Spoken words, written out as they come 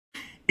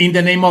In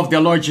the name of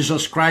the Lord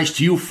Jesus Christ,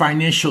 you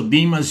financial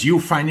demons, you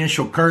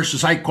financial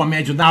curses, I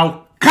command you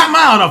now, come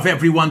out of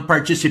everyone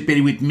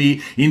participating with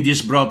me in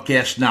this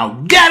broadcast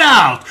now. Get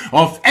out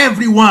of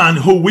everyone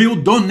who will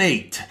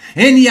donate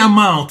any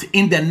amount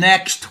in the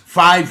next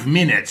 5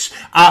 minutes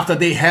after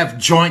they have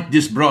joined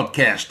this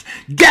broadcast.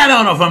 Get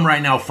out of them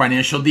right now,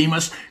 financial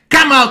demons.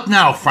 Come out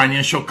now,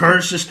 financial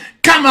curses.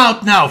 Come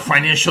out now,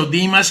 financial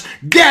demons.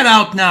 Get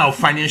out now,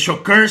 financial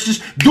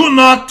curses. Do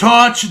not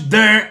touch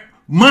their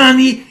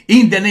money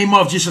in the name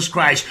of Jesus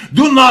Christ.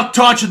 Do not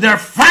touch their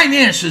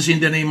finances in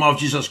the name of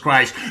Jesus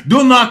Christ.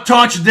 Do not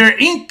touch their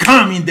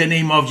income in the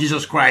name of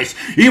Jesus Christ.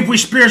 Evil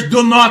spirits,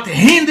 do not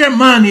hinder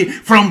money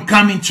from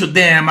coming to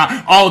them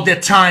all the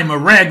time,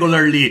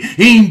 regularly,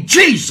 in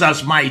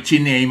Jesus' mighty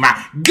name.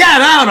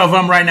 Get out of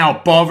them right now,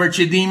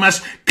 poverty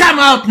demons. Come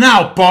out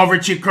now,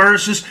 poverty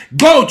curses.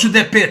 Go to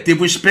the pit,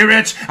 evil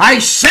spirits. I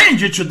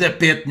send you to the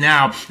pit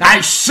now.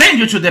 I send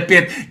you to the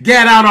pit.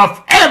 Get out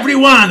of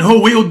everyone who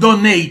will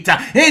donate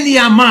any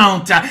amount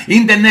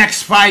in the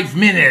next 5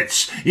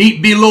 minutes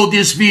below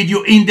this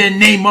video in the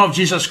name of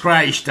Jesus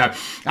Christ.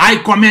 I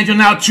command you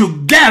now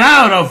to get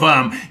out of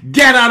them.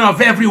 Get out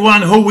of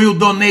everyone who will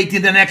donate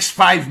in the next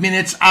 5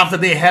 minutes after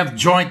they have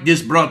joined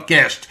this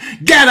broadcast.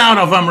 Get out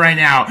of them right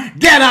now.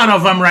 Get out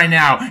of them right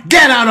now.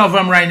 Get out of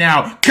them right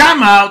now.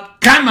 Come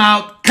out, come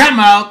out, come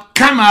out,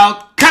 come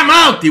out, come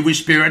out, evil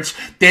spirits.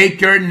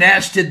 Take your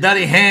nasty,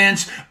 dirty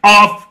hands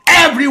off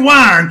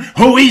everyone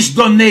who is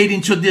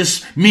donating to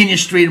this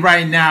ministry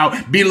right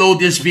now below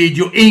this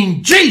video.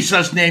 In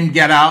Jesus' name,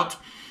 get out.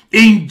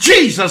 In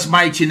Jesus'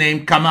 mighty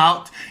name, come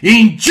out.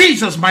 In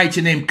Jesus'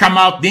 mighty name, come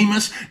out,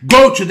 demons.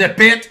 Go to the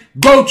pit.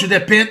 Go to the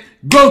pit.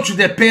 Go to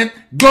the pit.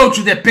 Go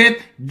to the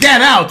pit.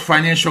 Get out,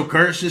 financial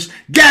curses.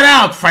 Get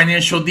out,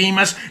 financial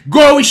demons.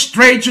 Go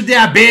straight to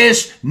the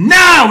abyss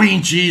now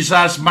in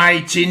Jesus'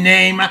 mighty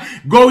name.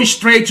 Go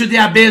straight to the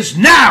abyss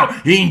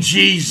now in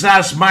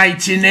Jesus'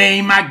 mighty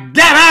name.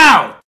 Get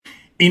out.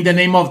 In the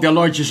name of the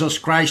Lord Jesus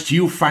Christ,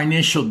 you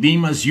financial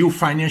demons, you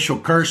financial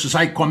curses,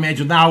 I command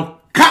you now,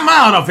 come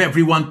out of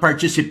everyone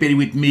participating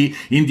with me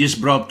in this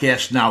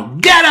broadcast now.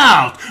 Get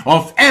out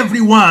of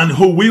everyone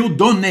who will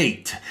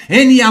donate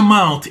any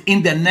amount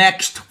in the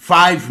next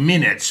 5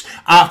 minutes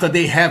after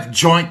they have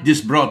joined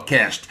this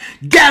broadcast.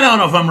 Get out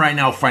of them right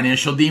now,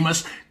 financial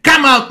demons.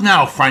 Come out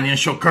now,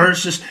 financial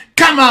curses.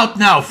 Come out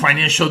now,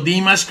 financial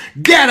demons.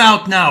 Get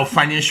out now,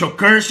 financial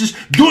curses.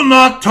 Do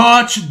not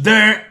touch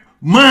their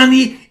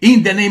money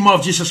in the name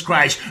of Jesus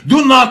Christ.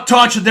 Do not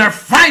touch their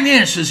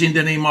finances in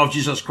the name of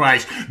Jesus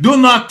Christ. Do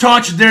not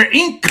touch their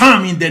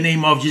income in the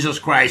name of Jesus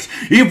Christ.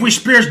 Evil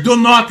spirits, do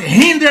not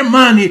hinder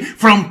money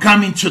from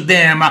coming to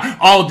them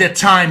all the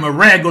time,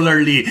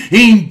 regularly,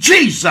 in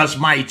Jesus'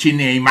 mighty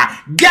name.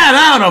 Get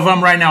out of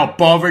them right now,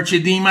 poverty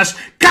demons.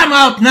 Come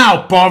out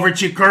now,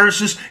 poverty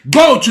curses.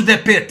 Go to the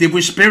pit,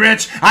 evil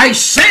spirits. I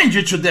send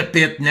you to the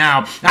pit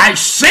now. I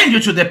send you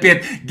to the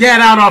pit.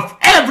 Get out of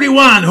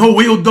everyone who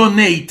will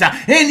donate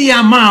any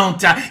amount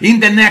in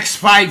the next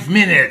 5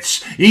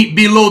 minutes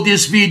below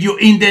this video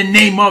in the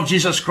name of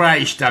Jesus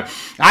Christ.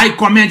 I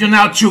command you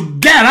now to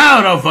get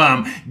out of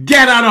them.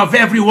 Get out of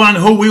everyone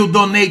who will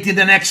donate in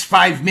the next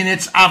 5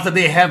 minutes after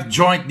they have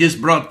joined this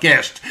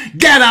broadcast.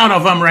 Get out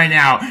of them right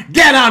now.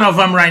 Get out of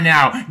them right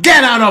now.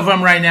 Get out of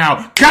them right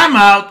now. Come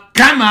out,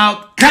 come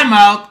out, come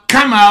out,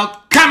 come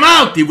out, come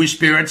out, evil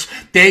spirits.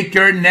 Take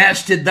your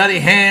nasty, dirty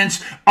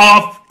hands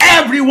off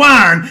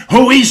everyone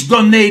who is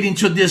donating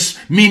to this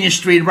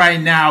ministry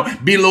right now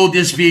below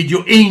this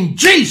video. In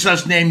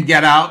Jesus' name,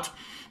 get out.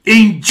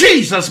 In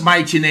Jesus'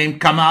 mighty name,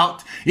 come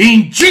out.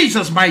 In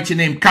Jesus' mighty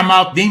name, come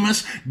out,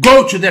 demons.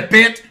 Go to the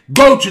pit.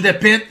 Go to the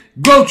pit.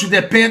 Go to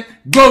the pit.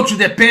 Go to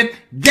the pit.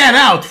 Get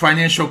out,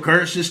 financial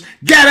curses.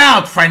 Get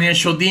out,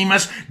 financial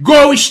demons.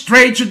 Go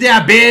straight to the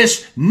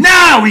abyss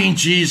now in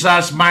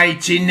Jesus'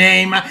 mighty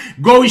name.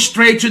 Go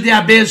straight to the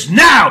abyss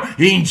now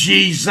in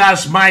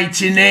Jesus'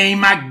 mighty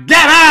name.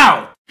 Get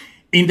out.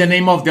 In the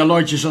name of the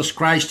Lord Jesus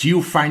Christ,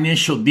 you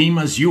financial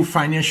demons, you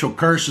financial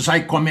curses, I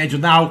command you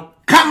now,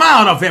 come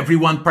out of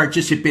everyone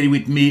participating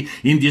with me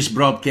in this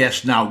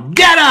broadcast now.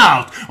 Get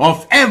out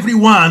of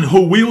everyone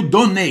who will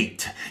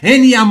donate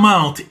any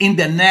amount in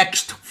the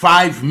next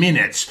 5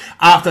 minutes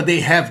after they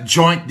have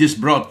joined this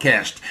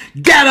broadcast.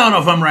 Get out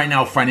of them right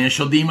now,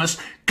 financial demons.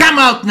 Come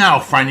out now,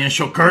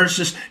 financial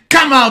curses.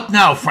 Come out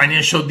now,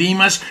 financial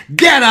demons.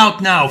 Get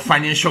out now,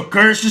 financial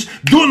curses.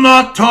 Do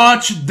not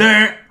touch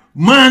their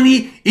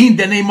money in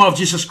the name of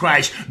Jesus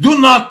Christ. Do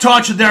not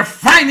touch their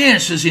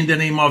finances in the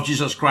name of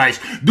Jesus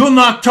Christ. Do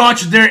not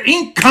touch their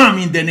income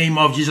in the name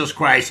of Jesus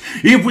Christ.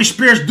 Evil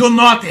spirits, do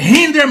not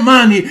hinder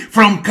money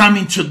from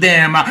coming to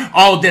them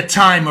all the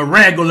time,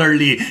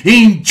 regularly,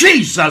 in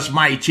Jesus'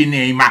 mighty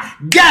name.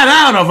 Get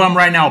out of them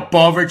right now,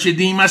 poverty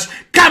demons.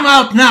 Come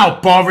out now,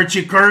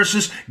 poverty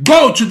curses.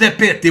 Go to the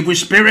pit, evil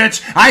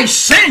spirits. I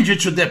send you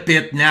to the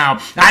pit now.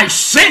 I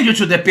send you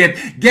to the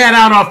pit. Get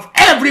out of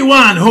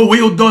everyone who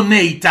will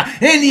donate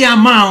any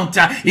amount amount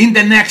in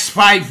the next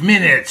 5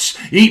 minutes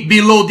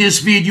below this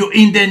video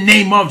in the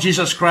name of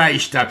Jesus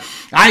Christ.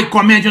 I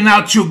command you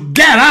now to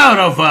get out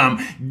of them.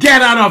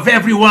 Get out of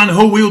everyone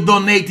who will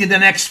donate in the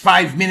next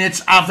 5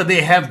 minutes after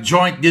they have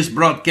joined this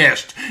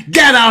broadcast.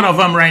 Get out of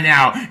them right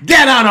now.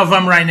 Get out of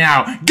them right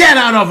now. Get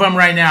out of them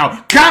right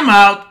now. Come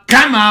out,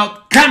 come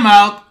out, come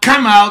out,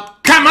 come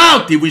out, come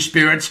out, evil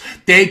spirits.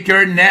 Take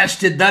your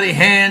nasty, dirty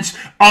hands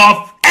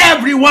off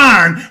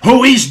everyone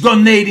who is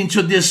donating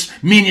to this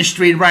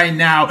ministry right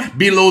now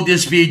below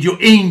this video.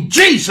 In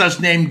Jesus'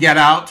 name, get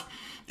out.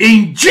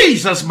 In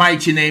Jesus'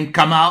 mighty name,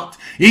 come out.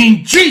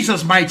 In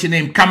Jesus' mighty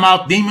name, come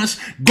out, demons.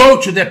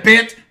 Go to the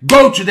pit.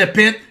 Go to the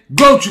pit.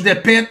 Go to the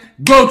pit.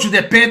 Go to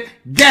the pit.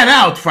 Get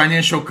out,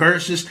 financial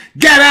curses.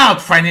 Get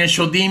out,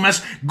 financial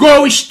demons.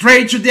 Go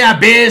straight to the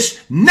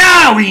abyss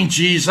now in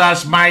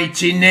Jesus'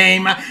 mighty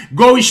name.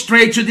 Go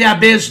straight to the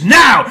abyss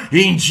now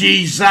in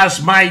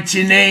Jesus'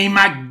 mighty name.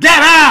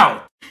 Get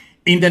out.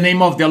 In the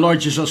name of the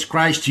Lord Jesus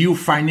Christ, you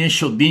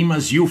financial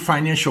demons, you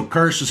financial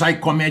curses, I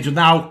command you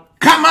now,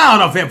 come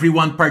out of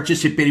everyone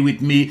participating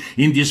with me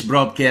in this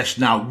broadcast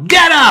now.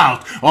 Get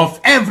out of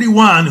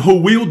everyone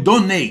who will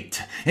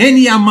donate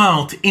any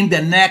amount in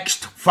the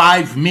next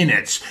 5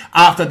 minutes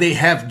after they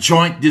have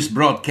joined this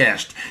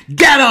broadcast.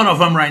 Get out of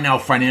them right now,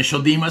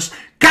 financial demons.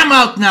 Come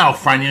out now,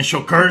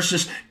 financial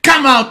curses.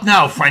 Come out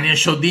now,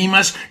 financial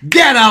demons.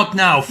 Get out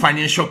now,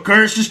 financial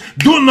curses.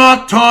 Do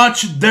not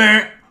touch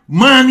their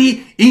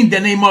money in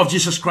the name of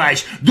Jesus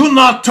Christ. Do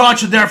not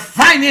touch their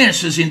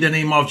finances in the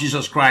name of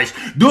Jesus Christ.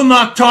 Do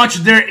not touch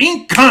their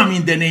income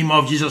in the name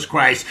of Jesus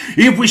Christ.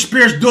 Evil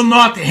spirits, do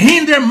not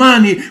hinder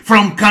money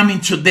from coming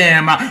to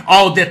them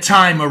all the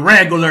time,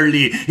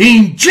 regularly.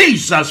 In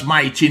Jesus'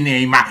 mighty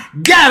name.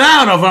 Get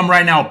out of them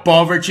right now,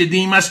 poverty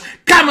demons.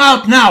 Come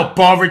out now,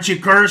 poverty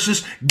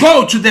curses.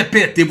 Go to the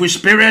pit, evil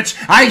spirits.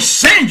 I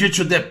send you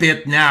to the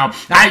pit now.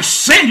 I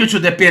send you to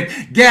the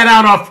pit. Get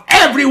out of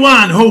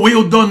everyone who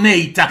will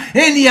donate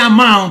any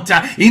amount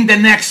in the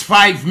next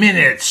 5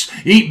 minutes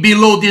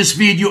below this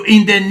video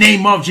in the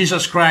name of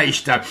Jesus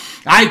Christ.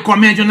 I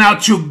command you now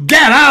to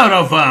get out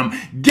of them.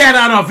 Get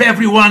out of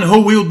everyone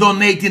who will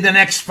donate in the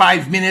next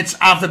 5 minutes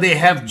after they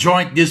have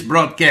joined this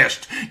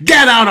broadcast.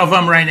 Get out of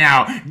them right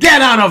now.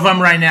 Get out of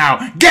them right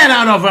now. Get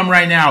out of them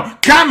right now.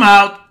 Come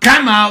out,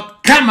 come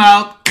out, come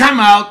out, come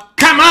out,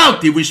 come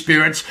out, evil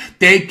spirits.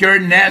 Take your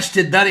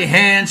nasty, dirty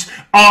hands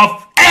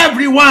off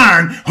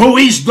everyone who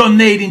is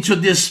donating to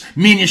this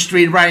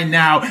ministry right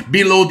now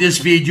below this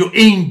video.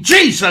 In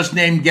Jesus'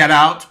 name, get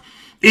out.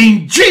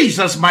 In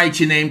Jesus'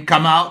 mighty name,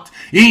 come out.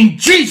 In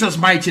Jesus'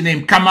 mighty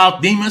name, come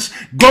out, demons.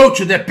 Go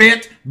to the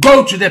pit.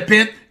 Go to the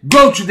pit.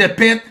 Go to the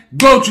pit.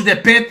 Go to the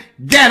pit.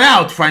 Get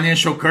out,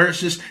 financial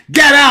curses.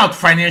 Get out,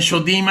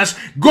 financial demons.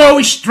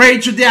 Go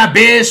straight to the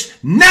abyss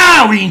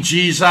now in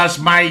Jesus'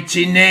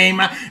 mighty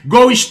name.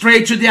 Go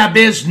straight to the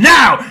abyss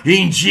now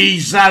in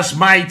Jesus'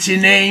 mighty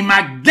name.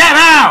 Get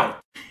out.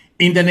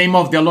 In the name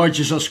of the Lord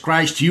Jesus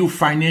Christ, you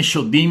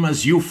financial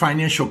demons, you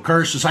financial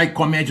curses, I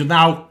command you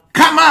now,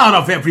 come out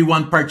of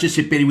everyone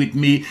participating with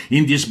me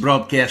in this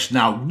broadcast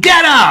now.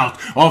 Get out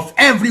of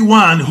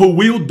everyone who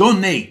will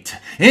donate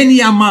any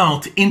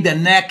amount in the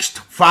next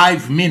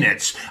 5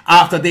 minutes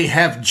after they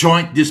have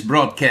joined this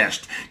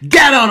broadcast.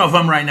 Get out of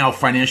them right now,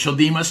 financial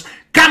demons.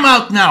 Come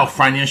out now,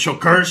 financial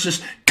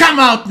curses. Come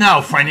out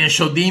now,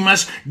 financial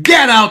demons.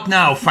 Get out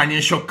now,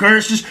 financial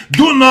curses.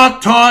 Do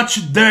not touch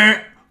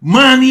their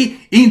money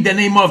in the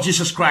name of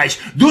Jesus Christ.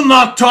 Do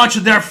not touch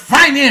their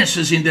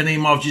finances in the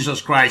name of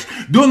Jesus Christ.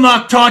 Do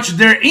not touch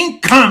their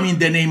income in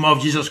the name of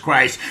Jesus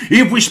Christ.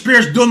 Evil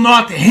spirits, do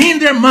not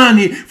hinder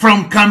money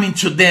from coming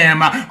to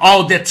them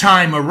all the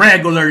time,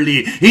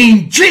 regularly.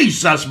 In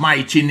Jesus'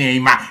 mighty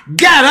name.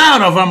 Get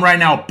out of them right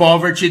now,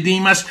 poverty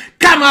demons.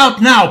 Come out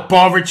now,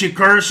 poverty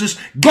curses.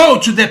 Go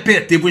to the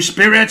pit, evil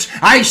spirits.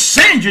 I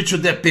send you to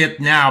the pit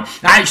now.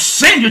 I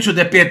send you to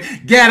the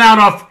pit. Get out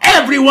of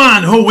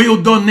everyone who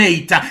will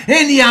donate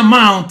any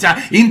amount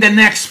in the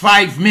next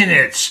 5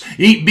 minutes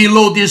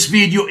below this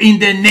video in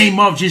the name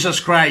of Jesus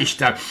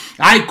Christ.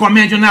 I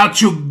command you now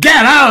to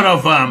get out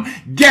of them.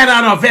 Get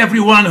out of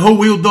everyone who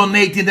will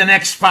donate in the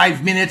next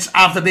 5 minutes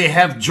after they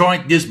have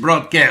joined this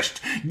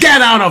broadcast.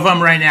 Get out of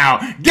them right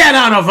now. Get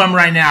out of them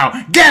right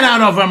now. Get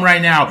out of them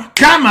right now.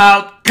 Come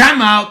out,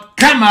 come out,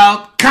 come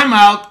out, come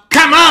out,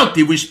 come out,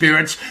 evil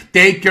spirits.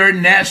 Take your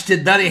nasty,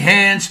 dirty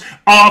hands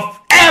off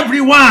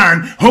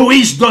everyone who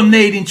is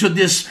donating to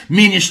this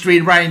ministry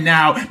right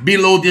now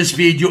below this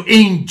video.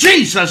 In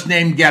Jesus'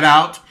 name, get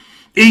out.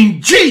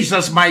 In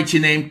Jesus' mighty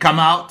name, come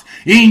out.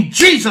 In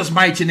Jesus'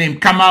 mighty name,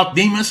 come out,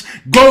 demons.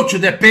 Go to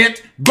the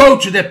pit. Go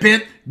to the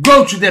pit.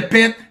 Go to the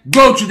pit.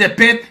 Go to the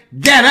pit.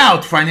 Get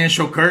out,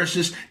 financial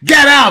curses.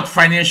 Get out,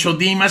 financial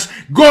demons.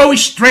 Go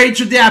straight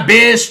to the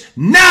abyss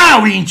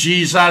now in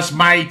Jesus'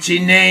 mighty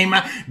name.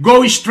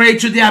 Go straight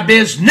to the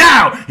abyss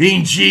now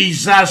in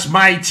Jesus'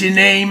 mighty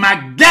name.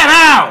 Get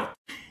out.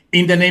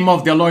 In the name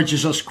of the Lord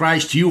Jesus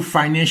Christ, you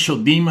financial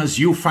demons,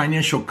 you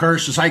financial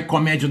curses, I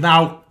command you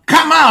now,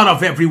 Come out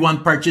of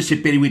everyone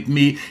participating with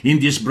me in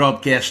this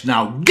broadcast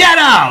now. Get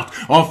out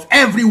of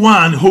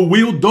everyone who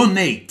will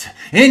donate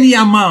any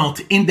amount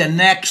in the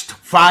next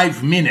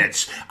 5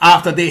 minutes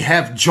after they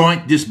have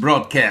joined this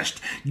broadcast.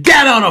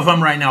 Get out of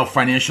them right now,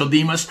 financial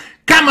demons.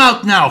 Come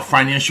out now,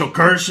 financial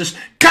curses.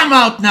 Come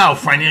out now,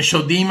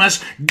 financial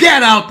demons.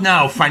 Get out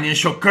now,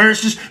 financial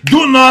curses.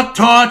 Do not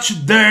touch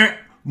their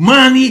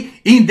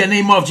money in the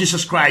name of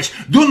Jesus Christ.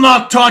 Do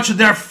not touch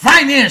their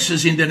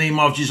finances in the name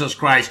of Jesus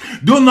Christ.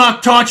 Do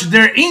not touch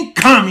their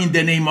income in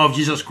the name of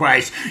Jesus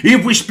Christ.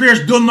 Evil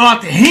spirits, do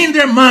not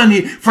hinder money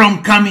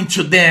from coming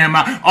to them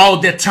all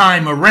the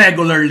time,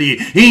 regularly,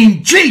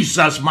 in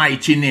Jesus'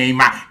 mighty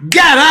name.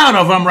 Get out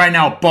of them right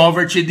now,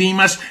 poverty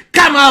demons.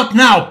 Come out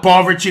now,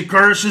 poverty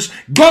curses.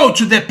 Go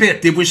to the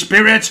pit, evil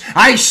spirits.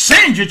 I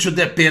send you to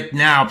the pit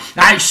now.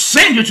 I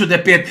send you to the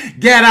pit.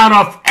 Get out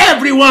of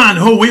everyone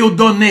who will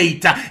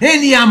donate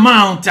any amount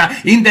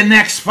in the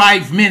next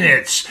 5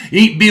 minutes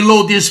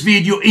below this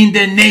video in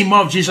the name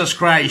of Jesus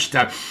Christ.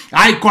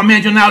 I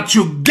command you now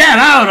to get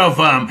out of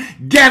them.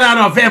 Get out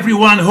of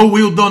everyone who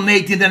will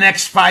donate in the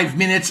next 5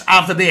 minutes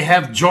after they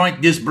have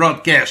joined this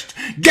broadcast.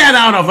 Get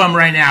out of them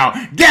right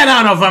now. Get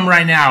out of them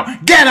right now.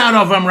 Get out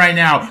of them right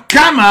now.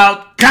 Come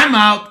out, come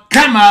out,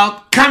 come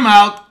out, come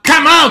out,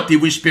 come out,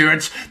 evil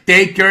spirits.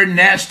 Take your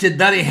nasty,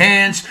 dirty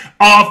hands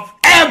off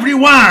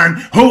everyone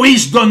who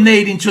is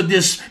donating to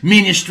this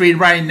ministry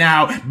right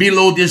now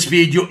below this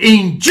video.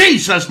 In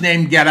Jesus'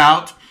 name, get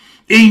out.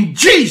 In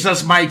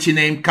Jesus' mighty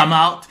name, come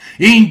out.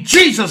 In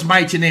Jesus'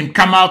 mighty name,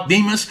 come out,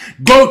 demons.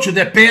 Go to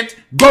the pit.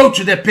 Go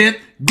to the pit.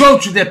 Go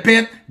to the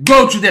pit.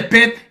 Go to the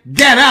pit.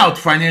 Get out,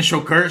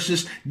 financial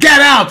curses. Get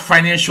out,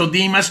 financial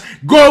demons.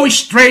 Go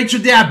straight to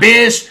the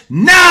abyss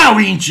now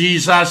in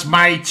Jesus'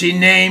 mighty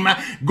name.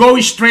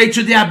 Go straight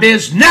to the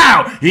abyss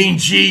now in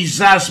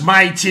Jesus'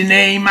 mighty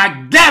name.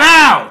 Get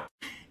out.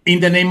 In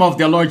the name of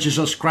the Lord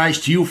Jesus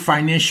Christ, you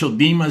financial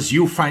demons,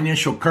 you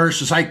financial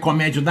curses, I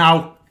command you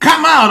now,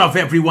 come out of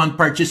everyone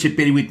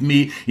participating with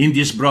me in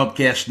this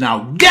broadcast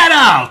now. Get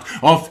out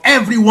of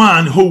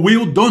everyone who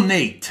will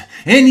donate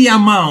any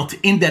amount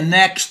in the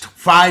next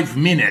 5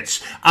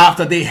 minutes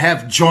after they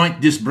have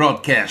joined this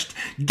broadcast.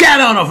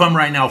 Get out of them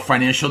right now,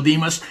 financial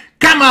demons.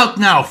 Come out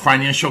now,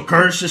 financial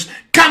curses.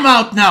 Come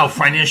out now,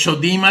 financial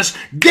demons.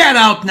 Get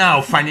out now,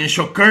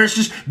 financial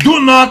curses.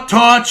 Do not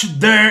touch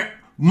their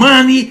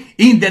money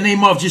in the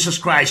name of Jesus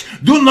Christ.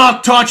 Do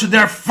not touch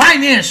their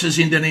finances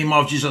in the name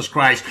of Jesus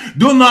Christ.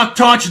 Do not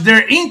touch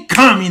their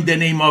income in the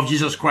name of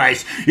Jesus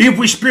Christ.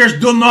 Evil spirits,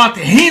 do not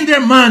hinder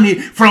money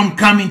from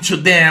coming to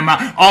them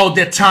all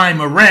the time,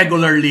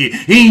 regularly,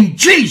 in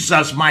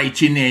Jesus'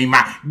 mighty name.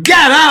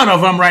 Get out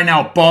of them right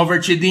now,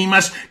 poverty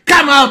demons.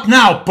 Come out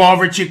now,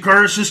 poverty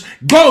curses.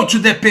 Go to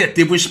the pit,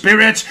 evil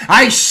spirits.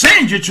 I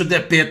send you to the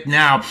pit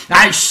now.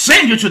 I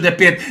send you to the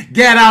pit.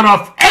 Get out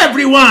of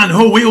everyone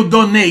who will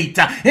donate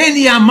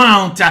any amount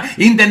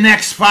in the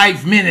next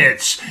 5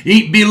 minutes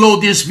below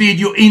this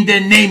video in the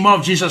name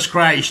of Jesus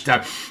Christ.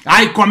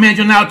 I command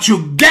you now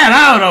to get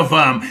out of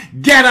them.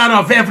 Get out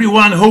of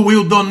everyone who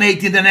will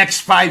donate in the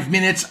next 5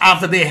 minutes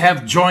after they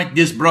have joined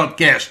this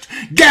broadcast.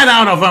 Get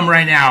out of them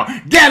right now.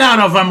 Get out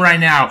of them right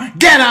now.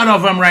 Get out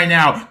of them right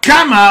now.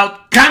 Come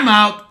out, come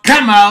out,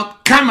 come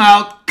out, come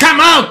out, come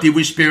out,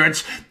 evil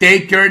spirits.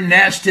 Take your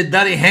nasty,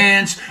 dirty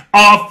hands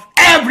off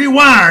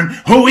everyone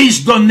who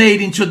is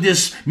donating to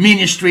this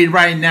ministry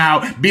right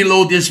now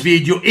below this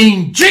video.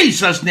 In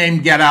Jesus'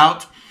 name, get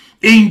out.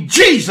 In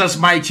Jesus'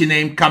 mighty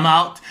name, come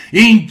out.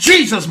 In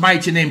Jesus'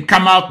 mighty name,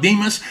 come out,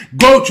 demons.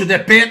 Go to the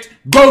pit.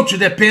 Go to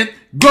the pit.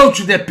 Go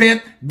to the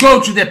pit. Go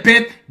to the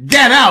pit.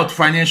 Get out,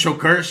 financial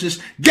curses.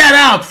 Get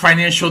out,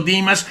 financial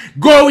demons.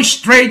 Go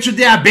straight to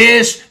the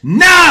abyss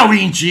now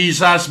in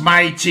Jesus'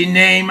 mighty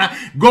name.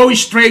 Go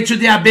straight to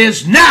the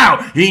abyss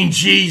now in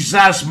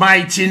Jesus'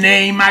 mighty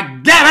name.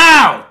 Get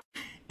out.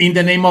 In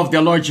the name of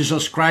the Lord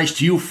Jesus Christ,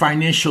 you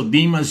financial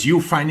demons, you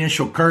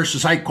financial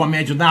curses, I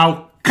command you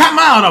now, come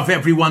out of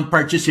everyone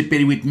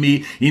participating with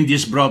me in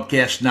this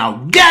broadcast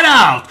now. Get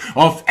out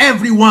of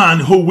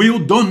everyone who will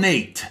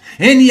donate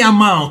any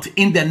amount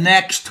in the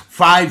next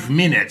 5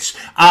 minutes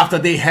after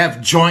they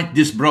have joined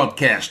this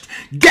broadcast.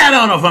 Get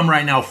out of them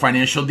right now,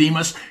 financial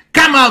demons.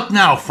 Come out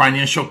now,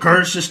 financial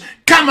curses.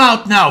 Come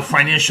out now,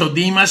 financial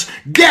demons.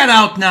 Get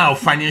out now,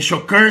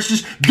 financial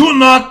curses. Do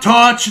not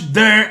touch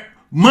their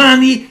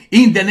money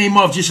in the name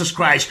of Jesus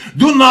Christ.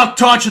 Do not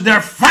touch their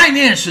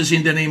finances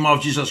in the name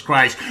of Jesus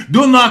Christ.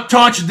 Do not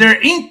touch their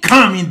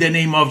income in the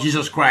name of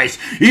Jesus Christ.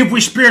 Evil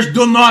spirits,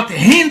 do not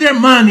hinder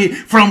money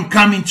from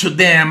coming to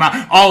them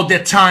all the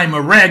time,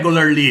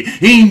 regularly,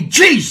 in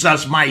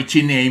Jesus'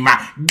 mighty name.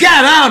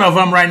 Get out of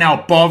them right now,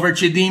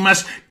 poverty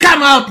demons.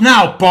 Come out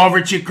now,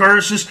 poverty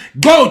curses.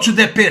 Go to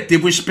the pit,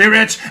 evil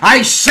spirits.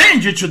 I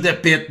send you to the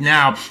pit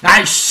now.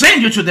 I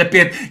send you to the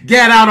pit.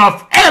 Get out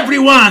of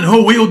everyone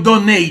who will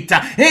donate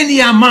any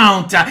amount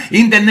amount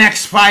in the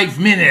next 5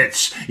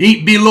 minutes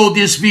below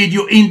this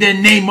video in the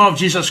name of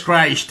Jesus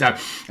Christ.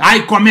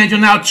 I command you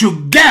now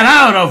to get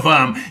out of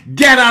them.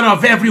 Get out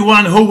of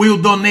everyone who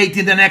will donate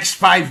in the next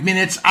 5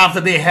 minutes after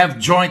they have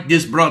joined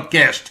this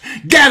broadcast.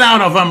 Get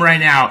out of them right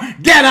now.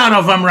 Get out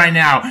of them right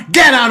now.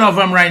 Get out of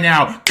them right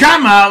now.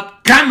 Come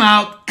out, come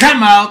out,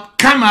 come out,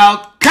 come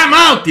out, come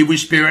out, evil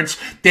spirits.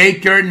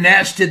 Take your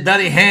nasty,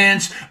 dirty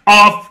hands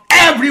off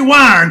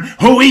everyone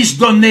who is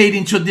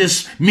donating to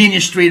this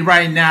ministry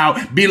right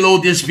now below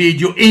this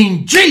video.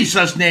 In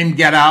Jesus' name,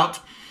 get out.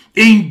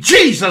 In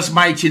Jesus'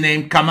 mighty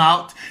name, come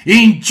out.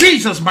 In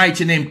Jesus'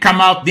 mighty name, come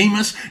out,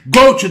 demons.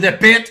 Go to the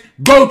pit.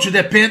 Go to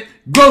the pit.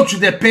 Go to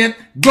the pit.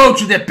 Go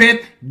to the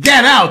pit.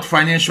 Get out,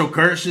 financial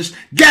curses.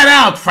 Get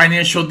out,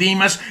 financial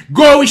demons.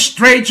 Go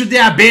straight to the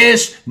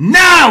abyss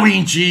now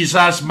in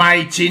Jesus'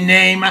 mighty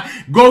name.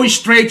 Go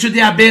straight to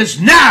the abyss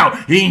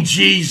now in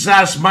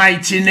Jesus'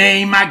 mighty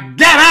name.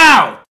 Get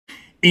out.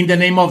 In the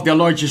name of the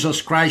Lord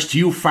Jesus Christ,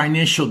 you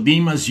financial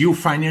demons, you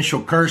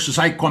financial curses,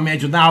 I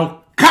command you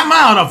now, come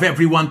out of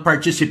everyone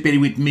participating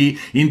with me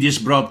in this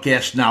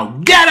broadcast now.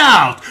 Get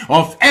out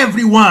of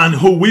everyone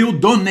who will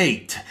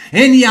donate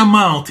any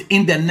amount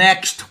in the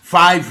next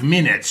 5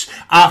 minutes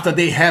after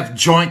they have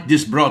joined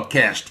this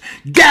broadcast.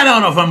 Get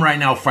out of them right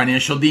now,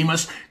 financial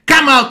demons.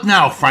 Come out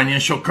now,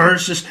 financial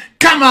curses.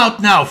 Come out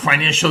now,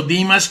 financial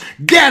demons.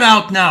 Get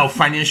out now,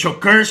 financial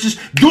curses.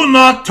 Do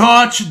not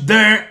touch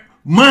their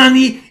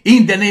money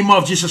in the name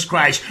of Jesus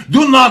Christ.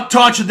 Do not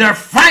touch their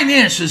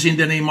finances in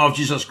the name of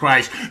Jesus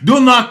Christ. Do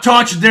not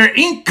touch their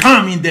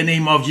income in the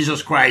name of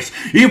Jesus Christ.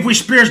 Evil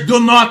spirits,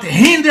 do not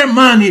hinder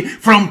money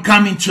from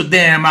coming to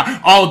them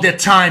all the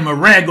time,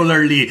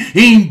 regularly.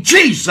 In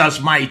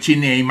Jesus' mighty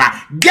name.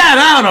 Get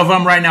out of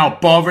them right now,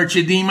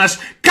 poverty demons.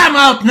 Come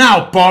out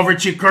now,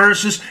 poverty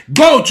curses.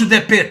 Go to the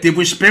pit,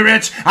 evil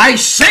spirits. I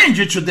send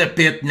you to the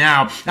pit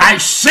now. I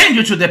send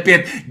you to the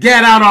pit.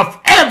 Get out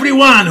of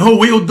everyone who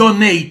will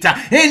donate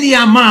any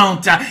amount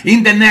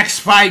in the next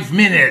 5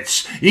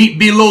 minutes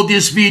below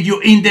this video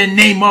in the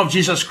name of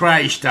Jesus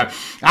Christ.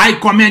 I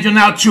command you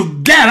now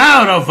to get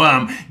out of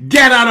them.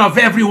 Get out of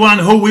everyone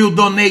who will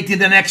donate in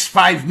the next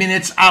 5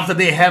 minutes after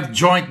they have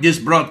joined this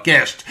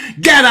broadcast.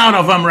 Get out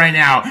of them right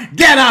now.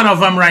 Get out of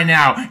them right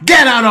now.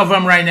 Get out of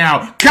them right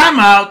now. Come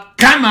out,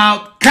 come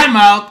out, come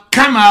out,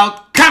 come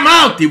out, come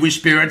out, evil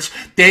spirits.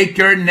 Take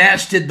your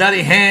nasty,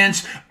 dirty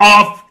hands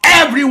off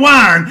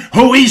everyone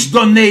who is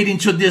donating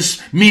to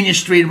this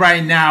ministry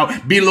right now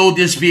below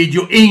this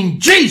video. In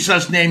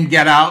Jesus' name,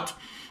 get out.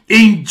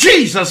 In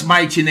Jesus'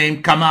 mighty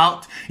name, come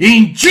out.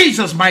 In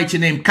Jesus' mighty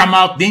name, come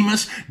out,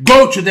 demons.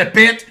 Go to the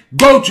pit.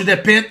 Go to the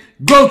pit.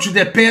 Go to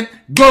the pit.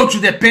 Go to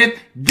the pit.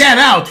 Get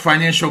out,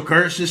 financial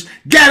curses.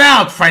 Get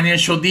out,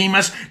 financial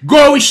demons.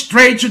 Go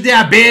straight to the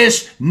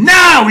abyss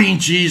now in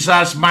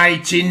Jesus'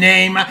 mighty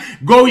name.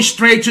 Go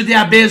straight to the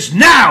abyss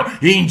now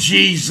in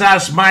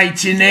Jesus'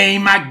 mighty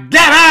name.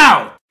 Get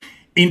out.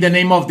 In the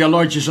name of the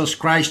Lord Jesus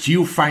Christ,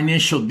 you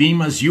financial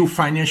demons, you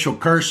financial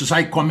curses,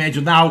 I command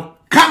you now,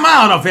 come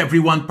out of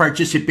everyone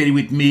participating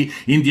with me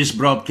in this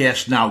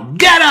broadcast now.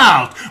 Get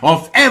out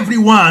of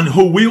everyone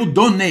who will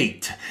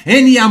donate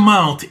any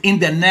amount in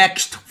the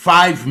next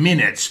 5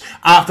 minutes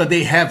after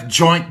they have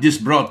joined this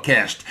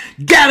broadcast.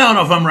 Get out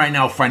of them right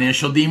now,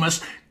 financial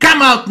demons.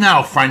 Come out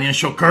now,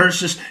 financial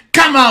curses.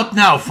 Come out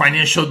now,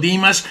 financial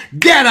demons.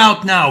 Get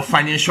out now,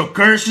 financial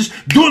curses.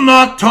 Do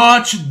not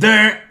touch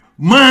their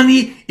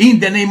money in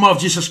the name of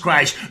Jesus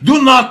Christ.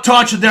 Do not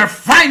touch their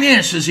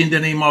finances in the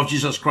name of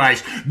Jesus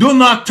Christ. Do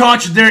not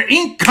touch their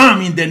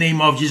income in the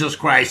name of Jesus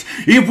Christ.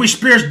 Evil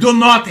spirits, do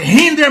not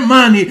hinder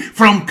money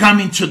from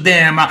coming to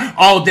them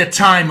all the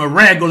time,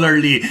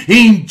 regularly.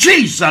 In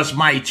Jesus'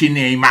 mighty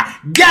name.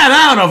 Get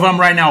out of them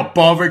right now,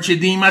 poverty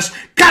demons.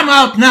 Come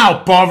out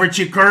now,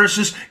 poverty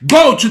curses.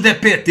 Go to the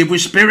pit, evil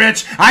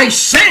spirits. I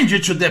send you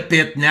to the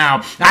pit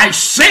now. I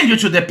send you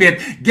to the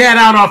pit. Get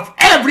out of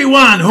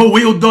everyone who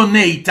will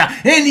donate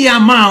any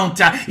amount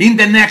in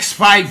the next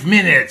 5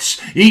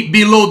 minutes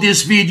below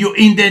this video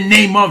in the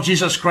name of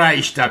Jesus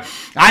Christ.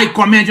 I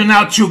command you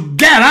now to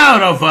get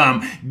out of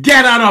them.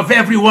 Get out of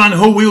everyone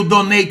who will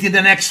donate in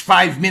the next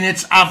 5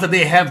 minutes after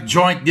they have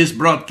joined this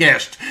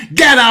broadcast.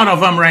 Get out of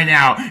them right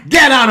now.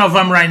 Get out of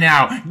them right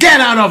now. Get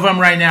out of them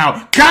right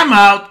now. Come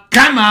out,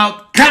 come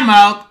out, come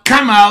out,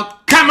 come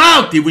out, come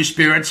out, evil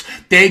spirits.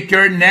 Take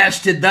your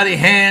nasty, dirty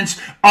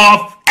hands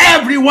off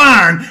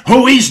everyone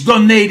who is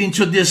donating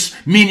to this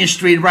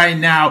ministry right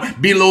now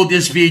below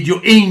this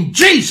video. In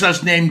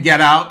Jesus' name,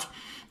 get out.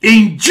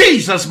 In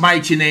Jesus'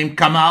 mighty name,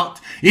 come out.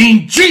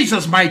 In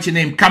Jesus' mighty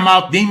name, come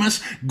out,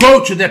 demons.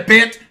 Go to the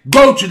pit.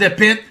 Go to the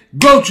pit.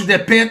 Go to the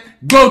pit.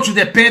 Go to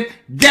the pit.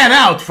 Get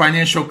out,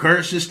 financial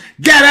curses.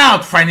 Get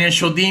out,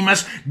 financial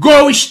demons.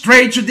 Go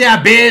straight to the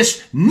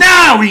abyss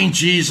now in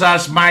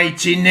Jesus'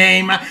 mighty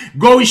name.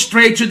 Go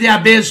straight to the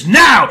abyss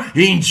now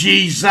in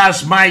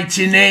Jesus'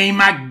 mighty name.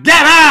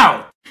 Get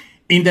out.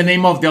 In the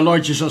name of the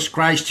Lord Jesus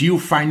Christ, you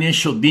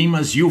financial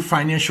demons, you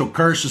financial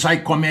curses, I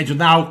command you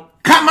now,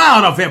 Come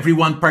out of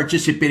everyone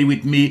participating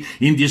with me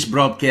in this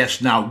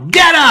broadcast now.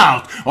 Get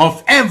out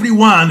of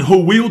everyone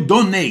who will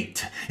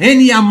donate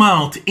any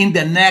amount in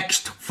the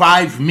next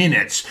 5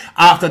 minutes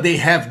after they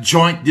have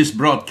joined this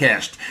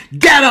broadcast.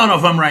 Get out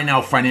of them right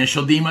now,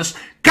 financial demons.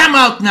 Come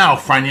out now,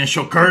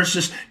 financial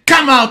curses.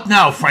 Come out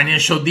now,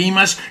 financial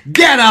demons.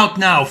 Get out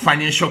now,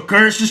 financial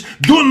curses.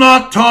 Do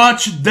not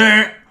touch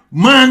their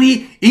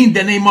money in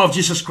the name of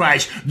Jesus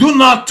Christ. Do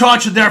not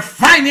touch their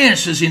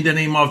finances in the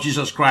name of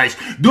Jesus Christ.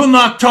 Do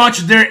not touch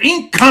their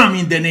income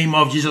in the name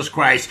of Jesus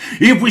Christ.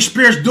 Evil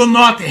spirits, do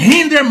not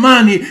hinder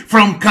money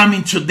from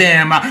coming to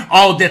them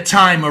all the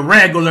time,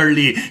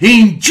 regularly,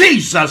 in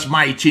Jesus'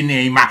 mighty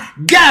name.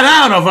 Get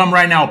out of them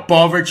right now,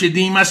 poverty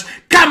demons.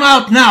 Come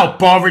out now,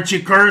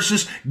 poverty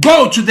curses.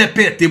 Go to the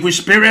pit, evil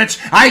spirits.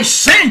 I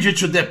send you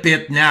to the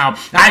pit now.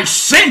 I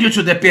send you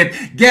to the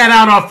pit. Get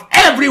out of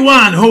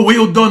everyone who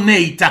will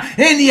donate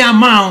any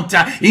amount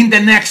in the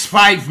next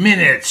 5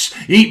 minutes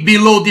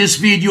below this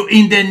video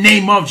in the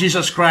name of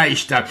Jesus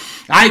Christ.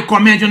 I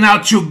command you now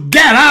to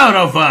get out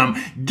of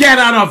them. Get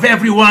out of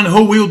everyone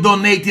who will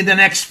donate in the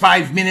next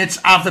 5 minutes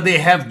after they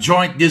have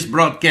joined this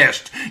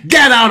broadcast.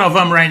 Get out of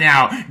them right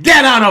now.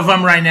 Get out of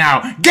them right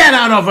now. Get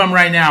out of them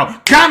right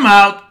now. Come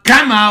out,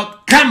 come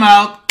out, come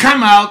out,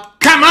 come out,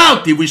 come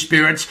out, evil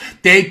spirits.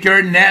 Take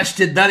your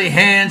nasty, dirty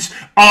hands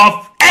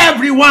off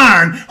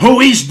everyone who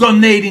is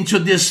donating to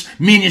this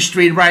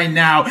ministry right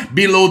now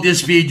below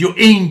this video.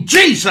 In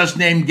Jesus'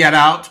 name, get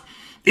out.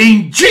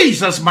 In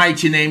Jesus'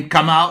 mighty name,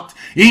 come out.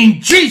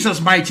 In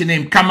Jesus' mighty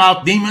name, come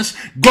out, demons.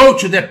 Go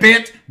to the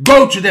pit.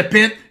 Go to the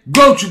pit.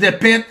 Go to the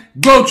pit.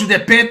 Go to the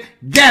pit.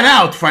 Get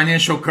out,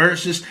 financial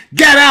curses.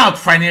 Get out,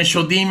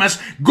 financial demons.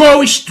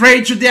 Go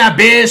straight to the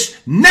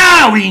abyss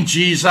now in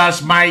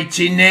Jesus'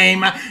 mighty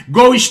name.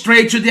 Go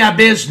straight to the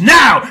abyss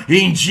now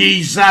in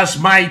Jesus'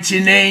 mighty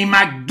name.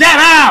 Get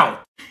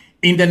out!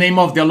 In the name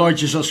of the Lord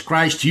Jesus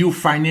Christ, you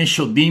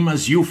financial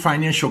demons, you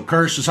financial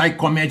curses, I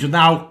command you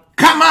now,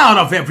 come out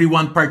of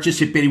everyone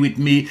participating with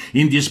me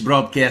in this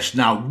broadcast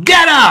now.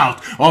 Get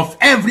out of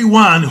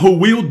everyone who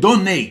will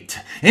donate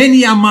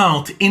any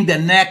amount in the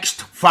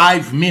next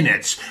 5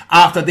 minutes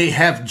after they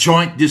have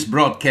joined this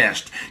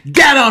broadcast.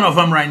 Get out of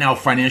them right now,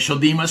 financial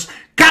demons.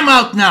 Come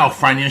out now,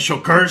 financial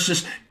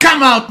curses.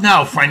 Come out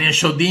now,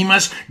 financial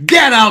demons.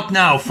 Get out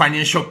now,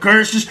 financial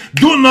curses.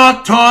 Do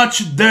not touch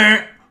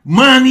their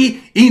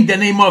money in the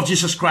name of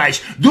Jesus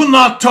Christ. Do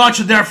not touch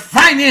their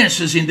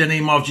finances in the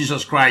name of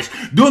Jesus Christ.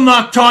 Do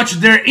not touch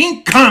their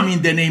income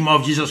in the name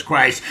of Jesus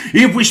Christ.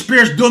 Evil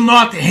spirits, do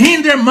not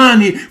hinder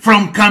money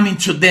from coming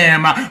to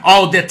them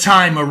all the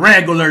time,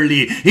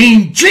 regularly,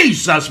 in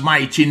Jesus'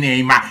 mighty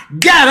name.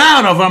 Get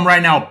out of them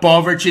right now,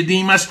 poverty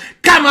demons.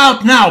 Come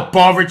out now,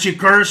 poverty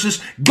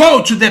curses.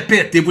 Go to the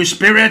pit, evil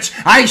spirits.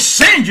 I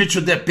send you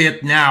to the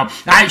pit now.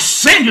 I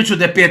send you to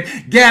the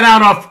pit. Get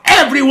out of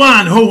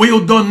everyone who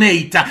will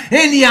donate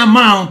any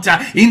amount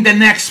in the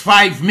next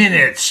 5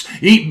 minutes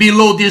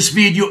below this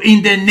video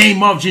in the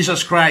name of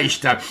Jesus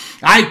Christ.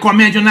 I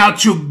command you now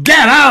to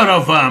get out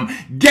of them.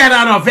 Get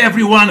out of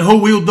everyone who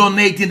will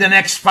donate in the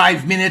next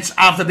 5 minutes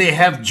after they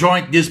have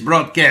joined this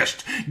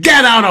broadcast.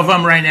 Get out of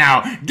them right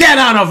now. Get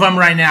out of them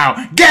right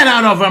now. Get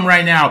out of them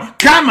right now.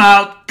 Come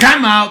out,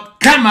 come out,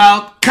 come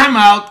out, come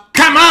out,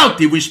 come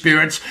out, evil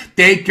spirits.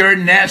 Take your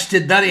nasty,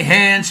 dirty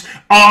hands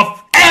off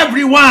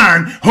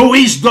everyone who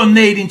is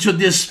donating to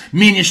this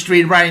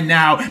ministry right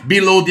now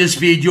below this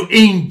video.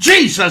 In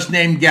Jesus'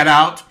 name, get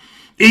out.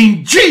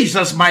 In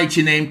Jesus'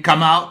 mighty name,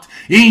 come out.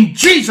 In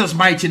Jesus'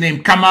 mighty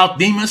name, come out,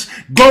 demons.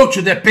 Go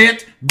to the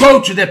pit.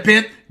 Go to the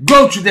pit.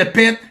 Go to the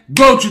pit.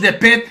 Go to the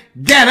pit.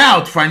 Get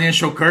out,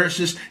 financial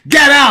curses.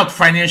 Get out,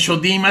 financial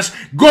demons.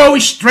 Go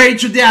straight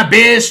to the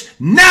abyss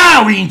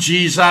now in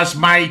Jesus'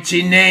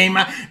 mighty name.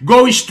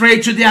 Go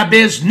straight to the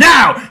abyss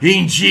now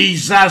in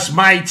Jesus'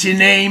 mighty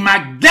name.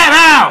 Get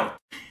out!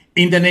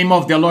 In the name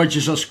of the Lord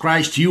Jesus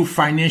Christ, you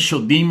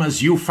financial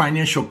demons, you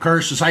financial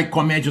curses, I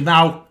command you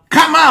now,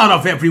 come out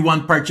of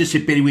everyone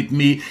participating with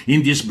me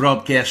in this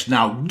broadcast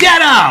now.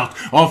 Get out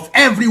of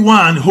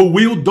everyone who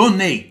will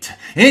donate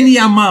any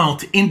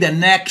amount in the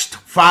next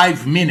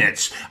 5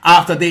 minutes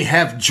after they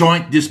have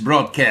joined this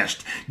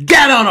broadcast.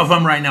 Get out of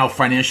them right now,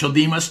 financial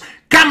demons.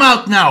 Come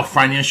out now,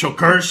 financial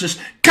curses.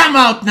 Come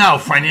out now,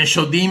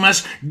 financial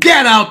demons.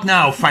 Get out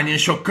now,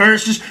 financial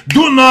curses.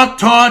 Do not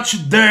touch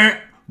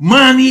their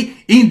money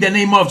in the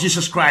name of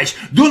Jesus Christ.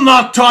 Do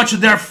not touch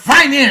their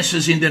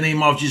finances in the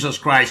name of Jesus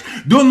Christ.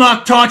 Do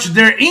not touch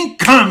their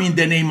income in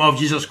the name of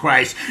Jesus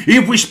Christ.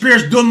 Evil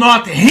spirits, do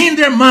not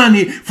hinder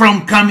money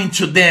from coming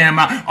to them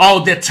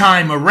all the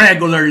time,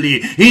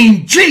 regularly,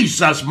 in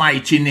Jesus'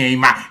 mighty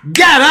name.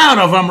 Get out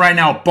of them right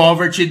now,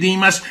 poverty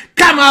demons.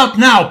 Come out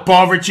now,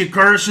 poverty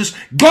curses.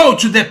 Go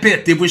to the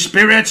pit, evil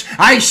spirits.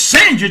 I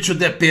send you to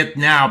the pit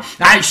now.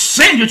 I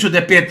send you to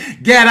the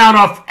pit. Get out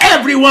of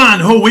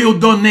everyone who will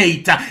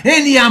donate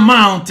any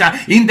amount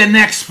in the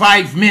next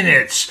 5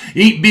 minutes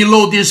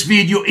below this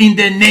video in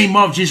the name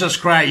of Jesus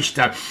Christ.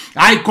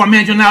 I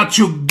command you now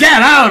to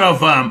get out of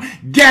them.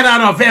 Get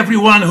out of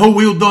everyone who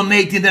will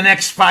donate in the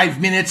next 5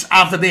 minutes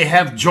after they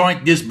have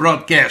joined this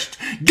broadcast.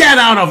 Get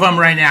out of them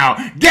right now.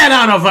 Get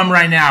out of them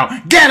right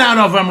now. Get out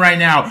of them right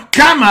now.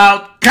 Come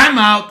out, come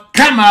out,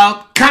 come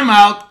out, come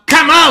out.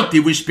 Come out,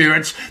 evil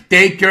spirits.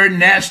 Take your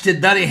nasty,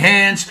 dirty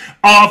hands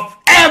off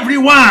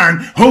everyone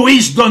who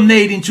is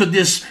donating to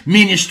this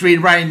ministry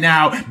right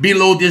now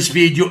below this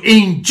video.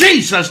 In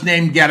Jesus'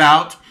 name, get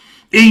out.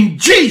 In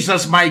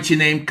Jesus' mighty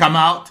name, come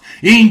out.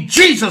 In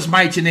Jesus'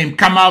 mighty name,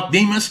 come out,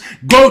 demons.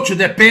 Go to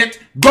the pit.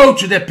 Go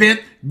to the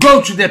pit.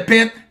 Go to the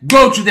pit.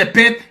 Go to the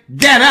pit.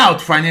 Get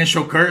out,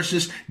 financial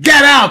curses.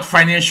 Get out,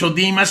 financial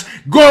demons.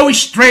 Go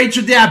straight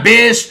to the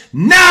abyss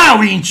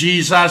now in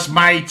Jesus'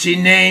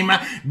 mighty name.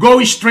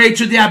 Go straight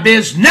to the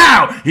abyss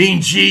now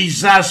in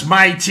Jesus'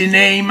 mighty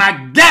name.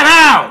 Get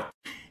out.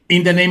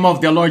 In the name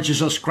of the Lord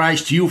Jesus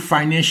Christ, you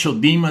financial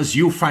demons,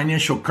 you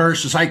financial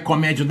curses, I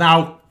command you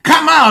now,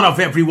 come out of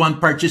everyone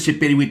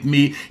participating with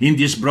me in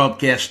this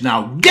broadcast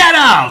now. Get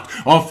out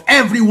of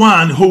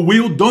everyone who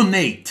will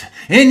donate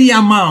any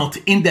amount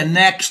in the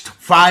next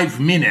 5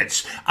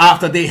 minutes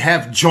after they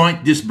have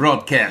joined this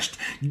broadcast.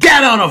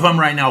 Get out of them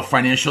right now,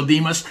 financial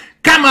demons.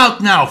 Come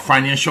out now,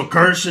 financial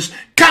curses.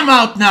 Come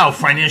out now,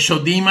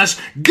 financial demons.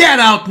 Get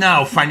out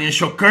now,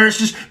 financial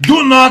curses.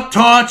 Do not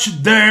touch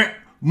their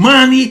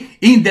money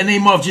in the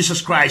name of Jesus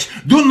Christ.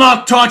 Do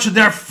not touch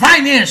their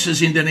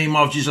finances in the name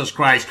of Jesus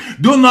Christ.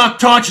 Do not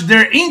touch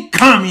their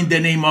income in the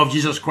name of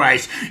Jesus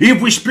Christ.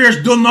 Evil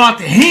spirits, do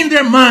not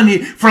hinder money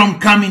from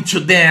coming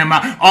to them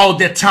all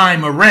the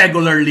time,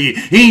 regularly,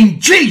 in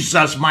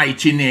Jesus'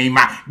 mighty name.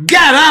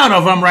 Get out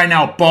of them right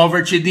now,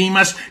 poverty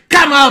demons.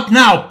 Come out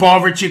now,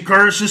 poverty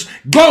curses.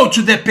 Go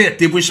to the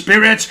pit, evil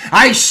spirits.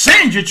 I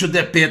send you to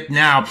the pit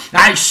now.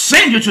 I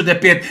send you to the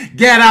pit.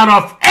 Get out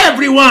of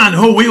everyone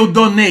who will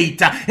donate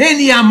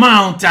any amount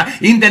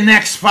in the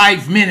next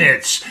 5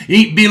 minutes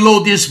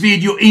below this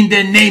video in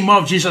the name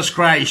of Jesus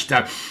Christ.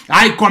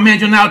 I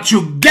command you now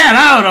to get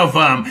out of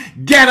them.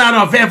 Get out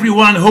of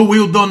everyone who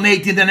will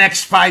donate in the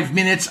next 5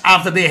 minutes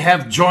after they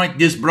have joined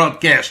this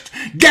broadcast.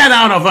 Get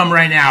out of them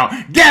right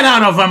now. Get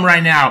out of them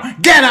right now.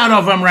 Get out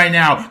of them right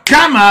now.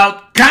 Come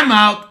out, come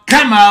out,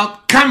 come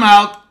out, come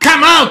out,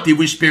 come out,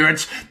 evil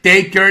spirits.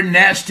 Take your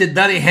nasty,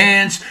 dirty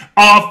hands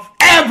off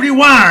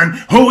everyone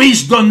who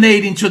is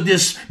donating to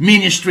this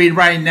ministry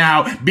right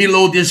now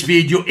below this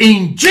video.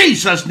 In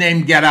Jesus'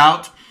 name, get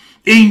out.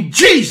 In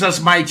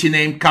Jesus' mighty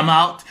name, come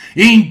out.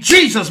 In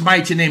Jesus'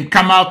 mighty name,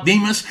 come out,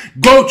 demons.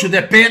 Go to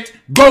the pit.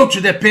 Go to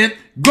the pit.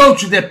 Go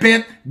to the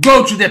pit.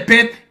 Go to the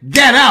pit.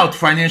 Get out,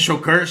 financial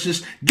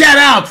curses. Get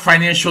out,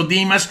 financial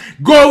demons.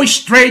 Go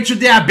straight to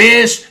the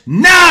abyss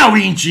now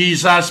in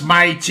Jesus'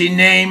 mighty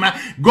name.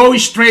 Go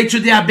straight to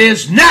the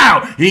abyss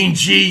now in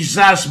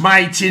Jesus'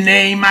 mighty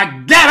name.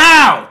 Get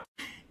out.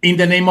 In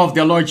the name of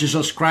the Lord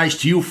Jesus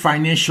Christ, you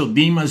financial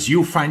demons,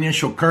 you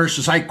financial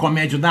curses, I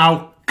command you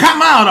now,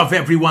 come out of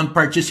everyone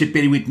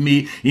participating with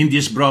me in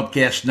this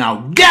broadcast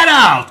now. Get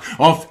out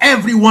of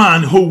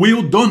everyone who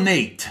will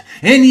donate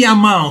any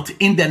amount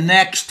in the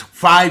next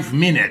 5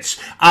 minutes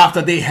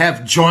after they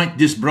have joined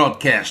this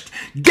broadcast.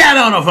 Get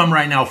out of them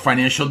right now,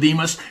 financial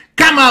demons.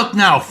 Come out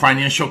now,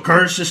 financial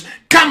curses.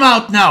 Come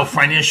out now,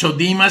 financial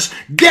demons.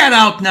 Get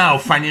out now,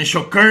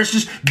 financial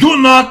curses.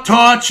 Do not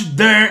touch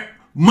their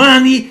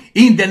money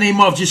in the name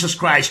of Jesus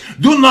Christ.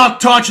 Do not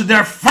touch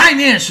their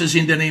finances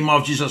in the name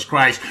of Jesus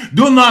Christ.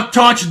 Do not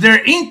touch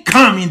their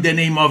income in the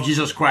name of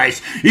Jesus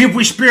Christ.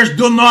 Evil spirits,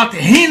 do not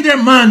hinder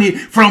money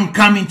from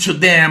coming to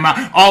them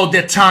all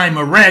the time,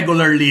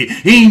 regularly,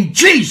 in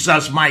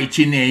Jesus'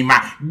 mighty name.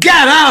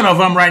 Get out of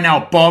them right now,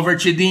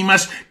 poverty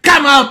demons.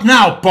 Come out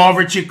now,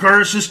 poverty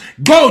curses.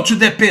 Go to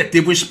the pit,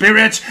 evil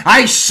spirits.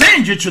 I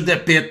send you to the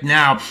pit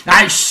now.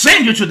 I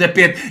send you to the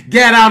pit.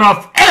 Get out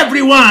of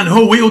everyone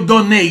who will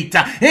donate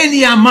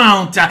any amount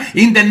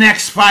in the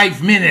next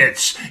 5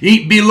 minutes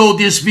below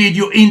this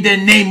video in the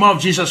name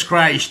of Jesus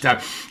Christ.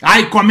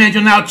 I command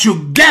you now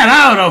to get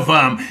out of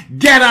them.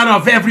 Get out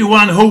of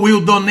everyone who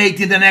will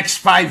donate in the next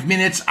 5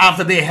 minutes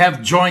after they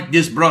have joined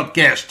this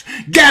broadcast.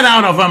 Get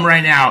out of them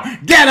right now.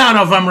 Get out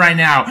of them right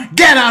now.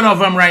 Get out of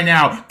them right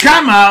now.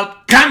 Come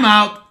out, come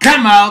out,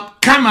 come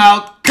out, come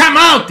out, come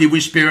out, evil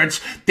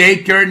spirits.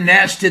 Take your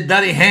nasty,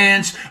 dirty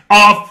hands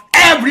off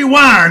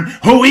everyone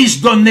who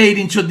is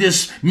donating to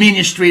this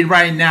ministry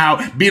right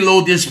now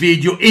below this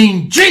video.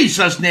 In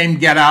Jesus' name,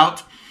 get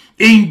out.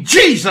 In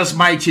Jesus'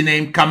 mighty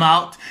name, come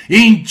out.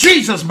 In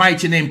Jesus'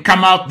 mighty name,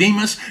 come out,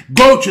 demons.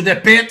 Go to the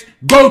pit.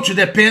 Go to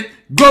the pit.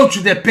 Go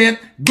to the pit.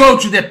 Go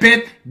to the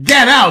pit.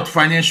 Get out,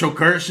 financial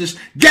curses.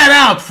 Get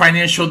out,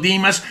 financial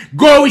demons.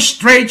 Go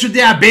straight to the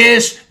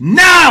abyss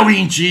now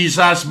in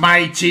Jesus'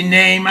 mighty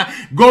name.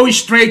 Go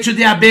straight to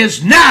the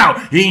abyss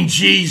now in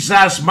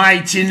Jesus'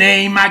 mighty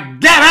name.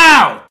 Get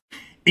out.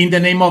 In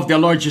the name of the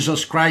Lord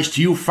Jesus Christ,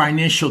 you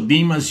financial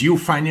demons, you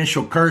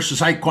financial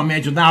curses, I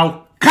command you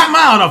now, Come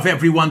out of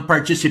everyone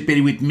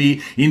participating with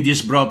me in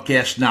this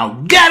broadcast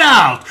now. Get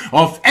out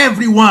of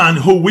everyone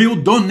who will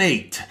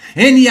donate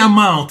any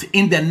amount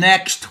in the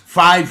next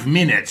 5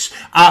 minutes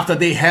after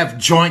they have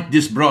joined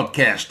this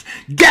broadcast.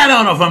 Get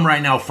out of them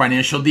right now,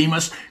 financial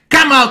demons.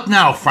 Come out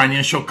now,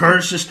 financial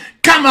curses.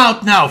 Come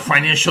out now,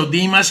 financial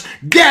demons.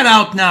 Get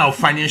out now,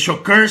 financial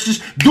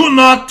curses. Do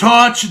not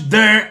touch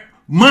their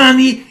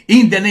money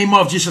in the name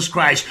of Jesus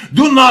Christ.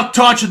 Do not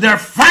touch their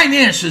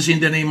finances in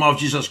the name of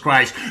Jesus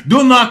Christ.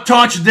 Do not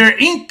touch their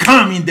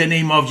income in the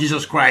name of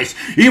Jesus Christ.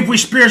 Evil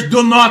spirits,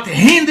 do not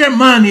hinder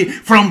money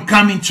from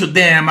coming to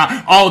them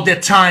all the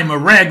time,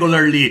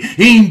 regularly,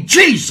 in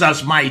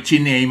Jesus' mighty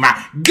name.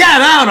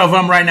 Get out of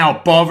them right now,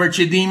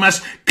 poverty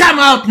demons. Come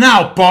out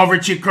now,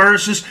 poverty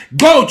curses.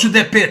 Go to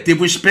the pit,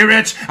 evil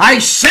spirits. I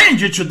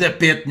send you to the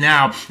pit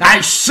now.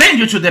 I send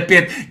you to the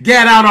pit.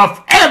 Get out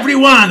of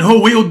everyone who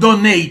will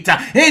donate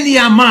any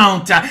amount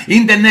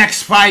in the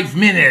next 5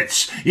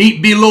 minutes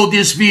below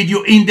this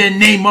video in the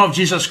name of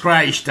Jesus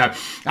Christ.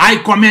 I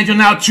command you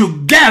now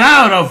to get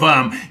out of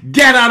them.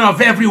 Get out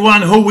of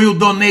everyone who will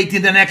donate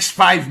in the next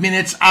 5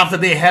 minutes after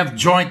they have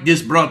joined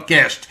this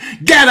broadcast.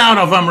 Get out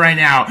of them right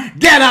now.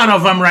 Get out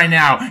of them right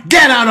now.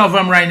 Get out of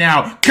them right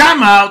now.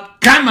 Come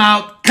out, come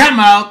out, come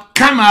out,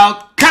 come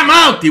out, come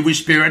out, evil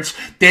spirits.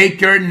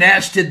 Take your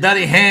nasty,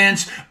 dirty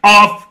hands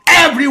off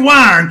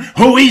everyone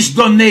who is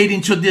donating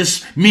to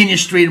this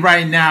ministry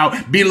right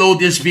now below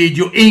this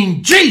video.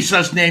 In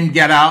Jesus' name,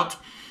 get out.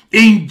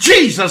 In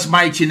Jesus'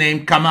 mighty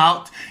name, come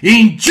out.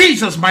 In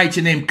Jesus'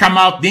 mighty name, come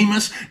out,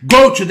 demons.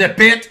 Go to the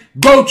pit.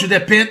 Go to the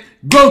pit.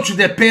 Go to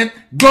the pit.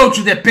 Go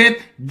to the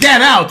pit.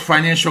 Get out,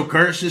 financial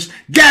curses.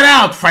 Get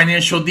out,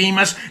 financial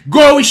demons.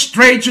 Go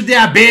straight to the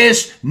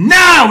abyss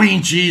now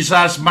in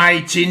Jesus'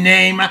 mighty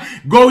name.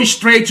 Go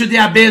straight to the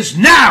abyss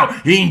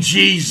now in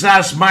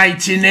Jesus'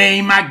 mighty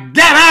name.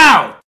 Get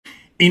out.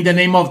 In the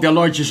name of the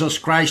Lord Jesus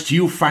Christ,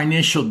 you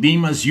financial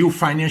demons, you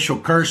financial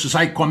curses,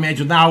 I command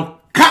you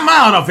now, come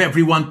out of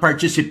everyone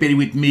participating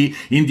with me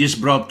in this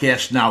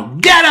broadcast now.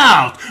 Get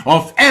out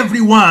of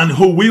everyone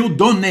who will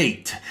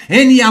donate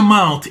any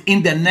amount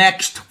in the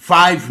next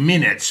 5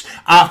 minutes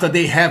after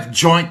they have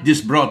joined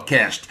this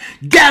broadcast.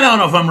 Get out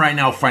of them right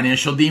now,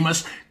 financial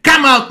demons.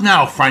 Come out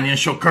now,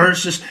 financial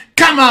curses.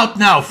 Come out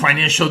now,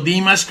 financial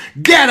demons.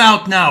 Get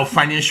out now,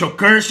 financial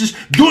curses.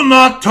 Do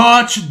not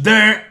touch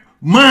their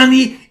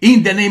money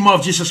in the name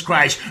of Jesus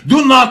Christ.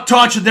 Do not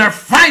touch their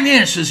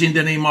finances in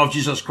the name of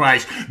Jesus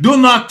Christ. Do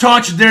not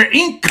touch their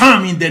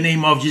income in the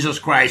name of Jesus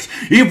Christ.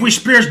 Evil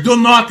spirits,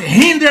 do not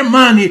hinder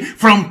money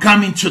from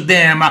coming to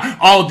them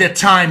all the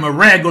time,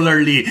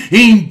 regularly,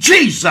 in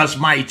Jesus'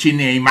 mighty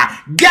name.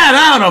 Get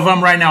out of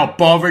them right now,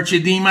 poverty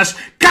demons.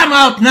 Come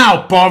out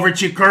now,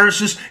 poverty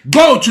curses.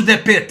 Go to the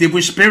pit,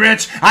 evil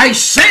spirits. I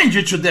send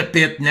you to the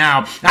pit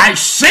now. I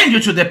send you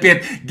to the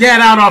pit.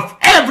 Get out of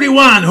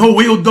everyone who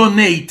will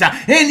donate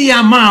any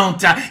amount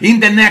in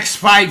the next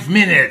 5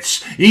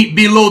 minutes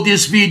below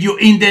this video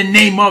in the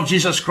name of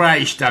Jesus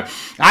Christ.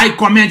 I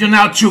command you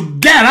now to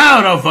get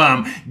out of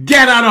them.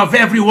 Get out of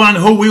everyone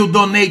who will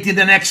donate in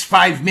the next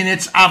 5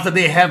 minutes after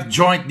they have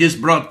joined this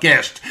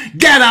broadcast.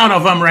 Get out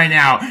of them right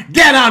now.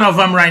 Get out of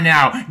them right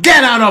now.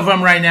 Get out of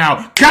them right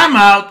now. Come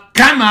out,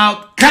 come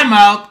out, come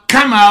out,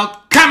 come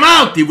out, come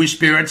out, evil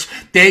spirits.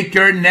 Take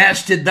your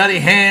nasty, dirty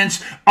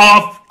hands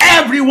off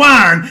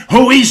everyone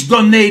who is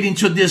donating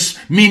to this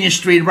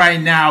ministry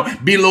right now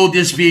below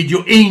this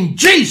video. In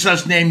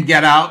Jesus' name,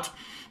 get out.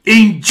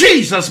 In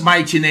Jesus'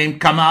 mighty name,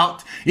 come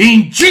out.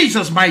 In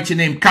Jesus' mighty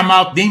name, come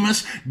out,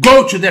 demons.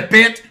 Go to the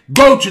pit.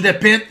 Go to the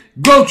pit.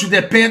 Go to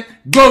the pit.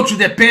 Go to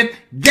the pit.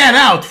 Get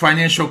out,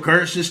 financial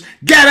curses.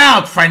 Get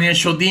out,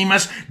 financial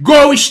demons.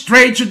 Go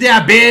straight to the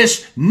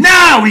abyss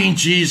now in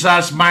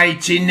Jesus'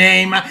 mighty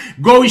name.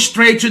 Go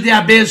straight to the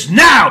abyss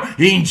now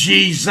in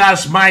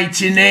Jesus'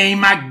 mighty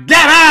name.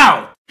 Get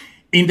out.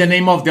 In the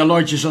name of the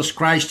Lord Jesus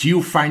Christ,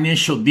 you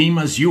financial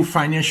demons, you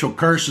financial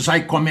curses, I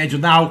command you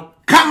now,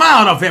 come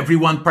out of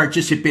everyone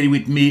participating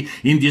with me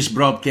in this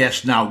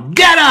broadcast now.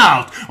 Get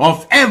out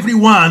of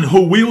everyone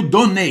who will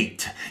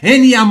donate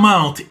any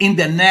amount in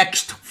the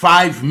next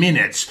 5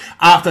 minutes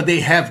after they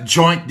have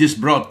joined this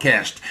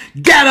broadcast.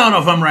 Get out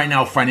of them right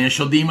now,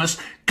 financial demons.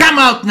 Come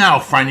out now,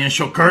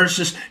 financial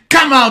curses.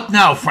 Come out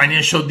now,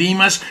 financial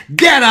demons.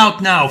 Get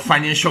out now,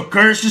 financial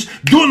curses.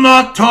 Do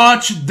not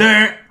touch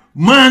their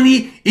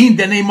money in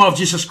the name of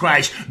Jesus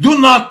Christ. Do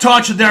not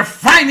touch their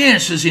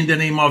finances in the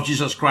name of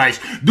Jesus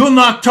Christ. Do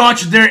not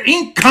touch their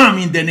income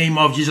in the name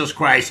of Jesus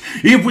Christ.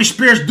 Evil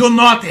spirits, do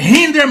not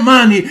hinder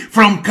money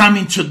from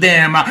coming to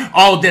them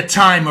all the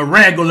time,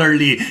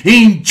 regularly,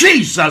 in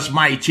Jesus'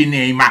 mighty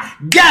name.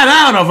 Get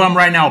out of them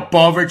right now,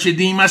 poverty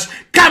demons.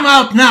 Come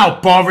out now,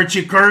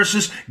 poverty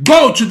curses.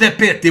 Go to the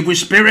pit, evil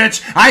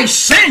spirits. I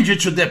send you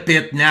to the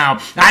pit now.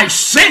 I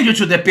send you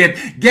to the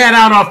pit. Get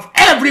out of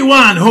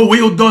everyone who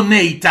will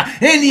donate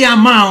any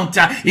amount amount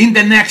in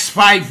the next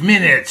 5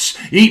 minutes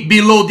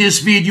below this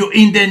video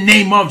in the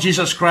name of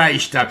Jesus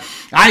Christ.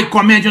 I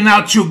command you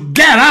now to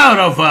get out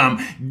of them.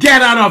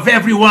 Get out of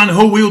everyone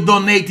who will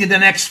donate in the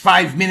next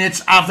 5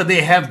 minutes after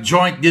they have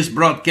joined this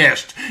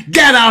broadcast.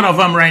 Get out of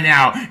them right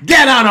now.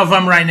 Get out of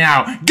them right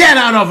now. Get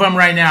out of them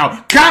right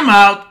now. Come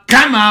out,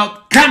 come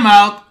out, come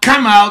out,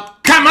 come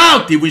out, come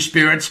out, evil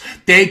spirits.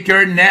 Take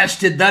your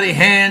nasty, dirty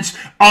hands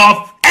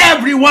off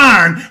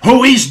everyone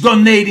who is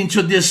donating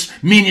to this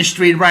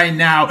ministry right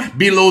now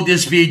below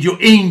this video.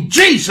 In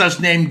Jesus'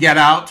 name, get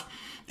out.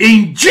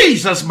 In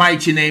Jesus'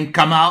 mighty name,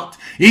 come out.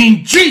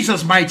 In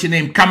Jesus' mighty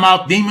name, come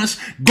out, demons.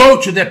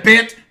 Go to the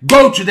pit.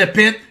 Go to the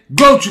pit.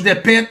 Go to the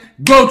pit.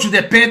 Go to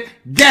the pit.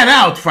 Get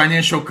out,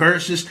 financial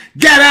curses.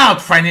 Get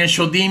out,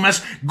 financial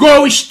demons.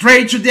 Go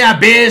straight to the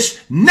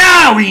abyss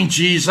now in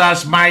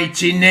Jesus'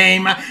 mighty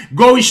name.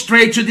 Go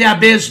straight to the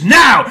abyss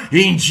now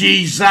in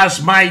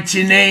Jesus'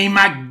 mighty name.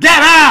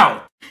 Get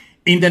out.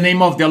 In the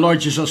name of the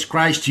Lord Jesus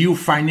Christ, you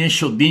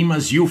financial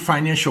demons, you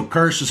financial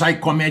curses, I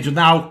command you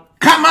now,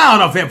 come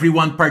out of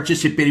everyone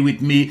participating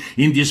with me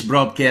in this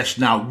broadcast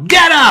now.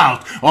 Get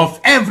out of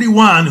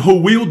everyone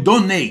who will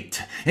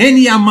donate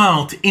any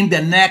amount in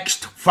the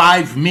next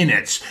 5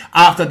 minutes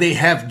after they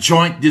have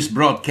joined this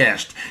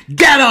broadcast.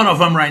 Get out of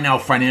them right now,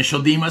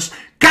 financial demons.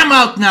 Come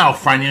out now,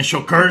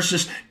 financial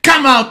curses.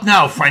 Come out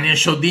now,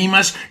 financial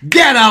demons.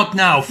 Get out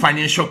now,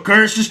 financial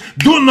curses.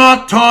 Do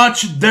not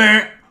touch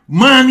their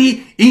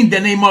money in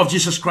the name of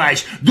Jesus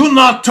Christ. Do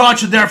not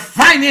touch their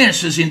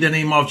finances in the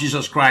name of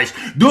Jesus Christ.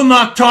 Do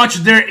not touch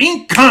their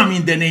income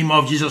in the name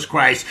of Jesus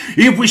Christ.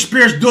 Evil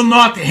spirits, do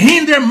not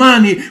hinder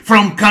money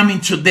from coming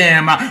to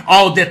them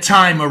all the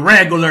time,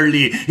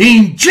 regularly.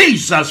 In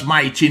Jesus'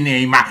 mighty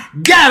name.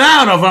 Get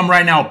out of them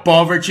right now,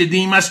 poverty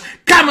demons.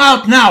 Come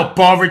out now,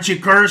 poverty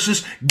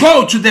curses.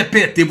 Go to the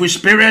pit, evil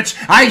spirits.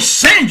 I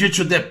send you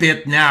to the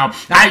pit now.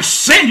 I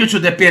send you to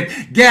the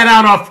pit. Get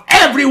out of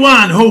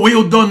everyone who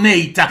will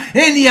donate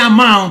any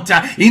amount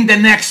in the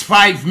next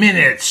 5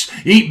 minutes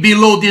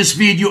below this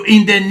video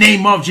in the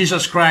name of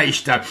Jesus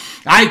Christ.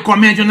 I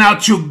command you now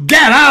to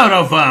get out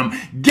of them.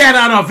 Get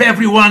out of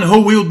everyone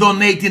who will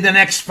donate in the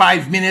next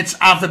 5 minutes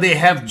after they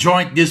have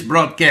joined this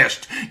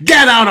broadcast.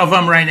 Get out of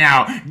them right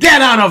now.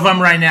 Get out of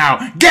them right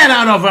now. Get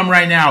out of them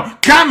right now.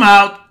 Come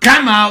out,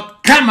 come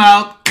out, come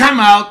out, come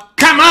out,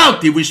 come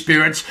out, evil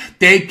spirits.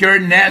 Take your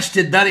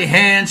nasty, dirty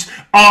hands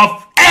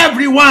off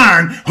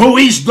everyone who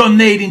is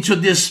donating to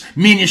this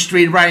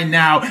ministry right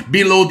now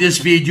below this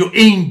video.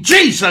 In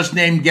Jesus'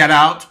 name, get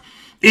out.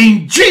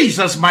 In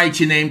Jesus'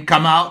 mighty name,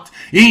 come out.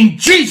 In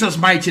Jesus'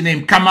 mighty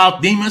name, come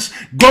out, demons.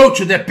 Go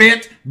to the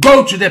pit.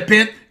 Go to the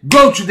pit.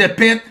 Go to the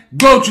pit.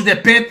 Go to the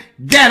pit.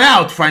 Get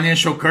out,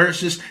 financial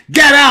curses.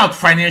 Get out,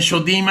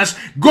 financial demons.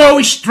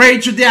 Go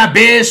straight to the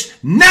abyss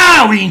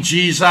now in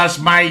Jesus'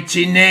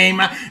 mighty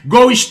name.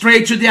 Go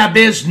straight to the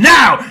abyss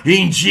now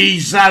in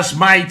Jesus'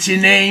 mighty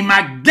name.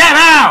 Get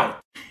out.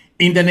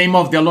 In the name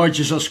of the Lord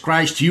Jesus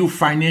Christ, you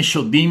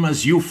financial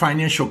demons, you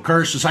financial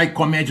curses, I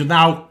command you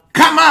now,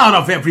 come out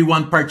of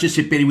everyone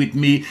participating with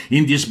me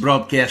in this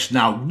broadcast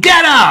now.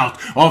 Get out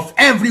of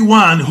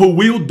everyone who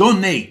will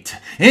donate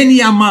any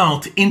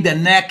amount in the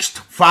next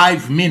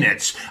 5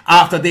 minutes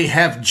after they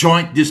have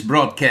joined this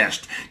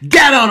broadcast.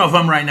 Get out of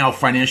them right now,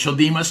 financial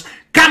demons.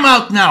 Come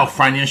out now,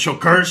 financial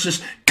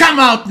curses. Come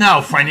out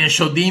now,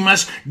 financial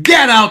demons.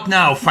 Get out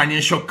now,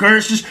 financial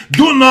curses.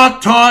 Do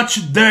not touch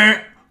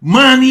their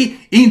money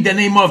in the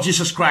name of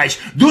Jesus Christ.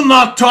 Do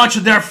not touch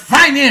their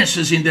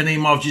finances in the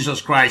name of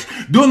Jesus Christ.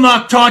 Do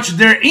not touch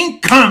their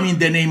income in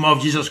the name of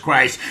Jesus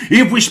Christ.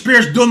 Evil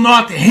spirits, do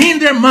not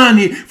hinder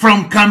money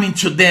from coming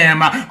to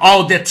them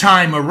all the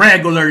time,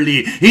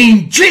 regularly.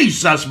 In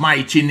Jesus'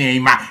 mighty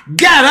name.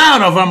 Get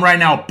out of them right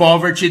now,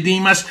 poverty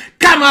demons.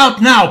 Come out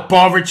now,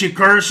 poverty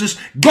curses.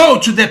 Go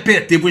to the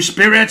pit, evil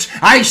spirits.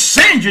 I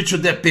send you to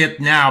the pit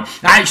now.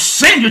 I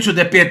send you to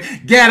the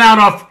pit. Get out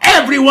of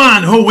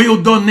everyone who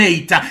will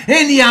donate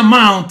any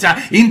amount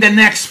in the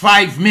next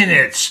 5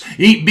 minutes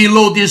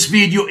below this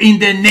video in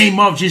the name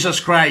of Jesus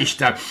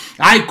Christ.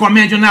 I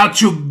command you now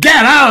to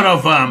get out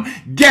of them.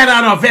 Get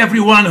out of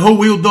everyone who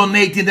will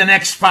donate in the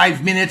next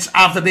 5 minutes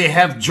after they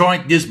have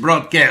joined this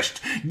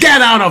broadcast.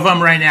 Get out of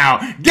them right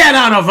now. Get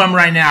out of them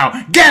right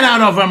now. Get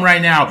out of them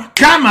right now.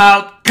 Come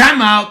out,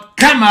 come out,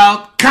 come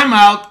out, come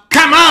out,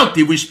 come out,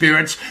 evil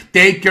spirits.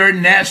 Take your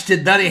nasty,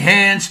 dirty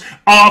hands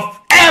off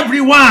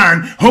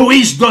everyone who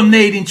is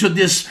donating to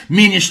this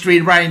ministry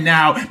right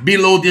now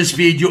below this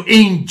video.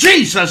 In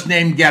Jesus'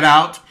 name, get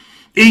out.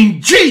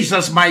 In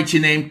Jesus' mighty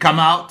name, come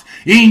out.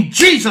 In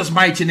Jesus'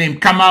 mighty name,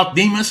 come out,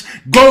 demons.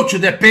 Go to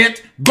the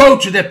pit. Go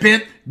to the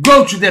pit.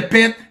 Go to the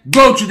pit.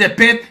 Go to the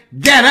pit.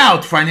 Get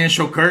out,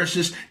 financial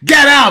curses.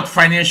 Get out,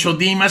 financial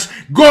demons.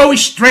 Go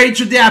straight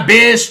to the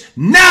abyss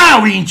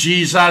now in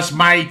Jesus'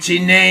 mighty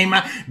name.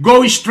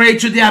 Go straight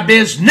to the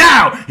abyss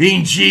now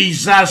in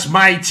Jesus'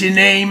 mighty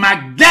name.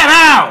 Get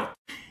out.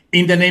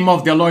 In the name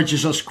of the Lord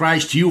Jesus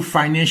Christ, you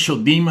financial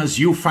demons,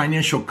 you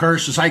financial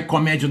curses, I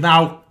command you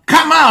now,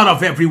 Come out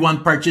of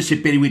everyone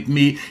participating with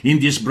me in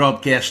this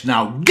broadcast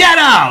now. Get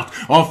out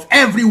of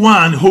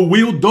everyone who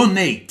will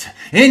donate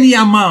any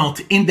amount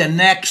in the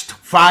next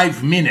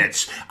 5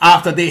 minutes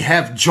after they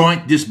have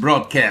joined this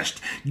broadcast.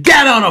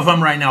 Get out of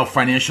them right now,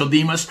 financial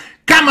demons.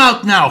 Come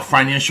out now,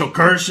 financial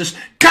curses.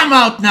 Come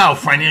out now,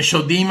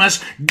 financial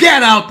demons.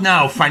 Get out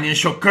now,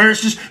 financial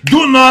curses.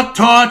 Do not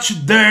touch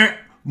their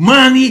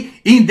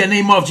money in the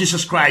name of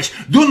Jesus Christ.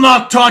 Do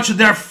not touch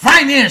their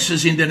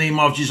finances in the name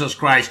of Jesus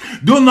Christ.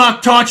 Do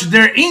not touch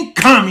their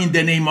income in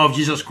the name of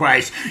Jesus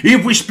Christ.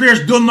 Evil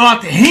spirits, do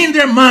not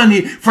hinder money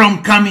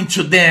from coming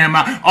to them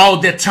all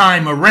the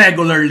time,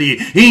 regularly,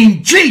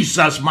 in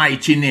Jesus'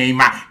 mighty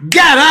name.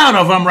 Get out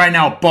of them right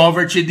now,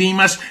 poverty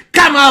demons.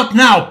 Come out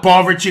now,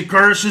 poverty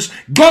curses.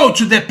 Go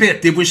to the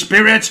pit, evil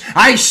spirits.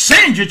 I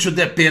send you to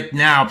the pit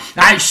now.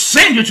 I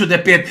send you to the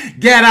pit.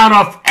 Get out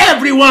of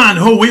everyone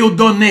who will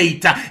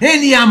donate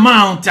any amount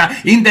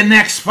in the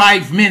next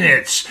 5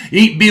 minutes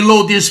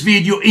below this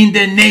video in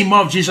the name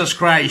of Jesus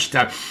Christ.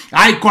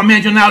 I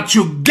command you now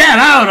to get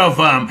out of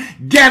them.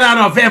 Get out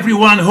of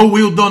everyone who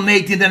will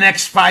donate in the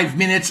next 5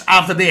 minutes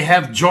after they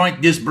have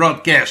joined this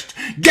broadcast.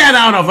 Get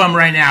out of them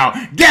right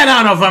now. Get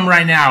out of them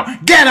right now.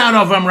 Get out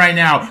of them right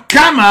now.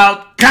 Come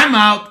out, come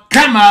out,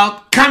 come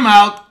out, come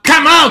out,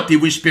 come out,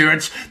 evil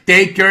spirits.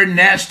 Take your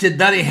nasty,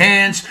 dirty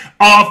hands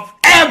off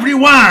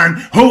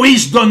everyone who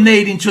is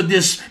donating to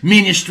this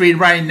ministry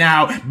right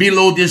now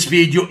below this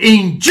video.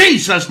 In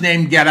Jesus'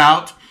 name, get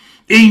out.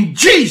 In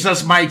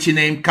Jesus' mighty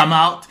name, come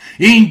out.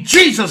 In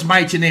Jesus'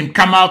 mighty name,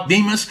 come out,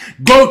 demons.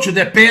 Go to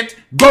the pit.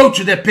 Go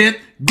to the pit.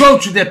 Go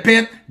to the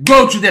pit.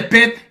 Go to the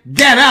pit.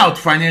 Get out,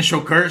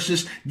 financial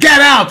curses. Get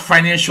out,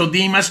 financial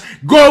demons.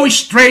 Go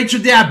straight to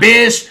the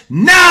abyss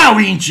now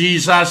in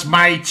Jesus'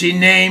 mighty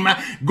name.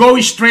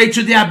 Go straight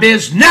to the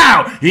abyss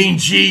now in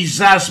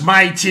Jesus'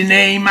 mighty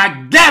name.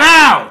 Get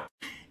out.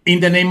 In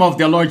the name of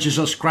the Lord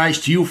Jesus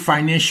Christ, you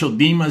financial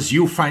demons,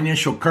 you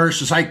financial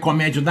curses, I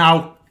command you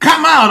now,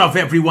 come out of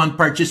everyone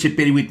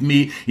participating with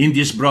me in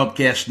this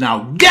broadcast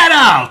now. Get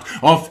out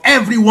of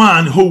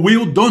everyone who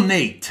will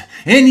donate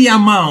any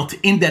amount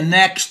in the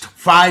next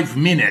 5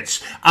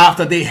 minutes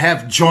after they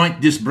have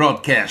joined this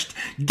broadcast.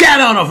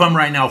 Get out of them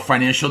right now,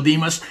 financial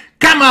demons.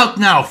 Come out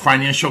now,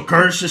 financial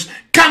curses.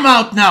 Come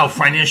out now,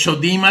 financial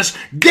demons.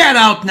 Get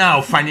out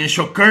now,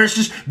 financial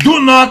curses.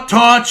 Do not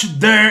touch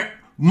their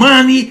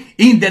money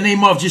in the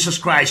name of Jesus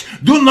Christ.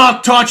 Do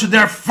not touch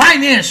their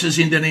finances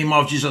in the name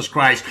of Jesus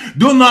Christ.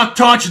 Do not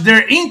touch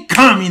their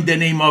income in the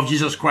name of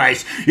Jesus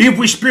Christ.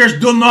 Evil spirits,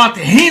 do not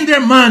hinder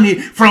money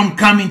from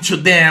coming to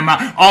them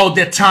all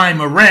the time,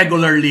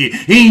 regularly,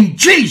 in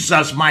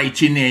Jesus'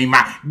 mighty name.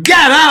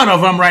 Get out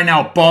of them right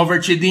now,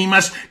 poverty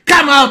demons.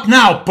 Come out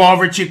now,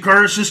 poverty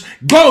curses.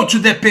 Go to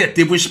the pit,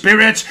 evil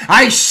spirits.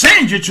 I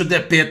send you to the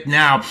pit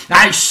now.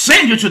 I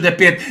send you to the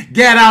pit.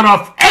 Get out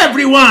of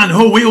everyone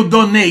who will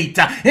donate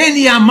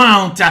any amount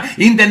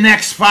in the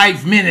next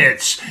 5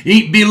 minutes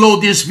below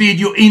this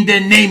video in the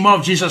name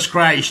of Jesus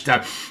Christ.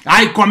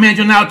 I command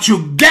you now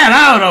to get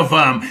out of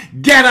them.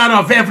 Get out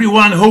of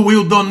everyone who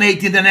will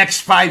donate in the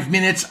next 5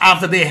 minutes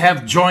after they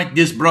have joined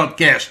this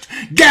broadcast.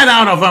 Get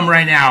out of them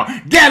right now.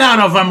 Get out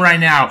of them right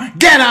now.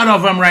 Get out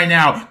of them right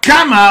now.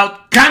 Come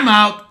out, come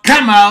out,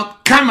 come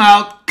out, come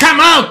out, come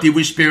out,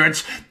 evil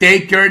spirits.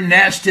 Take your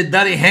nasty,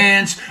 dirty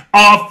hands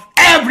off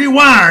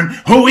everyone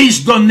who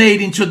is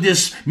donating to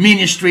this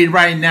ministry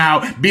right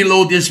now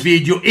below this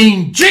video.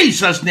 In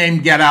Jesus'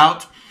 name, get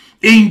out.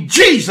 In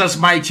Jesus'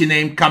 mighty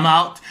name, come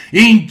out.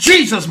 In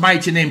Jesus'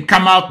 mighty name,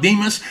 come out,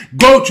 demons.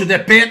 Go to the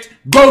pit.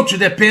 Go to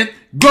the pit.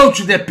 Go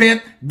to the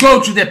pit.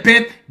 Go to the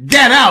pit.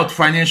 Get out,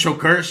 financial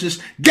curses.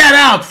 Get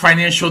out,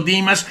 financial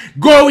demons.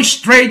 Go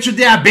straight to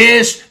the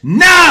abyss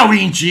now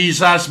in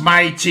Jesus'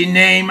 mighty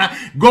name.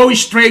 Go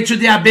straight to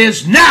the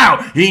abyss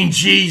now in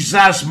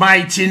Jesus'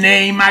 mighty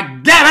name.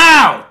 Get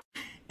out.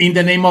 In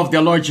the name of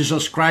the Lord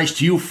Jesus Christ,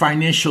 you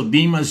financial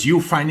demons, you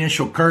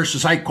financial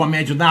curses, I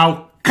command you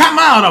now, come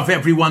out of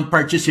everyone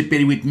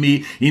participating with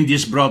me in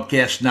this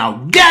broadcast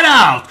now. Get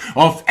out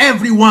of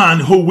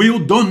everyone who will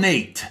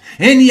donate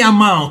any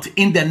amount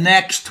in the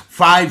next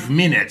 5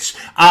 minutes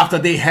after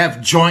they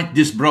have joined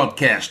this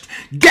broadcast.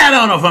 Get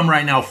out of them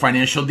right now,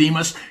 financial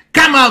demons.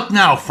 Come out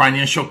now,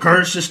 financial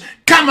curses.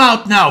 Come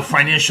out now,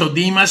 financial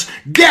demons.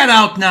 Get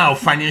out now,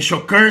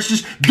 financial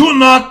curses. Do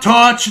not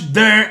touch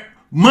their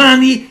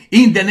money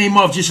in the name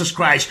of Jesus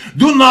Christ.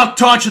 Do not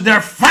touch their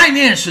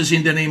finances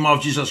in the name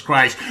of Jesus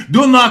Christ.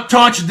 Do not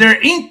touch their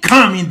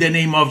income in the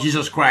name of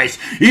Jesus Christ.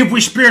 Evil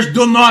spirits,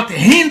 do not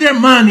hinder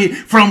money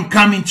from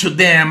coming to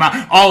them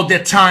all the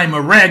time,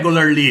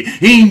 regularly,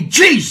 in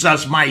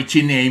Jesus'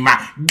 mighty name.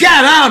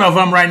 Get out of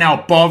them right now,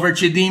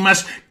 poverty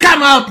demons.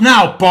 Come out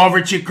now,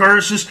 poverty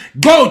curses.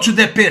 Go to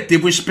the pit,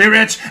 evil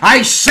spirits.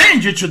 I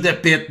send you to the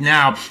pit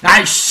now.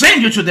 I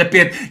send you to the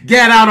pit.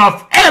 Get out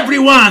of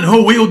everyone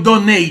who will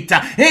donate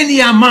any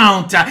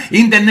amount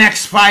in the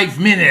next 5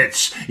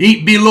 minutes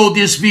below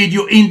this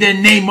video in the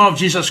name of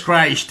Jesus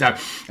Christ.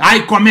 I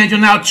command you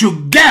now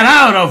to get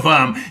out of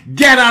them.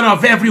 Get out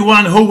of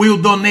everyone who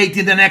will donate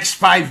in the next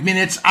 5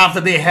 minutes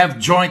after they have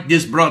joined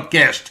this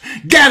broadcast.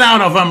 Get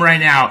out of them right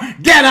now.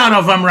 Get out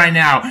of them right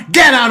now.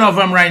 Get out of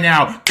them right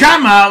now.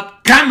 Come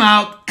out, come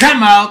out,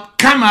 come out,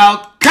 come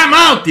out, come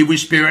out, evil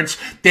spirits.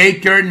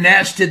 Take your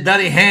nasty,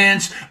 dirty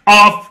hands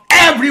off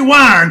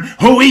everyone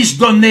who is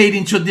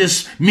donating to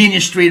this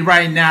ministry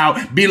right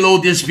now below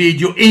this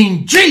video.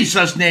 In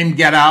Jesus' name,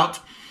 get out.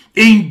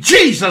 In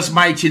Jesus'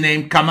 mighty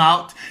name, come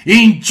out.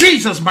 In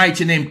Jesus'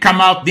 mighty name, come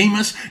out,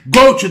 demons.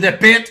 Go to the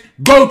pit.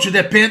 Go to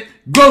the pit.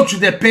 Go to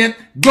the pit.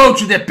 Go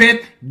to the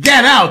pit.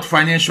 Get out,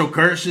 financial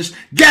curses.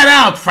 Get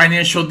out,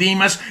 financial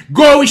demons.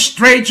 Go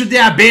straight to the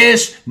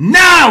abyss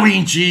now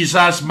in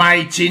Jesus'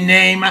 mighty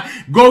name.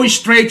 Go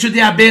straight to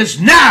the abyss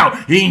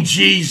now in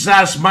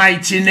Jesus'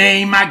 mighty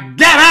name.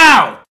 Get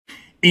out.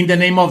 In the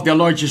name of the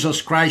Lord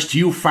Jesus Christ,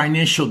 you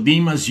financial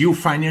demons, you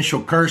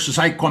financial curses,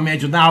 I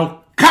command you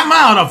now, come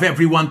out of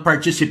everyone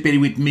participating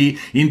with me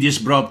in this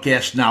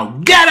broadcast now.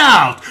 Get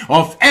out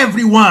of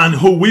everyone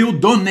who will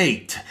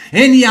donate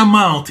any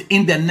amount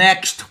in the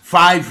next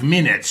 5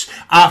 minutes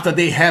after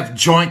they have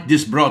joined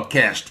this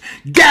broadcast.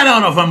 Get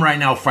out of them right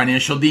now,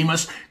 financial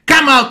demons.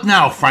 Come out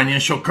now,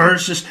 financial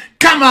curses.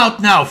 Come out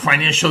now,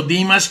 financial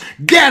demons.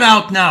 Get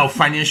out now,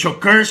 financial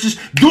curses.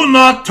 Do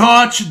not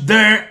touch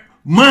their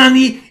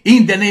money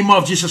in the name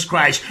of Jesus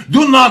Christ.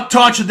 Do not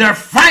touch their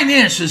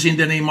finances in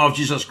the name of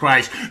Jesus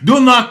Christ. Do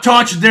not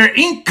touch their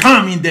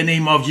income in the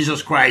name of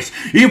Jesus Christ.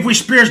 Evil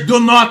spirits, do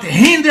not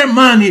hinder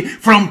money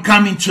from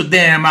coming to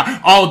them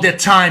all the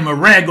time,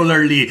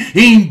 regularly.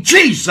 In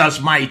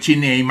Jesus' mighty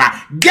name.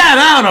 Get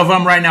out of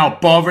them right now,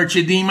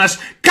 poverty demons.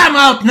 Come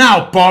out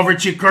now,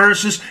 poverty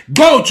curses.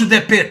 Go to the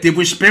pit,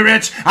 evil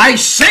spirits. I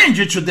send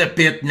you to the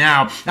pit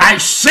now. I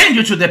send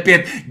you to the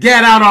pit.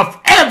 Get out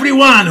of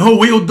everyone who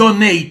will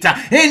donate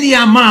any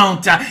amount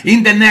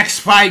in the next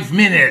 5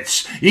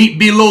 minutes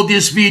below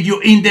this video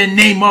in the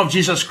name of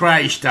Jesus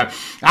Christ.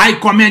 I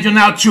command you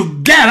now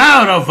to get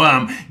out of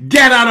them.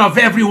 Get out of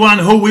everyone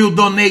who will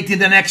donate in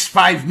the next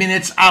 5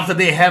 minutes after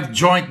they have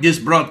joined this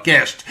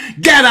broadcast.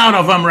 Get out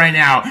of them right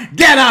now.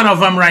 Get out of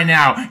them right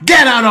now.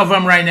 Get out of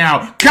them right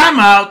now. Come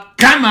out,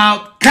 come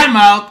out, come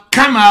out,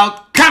 come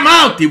out, come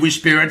out, evil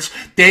spirits.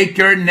 Take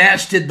your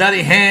nasty,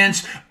 dirty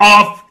hands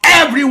off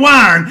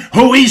everyone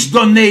who is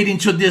donating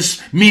to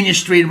this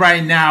ministry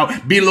right now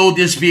below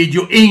this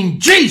video. In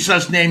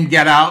Jesus' name,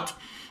 get out.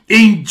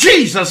 In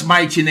Jesus'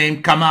 mighty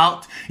name, come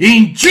out.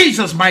 In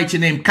Jesus' mighty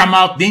name, come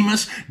out,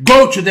 demons.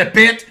 Go to the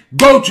pit.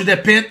 Go to the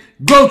pit.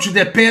 Go to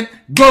the pit.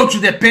 Go to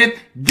the pit.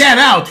 Get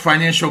out,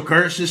 financial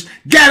curses.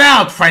 Get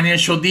out,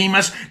 financial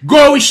demons.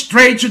 Go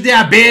straight to the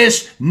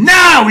abyss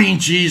now in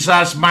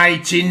Jesus'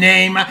 mighty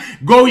name.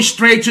 Go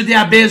straight to the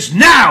abyss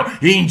now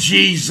in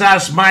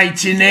Jesus'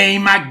 mighty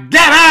name.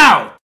 Get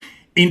out.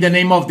 In the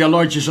name of the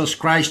Lord Jesus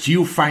Christ,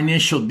 you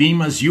financial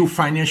demons, you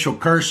financial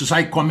curses,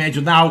 I command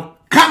you now,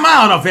 come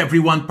out of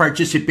everyone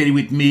participating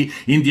with me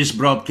in this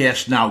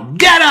broadcast now.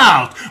 Get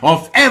out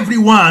of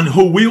everyone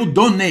who will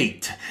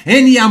donate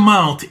any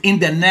amount in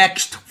the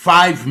next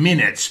 5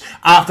 minutes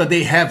after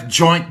they have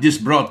joined this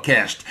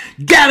broadcast.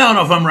 Get out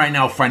of them right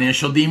now,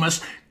 financial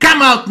demons.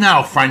 Come out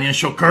now,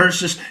 financial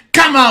curses.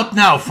 Come out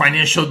now,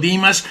 financial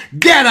demons.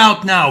 Get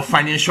out now,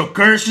 financial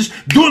curses.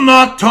 Do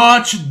not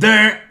touch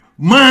their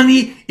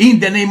money in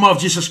the name of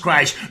Jesus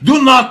Christ.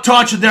 Do not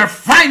touch their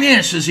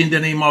finances in the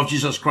name of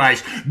Jesus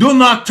Christ. Do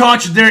not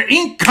touch their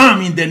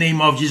income in the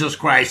name of Jesus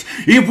Christ.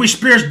 Evil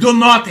spirits, do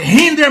not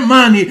hinder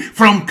money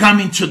from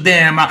coming to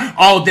them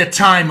all the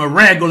time,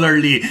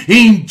 regularly.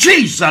 In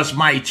Jesus'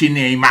 mighty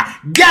name.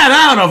 Get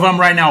out of them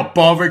right now,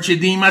 poverty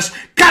demons.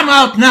 Come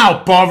out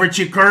now,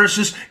 poverty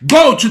curses.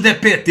 Go to the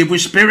pit, evil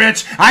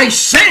spirits. I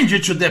send you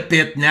to the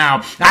pit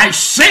now. I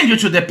send you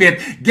to the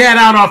pit. Get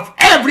out of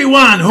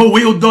everyone who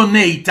will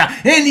donate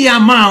any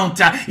amount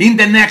in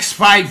the next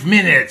 5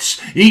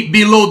 minutes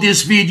below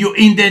this video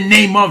in the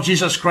name of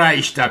Jesus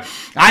Christ.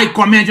 I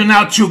command you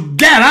now to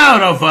get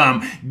out of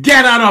them.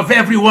 Get out of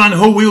everyone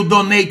who will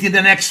donate in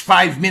the next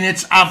 5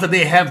 minutes after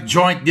they have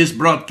joined this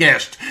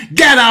broadcast.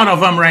 Get out of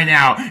them right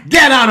now.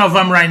 Get out of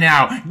them right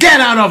now. Get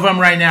out of them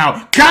right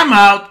now. Come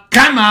out,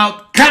 come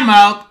out, come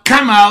out,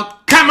 come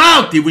out, come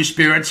out, evil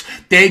spirits.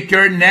 Take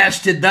your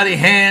nasty, dirty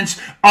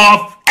hands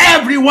off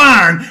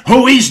everyone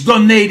who is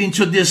donating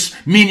to this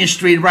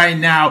ministry right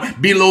now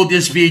below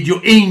this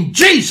video. In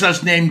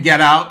Jesus' name,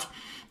 get out.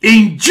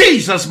 In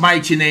Jesus'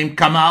 mighty name,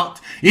 come out.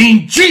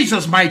 In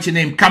Jesus' mighty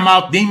name, come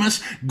out,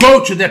 demons.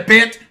 Go to the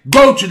pit.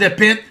 Go to the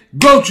pit.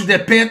 Go to the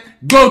pit.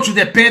 Go to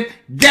the pit.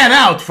 Get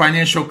out,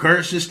 financial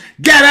curses.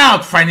 Get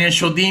out,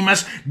 financial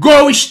demons.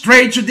 Go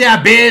straight to the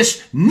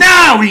abyss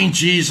now in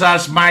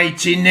Jesus'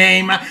 mighty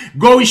name.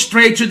 Go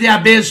straight to the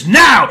abyss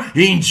now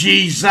in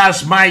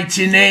Jesus'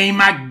 mighty name.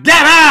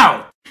 Get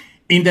out.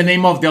 In the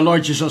name of the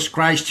Lord Jesus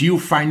Christ, you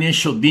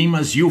financial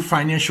demons, you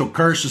financial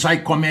curses, I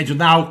command you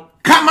now,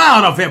 Come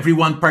out of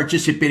everyone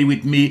participating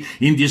with me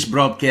in this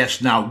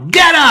broadcast now.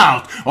 Get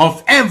out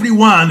of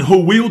everyone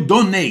who will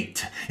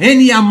donate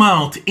any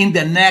amount in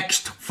the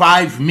next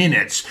 5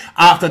 minutes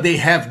after they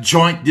have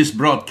joined this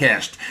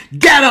broadcast.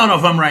 Get out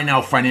of them right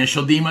now,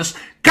 financial demons.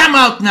 Come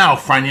out now,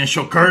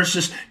 financial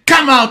curses.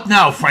 Come out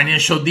now,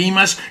 financial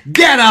demons.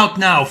 Get out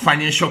now,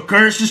 financial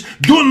curses.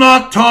 Do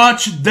not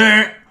touch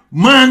their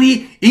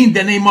money in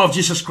the name of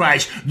Jesus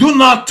Christ. Do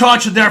not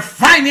touch their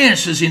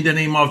finances in the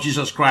name of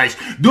Jesus Christ.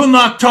 Do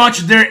not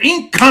touch their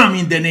income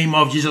in the name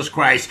of Jesus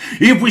Christ.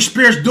 Evil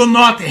spirits, do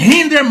not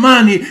hinder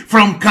money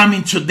from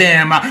coming to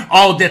them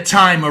all the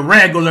time,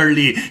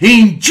 regularly,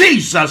 in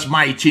Jesus'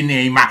 mighty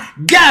name.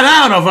 Get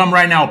out of them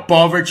right now,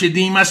 poverty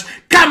demons.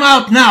 Come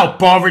out now,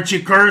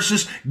 poverty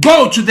curses.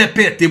 Go to the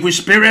pit, evil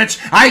spirits.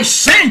 I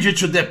send you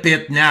to the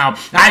pit now.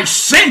 I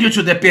send you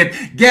to the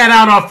pit. Get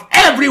out of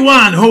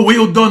everyone who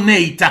will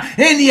donate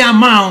any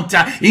amount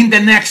in the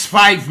next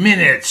 5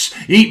 minutes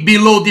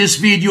below this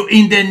video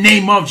in the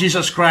name of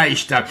Jesus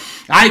Christ.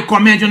 I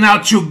command you now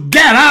to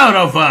get out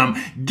of them.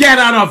 Get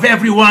out of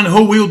everyone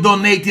who will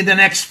donate in the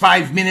next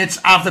 5 minutes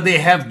after they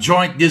have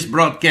joined this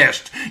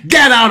broadcast.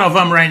 Get out of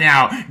them right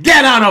now.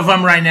 Get out of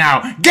them right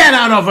now. Get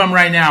out of them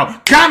right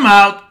now. Come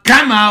out,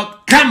 come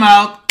out, come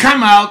out,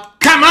 come out,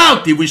 come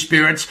out, evil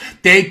spirits.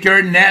 Take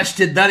your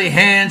nasty, dirty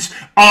hands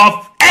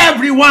off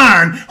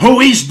everyone who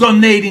is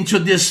donating to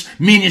this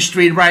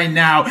ministry right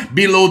now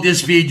below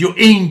this video.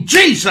 In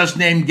Jesus'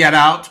 name, get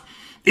out.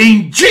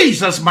 In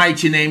Jesus'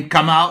 mighty name,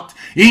 come out.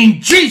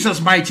 In Jesus'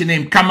 mighty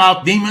name, come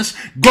out, demons.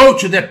 Go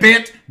to the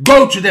pit.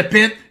 Go to the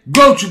pit.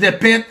 Go to the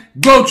pit.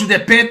 Go to the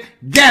pit.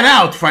 Get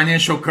out,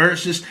 financial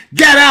curses.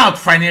 Get out,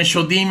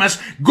 financial demons.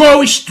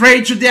 Go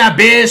straight to the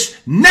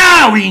abyss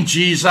now in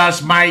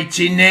Jesus'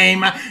 mighty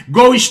name.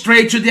 Go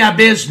straight to the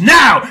abyss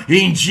now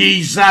in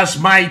Jesus'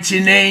 mighty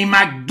name.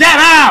 Get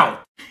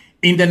out!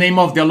 In the name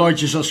of the Lord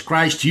Jesus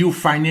Christ, you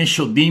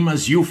financial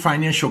demons, you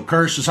financial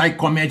curses, I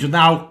command you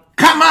now,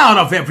 come out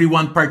of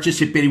everyone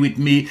participating with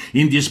me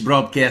in this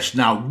broadcast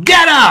now.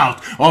 Get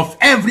out of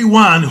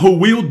everyone who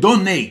will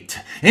donate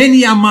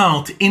any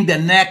amount in the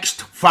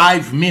next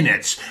 5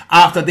 minutes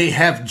after they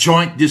have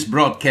joined this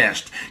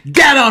broadcast.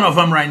 Get out of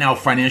them right now,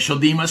 financial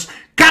demons.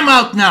 Come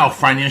out now,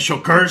 financial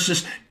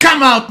curses.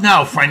 Come out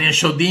now,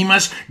 financial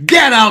demons.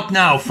 Get out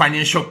now,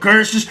 financial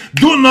curses.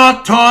 Do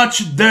not touch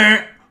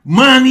their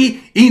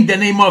money in the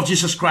name of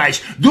Jesus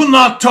Christ. Do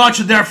not touch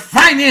their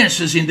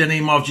finances in the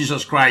name of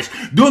Jesus Christ.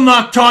 Do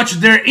not touch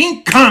their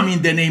income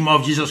in the name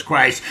of Jesus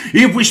Christ.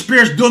 Evil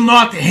spirits, do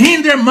not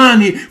hinder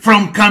money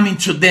from coming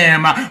to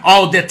them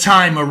all the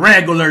time,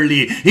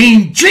 regularly,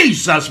 in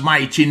Jesus'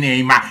 mighty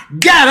name.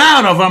 Get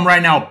out of them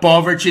right now,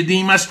 poverty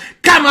demons.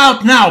 Come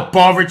out now,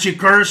 poverty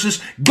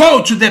curses.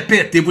 Go to the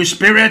pit, evil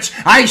spirits.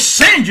 I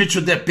send you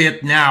to the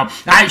pit now.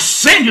 I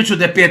send you to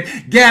the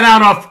pit. Get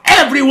out of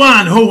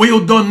everyone who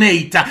will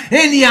donate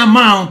any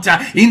amount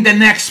in the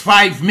next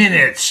 5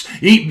 minutes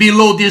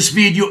below this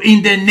video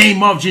in the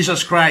name of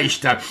Jesus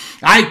Christ.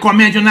 I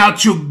command you now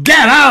to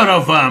get out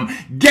of them.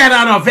 Get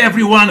out of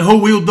everyone who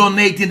will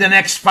donate in the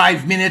next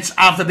 5 minutes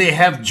after they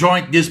have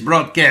joined this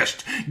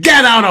broadcast.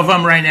 Get out of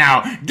them right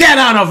now. Get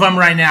out of them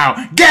right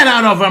now. Get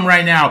out of them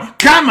right now.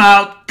 Come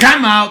out,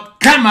 come out,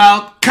 come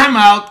out, come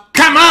out,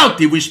 come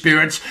out, evil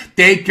spirits.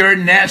 Take your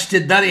nasty,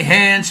 dirty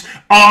hands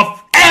off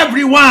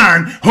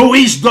everyone who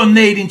is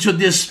donating to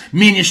this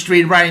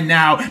ministry right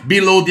now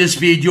below this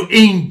video.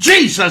 In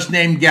Jesus'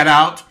 name, get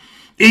out.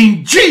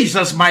 In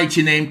Jesus'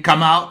 mighty name,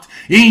 come out.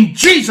 In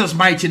Jesus'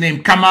 mighty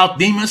name, come out,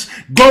 demons.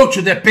 Go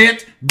to the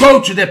pit.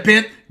 Go to the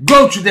pit.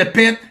 Go to the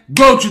pit.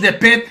 Go to the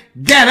pit.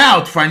 Get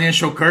out,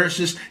 financial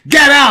curses.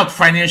 Get out,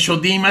 financial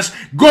demons.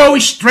 Go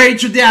straight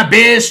to the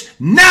abyss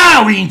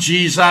now in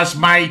Jesus'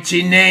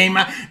 mighty name.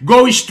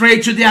 Go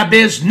straight to the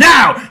abyss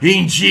now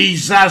in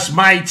Jesus'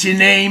 mighty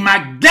name.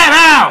 Get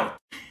out!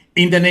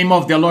 In the name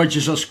of the Lord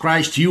Jesus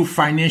Christ, you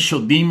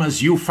financial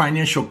demons, you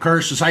financial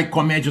curses, I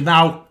command you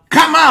now,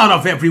 come out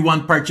of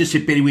everyone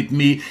participating with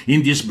me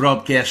in this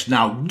broadcast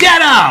now.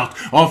 Get out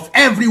of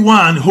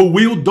everyone who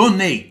will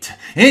donate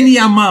any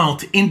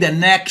amount in the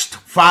next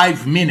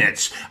 5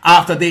 minutes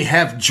after they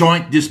have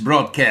joined this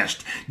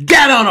broadcast.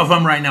 Get out of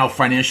them right now,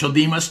 financial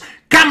demons.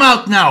 Come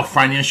out now,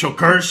 financial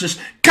curses.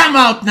 Come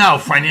out now,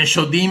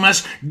 financial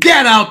demons.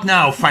 Get out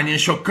now,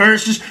 financial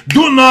curses.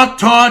 Do not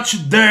touch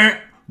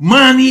their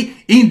money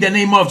in the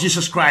name of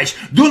Jesus Christ.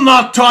 Do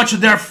not touch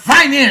their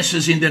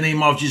finances in the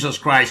name of Jesus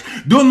Christ.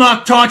 Do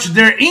not touch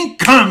their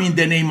income in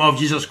the name of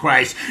Jesus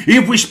Christ.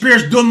 Evil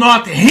spirits, do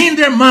not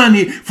hinder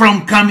money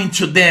from coming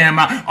to them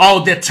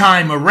all the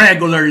time,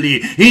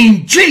 regularly,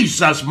 in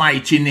Jesus'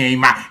 mighty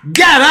name.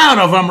 Get out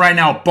of them right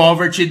now,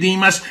 poverty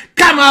demons.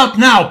 Come out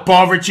now,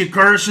 poverty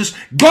curses.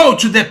 Go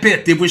to the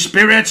pit, evil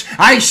spirits.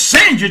 I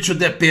send you to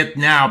the pit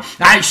now.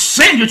 I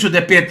send you to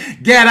the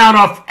pit. Get out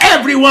of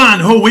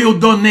everyone who will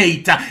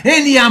donate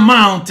any amount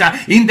amount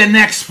in the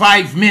next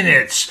 5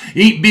 minutes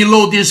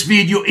below this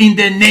video in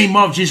the name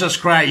of Jesus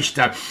Christ.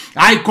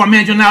 I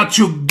command you now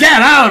to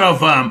get out of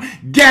them.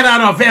 Get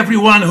out of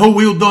everyone who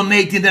will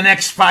donate in the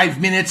next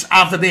 5 minutes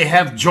after they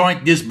have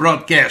joined this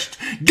broadcast.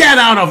 Get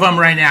out of them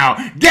right now.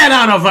 Get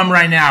out of them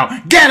right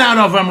now. Get out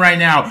of them right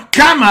now.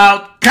 Come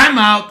out, come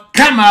out,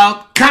 come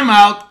out, come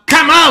out.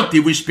 Come out,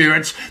 evil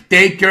spirits.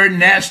 Take your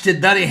nasty,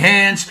 dirty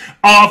hands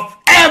off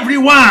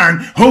everyone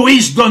who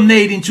is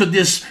donating to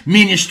this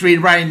ministry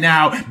right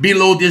now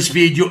below this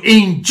video.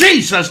 In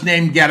Jesus'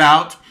 name, get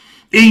out.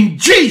 In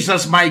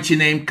Jesus' mighty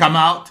name, come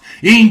out.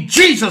 In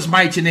Jesus'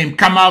 mighty name,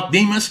 come out,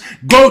 demons.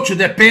 Go to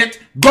the pit.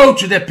 Go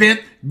to the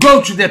pit.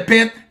 Go to the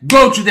pit.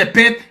 Go to the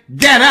pit.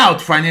 Get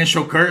out,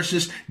 financial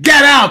curses.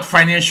 Get out,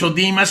 financial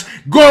demons.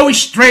 Go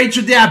straight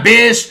to the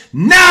abyss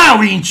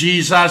now in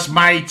Jesus'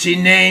 mighty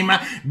name.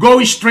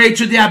 Go straight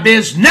to the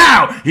abyss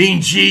now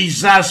in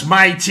Jesus'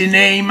 mighty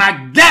name.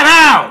 Get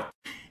out.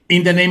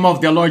 In the name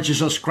of the Lord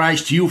Jesus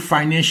Christ, you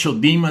financial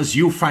demons,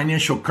 you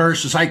financial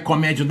curses, I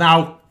command you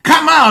now,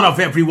 come out of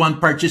everyone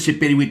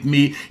participating with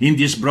me in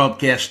this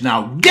broadcast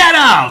now. Get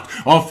out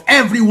of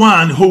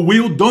everyone who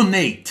will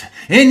donate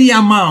any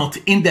amount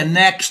in the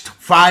next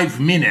 5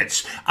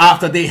 minutes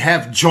after they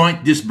have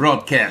joined this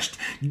broadcast.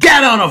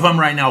 Get out of them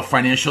right now,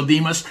 financial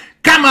demons.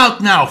 Come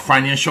out now,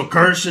 financial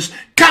curses.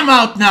 Come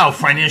out now,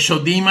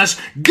 financial demons.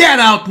 Get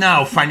out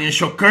now,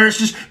 financial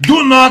curses.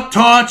 Do not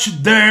touch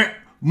their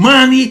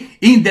money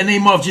in the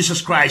name of Jesus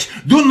Christ.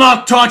 Do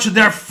not touch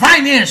their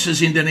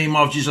finances in the name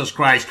of Jesus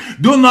Christ.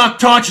 Do not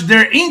touch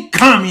their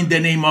income in the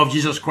name of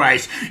Jesus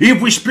Christ.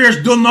 Evil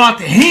spirits, do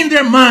not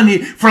hinder money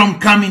from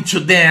coming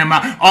to them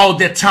all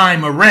the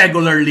time,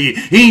 regularly.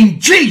 In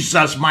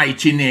Jesus'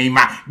 mighty name.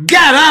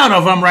 Get out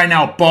of them right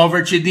now,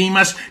 poverty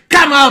demons.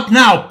 Come out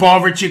now,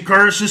 poverty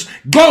curses.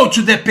 Go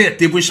to the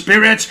pit, evil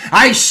spirits.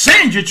 I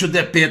send you to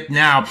the pit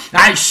now.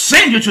 I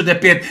send you to the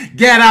pit.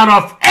 Get out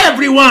of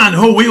everyone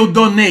who will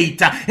donate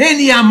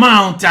any amount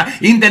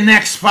in the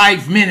next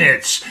 5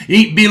 minutes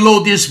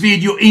below this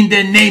video in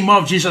the name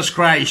of Jesus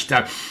Christ.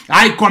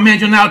 I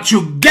command you now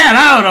to get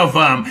out of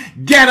them.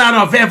 Get out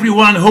of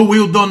everyone who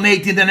will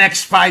donate in the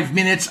next 5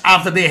 minutes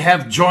after they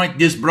have joined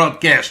this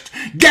broadcast.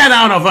 Get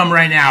out of them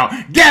right now.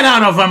 Get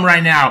out of them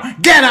right now.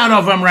 Get out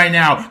of them right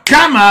now.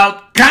 Come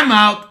out, come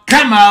out,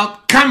 come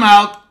out, come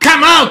out,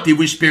 come out,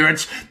 evil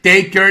spirits.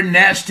 Take your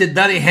nasty,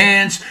 dirty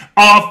hands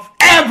off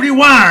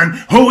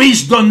everyone who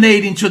is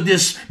donating to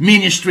this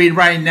ministry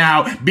right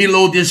now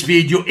below this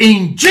video.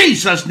 In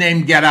Jesus'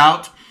 name, get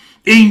out.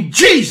 In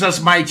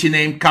Jesus' mighty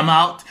name, come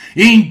out.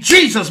 In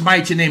Jesus'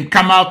 mighty name,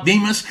 come out,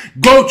 demons.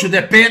 Go to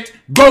the pit.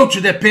 Go to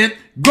the pit.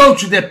 Go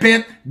to the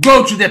pit.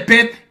 Go to the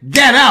pit.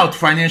 Get out,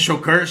 financial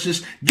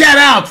curses. Get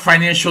out,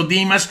 financial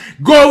demons.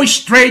 Go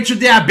straight to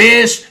the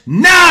abyss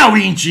now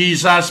in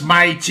Jesus'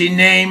 mighty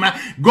name.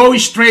 Go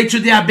straight to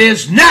the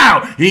abyss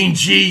now in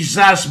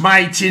Jesus'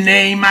 mighty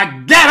name.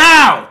 Get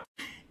out.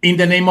 In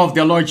the name of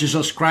the Lord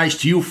Jesus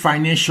Christ, you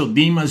financial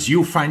demons,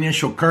 you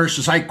financial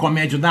curses, I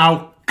command you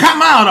now,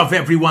 come out of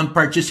everyone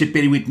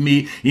participating with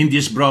me in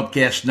this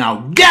broadcast now.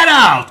 Get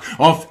out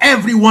of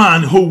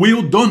everyone who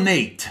will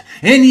donate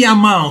any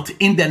amount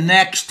in the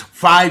next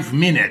 5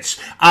 minutes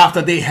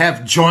after they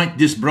have joined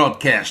this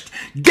broadcast.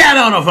 Get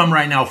out of them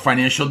right now,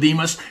 financial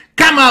demons.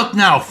 Come out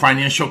now,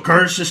 financial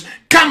curses.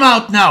 Come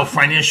out now,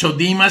 financial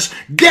demons.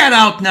 Get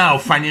out now,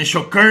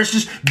 financial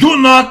curses.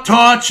 Do not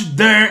touch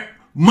their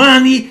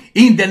money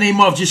in the name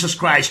of Jesus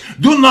Christ.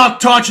 Do not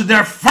touch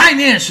their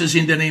finances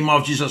in the name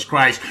of Jesus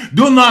Christ.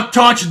 Do not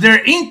touch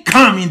their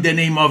income in the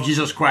name of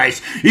Jesus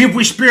Christ.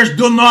 Evil spirits,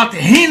 do not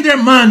hinder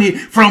money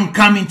from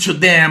coming to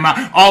them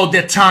all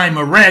the time,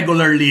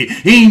 regularly.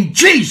 In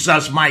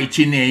Jesus'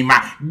 mighty name.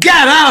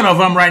 Get out of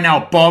them right now,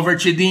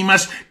 poverty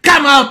demons.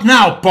 Come out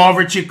now,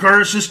 poverty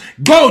curses.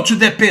 Go to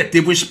the pit,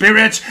 evil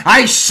spirits.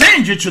 I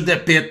send you to the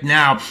pit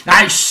now.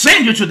 I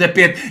send you to the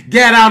pit.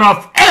 Get out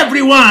of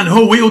everyone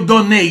who will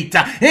donate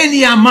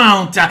any amount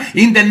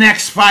in the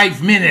next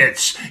 5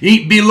 minutes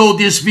below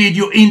this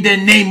video in the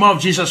name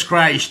of Jesus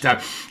Christ.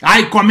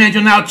 I command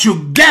you now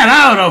to get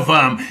out of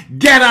them.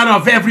 Get out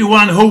of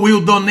everyone who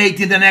will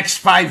donate in the next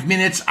 5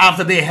 minutes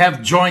after they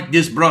have joined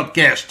this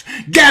broadcast.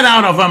 Get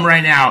out of them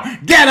right now.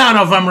 Get out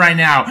of them right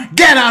now.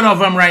 Get out of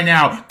them right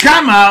now.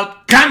 Come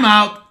out, come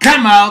out,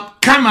 come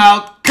out, come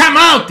out, come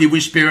out, evil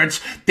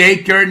spirits.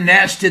 Take your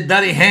nasty,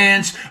 dirty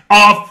hands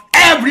off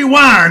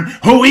everyone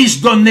who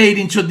is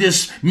donating to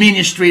this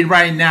ministry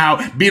right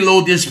now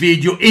below this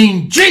video.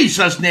 In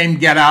Jesus' name,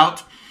 get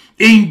out.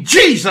 In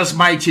Jesus'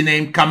 mighty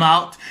name, come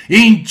out.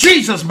 In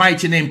Jesus'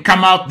 mighty name,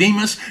 come out,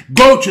 demons.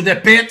 Go to the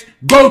pit.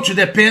 Go to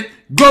the pit.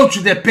 Go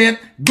to the pit.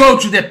 Go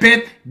to the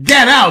pit.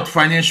 Get out,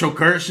 financial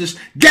curses.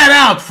 Get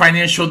out,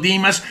 financial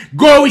demons.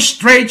 Go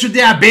straight to the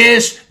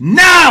abyss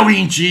now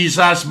in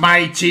Jesus'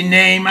 mighty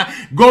name.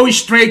 Go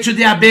straight to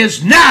the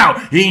abyss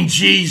now in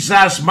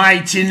Jesus'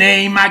 mighty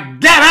name.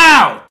 Get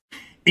out.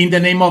 In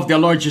the name of the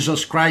Lord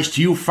Jesus Christ,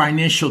 you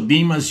financial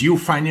demons, you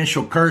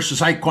financial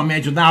curses, I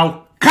command you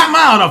now, Come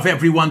out of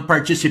everyone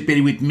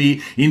participating with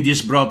me in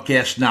this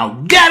broadcast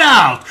now. Get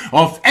out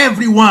of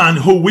everyone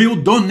who will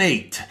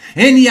donate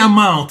any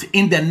amount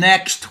in the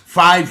next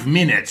 5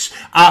 minutes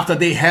after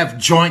they have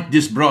joined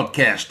this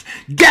broadcast.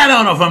 Get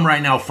out of them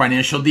right now,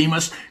 financial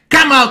demons.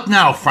 Come out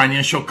now,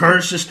 financial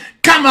curses.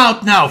 Come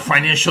out now,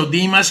 financial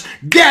demons.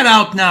 Get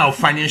out now,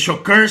 financial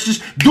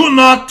curses. Do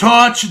not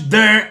touch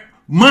their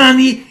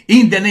money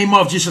in the name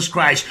of Jesus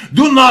Christ.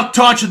 Do not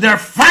touch their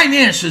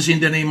finances in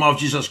the name of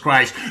Jesus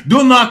Christ.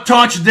 Do not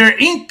touch their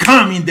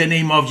income in the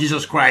name of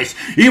Jesus Christ.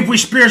 Evil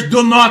spirits,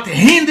 do not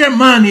hinder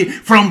money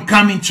from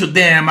coming to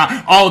them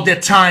all the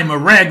time,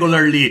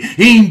 regularly,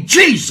 in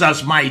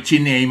Jesus' mighty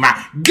name.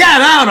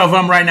 Get out of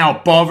them right now,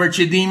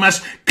 poverty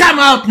demons. Come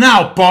out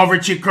now,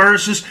 poverty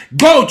curses.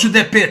 Go to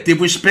the pit,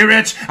 evil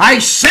spirits. I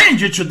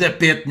send you to the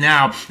pit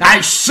now.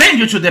 I send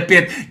you to the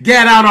pit.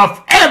 Get out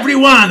of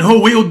everyone who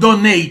will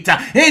donate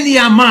any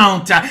amount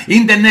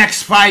in the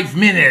next 5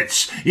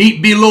 minutes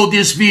below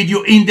this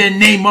video in the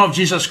name of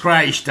Jesus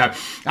Christ.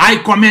 I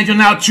command you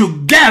now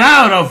to get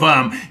out of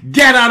them.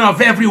 Get out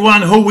of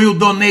everyone who will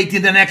donate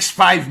in the next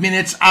 5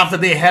 minutes after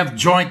they have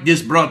joined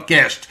this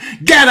broadcast.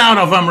 Get out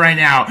of them right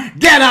now.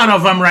 Get out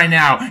of them right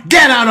now.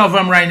 Get out of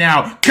them right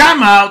now.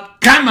 Come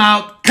out, come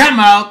out, come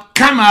out,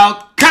 come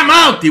out, come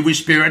out, evil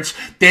spirits.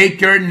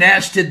 Take your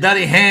nasty,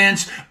 dirty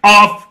hands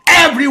off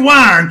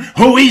everyone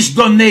who is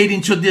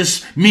donating to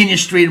this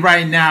ministry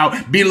right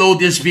now below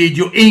this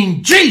video.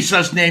 In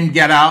Jesus' name,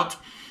 get out.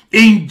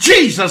 In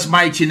Jesus'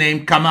 mighty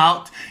name, come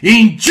out.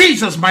 In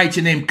Jesus'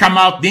 mighty name, come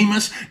out,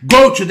 demons.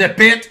 Go to the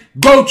pit.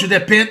 Go to the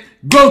pit.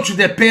 Go to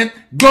the pit.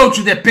 Go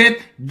to the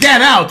pit.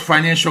 Get out,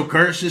 financial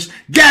curses.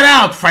 Get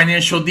out,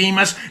 financial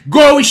demons.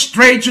 Go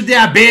straight to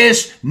the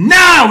abyss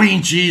now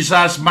in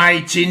Jesus'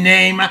 mighty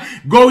name.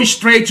 Go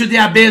straight to the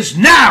abyss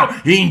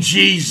now in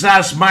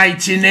Jesus'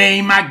 mighty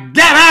name.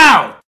 Get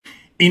out.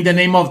 In the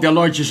name of the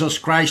Lord Jesus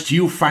Christ,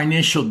 you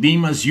financial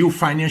demons, you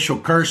financial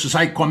curses,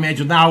 I command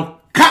you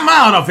now, come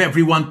out of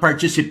everyone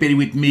participating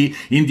with me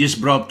in this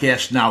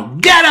broadcast now.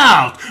 Get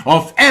out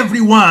of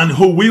everyone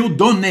who will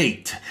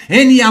donate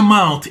any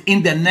amount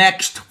in the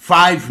next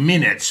 5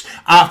 minutes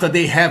after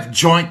they have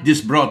joined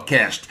this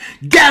broadcast.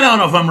 Get out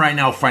of them right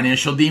now,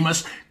 financial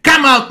demons.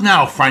 Come out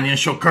now,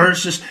 financial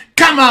curses.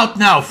 Come out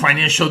now,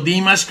 financial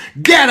demons.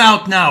 Get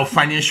out now,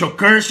 financial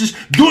curses.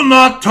 Do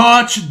not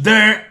touch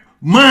their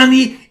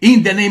money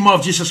in the name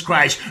of Jesus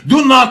Christ.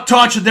 Do not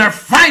touch their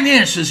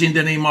finances in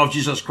the name of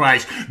Jesus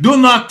Christ. Do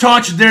not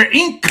touch their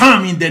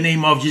income in the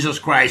name of Jesus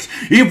Christ.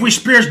 Evil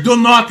spirits, do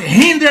not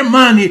hinder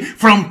money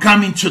from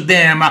coming to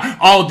them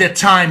all the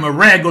time,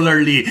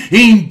 regularly,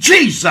 in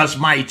Jesus'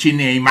 mighty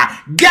name.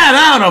 Get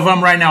out of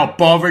them right now,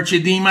 poverty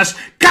demons.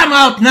 Come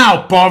out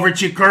now,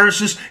 poverty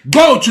curses.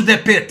 Go to the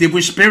pit,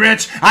 evil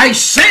spirits. I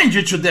send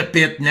you to the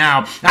pit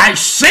now. I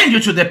send you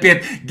to the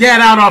pit.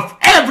 Get out of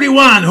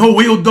everyone who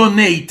will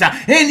donate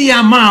any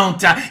amount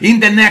in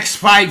the next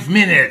 5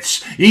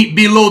 minutes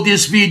below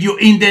this video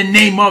in the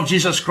name of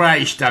Jesus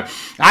Christ.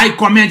 I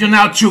command you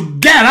now to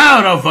get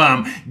out of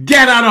them.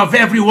 Get out of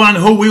everyone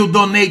who will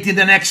donate in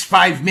the next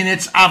 5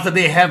 minutes after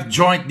they have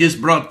joined this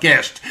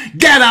broadcast.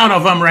 Get out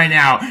of them right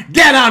now.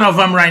 Get out of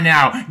them right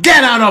now.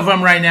 Get out of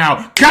them right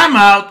now. Come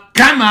out,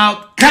 come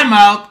out, come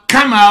out,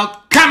 come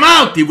out, come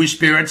out, evil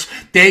spirits.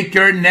 Take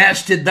your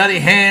nasty, dirty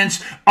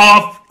hands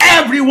off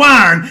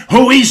everyone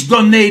who is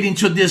donating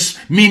to this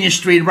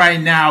ministry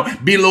right now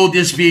below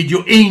this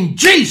video. In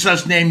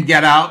Jesus' name,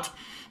 get out.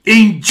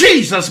 In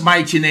Jesus'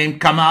 mighty name,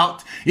 come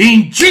out.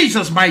 In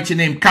Jesus' mighty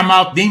name, come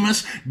out,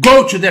 demons.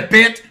 Go to the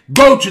pit.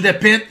 Go to the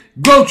pit.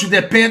 Go to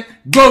the pit.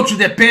 Go to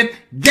the pit.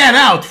 Get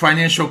out,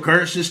 financial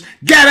curses.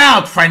 Get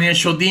out,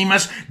 financial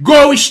demons.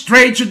 Go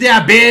straight to the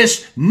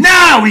abyss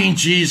now in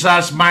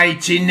Jesus'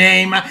 mighty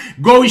name.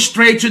 Go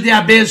straight to the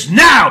abyss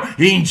now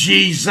in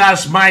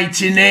Jesus'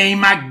 mighty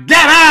name.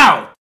 Get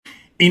out.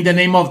 In the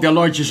name of the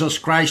Lord Jesus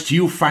Christ,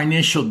 you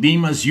financial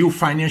demons, you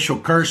financial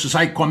curses,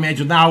 I command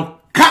you now,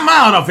 come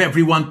out of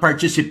everyone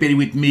participating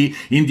with me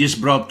in this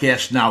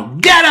broadcast now.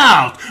 Get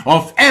out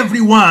of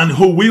everyone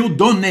who will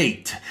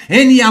donate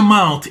any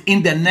amount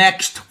in the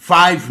next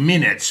 5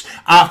 minutes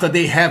after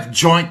they have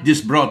joined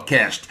this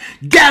broadcast.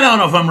 Get out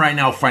of them right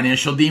now,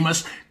 financial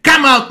demons.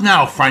 Come out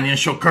now,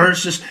 financial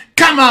curses.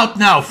 Come out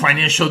now,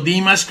 financial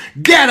demons.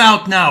 Get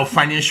out now,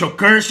 financial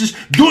curses.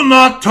 Do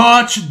not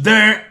touch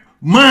their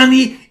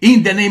money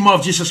in the name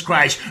of Jesus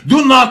Christ.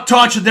 Do not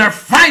touch their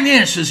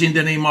finances in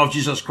the name of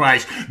Jesus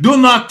Christ. Do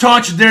not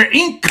touch their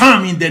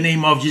income in the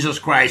name of Jesus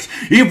Christ.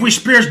 Evil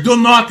spirits,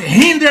 do not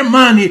hinder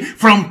money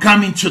from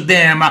coming to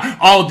them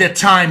all the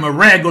time,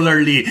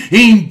 regularly,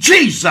 in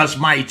Jesus'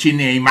 mighty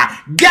name.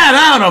 Get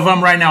out of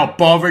them right now,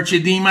 poverty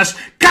demons.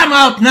 Come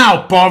out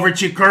now,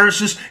 poverty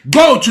curses.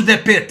 Go to the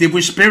pit,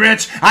 evil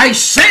spirits. I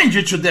send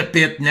you to the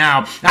pit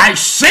now. I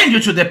send you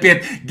to the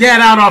pit.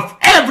 Get out of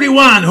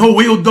everyone who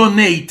will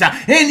donate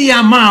any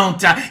amount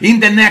amount in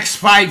the next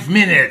 5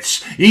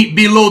 minutes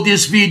below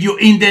this video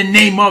in the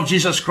name of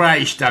Jesus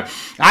Christ.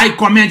 I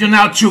command you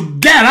now to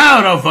get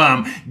out of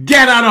them.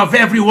 Get out of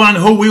everyone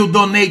who will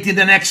donate in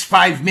the next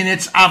 5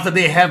 minutes after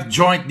they have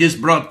joined this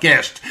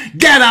broadcast.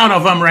 Get out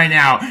of them right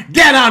now.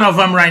 Get out of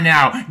them right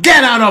now.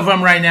 Get out of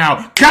them right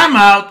now. Come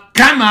out,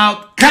 come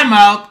out, come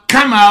out,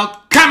 come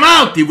out, come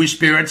out, evil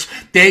spirits.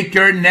 Take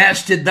your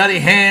nasty, dirty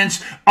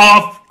hands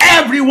off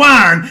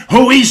everyone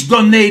who is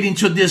donating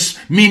to this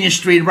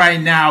ministry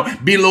right now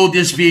below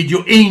this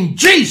video. In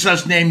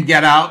Jesus' name,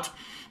 get out.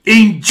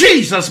 In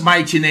Jesus'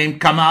 mighty name,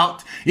 come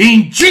out.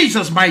 In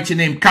Jesus' mighty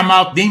name, come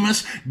out,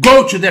 demons.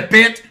 Go to the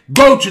pit.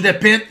 Go to the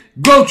pit.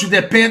 Go to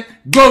the pit.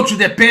 Go to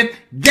the pit.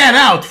 Get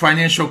out,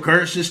 financial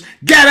curses.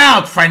 Get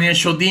out,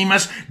 financial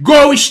demons.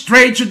 Go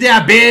straight to the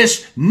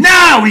abyss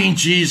now in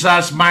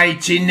Jesus'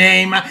 mighty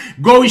name.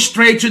 Go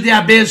straight to the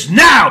abyss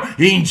now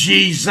in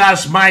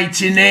Jesus'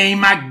 mighty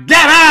name.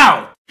 Get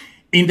out.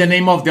 In the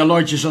name of the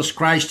Lord Jesus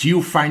Christ,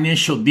 you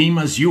financial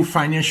demons, you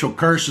financial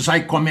curses, I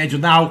command you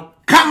now,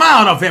 come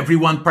out of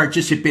everyone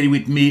participating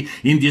with me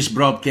in this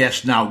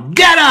broadcast now.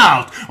 Get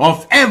out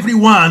of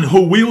everyone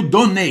who will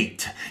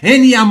donate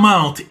any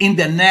amount in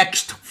the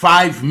next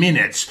 5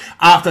 minutes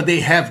after they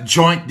have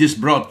joined this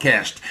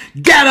broadcast.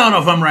 Get out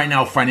of them right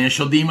now,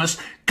 financial demons.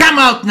 Come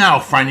out now,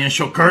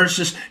 financial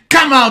curses.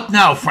 Come out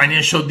now,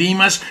 financial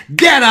demons.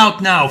 Get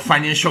out now,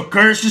 financial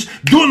curses.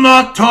 Do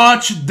not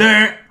touch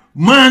their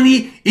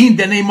money in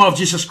the name of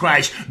Jesus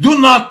Christ. Do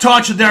not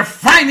touch their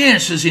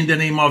finances in the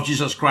name of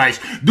Jesus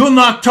Christ. Do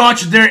not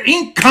touch their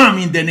income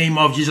in the name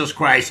of Jesus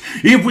Christ.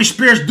 Evil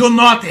spirits, do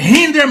not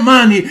hinder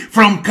money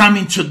from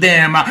coming to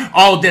them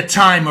all the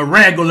time,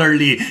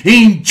 regularly.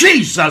 In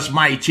Jesus'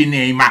 mighty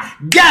name.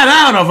 Get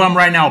out of them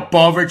right now,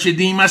 poverty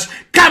demons.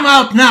 Come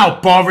out now,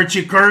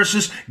 poverty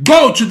curses.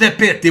 Go to the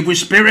pit, evil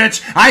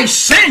spirits. I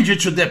send you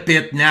to the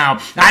pit now.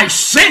 I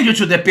send you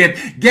to the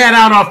pit. Get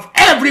out of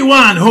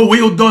everyone who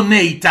will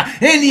donate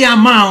any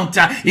amount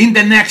in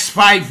the next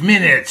 5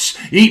 minutes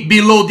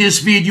below this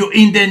video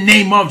in the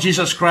name of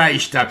Jesus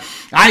Christ.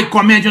 I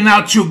command you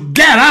now to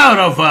get out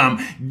of them.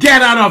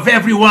 Get out of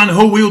everyone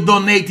who will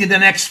donate in the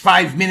next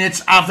 5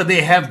 minutes after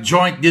they have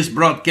joined this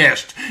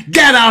broadcast.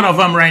 Get out of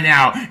them right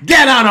now.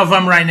 Get out of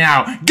them right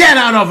now. Get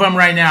out of them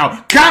right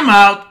now. Come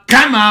out,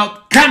 come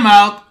out, come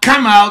out,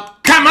 come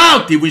out, come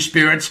out, evil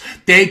spirits.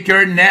 Take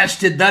your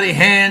nasty, dirty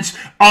hands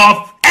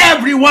off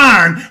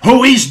everyone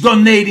who is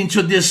donating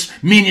to this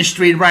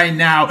ministry right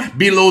now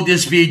below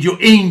this video.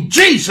 In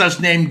Jesus'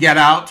 name, get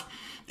out.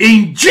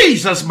 In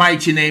Jesus'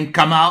 mighty name,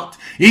 come out.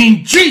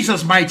 In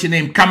Jesus' mighty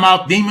name, come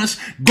out, demons.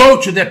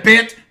 Go to the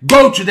pit.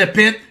 Go to the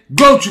pit.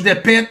 Go to the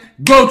pit.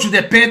 Go to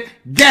the pit.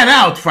 Get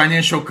out,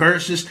 financial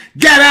curses.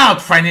 Get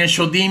out,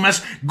 financial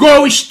demons.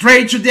 Go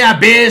straight to the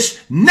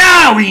abyss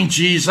now in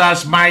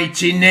Jesus'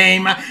 mighty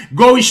name.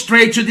 Go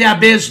straight to the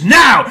abyss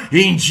now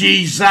in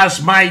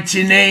Jesus'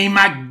 mighty name.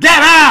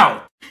 Get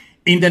out.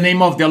 In the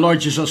name of the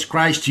Lord Jesus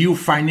Christ, you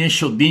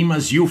financial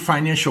demons, you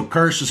financial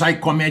curses, I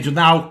command you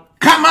now,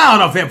 come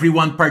out of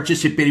everyone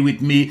participating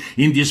with me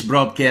in this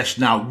broadcast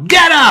now.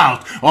 Get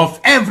out of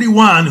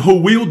everyone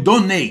who will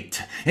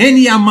donate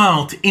any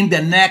amount in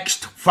the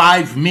next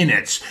 5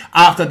 minutes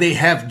after they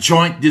have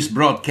joined this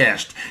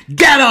broadcast.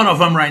 Get out of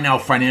them right now,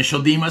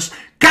 financial demons.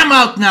 Come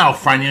out now,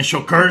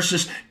 financial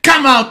curses.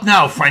 Come out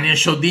now,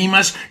 financial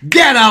demons.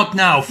 Get out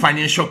now,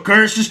 financial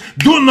curses.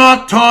 Do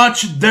not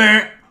touch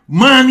their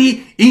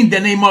money in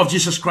the name of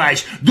Jesus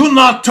Christ. Do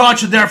not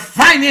touch their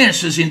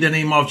finances in the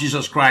name of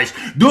Jesus Christ.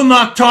 Do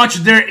not touch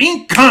their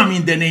income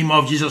in the name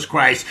of Jesus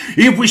Christ.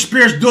 Evil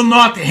spirits, do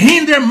not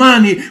hinder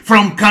money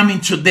from coming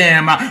to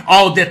them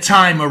all the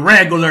time,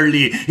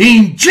 regularly.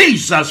 In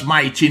Jesus'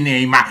 mighty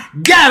name.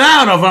 Get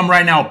out of them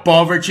right now,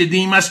 poverty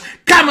demons.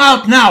 Come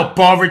out now,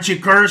 poverty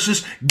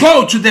curses.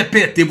 Go to the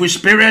pit, evil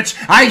spirits.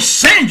 I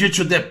send you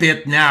to the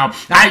pit now.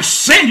 I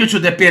send you to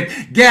the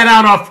pit. Get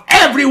out of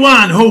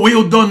everyone who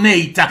will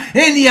donate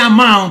any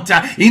amount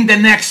in the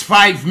next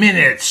 5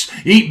 minutes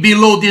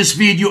below this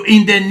video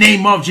in the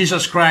name of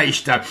Jesus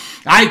Christ.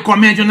 I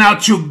command you now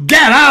to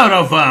get out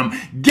of them.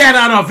 Get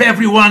out of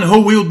everyone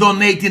who will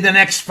donate in the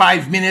next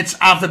 5 minutes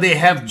after they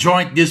have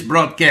joined this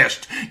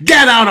broadcast.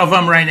 Get out of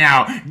them right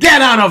now.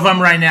 Get out of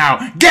them right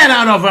now. Get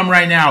out of them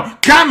right now.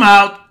 Come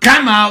out,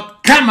 come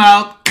out, come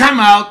out, come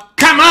out,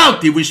 come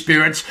out, evil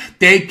spirits.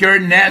 Take your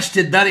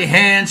nasty, dirty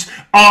hands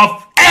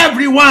off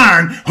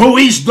everyone who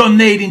is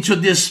donating to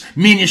this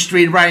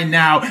ministry right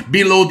now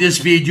below this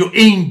video.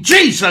 In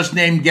Jesus'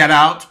 name, get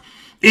out.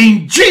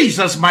 In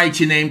Jesus'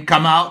 mighty name,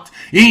 come out.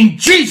 In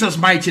Jesus'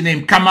 mighty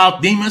name, come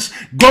out, demons.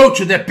 Go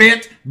to the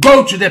pit.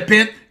 Go to the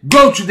pit.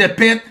 Go to the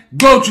pit.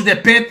 Go to the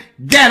pit.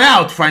 Get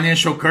out,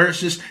 financial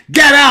curses.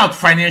 Get out,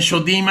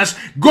 financial demons.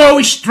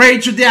 Go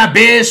straight to the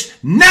abyss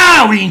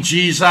now in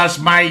Jesus'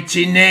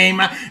 mighty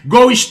name.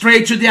 Go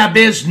straight to the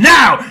abyss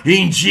now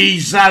in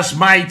Jesus'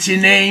 mighty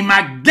name.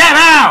 Get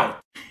out.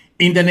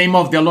 In the name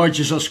of the Lord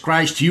Jesus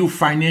Christ, you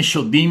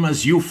financial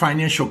demons, you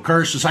financial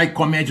curses, I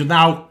command you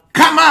now,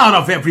 Come out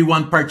of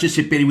everyone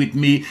participating with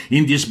me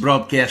in this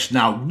broadcast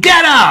now.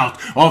 Get out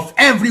of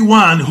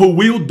everyone who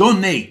will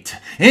donate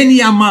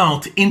any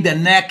amount in the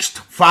next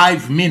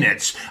 5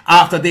 minutes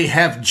after they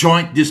have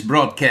joined this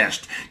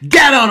broadcast.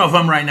 Get out of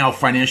them right now,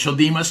 financial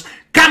demons.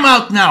 Come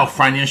out now,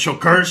 financial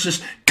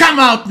curses. Come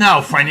out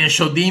now,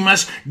 financial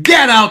demons.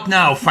 Get out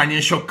now,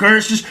 financial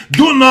curses.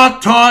 Do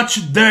not touch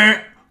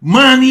their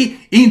money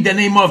in the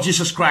name of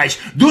Jesus Christ.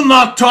 Do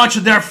not touch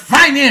their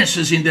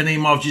finances in the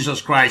name of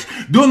Jesus Christ.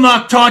 Do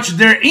not touch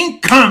their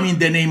income in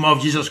the name of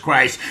Jesus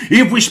Christ.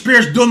 Evil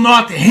spirits, do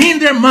not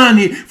hinder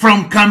money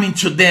from coming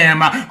to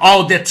them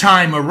all the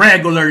time,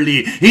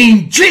 regularly,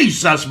 in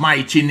Jesus'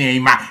 mighty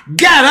name.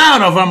 Get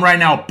out of them right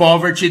now,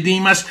 poverty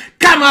demons.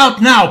 Come out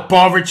now,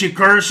 poverty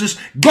curses.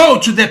 Go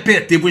to the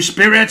pit, evil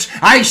spirits.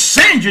 I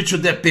send you to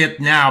the pit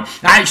now.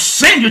 I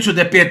send you to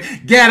the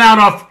pit. Get out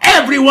of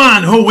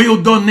everyone who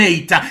will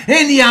donate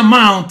any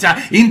amount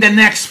in the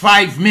next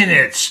 5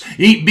 minutes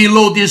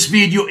below this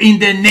video in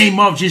the name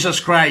of Jesus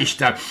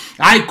Christ.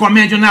 I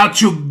command you now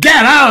to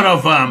get out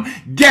of them.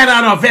 Get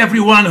out of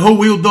everyone who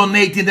will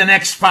donate in the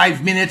next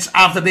 5 minutes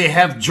after they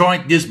have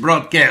joined this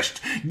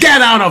broadcast.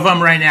 Get out of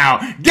them right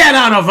now. Get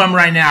out of them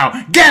right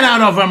now. Get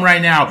out of them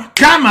right now.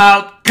 Come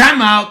out,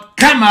 come out,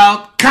 come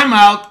out, come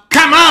out,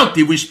 come out,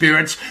 evil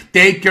spirits.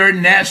 Take your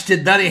nasty,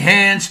 dirty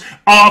hands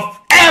off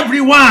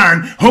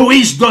everyone who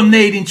is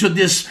donating to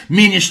this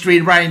ministry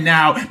right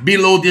now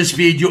below this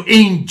video.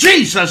 In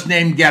Jesus'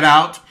 name, get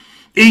out.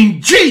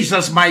 In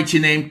Jesus' mighty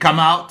name, come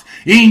out.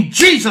 In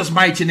Jesus'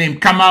 mighty name,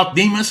 come out,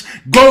 demons.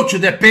 Go to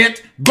the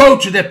pit. Go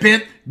to the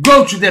pit.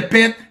 Go to the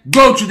pit.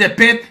 Go to the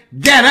pit.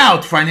 Get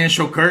out,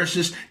 financial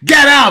curses.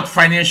 Get out,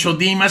 financial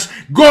demons.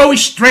 Go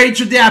straight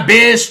to the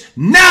abyss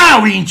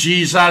now in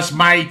Jesus'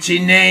 mighty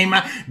name.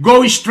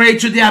 Go straight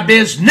to the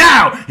abyss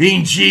now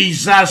in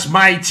Jesus'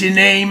 mighty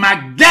name.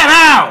 Get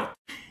out.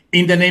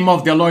 In the name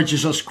of the Lord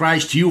Jesus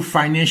Christ, you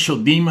financial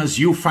demons,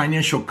 you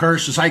financial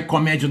curses, I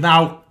command you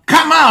now,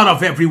 come out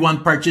of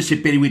everyone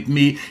participating with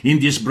me in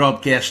this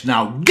broadcast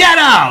now. Get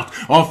out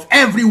of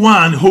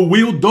everyone who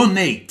will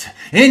donate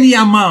any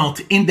amount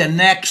in the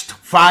next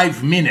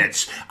 5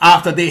 minutes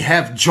after they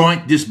have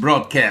joined this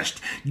broadcast.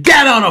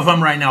 Get out of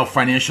them right now,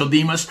 financial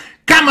demons.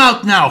 Come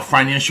out now,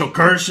 financial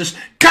curses.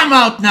 Come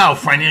out now,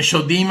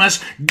 financial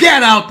demons.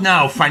 Get out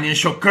now,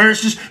 financial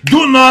curses.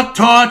 Do not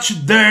touch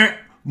their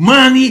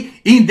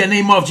money in the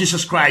name of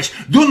Jesus Christ.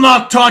 Do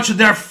not touch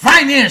their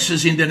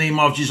finances in the name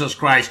of Jesus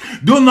Christ.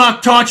 Do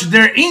not touch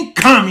their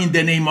income in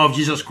the name of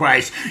Jesus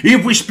Christ.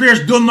 Evil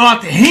spirits, do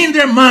not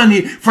hinder money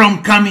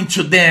from coming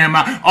to them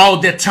all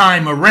the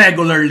time,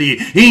 regularly,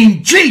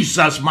 in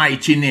Jesus'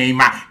 mighty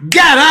name.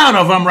 Get out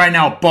of them right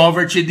now,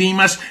 poverty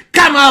demons.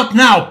 Come out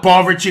now,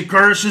 poverty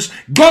curses.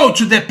 Go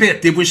to the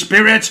pit, evil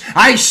spirits.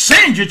 I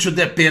send you to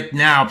the pit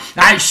now.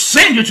 I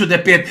send you to the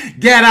pit.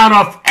 Get out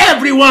of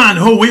everyone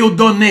who will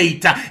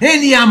donate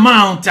any amount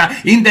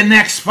in the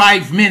next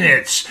 5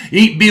 minutes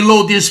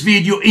below this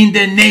video in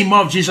the name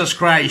of Jesus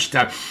Christ.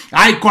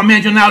 I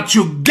command you now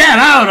to get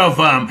out of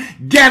them.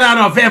 Get out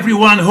of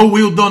everyone who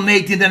will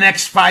donate in the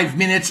next 5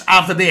 minutes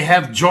after they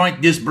have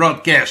joined this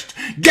broadcast.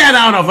 Get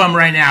out of them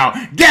right now.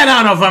 Get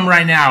out of them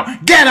right now.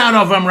 Get out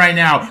of them right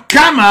now.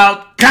 Come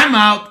out, come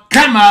out,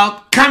 come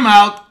out, come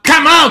out,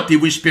 come out,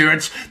 evil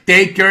spirits.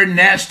 Take your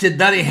nasty,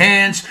 dirty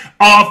hands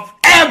off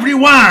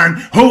everyone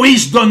who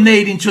is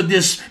donating to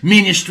this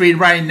ministry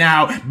right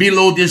now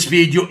below this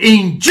video.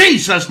 In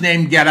Jesus'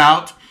 name, get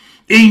out.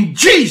 In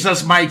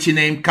Jesus' mighty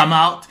name, come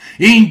out.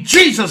 In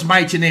Jesus'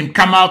 mighty name,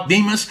 come out,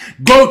 demons.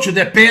 Go to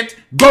the pit.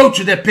 Go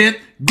to the pit.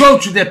 Go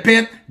to the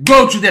pit.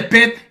 Go to the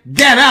pit.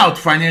 Get out,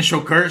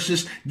 financial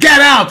curses. Get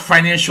out,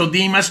 financial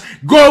demons.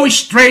 Go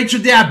straight to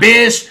the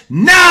abyss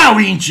now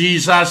in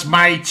Jesus'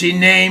 mighty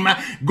name.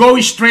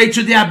 Go straight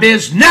to the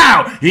abyss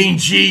now in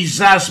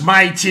Jesus'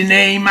 mighty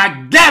name.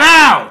 Get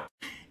out.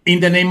 In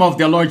the name of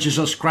the Lord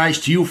Jesus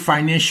Christ, you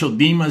financial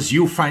demons,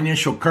 you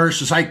financial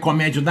curses, I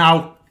command you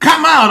now,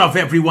 come out of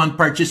everyone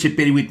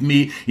participating with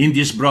me in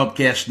this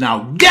broadcast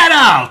now. Get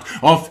out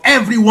of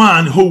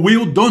everyone who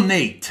will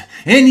donate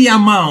any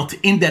amount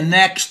in the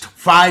next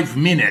 5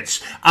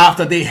 minutes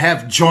after they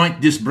have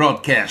joined this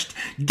broadcast.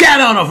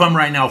 Get out of them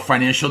right now,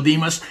 financial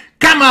demons.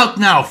 Come out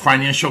now,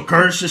 financial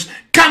curses.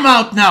 Come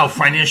out now,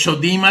 financial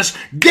demons.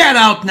 Get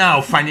out now,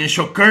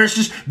 financial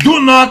curses.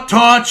 Do not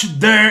touch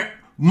their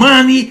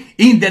money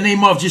in the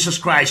name of Jesus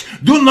Christ.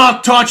 Do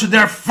not touch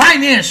their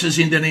finances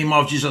in the name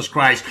of Jesus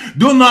Christ.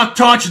 Do not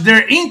touch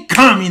their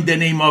income in the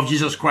name of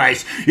Jesus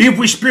Christ.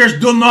 Evil spirits,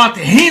 do not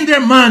hinder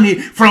money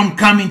from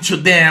coming to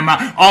them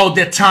all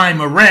the time,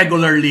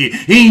 regularly,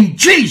 in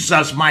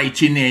Jesus'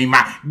 mighty name.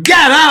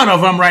 Get out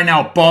of them right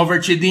now,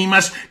 poverty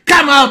demons.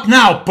 Come out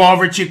now,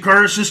 poverty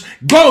curses.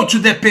 Go to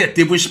the pit,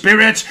 evil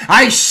spirits.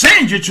 I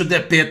send you to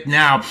the pit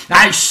now.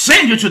 I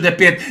send you to the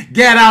pit.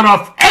 Get out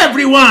of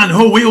everyone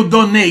who will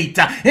donate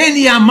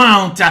any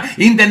amount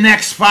in the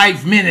next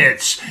 5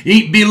 minutes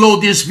below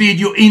this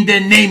video in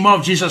the name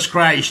of Jesus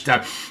Christ.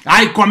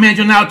 I command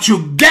you now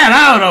to get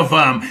out of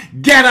them.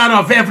 Get out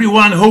of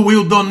everyone who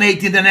will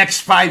donate in the next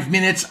 5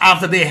 minutes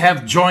after they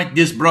have joined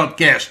this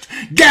broadcast.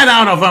 Get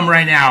out of them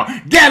right now.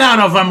 Get out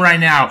of them right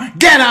now.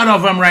 Get out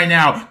of them right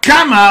now.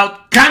 Come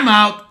out, come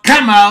out,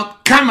 come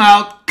out, come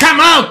out, come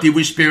out,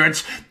 evil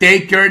spirits.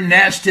 Take your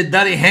nasty,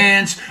 dirty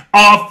hands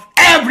off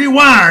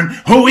everyone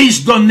who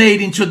is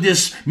donating to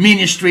this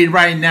ministry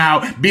right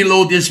now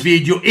below this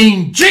video.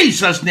 In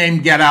Jesus'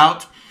 name, get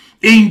out.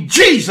 In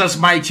Jesus'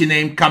 mighty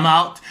name, come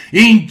out.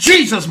 In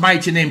Jesus'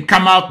 mighty name,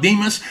 come out,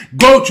 demons.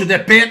 Go to the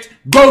pit.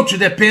 Go to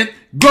the pit.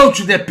 Go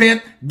to the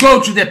pit.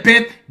 Go to the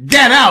pit.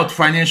 Get out,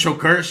 financial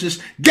curses.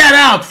 Get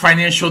out,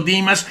 financial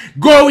demons.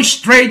 Go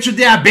straight to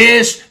the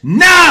abyss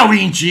now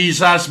in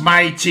Jesus'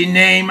 mighty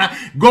name.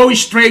 Go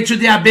straight to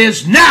the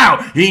abyss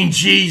now in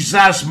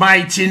Jesus'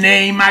 mighty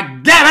name.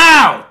 Get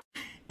out.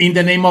 In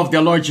the name of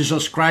the Lord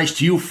Jesus Christ,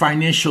 you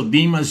financial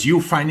demons, you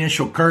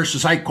financial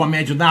curses, I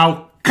command you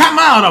now, come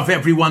out of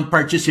everyone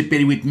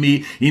participating with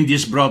me in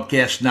this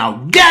broadcast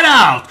now. Get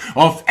out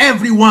of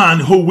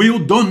everyone who will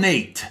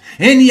donate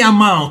any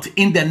amount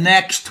in the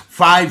next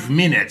 5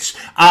 minutes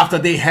after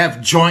they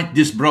have joined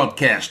this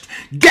broadcast.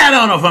 Get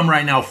out of them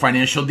right now,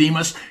 financial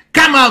demons.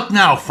 Come out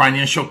now,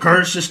 financial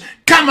curses.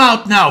 Come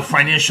out now,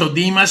 financial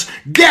demons.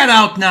 Get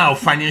out now,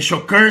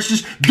 financial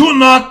curses. Do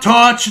not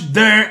touch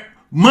their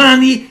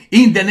money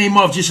in the name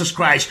of Jesus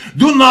Christ.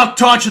 Do not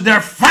touch their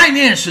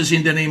finances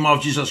in the name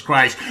of Jesus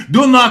Christ.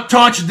 Do not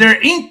touch their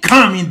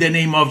income in the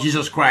name of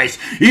Jesus Christ.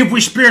 Evil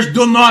spirits,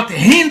 do not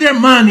hinder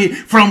money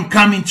from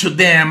coming to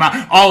them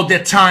all the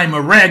time,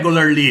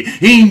 regularly.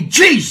 In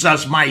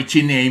Jesus'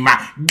 mighty name.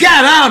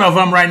 Get out of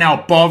them right now,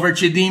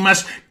 poverty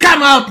demons.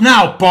 Come out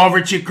now,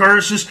 poverty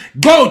curses.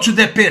 Go to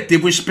the pit,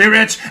 evil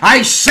spirits.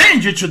 I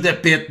send you to the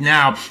pit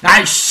now.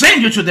 I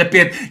send you to the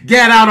pit.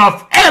 Get out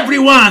of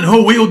everyone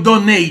who will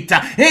donate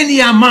any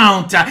amount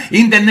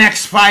in the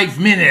next 5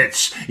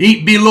 minutes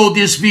below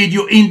this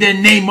video in the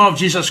name of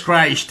Jesus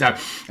Christ.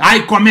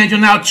 I command you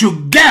now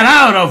to get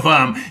out of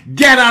them.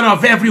 Get out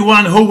of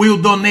everyone who will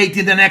donate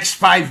in the next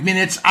 5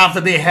 minutes after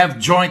they have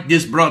joined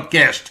this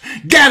broadcast.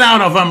 Get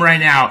out of them right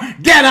now.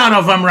 Get out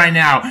of them right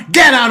now.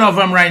 Get out of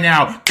them right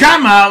now.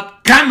 Come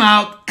out, come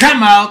out,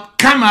 come out,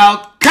 come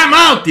out, come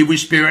out, evil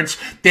spirits.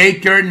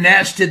 Take your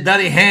nasty,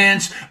 dirty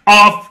hands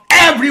off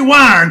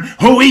everyone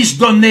who is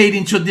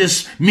donating to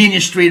this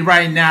ministry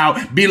right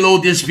now below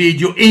this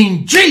video.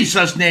 In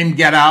Jesus' name,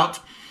 get out.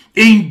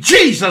 In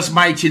Jesus'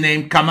 mighty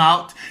name, come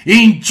out.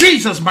 In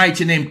Jesus'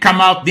 mighty name, come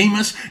out,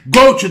 demons.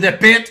 Go to the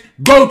pit.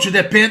 Go to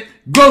the pit.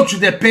 Go to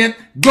the pit.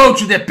 Go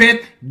to the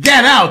pit.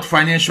 Get out,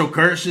 financial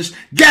curses.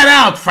 Get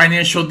out,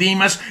 financial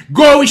demons.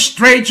 Go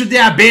straight to the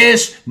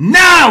abyss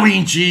now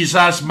in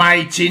Jesus'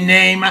 mighty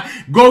name.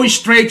 Go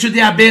straight to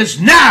the abyss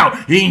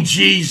now in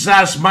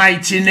Jesus'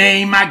 mighty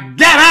name.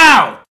 Get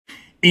out.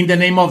 In the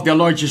name of the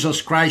Lord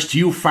Jesus Christ,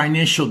 you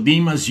financial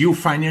demons, you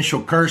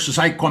financial curses,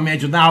 I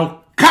command you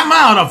now, come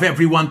out of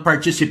everyone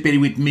participating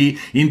with me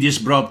in this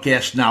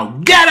broadcast now.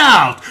 Get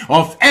out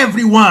of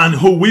everyone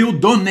who will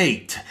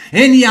donate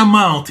any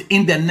amount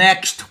in the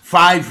next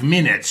 5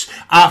 minutes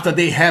after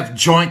they have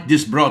joined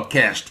this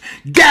broadcast.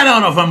 Get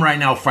out of them right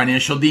now,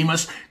 financial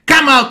demons.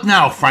 Come out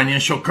now,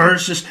 financial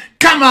curses.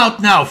 Come out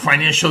now,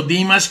 financial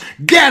demons.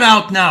 Get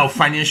out now,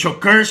 financial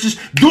curses.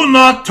 Do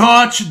not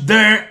touch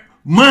their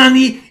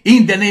money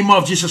in the name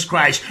of Jesus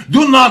Christ.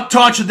 Do not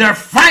touch their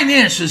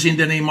finances in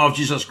the name of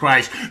Jesus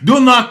Christ. Do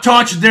not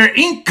touch their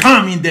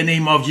income in the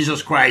name of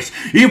Jesus Christ.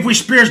 Evil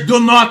spirits,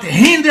 do not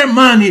hinder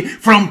money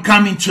from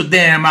coming to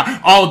them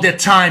all the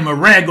time,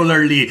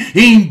 regularly.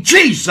 In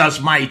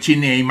Jesus' mighty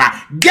name.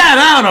 Get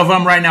out of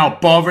them right now,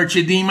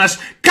 poverty demons.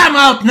 Come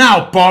out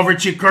now,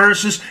 poverty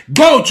curses.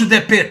 Go to the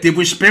pit,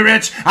 evil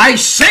spirits. I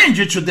send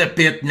you to the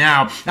pit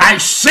now. I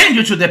send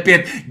you to the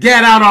pit.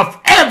 Get out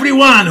of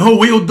everyone who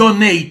will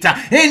donate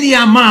any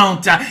amount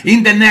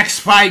in the next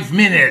 5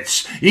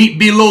 minutes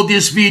below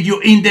this video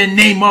in the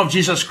name of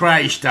Jesus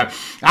Christ.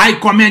 I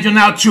command you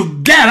now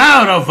to get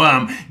out of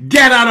them.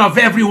 Get out of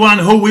everyone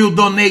who will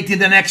donate in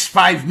the next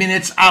 5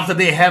 minutes after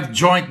they have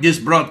joined this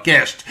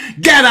broadcast.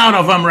 Get out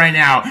of them right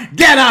now.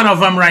 Get out of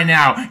them right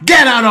now.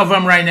 Get out of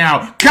them right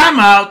now. Come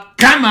out,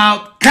 come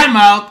out, come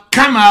out,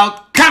 come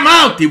out, come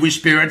out, evil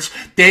spirits.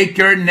 Take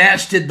your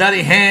nasty,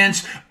 dirty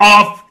hands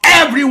off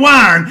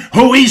everyone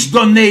who is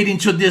donating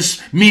to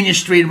this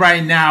ministry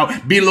right now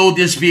below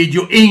this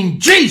video. In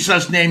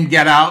Jesus' name,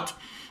 get out.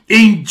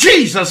 In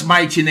Jesus'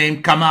 mighty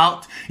name, come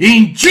out.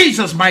 In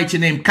Jesus' mighty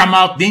name, come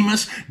out,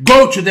 demons.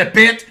 Go to the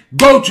pit.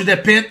 Go to the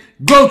pit.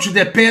 Go to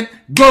the pit.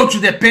 Go to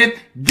the pit.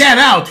 Get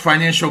out,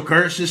 financial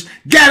curses.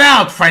 Get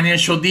out,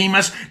 financial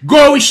demons.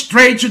 Go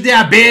straight to the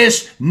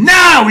abyss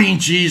now in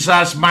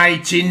Jesus'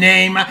 mighty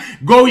name.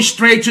 Go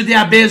straight to the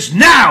abyss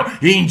now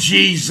in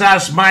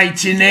Jesus'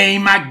 mighty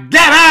name.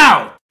 Get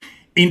out.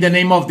 In the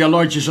name of the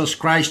Lord Jesus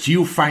Christ,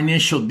 you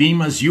financial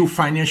demons, you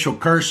financial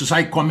curses,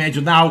 I command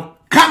you now,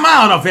 come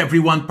out of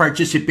everyone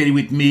participating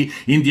with me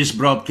in this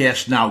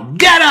broadcast now.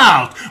 Get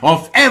out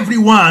of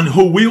everyone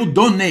who will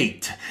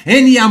donate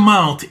any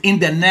amount in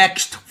the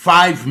next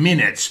 5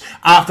 minutes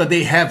after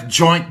they have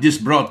joined this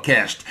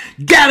broadcast.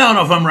 Get out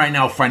of them right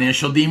now,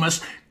 financial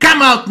demons.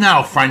 Come out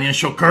now,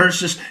 financial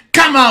curses.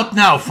 Come out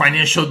now,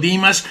 financial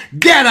demons.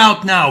 Get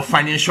out now,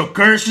 financial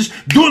curses.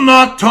 Do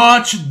not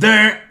touch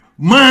their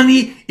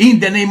money in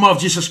the name of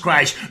Jesus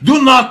Christ.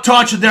 Do not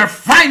touch their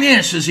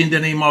finances in the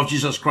name of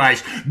Jesus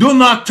Christ. Do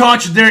not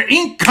touch their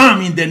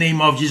income in the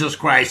name of Jesus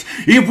Christ.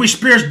 Evil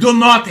spirits, do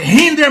not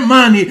hinder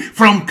money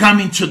from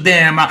coming to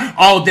them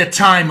all the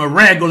time,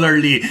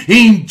 regularly,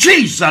 in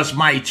Jesus'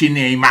 mighty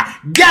name.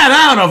 Get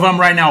out of them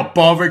right now,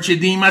 poverty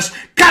demons.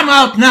 Come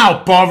out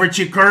now,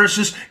 poverty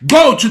curses.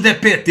 Go to the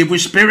pit, evil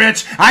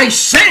spirits. I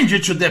send you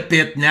to the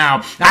pit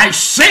now. I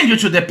send you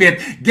to the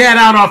pit. Get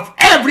out of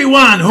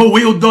everyone who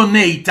will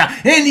donate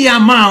any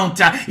amount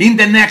in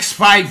the next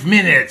 5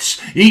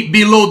 minutes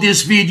below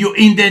this video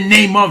in the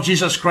name of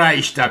Jesus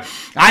Christ.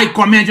 I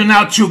command you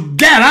now to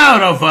get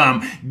out of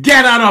them.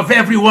 Get out of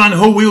everyone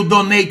who will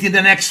donate in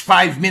the next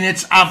 5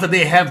 minutes after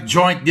they have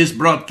joined this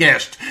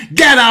broadcast.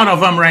 Get out of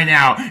them right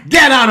now.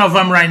 Get out of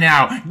them right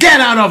now. Get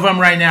out of them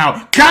right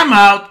now. Come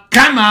out,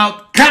 come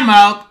out, come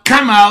out,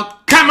 come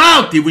out, come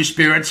out, evil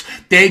spirits.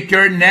 Take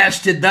your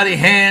nasty, dirty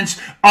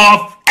hands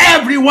off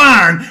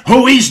everyone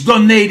who is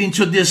donating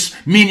to this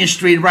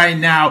ministry right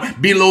now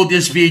below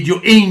this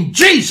video. In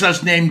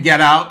Jesus' name,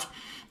 get out.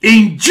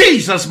 In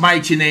Jesus'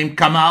 mighty name,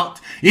 come out.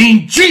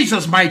 In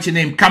Jesus' mighty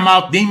name, come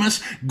out,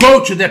 demons.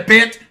 Go to the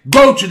pit.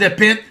 Go to the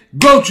pit.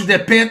 Go to the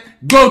pit.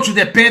 Go to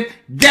the pit.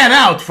 Get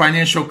out,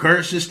 financial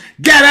curses.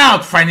 Get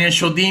out,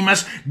 financial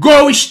demons.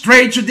 Go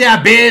straight to the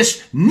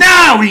abyss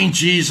now in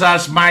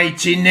Jesus'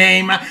 mighty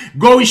name.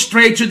 Go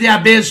straight to the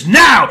abyss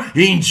now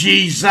in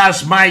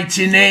Jesus'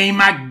 mighty name.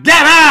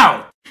 Get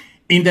out.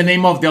 In the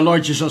name of the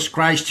Lord Jesus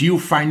Christ, you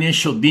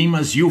financial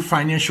demons, you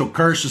financial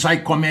curses, I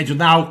command you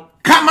now,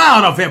 come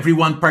out of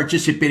everyone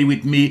participating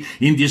with me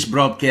in this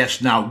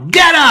broadcast now.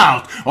 Get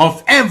out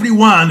of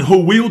everyone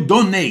who will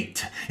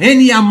donate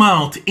any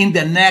amount in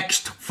the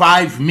next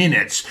 5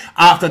 minutes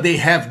after they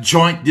have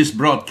joined this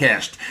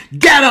broadcast.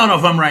 Get out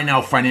of them right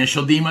now,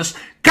 financial demons.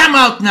 Come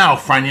out now,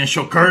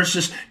 financial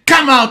curses.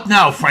 Come out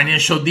now,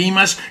 financial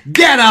demons.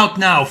 Get out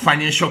now,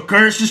 financial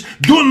curses.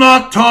 Do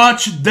not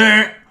touch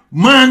their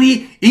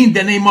money in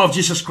the name of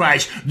Jesus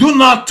Christ. Do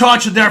not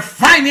touch their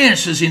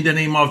finances in the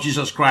name of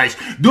Jesus Christ.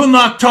 Do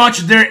not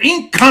touch their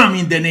income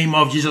in the name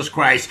of Jesus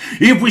Christ.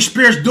 Evil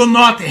spirits, do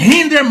not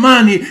hinder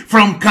money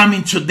from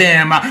coming to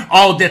them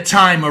all the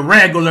time,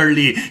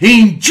 regularly,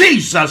 in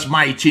Jesus'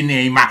 mighty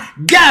name.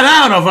 Get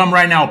out of them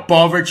right now,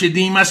 poverty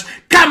demons.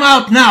 Come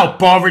out now,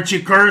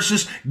 poverty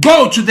curses.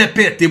 Go to the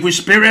pit, evil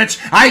spirits.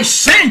 I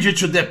send you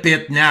to the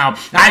pit now.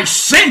 I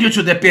send you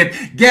to the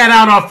pit. Get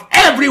out of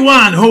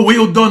everyone who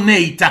will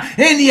donate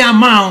any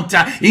amount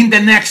in the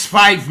next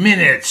 5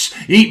 minutes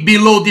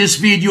below this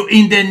video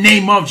in the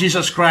name of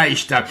Jesus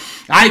Christ.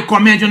 I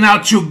command you now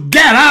to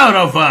get out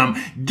of them.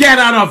 Get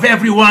out of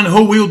everyone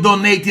who will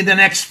donate in the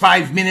next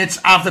 5 minutes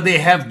after they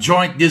have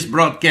joined this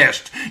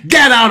broadcast.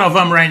 Get out of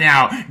them right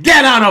now.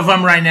 Get out of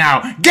them right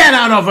now. Get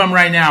out of them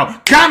right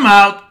now. Come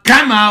out,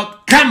 come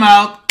out, come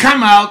out,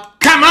 come out,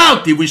 come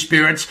out, evil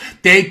spirits.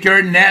 Take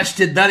your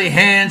nasty, dirty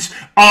hands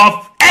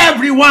off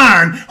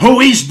everyone who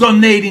is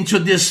donating to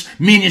this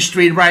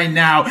ministry right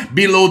now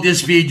below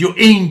this video.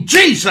 In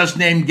Jesus'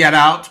 name, get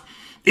out.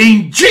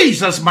 In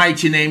Jesus'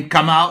 mighty name,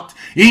 come out.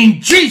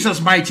 In Jesus'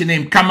 mighty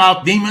name, come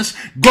out, demons.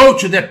 Go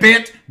to the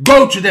pit.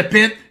 Go to the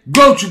pit.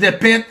 Go to the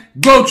pit.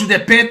 Go to the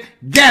pit.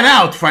 Get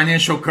out,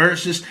 financial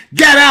curses.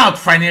 Get out,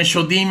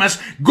 financial demons.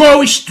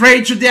 Go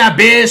straight to the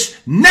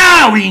abyss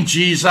now in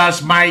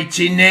Jesus'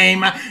 mighty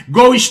name.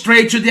 Go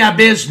straight to the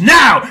abyss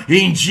now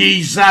in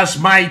Jesus'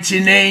 mighty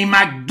name.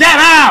 Get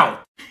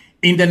out.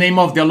 In the name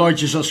of the Lord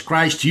Jesus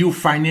Christ, you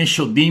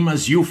financial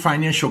demons, you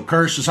financial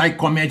curses, I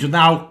command you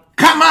now,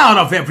 come out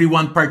of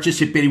everyone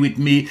participating with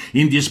me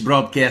in this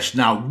broadcast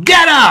now.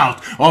 Get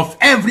out of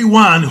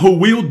everyone who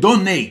will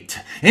donate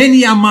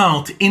any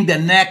amount in the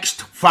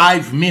next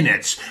 5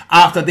 minutes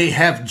after they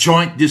have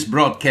joined this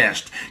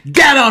broadcast.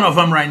 Get out of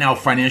them right now,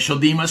 financial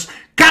demons.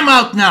 Come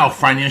out now,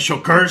 financial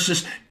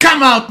curses.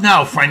 Come out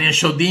now,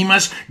 financial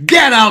demons.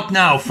 Get out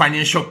now,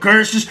 financial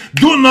curses.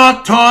 Do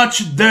not touch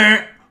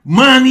their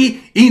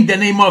money in the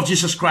name of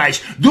Jesus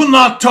Christ. Do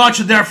not touch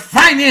their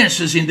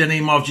finances in the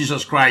name of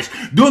Jesus Christ.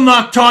 Do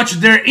not touch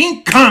their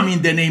income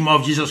in the name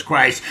of Jesus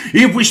Christ.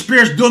 Evil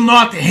spirits, do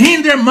not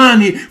hinder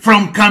money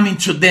from coming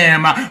to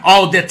them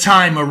all the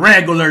time,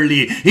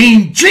 regularly,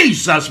 in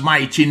Jesus'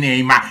 mighty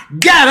name.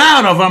 Get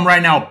out of them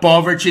right now,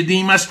 poverty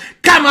demons.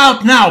 Come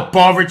out now,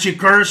 poverty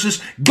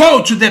curses.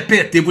 Go to the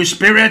pit, evil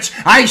spirits.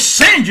 I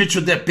send you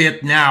to the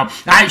pit now.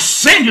 I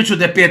send you to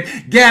the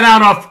pit. Get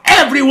out of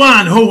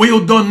everyone who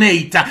will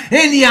donate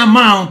any amount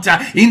amount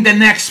in the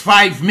next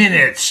 5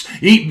 minutes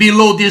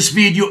below this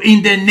video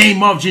in the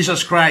name of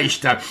Jesus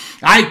Christ.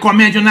 I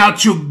command you now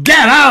to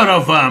get out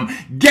of them.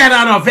 Get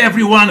out of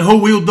everyone who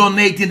will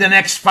donate in the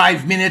next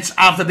 5 minutes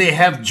after they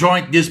have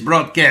joined this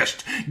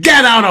broadcast.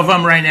 Get out of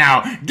them right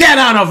now. Get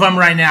out of them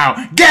right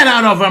now. Get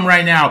out of them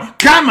right now.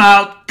 Come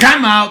out,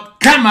 come out,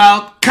 come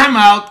out, come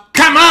out,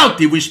 come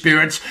out, evil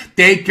spirits.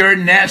 Take your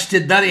nasty,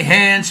 dirty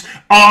hands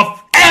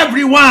off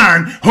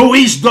everyone who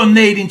is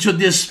donating to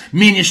this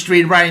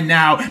ministry right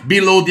now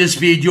below this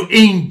video.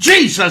 In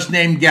Jesus'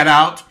 name, get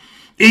out.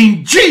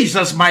 In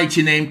Jesus'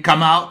 mighty name,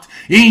 come out.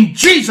 In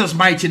Jesus'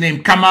 mighty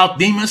name, come out,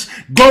 demons.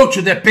 Go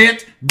to the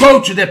pit.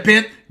 Go to the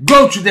pit.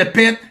 Go to the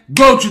pit.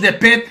 Go to the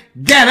pit.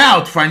 Get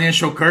out,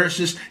 financial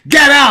curses.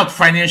 Get out,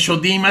 financial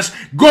demons.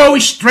 Go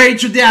straight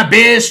to the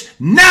abyss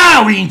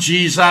now in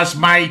Jesus'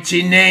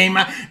 mighty name.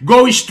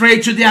 Go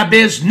straight to the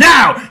abyss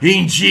now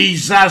in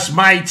Jesus'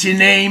 mighty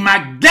name.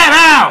 Get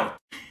out.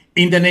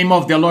 In the name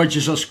of the Lord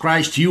Jesus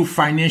Christ, you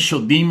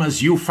financial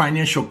demons, you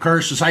financial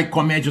curses, I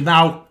command you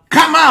now,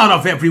 come out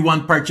of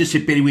everyone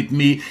participating with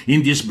me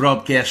in this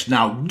broadcast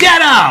now.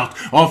 Get out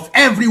of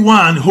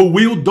everyone who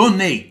will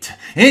donate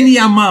any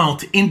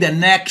amount in the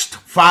next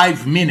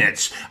 5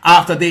 minutes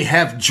after they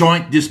have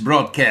joined this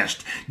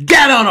broadcast.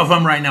 Get out of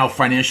them right now,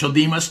 financial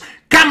demons.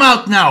 Come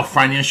out now,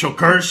 financial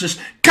curses.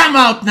 Come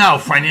out now,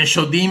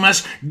 financial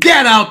demons.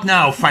 Get out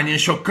now,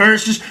 financial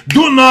curses.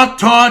 Do not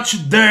touch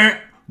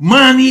their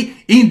money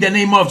in the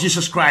name of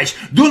Jesus Christ.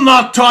 Do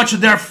not touch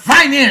their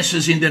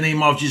finances in the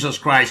name of Jesus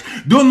Christ.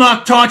 Do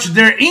not touch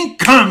their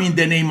income in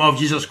the name of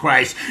Jesus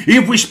Christ.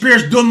 Evil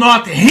spirits, do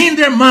not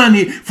hinder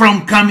money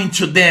from coming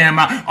to them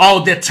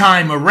all the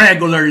time,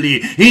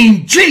 regularly.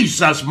 In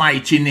Jesus'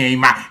 mighty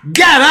name.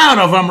 Get out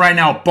of them right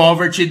now,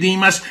 poverty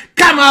demons.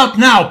 Come out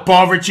now,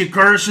 poverty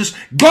curses.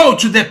 Go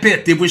to the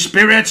pit, evil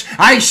spirits.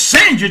 I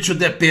send you to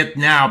the pit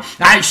now.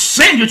 I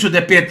send you to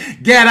the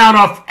pit. Get out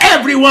of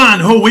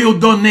everyone who will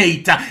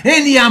donate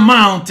any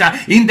amount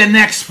in the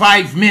next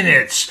 5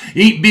 minutes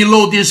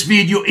below this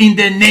video in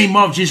the name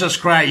of Jesus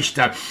Christ.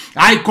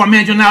 I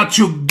command you now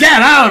to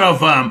get out of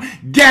them.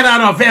 Get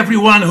out of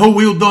everyone who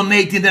will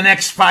donate in the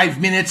next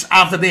 5 minutes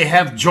after they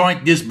have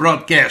joined this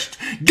broadcast.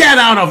 Get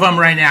out of them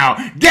right now.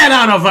 Get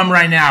out of them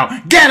right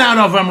now. Get out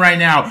of them right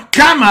now.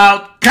 Come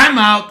out, come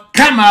out,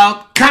 come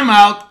out, come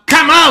out,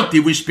 come out,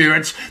 evil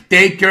spirits.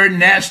 Take your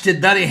nasty,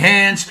 dirty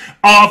hands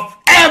off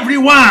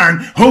everyone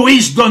who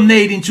is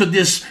donating to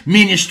this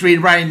ministry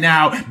right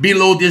now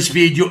below this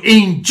video.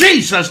 In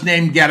Jesus'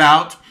 name, get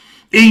out.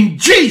 In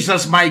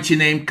Jesus' mighty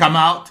name, come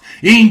out.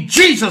 In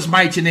Jesus'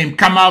 mighty name,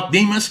 come out,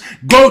 demons.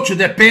 Go to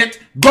the pit.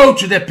 Go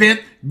to the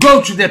pit.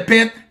 Go to the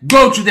pit.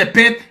 Go to the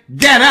pit.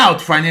 Get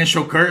out,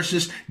 financial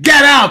curses.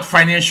 Get out,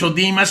 financial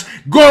demons.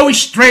 Go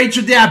straight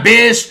to the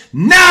abyss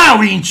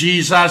now in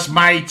Jesus'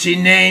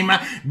 mighty name.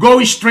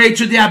 Go straight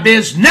to the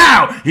abyss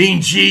now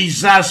in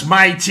Jesus'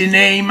 mighty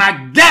name.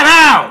 Get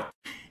out.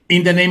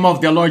 In the name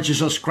of the Lord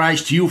Jesus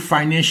Christ, you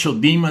financial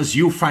demons,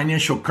 you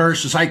financial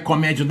curses, I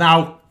command you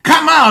now,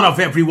 come out of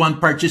everyone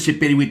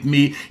participating with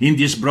me in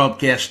this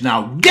broadcast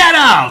now. Get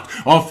out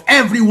of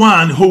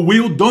everyone who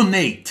will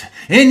donate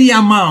any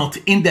amount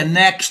in the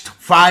next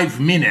 5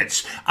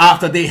 minutes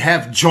after they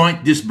have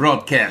joined this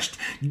broadcast.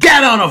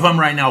 Get out of them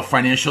right now,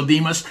 financial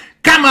demons.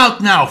 Come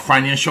out now,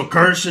 financial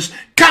curses.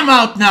 Come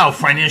out now,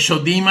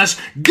 financial demons.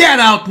 Get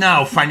out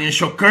now,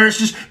 financial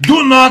curses.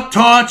 Do not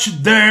touch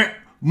their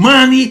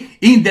money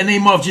in the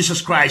name of Jesus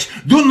Christ.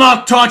 Do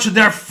not touch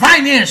their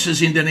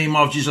finances in the name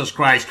of Jesus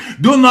Christ.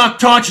 Do not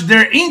touch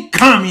their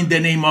income in the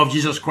name of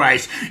Jesus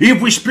Christ.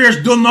 Evil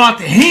spirits, do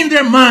not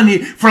hinder money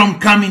from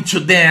coming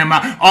to them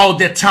all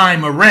the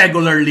time,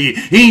 regularly.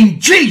 In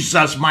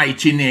Jesus'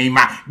 mighty name.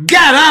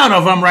 Get out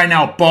of them right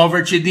now,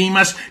 poverty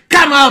demons.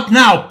 Come out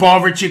now,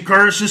 poverty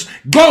curses.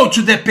 Go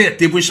to the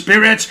pit, evil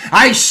spirits.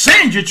 I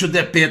send you to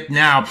the pit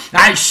now.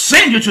 I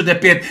send you to the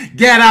pit.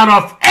 Get out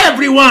of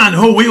everyone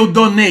who will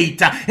donate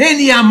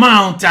any amount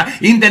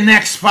in the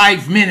next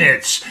 5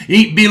 minutes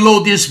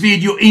below this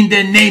video in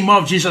the name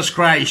of Jesus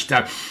Christ.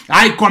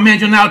 I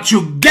command you now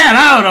to get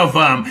out of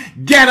them.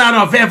 Get out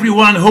of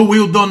everyone who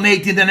will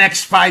donate in the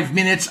next 5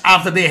 minutes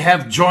after they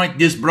have joined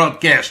this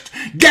broadcast.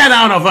 Get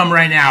out of them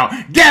right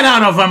now. Get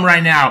out of them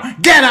right now.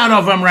 Get out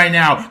of them right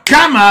now.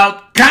 Come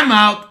out, come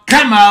out,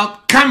 come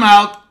out, come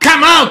out,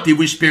 come out,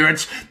 evil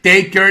spirits.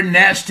 Take your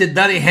nasty,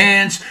 dirty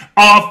hands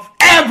off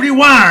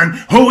everyone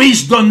who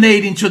is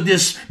donating to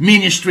this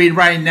ministry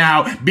right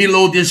now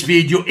below this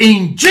video.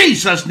 In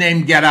Jesus'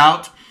 name, get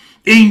out.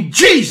 In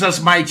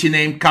Jesus' mighty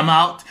name, come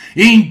out.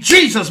 In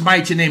Jesus'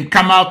 mighty name,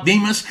 come out,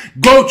 demons.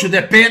 Go to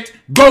the pit.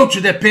 Go to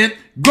the pit.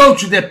 Go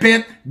to the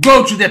pit.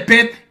 Go to the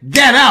pit.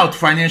 Get out,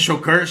 financial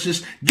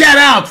curses. Get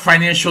out,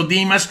 financial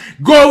demons.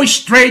 Go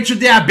straight to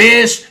the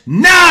abyss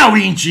now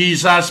in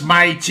Jesus'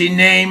 mighty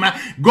name.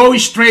 Go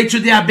straight to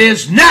the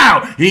abyss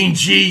now in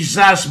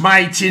Jesus'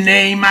 mighty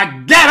name.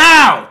 Get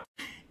out.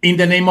 In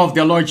the name of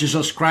the Lord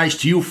Jesus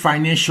Christ, you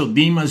financial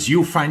demons,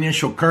 you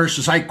financial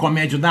curses, I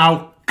command you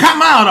now, come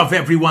Come out of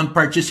everyone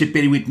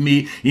participating with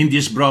me in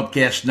this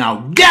broadcast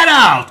now. Get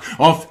out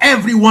of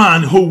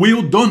everyone who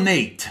will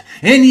donate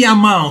any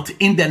amount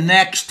in the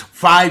next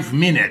 5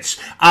 minutes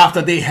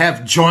after they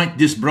have joined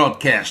this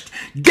broadcast.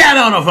 Get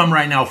out of them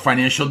right now,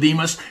 financial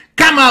demons.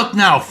 Come out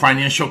now,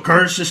 financial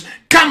curses.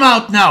 Come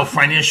out now,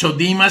 financial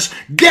demons.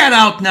 Get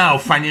out now,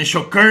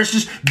 financial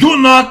curses. Do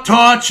not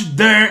touch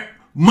their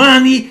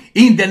money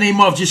in the name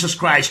of Jesus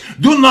Christ.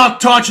 Do not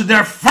touch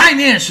their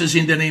finances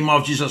in the name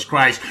of Jesus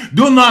Christ.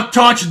 Do not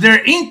touch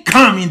their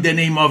income in the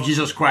name of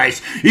Jesus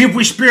Christ.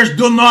 Evil spirits,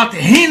 do not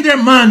hinder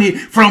money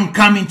from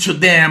coming to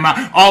them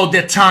all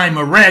the time,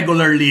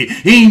 regularly,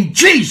 in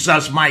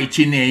Jesus'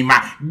 mighty name.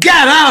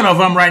 Get out of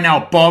them right now,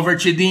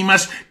 poverty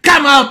demons.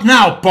 Come out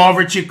now,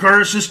 poverty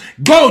curses.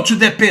 Go to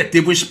the pit,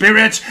 evil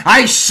spirits.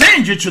 I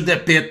send you to the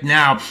pit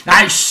now.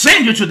 I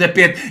send you to the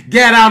pit.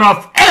 Get out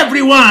of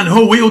everyone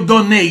who will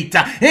donate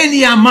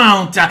any amount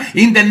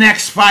in the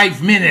next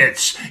 5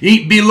 minutes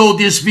below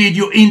this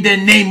video in the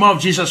name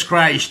of Jesus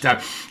Christ.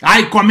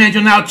 I command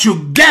you now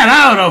to get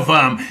out of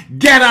them.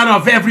 Get out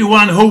of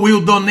everyone who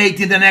will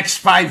donate in the next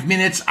 5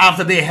 minutes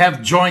after they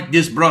have joined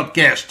this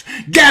broadcast.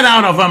 Get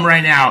out of them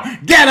right now.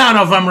 Get out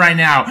of them right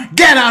now.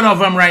 Get out of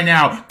them right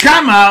now.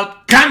 Come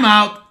out, come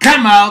out,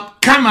 come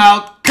out, come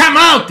out, come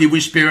out, evil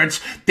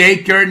spirits.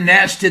 Take your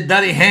nasty,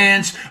 dirty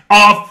hands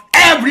off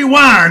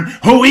everyone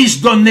who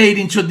is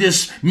donating to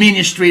this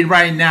ministry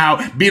right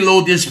now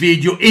below this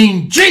video.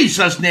 In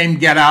Jesus' name,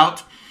 get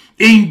out.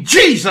 In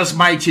Jesus'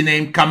 mighty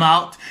name, come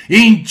out.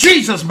 In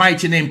Jesus'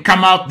 mighty name,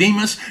 come out,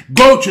 demons.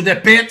 Go to the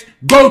pit.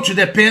 Go to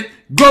the pit.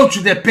 Go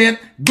to the pit.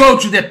 Go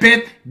to the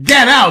pit.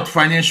 Get out,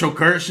 financial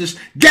curses.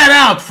 Get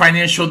out,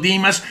 financial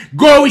demons.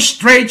 Go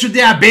straight to the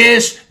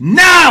abyss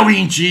now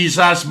in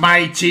Jesus'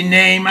 mighty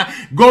name.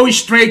 Go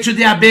straight to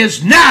the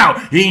abyss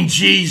now in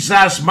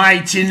Jesus'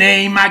 mighty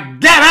name.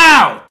 Get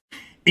out.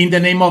 In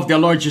the name of the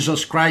Lord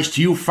Jesus Christ,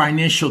 you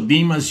financial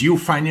demons, you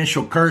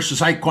financial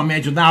curses, I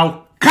command you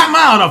now, come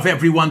out of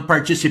everyone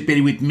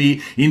participating with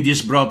me in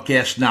this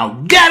broadcast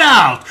now. Get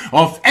out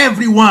of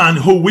everyone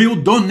who will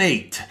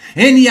donate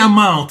any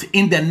amount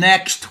in the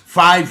next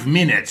 5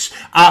 minutes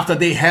after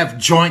they have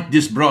joined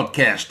this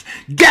broadcast.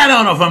 Get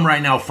out of them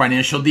right now,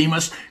 financial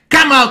demons.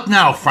 Come out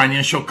now,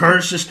 financial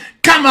curses.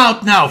 Come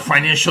out now,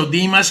 financial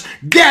demons.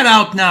 Get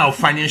out now,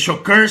 financial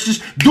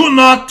curses. Do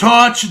not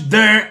touch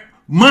their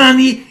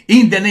money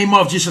in the name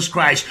of Jesus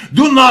Christ.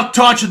 Do not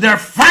touch their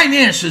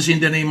finances in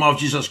the name of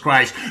Jesus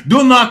Christ.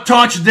 Do not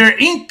touch their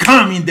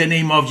income in the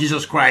name of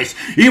Jesus Christ.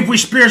 Evil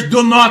spirits,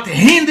 do not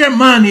hinder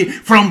money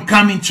from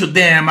coming to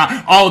them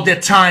all the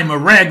time,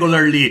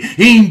 regularly,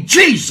 in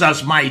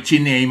Jesus' mighty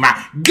name.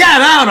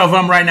 Get out of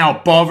them right now,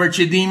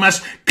 poverty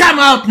demons. Come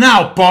out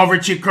now,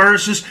 poverty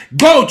curses.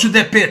 Go to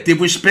the pit,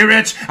 evil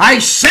spirits. I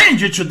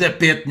send you to the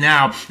pit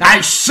now.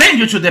 I send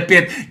you to the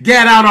pit.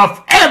 Get out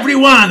of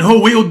everyone who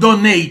will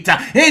donate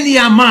any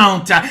amount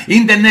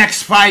in the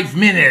next 5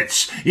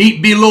 minutes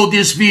below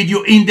this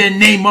video in the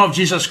name of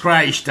Jesus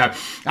Christ.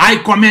 I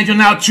command you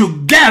now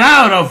to get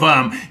out of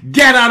them.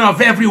 Get out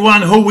of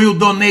everyone who will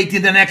donate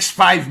in the next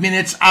 5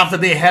 minutes after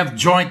they have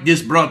joined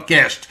this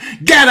broadcast.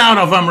 Get out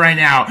of them right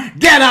now.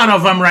 Get out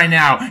of them right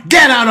now.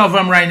 Get out of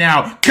them right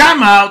now.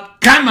 Come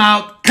out, come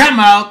out, come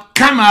out,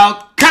 come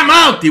out, come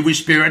out, evil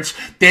spirits.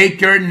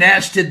 Take your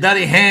nasty,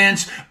 dirty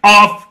hands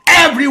off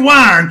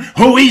everyone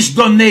who is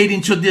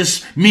donating to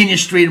this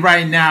ministry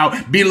right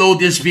now below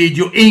this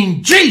video.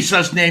 In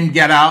Jesus' name,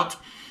 get out.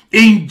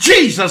 In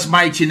Jesus'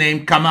 mighty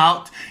name, come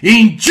out.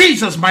 In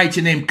Jesus'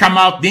 mighty name, come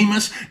out,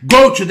 demons.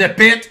 Go to the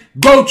pit.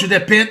 Go to the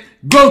pit.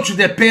 Go to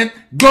the pit.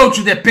 Go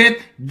to the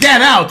pit.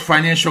 Get out,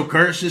 financial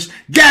curses.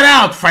 Get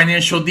out,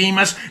 financial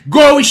demons.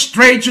 Go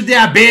straight to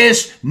the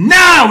abyss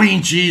now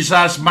in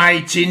Jesus'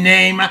 mighty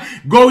name.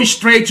 Go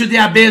straight to the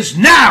abyss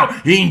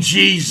now in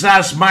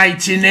Jesus'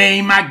 mighty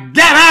name.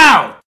 Get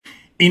out.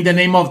 In the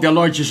name of the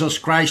Lord Jesus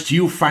Christ,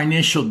 you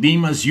financial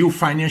demons, you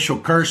financial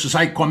curses,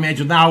 I command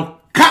you now,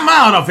 come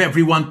out of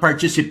everyone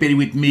participating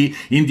with me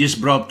in this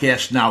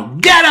broadcast now.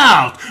 Get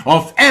out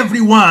of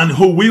everyone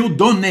who will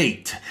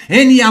donate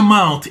any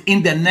amount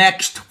in the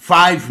next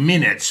 5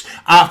 minutes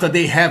after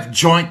they have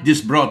joined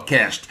this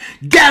broadcast.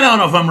 Get out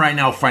of them right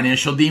now,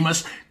 financial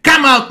demons.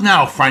 Come out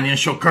now,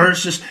 financial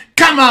curses.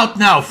 Come out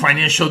now,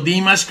 financial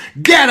demons.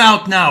 Get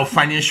out now,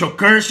 financial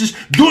curses.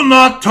 Do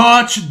not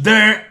touch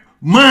their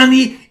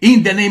money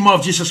in the name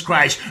of Jesus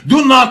Christ.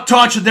 Do not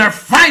touch their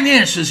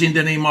finances in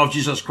the name of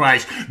Jesus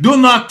Christ. Do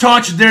not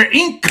touch their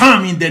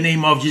income in the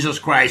name of Jesus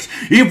Christ.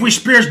 Evil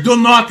spirits, do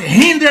not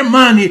hinder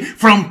money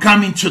from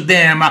coming to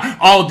them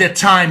all the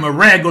time,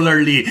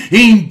 regularly,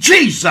 in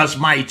Jesus'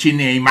 mighty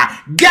name.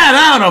 Get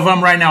out of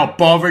them right now,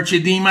 poverty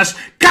demons.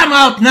 Come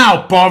out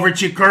now,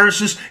 poverty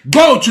curses.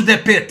 Go to the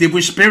pit,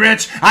 evil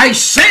spirits. I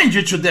send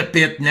you to the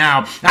pit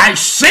now. I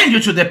send you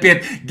to the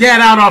pit.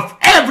 Get out of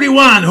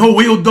everyone who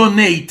will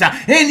donate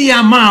any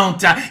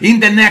amount in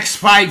the next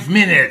 5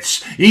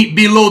 minutes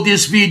below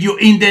this video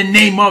in the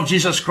name of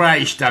Jesus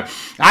Christ.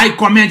 I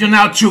command you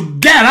now to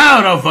get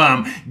out of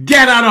them.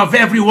 Get out of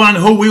everyone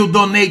who will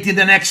donate in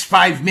the next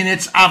 5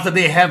 minutes after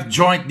they have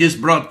joined this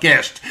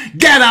broadcast.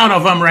 Get out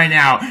of them right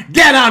now.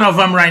 Get out of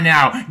them right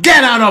now.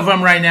 Get out of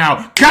them right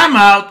now. Come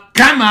out,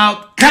 come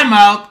out, come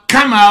out,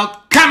 come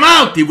out, come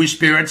out, evil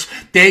spirits.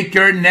 Take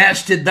your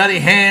nasty, dirty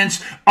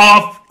hands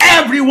off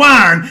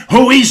everyone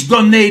who is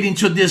donating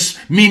to this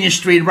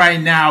ministry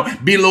right now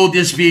below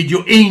this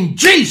video. In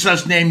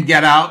Jesus' name,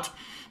 get out.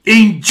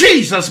 In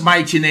Jesus'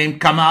 mighty name,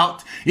 come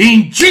out.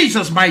 In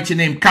Jesus' mighty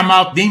name, come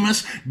out,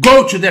 demons.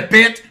 Go to the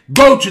pit.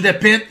 Go to the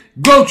pit.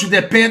 Go to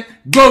the pit.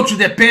 Go to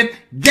the pit.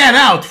 Get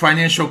out,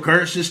 financial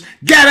curses.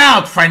 Get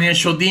out,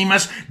 financial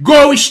demons.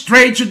 Go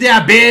straight to the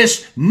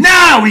abyss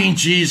now in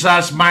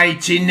Jesus'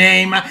 mighty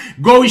name.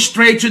 Go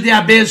straight to the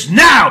abyss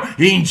now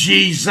in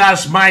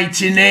Jesus'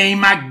 mighty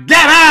name.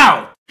 Get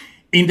out.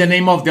 In the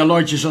name of the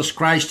Lord Jesus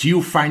Christ,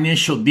 you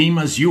financial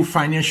demons, you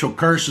financial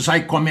curses, I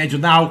command you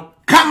now,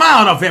 come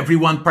out of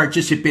everyone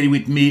participating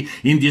with me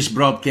in this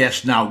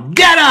broadcast now.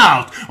 Get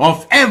out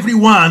of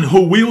everyone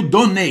who will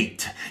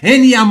donate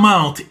any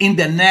amount in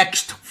the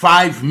next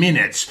 5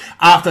 minutes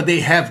after they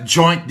have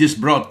joined this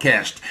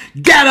broadcast.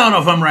 Get out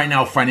of them right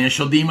now,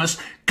 financial demons.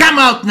 Come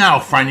out now,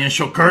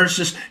 financial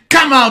curses.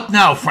 Come out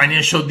now,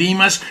 financial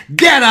demons.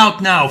 Get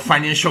out now,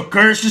 financial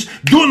curses.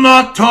 Do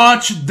not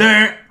touch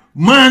their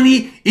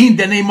money in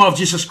the name of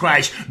Jesus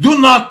Christ. Do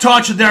not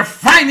touch their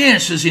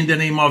finances in the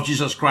name of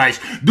Jesus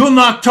Christ. Do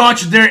not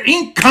touch their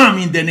income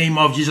in the name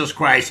of Jesus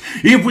Christ.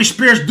 Evil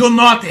spirits, do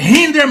not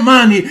hinder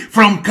money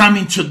from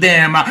coming to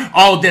them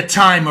all the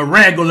time,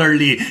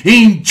 regularly.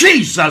 In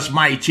Jesus'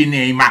 mighty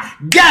name.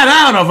 Get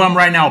out of them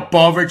right now,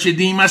 poverty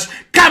demons.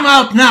 Come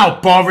out now,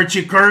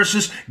 poverty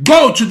curses.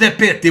 Go to the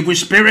pit, evil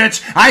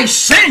spirits. I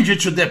send you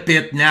to the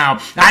pit now.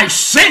 I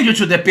send you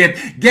to the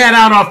pit. Get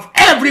out of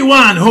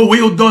everyone who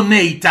will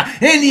donate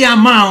any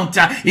amount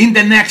in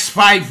the next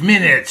 5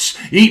 minutes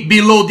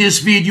below this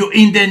video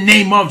in the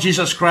name of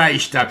Jesus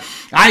Christ.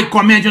 I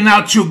command you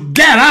now to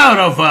get out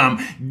of them.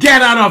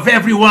 Get out of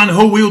everyone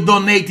who will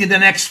donate in the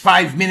next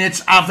 5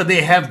 minutes after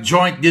they have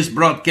joined this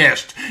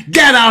broadcast.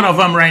 Get out of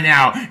them right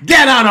now.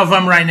 Get out of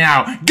them right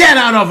now. Get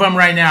out of them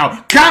right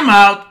now. Come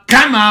out,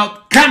 come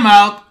out, come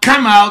out,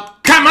 come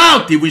out, come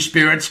out, evil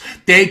spirits.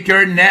 Take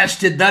your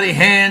nasty, dirty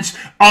hands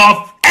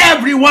off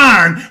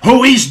everyone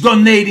who is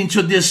donating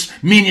to this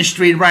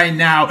ministry right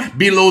now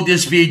below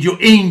this video.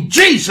 In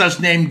Jesus'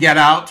 name, get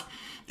out.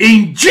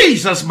 In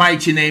Jesus'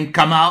 mighty name,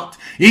 come out.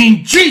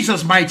 In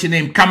Jesus' mighty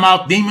name, come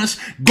out, demons.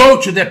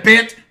 Go to the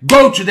pit.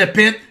 Go to the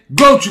pit.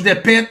 Go to the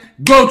pit.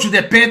 Go to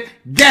the pit.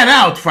 Get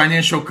out,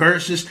 financial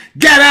curses.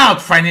 Get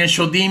out,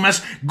 financial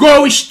demons.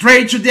 Go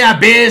straight to the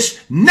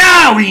abyss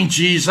now in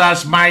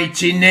Jesus'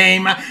 mighty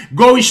name.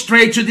 Go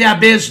straight to the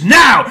abyss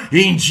now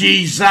in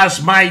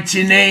Jesus'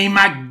 mighty name.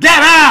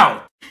 Get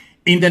out.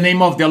 In the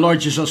name of the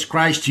Lord Jesus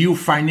Christ, you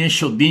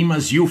financial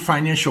demons, you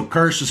financial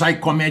curses, I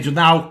command you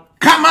now,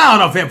 come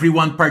out of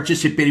everyone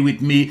participating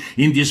with me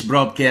in this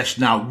broadcast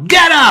now.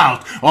 Get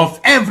out of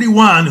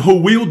everyone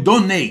who will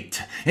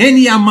donate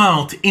any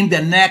amount in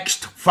the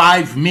next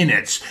 5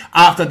 minutes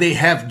after they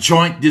have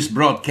joined this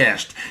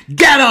broadcast.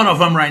 Get out of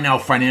them right now,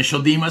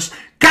 financial demons.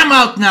 Come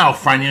out now,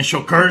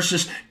 financial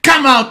curses.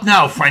 Come out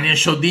now,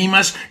 financial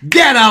demons.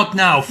 Get out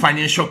now,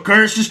 financial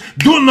curses.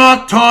 Do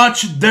not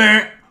touch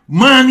their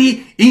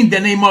money in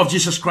the name of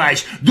Jesus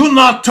Christ. Do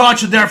not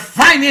touch their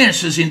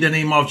finances in the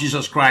name of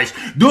Jesus Christ.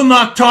 Do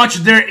not touch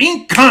their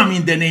income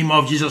in the name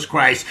of Jesus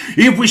Christ.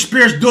 Evil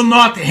spirits, do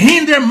not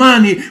hinder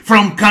money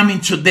from coming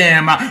to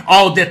them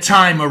all the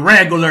time,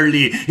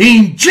 regularly.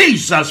 In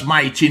Jesus'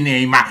 mighty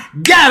name.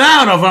 Get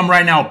out of them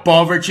right now,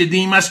 poverty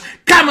demons.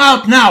 Come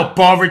out now,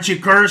 poverty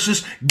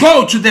curses.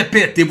 Go to the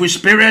pit, evil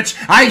spirits.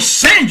 I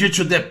send you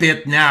to the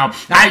pit now.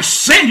 I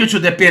send you to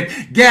the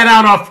pit. Get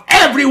out of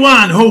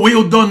everyone who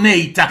will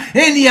donate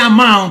any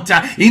amount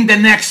in the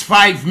next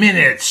 5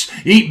 minutes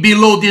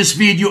below this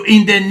video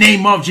in the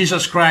name of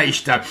Jesus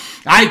Christ.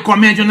 I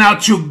command you now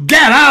to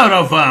get out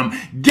of them.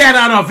 Get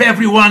out of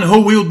everyone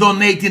who will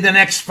donate in the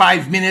next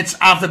 5 minutes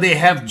after they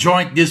have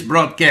joined this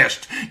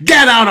broadcast.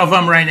 Get out of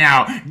them right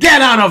now.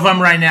 Get out of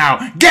them right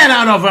now. Get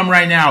out of them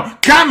right now.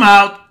 Come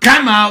out,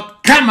 come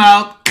out, come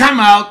out, come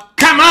out,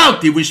 come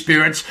out, evil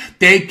spirits.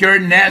 Take your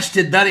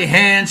nasty, dirty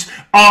hands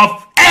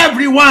off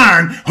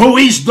everyone who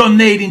is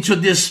donating to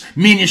this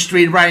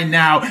ministry right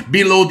now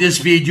below this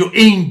video.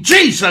 In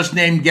Jesus'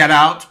 name, get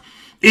out.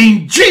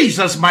 In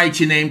Jesus'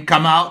 mighty name,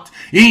 come out.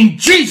 In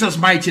Jesus'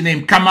 mighty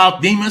name, come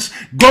out, demons.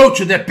 Go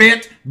to the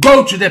pit.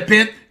 Go to the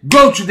pit.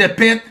 Go to the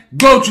pit.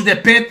 Go to the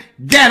pit.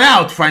 Get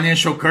out,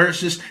 financial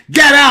curses.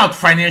 Get out,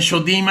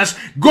 financial demons.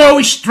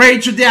 Go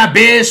straight to the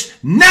abyss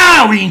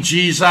now in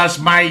Jesus'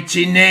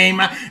 mighty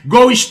name.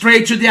 Go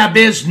straight to the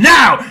abyss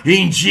now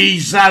in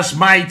Jesus'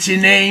 mighty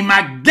name.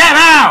 Get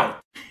out.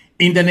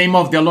 In the name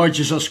of the Lord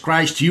Jesus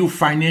Christ, you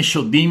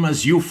financial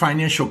demons, you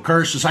financial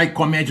curses, I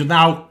command you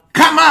now,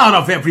 Come out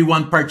of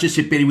everyone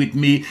participating with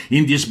me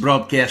in this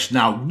broadcast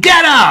now.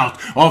 Get out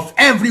of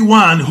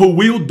everyone who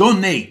will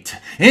donate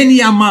any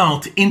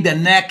amount in the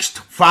next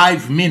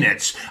 5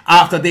 minutes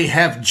after they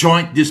have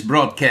joined this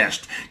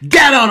broadcast.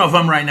 Get out of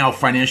them right now,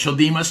 financial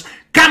demons.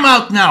 Come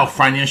out now,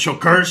 financial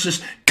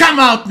curses. Come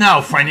out now,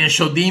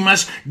 financial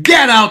demons.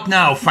 Get out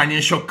now,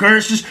 financial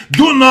curses.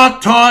 Do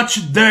not touch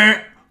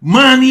their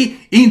money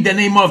in the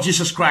name of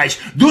Jesus Christ.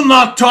 Do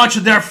not touch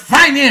their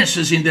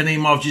finances in the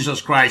name of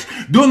Jesus Christ.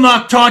 Do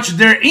not touch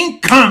their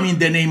income in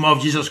the name of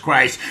Jesus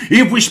Christ.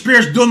 Evil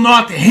spirits, do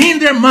not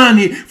hinder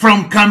money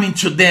from coming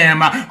to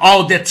them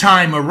all the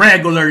time,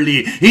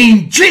 regularly,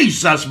 in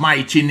Jesus'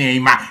 mighty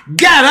name.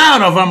 Get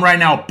out of them right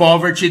now,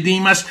 poverty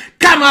demons.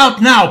 Come out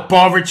now,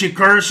 poverty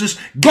curses.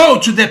 Go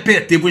to the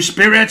pit, evil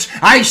spirits.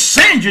 I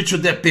send you to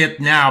the pit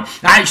now.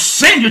 I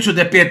send you to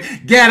the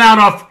pit. Get out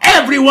of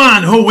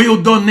everyone who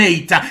will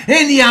donate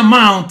any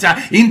amount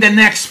in the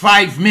next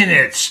 5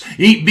 minutes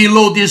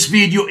below this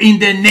video in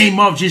the name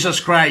of Jesus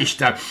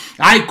Christ.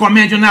 I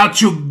command you now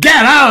to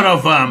get out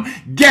of them.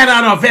 Get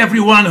out of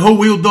everyone who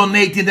will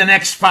donate in the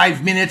next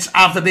 5 minutes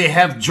after they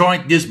have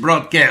joined this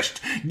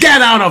broadcast.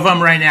 Get out of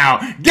them right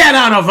now. Get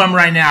out of them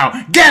right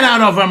now. Get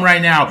out of them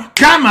right now.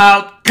 Come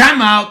out,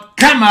 come out,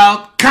 come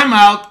out, come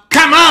out,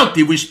 come out,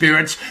 evil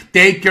spirits.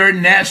 Take your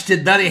nasty,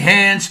 dirty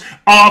hands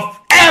off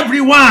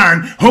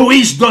everyone who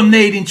is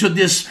donating to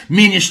this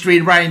ministry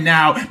right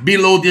now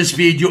below this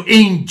video.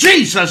 In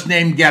Jesus'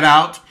 name, get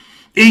out.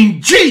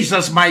 In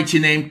Jesus' mighty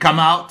name, come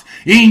out.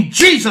 In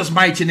Jesus'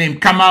 mighty name,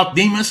 come out,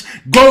 demons.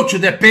 Go to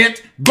the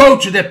pit. Go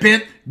to the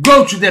pit.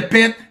 Go to the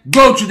pit.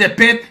 Go to the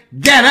pit.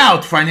 Get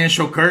out,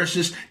 financial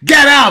curses.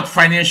 Get out,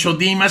 financial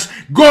demons.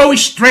 Go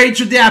straight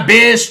to the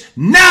abyss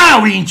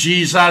now in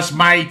Jesus'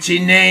 mighty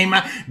name.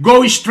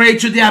 Go straight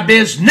to the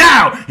abyss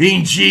now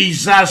in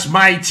Jesus'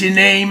 mighty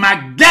name.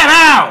 Get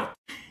out!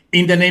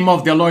 In the name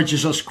of the Lord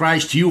Jesus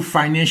Christ, you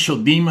financial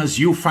demons,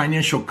 you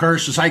financial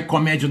curses, I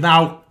command you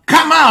now,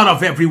 come out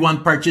of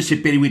everyone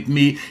participating with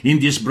me in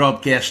this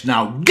broadcast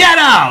now. Get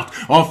out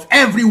of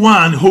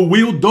everyone who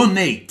will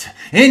donate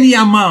any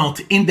amount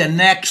in the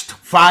next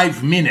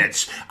 5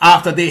 minutes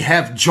after they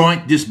have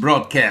joined this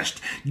broadcast.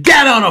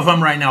 Get out of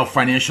them right now,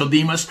 financial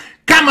demons.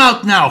 Come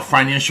out now,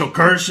 financial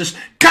curses.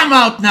 Come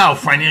out now,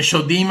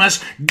 financial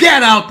demons.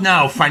 Get out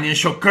now,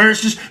 financial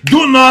curses.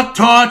 Do not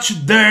touch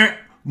their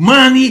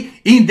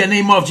money in the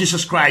name of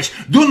Jesus Christ.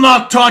 Do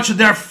not touch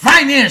their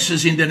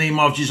finances in the name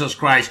of Jesus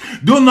Christ.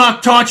 Do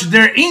not touch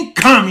their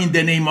income in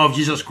the name of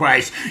Jesus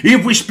Christ.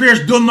 Evil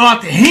spirits, do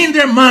not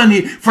hinder money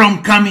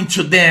from coming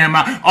to them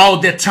all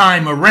the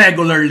time,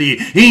 regularly,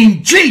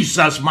 in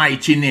Jesus'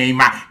 mighty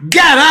name.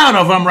 Get out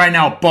of them right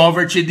now,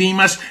 poverty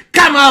demons.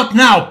 Come out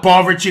now,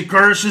 poverty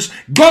curses.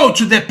 Go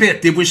to the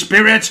pit, evil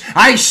spirits.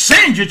 I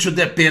send you to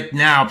the pit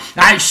now.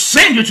 I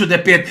send you to the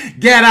pit.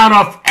 Get out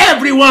of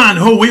everyone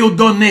who will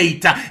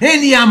donate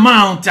any amount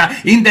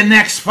in the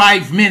next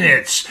 5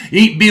 minutes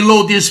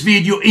below this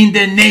video in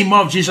the name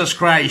of Jesus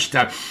Christ.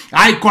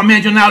 I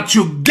command you now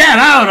to get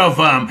out of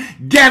them.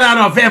 Get out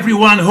of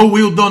everyone who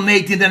will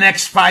donate in the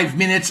next 5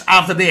 minutes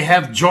after they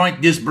have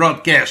joined this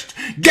broadcast.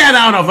 Get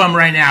out of them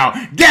right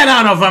now. Get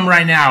out of them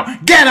right now.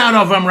 Get out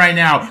of them right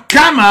now.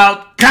 Come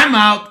out, come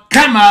out,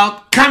 come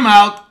out, come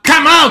out,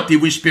 come out,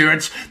 evil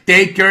spirits.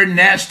 Take your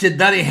nasty,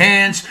 dirty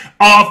hands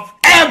off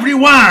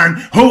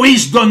everyone who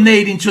is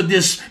donating to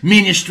this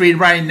ministry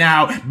right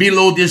now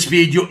below this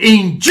video.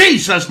 In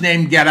Jesus'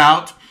 name, get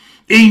out.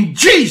 In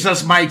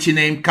Jesus' mighty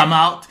name, come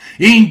out.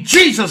 In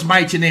Jesus'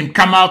 mighty name,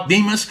 come out,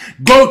 demons.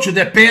 Go to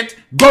the pit.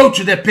 Go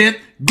to the pit.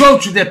 Go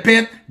to the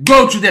pit.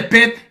 Go to the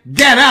pit.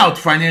 Get out,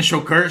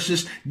 financial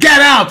curses. Get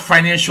out,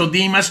 financial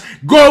demons.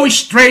 Go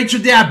straight to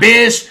the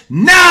abyss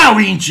now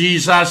in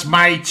Jesus'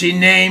 mighty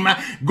name.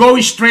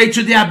 Go straight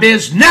to the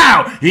abyss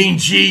now in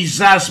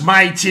Jesus'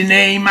 mighty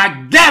name.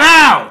 Get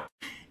out!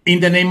 In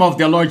the name of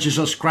the Lord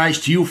Jesus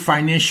Christ, you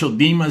financial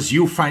demons,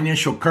 you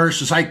financial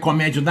curses, I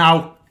command you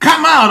now,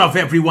 come out of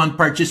everyone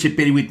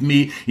participating with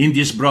me in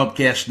this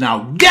broadcast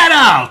now. Get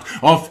out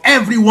of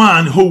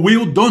everyone who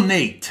will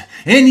donate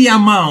any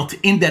amount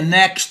in the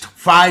next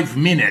 5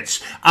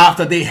 minutes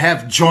after they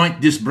have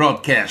joined this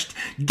broadcast.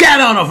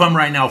 Get out of them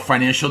right now,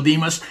 financial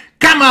demons.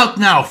 Come out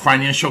now,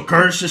 financial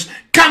curses.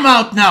 Come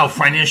out now,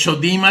 financial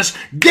demons.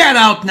 Get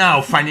out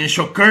now,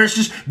 financial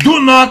curses.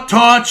 Do not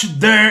touch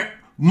their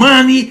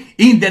money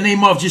in the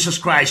name of Jesus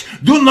Christ.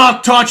 Do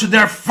not touch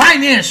their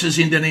finances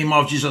in the name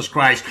of Jesus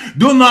Christ.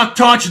 Do not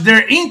touch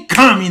their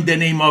income in the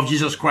name of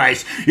Jesus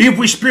Christ.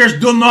 Evil spirits,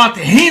 do not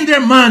hinder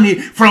money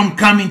from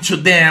coming to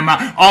them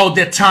all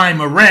the time,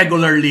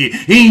 regularly,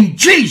 in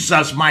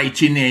Jesus'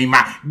 mighty name.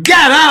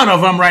 Get out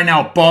of them right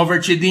now,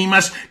 poverty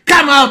demons.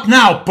 Come out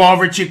now,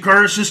 poverty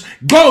curses.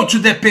 Go to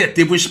the pit,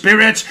 evil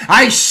spirits.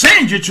 I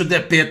send you to the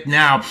pit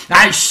now.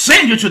 I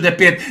send you to the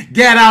pit.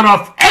 Get out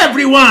of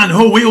everyone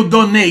who will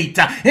donate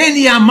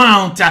any amount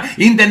amount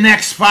in the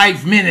next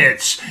 5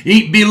 minutes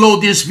below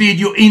this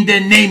video in the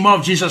name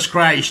of Jesus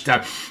Christ.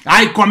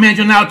 I command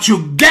you now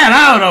to get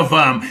out of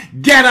them.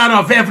 Get out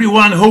of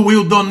everyone who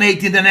will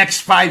donate in the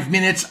next 5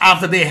 minutes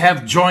after they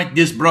have joined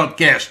this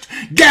broadcast.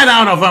 Get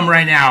out of them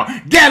right now.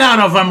 Get out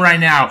of them right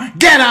now.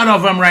 Get out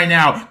of them right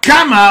now.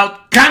 Come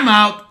out, come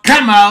out,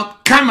 come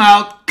out, come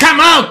out. Come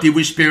out,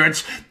 evil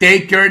spirits.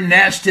 Take your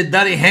nasty,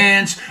 dirty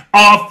hands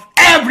off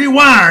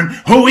everyone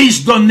who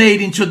is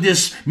donating to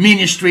this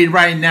ministry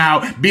right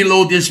now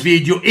below this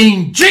video.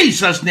 In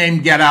Jesus'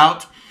 name, get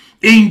out.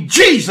 In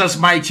Jesus'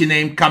 mighty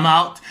name, come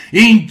out.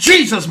 In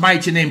Jesus'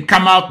 mighty name,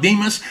 come out,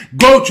 demons.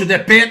 Go to the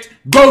pit.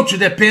 Go to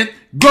the pit.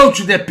 Go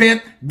to the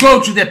pit.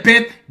 Go to the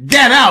pit.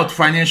 Get out,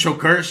 financial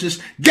curses.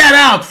 Get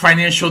out,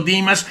 financial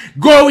demons.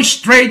 Go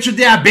straight to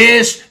the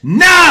abyss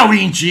now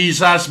in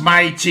Jesus'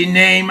 mighty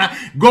name.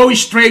 Go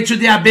straight to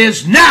the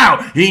abyss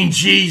now in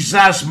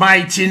Jesus'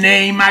 mighty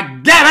name.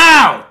 Get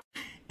out.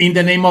 In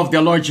the name of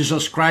the Lord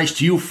Jesus Christ,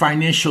 you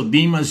financial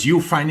demons, you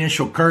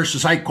financial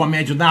curses, I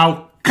command you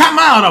now, come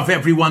out of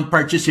everyone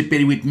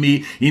participating with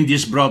me in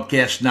this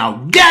broadcast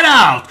now. Get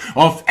out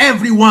of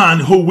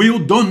everyone who will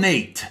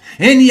donate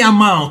any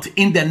amount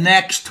in the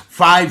next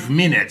 5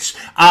 minutes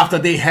after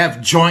they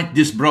have joined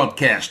this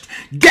broadcast.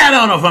 Get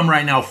out of them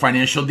right now,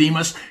 financial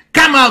demons.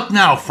 Come out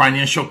now,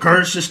 financial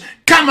curses.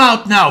 Come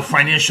out now,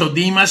 financial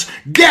demons.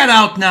 Get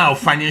out now,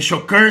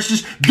 financial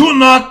curses. Do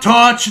not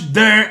touch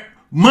their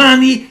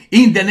money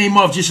in the name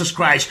of Jesus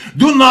Christ.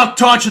 Do not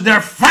touch their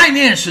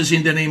finances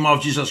in the name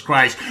of Jesus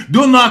Christ.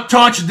 Do not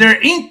touch their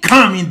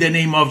income in the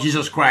name of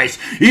Jesus Christ.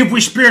 Evil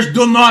spirits,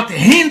 do not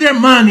hinder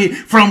money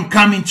from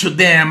coming to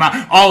them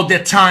all the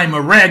time,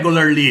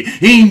 regularly.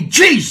 In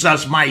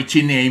Jesus'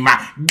 mighty name.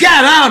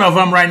 Get out of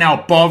them right now,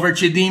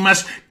 poverty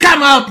demons.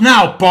 Come out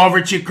now,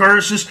 poverty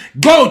curses.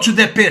 Go to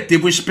the pit,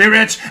 evil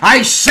spirits.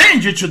 I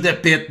send you to the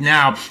pit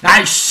now.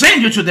 I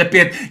send you to the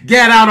pit.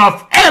 Get out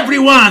of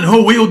everyone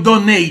who will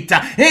donate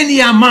any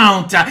amount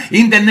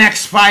in the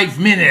next 5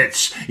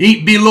 minutes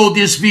below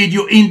this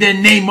video in the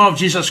name of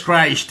Jesus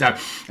Christ.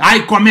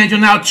 I command you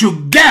now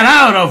to get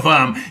out of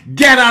them.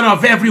 Get out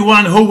of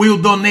everyone who will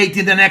donate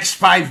in the next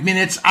 5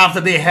 minutes after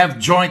they have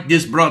joined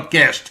this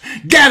broadcast.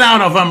 Get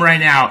out of them right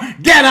now.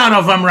 Get out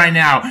of them right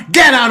now.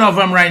 Get out of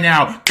them right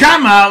now.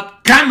 Come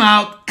out, come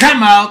out,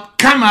 come out,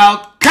 come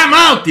out, come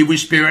out, evil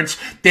spirits.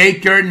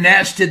 Take your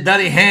nasty,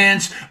 dirty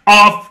hands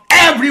off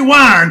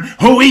everyone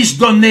who is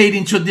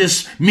donating to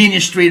this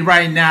ministry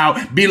right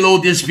now below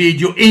this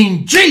video.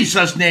 In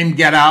Jesus' name,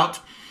 get out.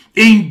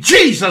 In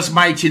Jesus'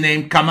 mighty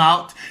name, come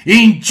out.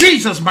 In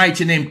Jesus'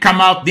 mighty name, come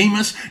out,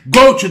 demons.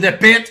 Go to the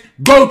pit.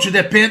 Go to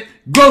the pit.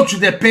 Go to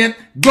the pit.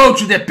 Go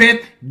to the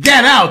pit.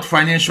 Get out,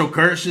 financial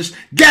curses.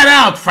 Get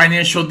out,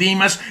 financial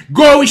demons.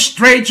 Go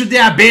straight to the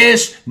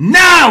abyss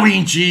now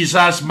in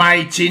Jesus'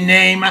 mighty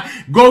name.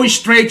 Go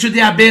straight to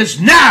the abyss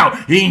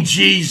now in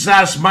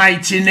Jesus'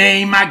 mighty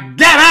name.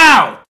 Get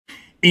out.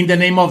 In the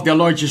name of the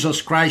Lord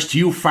Jesus Christ,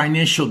 you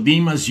financial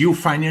demons, you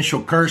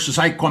financial curses,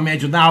 I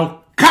command you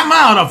now, come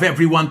out of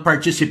everyone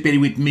participating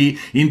with me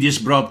in this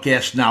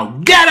broadcast now.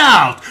 Get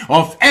out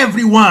of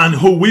everyone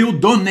who will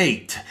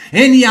donate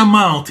any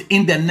amount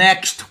in the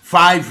next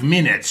 5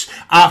 minutes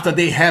after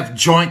they have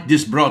joined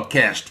this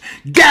broadcast.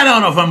 Get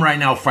out of them right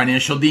now,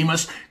 financial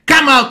demons.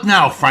 Come out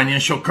now,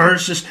 financial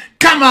curses.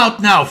 Come out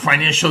now,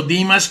 financial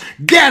demons.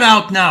 Get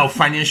out now,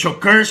 financial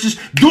curses.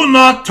 Do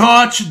not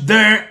touch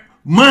their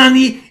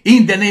money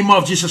in the name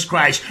of Jesus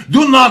Christ.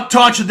 Do not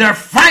touch their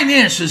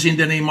finances in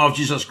the name of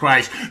Jesus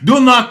Christ. Do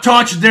not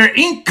touch their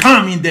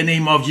income in the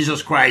name of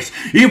Jesus Christ.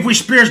 Evil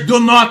spirits,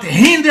 do not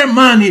hinder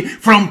money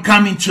from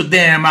coming to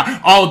them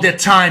all the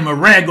time,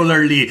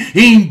 regularly.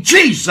 In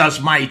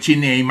Jesus' mighty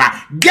name.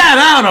 Get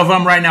out of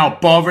them right now,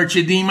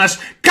 poverty demons.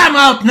 Come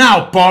out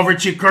now,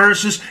 poverty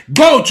curses.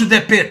 Go to the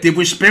pit,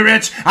 evil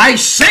spirits. I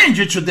send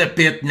you to the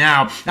pit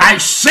now. I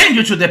send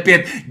you to the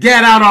pit.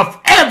 Get out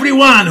of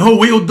everyone who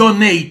will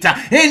donate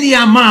any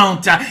amount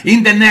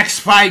in the next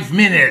 5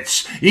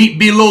 minutes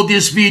below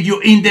this video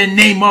in the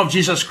name of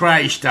Jesus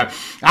Christ.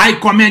 I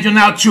command you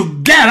now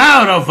to get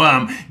out of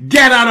them.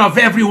 Get out of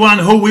everyone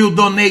who will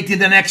donate in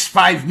the next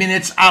 5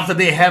 minutes after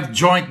they have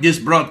joined this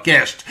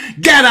broadcast.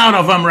 Get out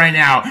of them right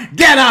now.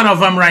 Get out of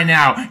them right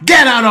now.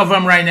 Get out of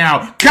them right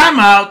now. Come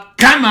out,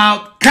 come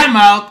out, come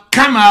out,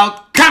 come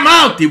out, come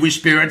out, evil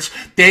spirits.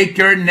 Take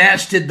your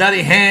nasty,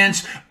 dirty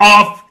hands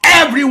off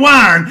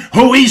everyone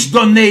who is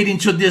donating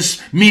to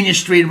this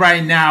ministry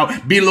right now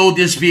below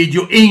this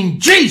video. In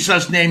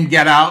Jesus' name,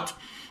 get out.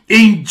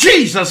 In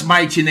Jesus'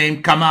 mighty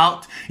name, come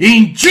out.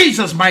 In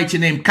Jesus' mighty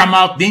name, come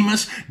out,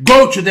 demons.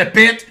 Go to the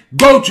pit.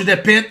 Go to the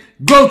pit.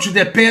 Go to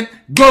the pit.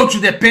 Go to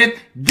the pit.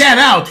 Get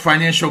out,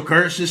 financial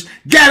curses.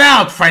 Get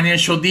out,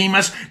 financial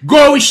demons.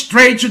 Go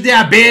straight to the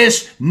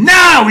abyss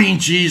now in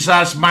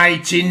Jesus'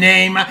 mighty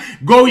name.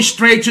 Go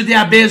straight to the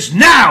abyss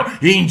now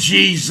in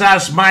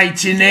Jesus'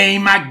 mighty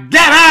name.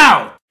 Get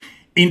out.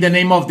 In the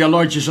name of the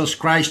Lord Jesus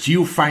Christ,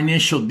 you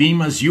financial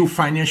demons, you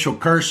financial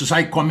curses,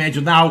 I command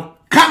you now,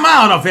 Come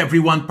out of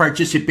everyone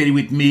participating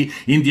with me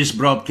in this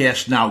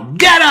broadcast now.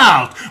 Get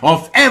out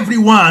of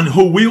everyone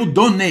who will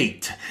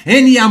donate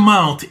any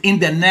amount in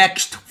the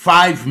next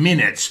 5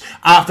 minutes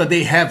after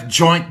they have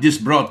joined this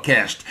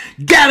broadcast.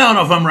 Get out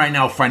of them right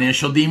now,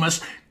 financial demons.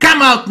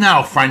 Come out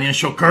now,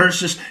 financial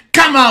curses.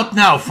 Come out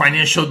now,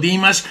 financial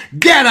demons.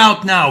 Get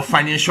out now,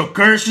 financial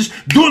curses.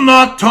 Do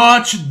not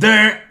touch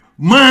their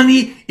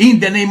money in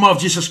the name of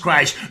Jesus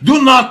Christ.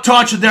 Do not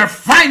touch their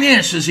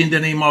finances in the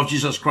name of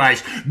Jesus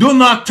Christ. Do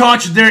not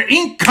touch their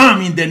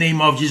income in the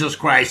name of Jesus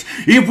Christ.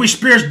 Evil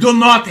spirits, do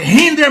not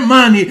hinder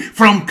money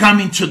from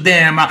coming to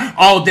them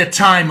all the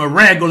time,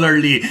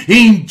 regularly,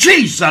 in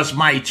Jesus'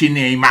 mighty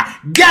name.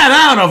 Get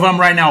out of them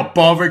right now,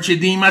 poverty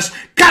demons.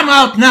 Come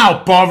out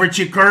now,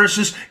 poverty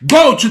curses.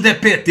 Go to the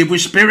pit, evil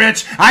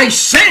spirits. I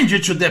send you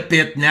to the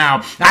pit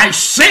now. I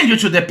send you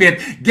to the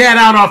pit. Get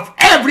out of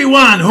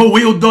everyone who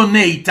will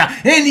donate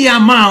any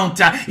amount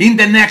in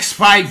the next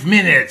 5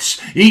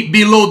 minutes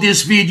below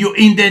this video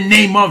in the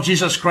name of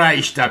Jesus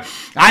Christ.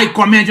 I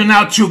command you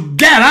now to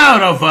get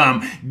out of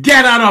them.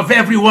 Get out of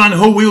everyone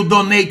who will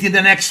donate in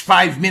the next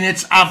 5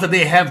 minutes after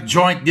they have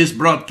joined this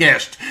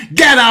broadcast.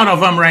 Get out of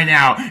them right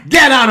now.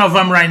 Get out of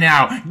them right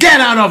now. Get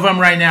out of them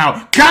right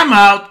now. Come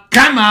out,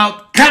 come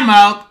out, come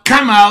out,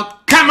 come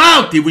out, come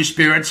out, evil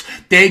spirits.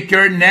 Take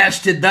your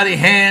nasty, dirty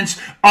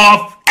hands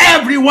off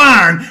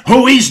everyone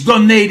who is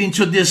donating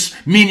to this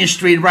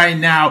ministry right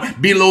now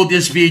below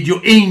this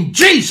video. In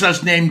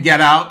Jesus' name,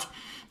 get out.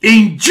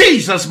 In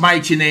Jesus'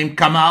 mighty name,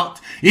 come out.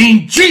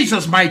 In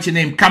Jesus' mighty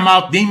name, come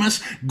out,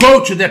 demons.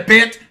 Go to the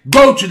pit.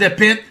 Go to the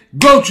pit.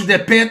 Go to the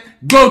pit.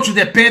 Go to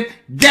the pit.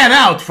 Get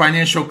out,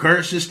 financial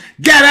curses.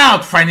 Get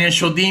out,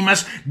 financial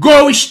demons.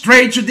 Go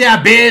straight to the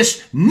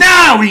abyss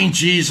now in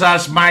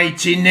Jesus'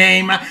 mighty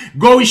name.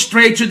 Go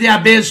straight to the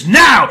abyss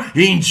now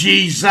in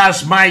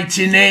Jesus'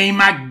 mighty name.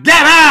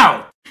 Get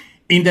out.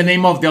 In the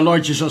name of the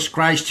Lord Jesus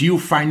Christ, you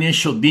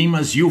financial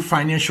demons, you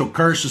financial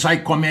curses, I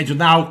command you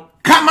now,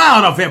 come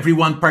out of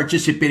everyone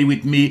participating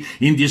with me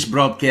in this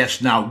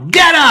broadcast now.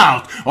 Get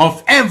out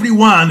of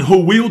everyone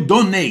who will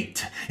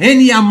donate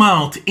any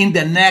amount in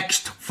the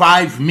next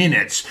 5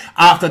 minutes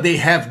after they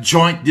have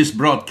joined this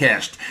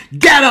broadcast.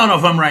 Get out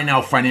of them right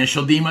now,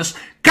 financial demons.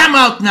 Come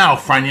out now,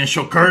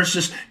 financial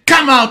curses.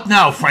 Come out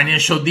now,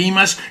 financial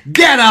demons.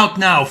 Get out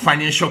now,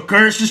 financial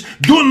curses.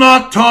 Do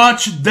not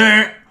touch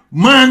their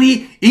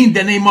money in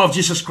the name of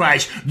Jesus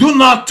Christ. Do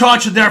not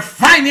touch their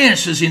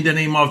finances in the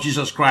name of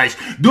Jesus Christ.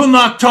 Do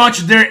not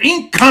touch their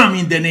income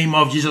in the name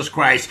of Jesus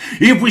Christ.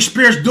 Evil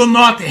spirits, do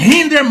not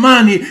hinder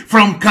money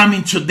from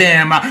coming to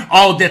them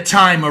all the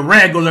time,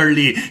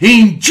 regularly,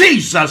 in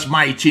Jesus'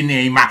 mighty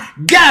name.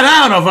 Get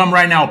out of them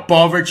right now,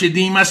 poverty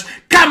demons.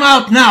 Come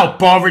out now,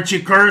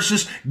 poverty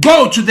curses.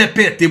 Go to the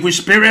pit, evil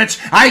spirits.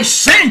 I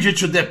send you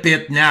to the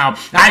pit now.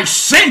 I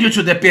send you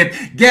to the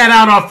pit. Get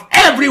out of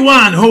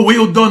everyone who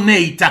will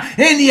donate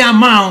any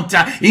amount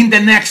in the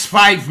next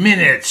 5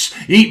 minutes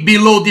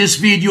below this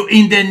video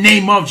in the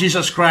name of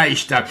Jesus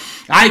Christ.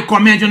 I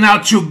command you now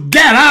to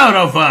get out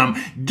of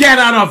them. Get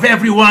out of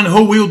everyone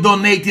who will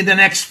donate in the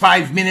next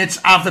 5 minutes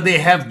after they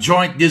have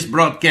joined this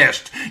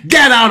broadcast.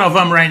 Get out of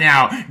them right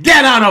now.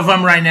 Get out of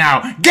them right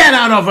now. Get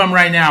out of them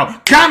right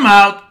now. Come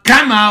out,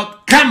 come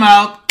out, come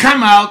out,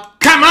 come out,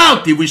 come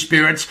out, evil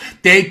spirits.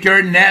 Take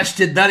your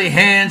nasty, dirty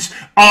hands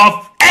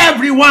off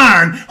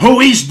everyone who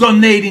is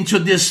donating to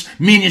this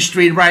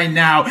ministry right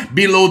now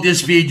below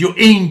this video.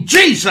 In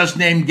Jesus'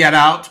 name, get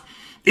out.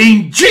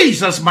 In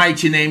Jesus'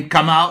 mighty name,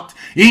 come out.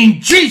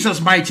 In Jesus'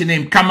 mighty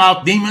name, come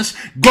out, demons.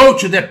 Go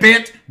to the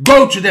pit.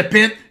 Go to the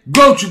pit.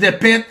 Go to the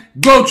pit.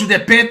 Go to the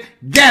pit.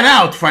 Get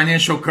out,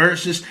 financial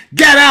curses.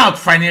 Get out,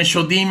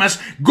 financial demons.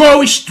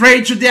 Go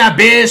straight to the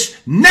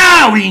abyss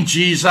now in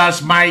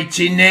Jesus'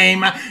 mighty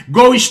name.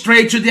 Go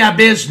straight to the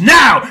abyss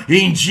now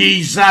in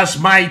Jesus'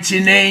 mighty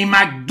name.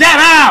 Get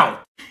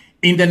out.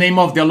 In the name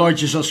of the Lord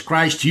Jesus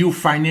Christ, you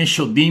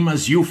financial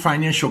demons, you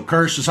financial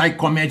curses, I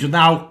command you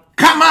now,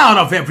 come out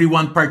of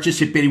everyone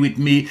participating with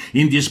me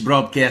in this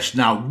broadcast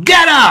now.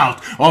 Get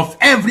out of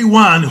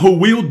everyone who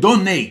will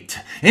donate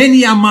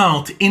any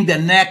amount in the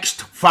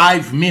next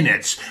 5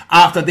 minutes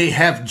after they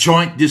have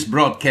joined this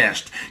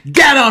broadcast.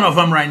 Get out of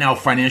them right now,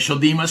 financial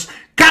demons.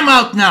 Come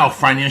out now,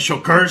 financial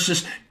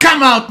curses.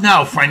 Come out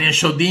now,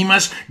 financial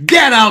demons.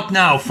 Get out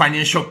now,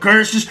 financial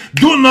curses.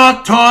 Do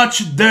not touch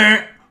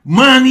their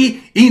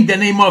money in the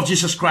name of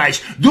Jesus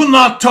Christ. Do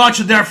not touch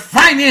their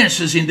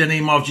finances in the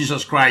name of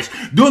Jesus Christ.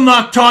 Do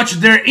not touch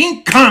their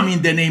income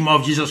in the name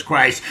of Jesus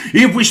Christ.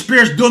 Evil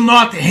spirits, do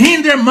not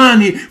hinder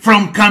money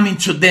from coming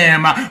to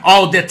them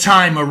all the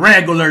time,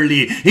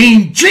 regularly,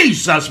 in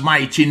Jesus'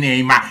 mighty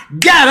name.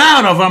 Get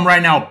out of them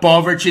right now,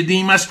 poverty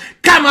demons.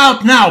 Come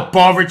out now,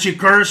 poverty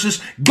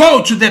curses.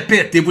 Go to the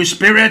pit, evil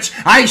spirits.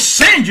 I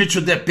send you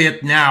to the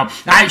pit now.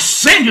 I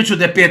send you to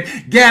the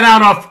pit. Get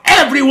out of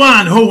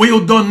everyone who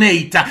will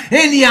donate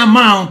any amount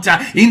amount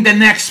in the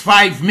next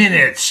 5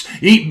 minutes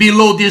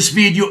below this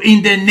video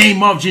in the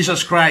name of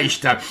Jesus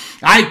Christ.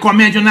 I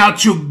command you now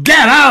to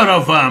get out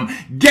of them.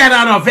 Get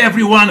out of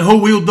everyone who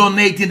will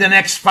donate in the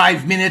next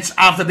 5 minutes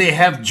after they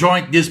have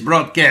joined this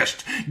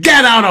broadcast.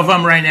 Get out of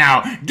them right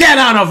now. Get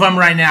out of them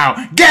right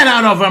now. Get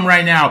out of them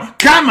right now.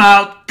 Come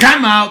out,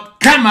 come out,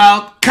 come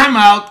out, come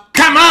out,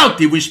 come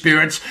out, evil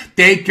spirits.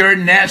 Take your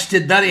nasty,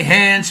 dirty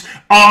hands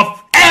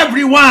off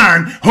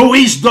everyone who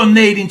is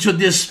donating to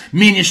this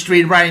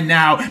ministry right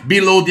now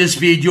below this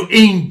video.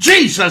 In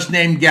Jesus'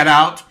 name, get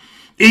out.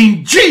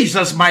 In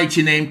Jesus'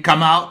 mighty name,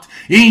 come out.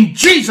 In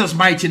Jesus'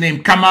 mighty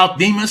name, come out,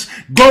 demons.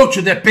 Go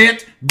to the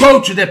pit.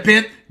 Go to the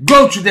pit.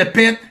 Go to the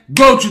pit.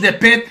 Go to the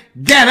pit.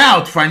 Get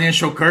out,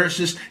 financial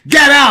curses.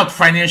 Get out,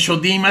 financial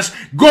demons.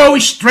 Go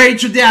straight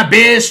to the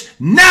abyss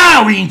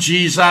now in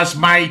Jesus'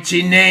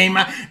 mighty name.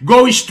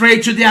 Go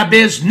straight to the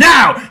abyss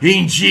now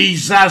in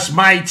Jesus'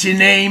 mighty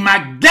name.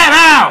 Get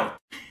out.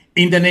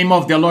 In the name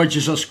of the Lord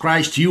Jesus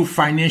Christ, you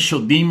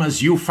financial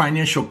demons, you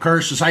financial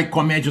curses, I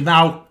command you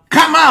now,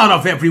 come out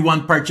of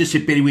everyone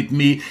participating with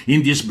me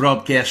in this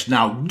broadcast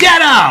now.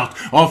 Get out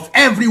of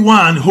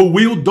everyone who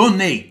will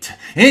donate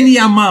any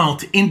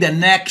amount in the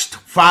next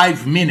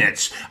 5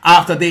 minutes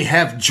after they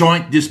have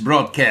joined this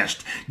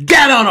broadcast.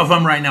 Get out of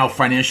them right now,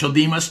 financial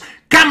demons.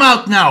 Come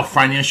out now,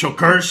 financial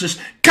curses.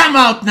 Come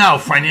out now,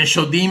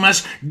 financial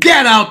demons.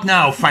 Get out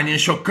now,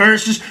 financial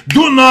curses.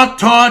 Do not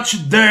touch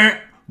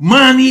their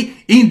money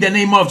in the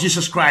name of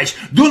Jesus Christ.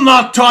 Do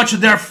not touch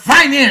their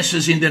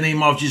finances in the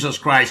name of Jesus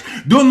Christ.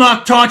 Do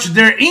not touch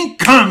their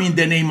income in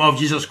the name of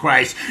Jesus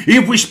Christ.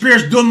 Evil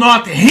spirits, do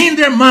not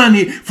hinder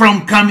money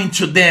from coming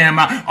to them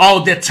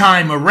all the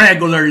time,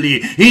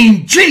 regularly.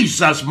 In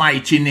Jesus'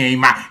 mighty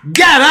name.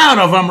 Get out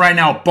of them right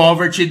now,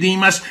 poverty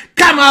demons.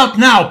 Come out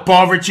now,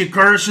 poverty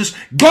curses.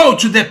 Go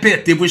to the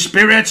pit, evil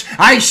spirits.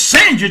 I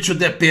send you to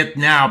the pit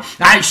now.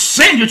 I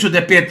send you to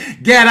the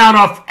pit. Get out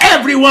of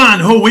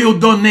everyone who will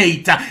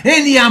donate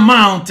any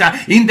amount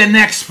in the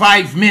next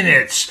 5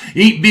 minutes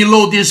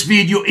below this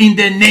video in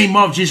the name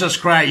of Jesus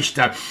Christ.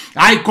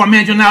 I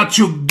command you now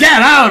to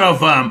get out of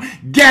them.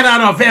 Get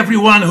out of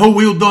everyone who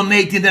will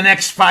donate in the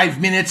next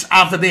 5 minutes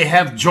after they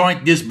have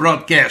joined this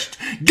broadcast.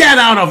 Get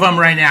out of them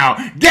right now.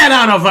 Get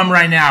out of them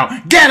right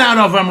now. Get out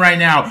of them right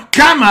now.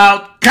 Come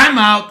out, come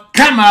out,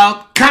 come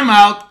out, come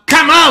out,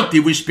 come out,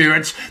 evil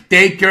spirits.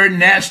 Take your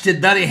nasty,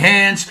 dirty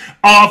hands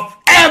off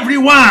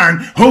everyone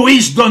who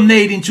is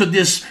donating to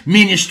this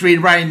ministry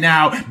right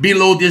now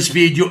below this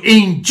video.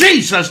 In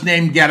Jesus'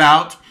 name, get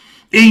out.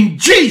 In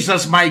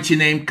Jesus' mighty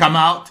name, come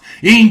out.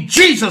 In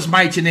Jesus'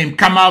 mighty name,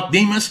 come out,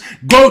 demons.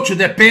 Go to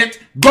the pit.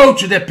 Go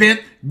to the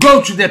pit.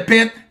 Go to the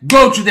pit.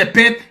 Go to the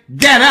pit.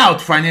 Get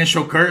out,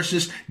 financial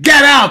curses.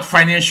 Get out,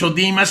 financial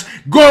demons.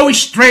 Go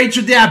straight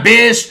to the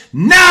abyss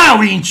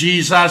now in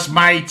Jesus'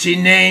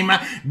 mighty name.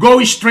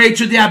 Go straight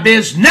to the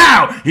abyss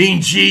now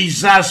in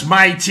Jesus'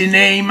 mighty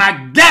name.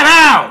 Get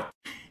out.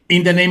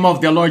 In the name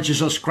of the Lord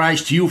Jesus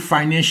Christ, you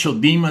financial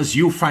demons,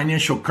 you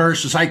financial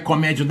curses, I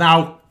command you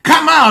now,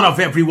 come out of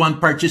everyone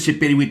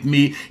participating with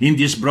me in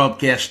this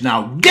broadcast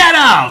now. Get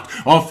out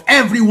of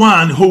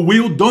everyone who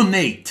will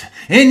donate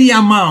any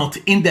amount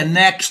in the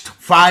next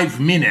 5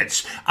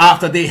 minutes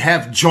after they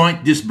have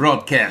joined this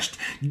broadcast.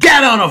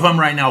 Get out of them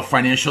right now,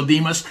 financial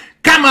demons.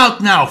 Come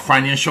out now,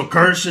 financial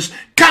curses.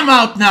 Come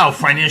out now,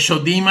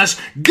 financial demons.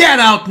 Get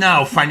out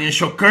now,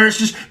 financial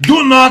curses.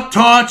 Do not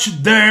touch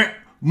their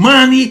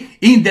money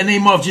in the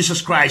name of Jesus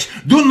Christ.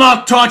 Do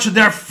not touch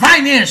their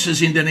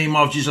finances in the name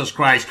of Jesus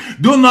Christ.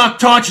 Do not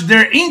touch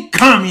their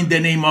income in the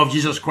name of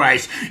Jesus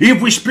Christ.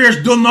 Evil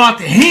spirits, do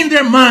not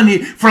hinder money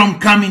from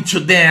coming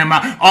to them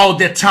all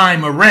the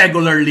time,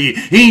 regularly.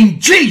 In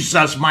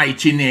Jesus'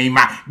 mighty name.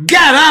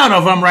 Get out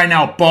of them right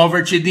now,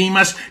 poverty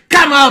demons.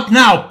 Come out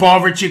now,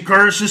 poverty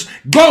curses.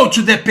 Go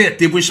to the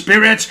pit, evil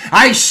spirits.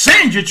 I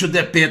send you to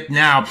the pit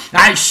now.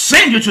 I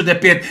send you to the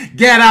pit.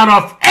 Get out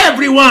of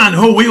everyone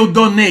who will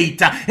donate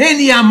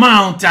any amount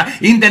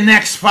in the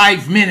next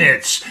 5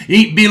 minutes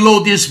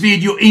below this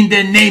video in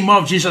the name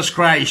of Jesus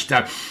Christ.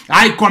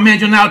 I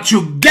command you now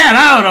to get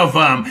out of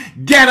them.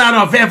 Get out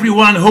of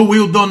everyone who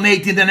will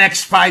donate in the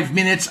next 5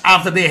 minutes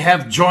after they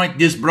have joined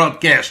this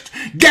broadcast.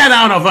 Get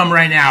out of them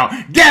right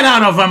now. Get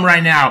out of them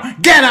right now.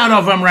 Get out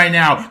of them right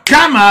now.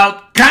 Come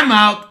out, come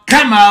out,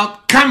 come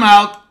out, come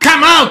out,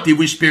 come out,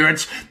 evil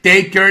spirits.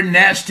 Take your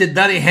nasty,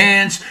 dirty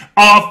hands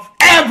off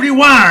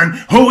everyone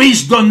who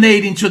is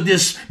donating to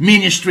this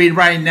ministry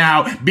right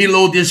now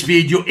below this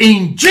video.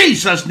 In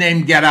Jesus'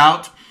 name, get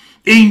out.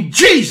 In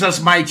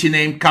Jesus' mighty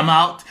name, come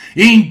out.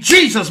 In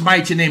Jesus'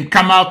 mighty name,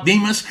 come out,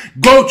 demons.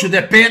 Go to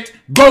the pit.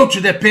 Go to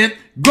the pit.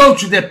 Go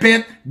to the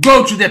pit.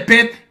 Go to the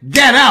pit.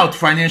 Get out,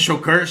 financial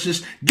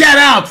curses. Get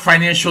out,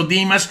 financial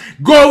demons.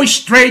 Go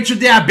straight to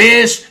the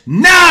abyss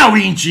now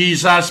in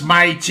Jesus'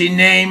 mighty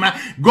name.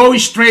 Go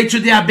straight to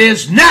the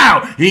abyss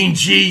now in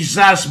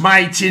Jesus'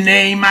 mighty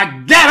name.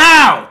 Get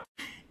out.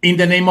 In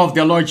the name of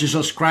the Lord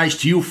Jesus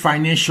Christ, you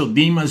financial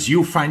demons,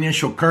 you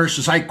financial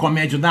curses, I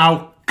command you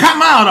now, come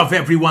Come out of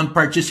everyone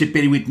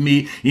participating with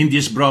me in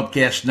this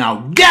broadcast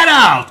now. Get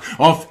out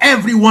of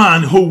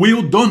everyone who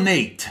will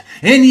donate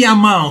any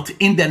amount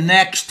in the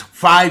next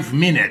 5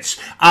 minutes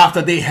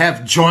after they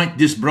have joined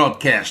this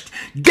broadcast.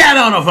 Get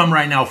out of them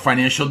right now,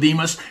 financial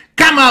demons.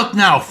 Come out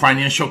now,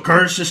 financial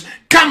curses.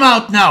 Come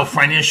out now,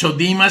 financial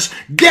demons.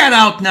 Get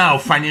out now,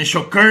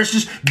 financial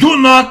curses. Do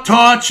not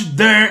touch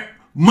their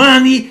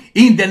money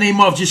in the name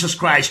of Jesus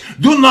Christ.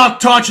 Do not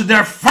touch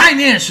their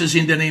finances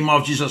in the name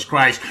of Jesus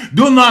Christ.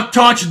 Do not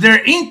touch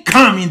their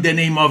income in the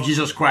name of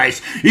Jesus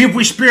Christ.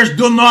 Evil spirits,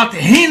 do not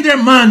hinder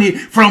money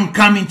from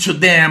coming to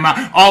them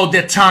all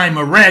the time,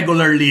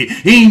 regularly,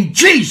 in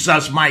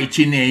Jesus'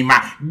 mighty name.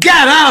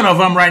 Get out of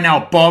them right now,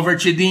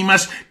 poverty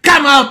demons.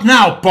 Come out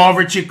now,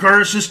 poverty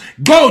curses.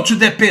 Go to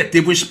the pit,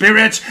 evil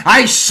spirits.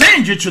 I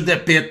send you to the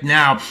pit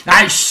now.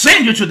 I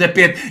send you to the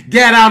pit.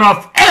 Get out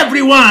of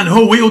everyone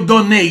who will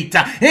donate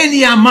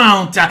any amount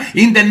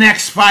in the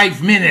next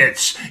 5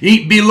 minutes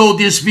below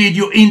this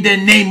video in the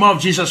name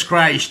of Jesus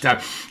Christ.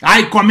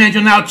 I command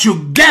you now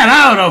to get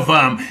out of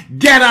them.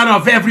 Get out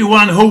of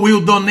everyone who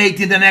will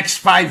donate in the next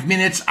 5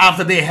 minutes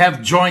after they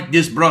have joined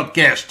this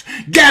broadcast.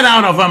 Get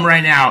out of them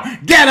right now.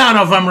 Get out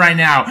of them right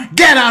now.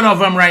 Get out of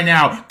them right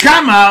now.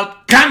 Come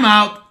out, come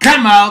out,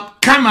 come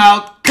out, come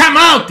out, come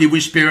out, evil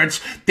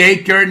spirits.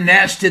 Take your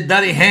nasty,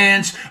 dirty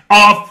hands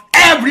off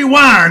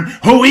everyone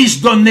who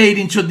is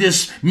donating to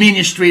this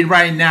ministry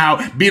right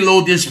now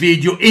below this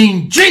video.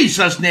 In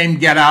Jesus' name,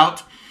 get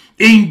out.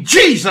 In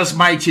Jesus'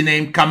 mighty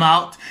name, come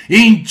out.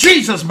 In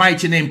Jesus'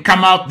 mighty name,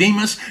 come out,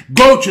 demons.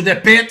 Go to the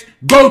pit.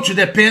 Go to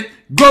the pit.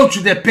 Go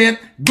to the pit.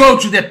 Go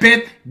to the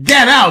pit.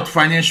 Get out,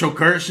 financial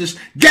curses.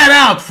 Get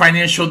out,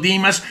 financial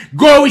demons.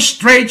 Go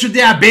straight to the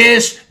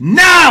abyss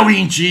now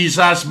in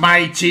Jesus'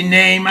 mighty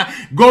name.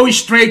 Go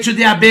straight to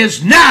the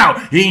abyss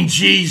now in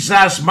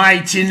Jesus'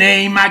 mighty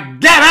name.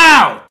 Get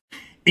out.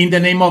 In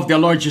the name of the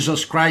Lord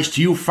Jesus Christ,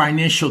 you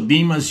financial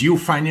demons, you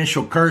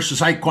financial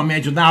curses, I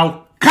command you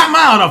now, come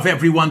out of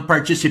everyone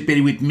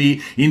participating with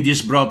me in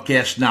this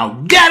broadcast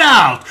now. Get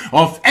out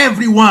of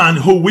everyone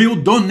who will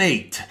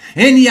donate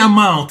any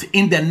amount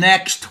in the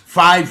next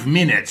 5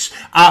 minutes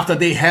after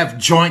they have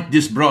joined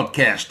this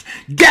broadcast.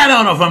 Get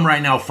out of them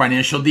right now,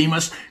 financial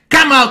demons.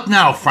 Come out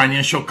now,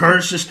 financial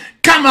curses.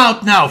 Come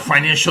out now,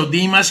 financial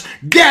demons.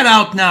 Get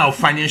out now,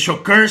 financial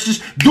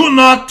curses. Do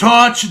not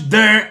touch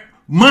their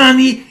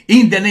money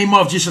in the name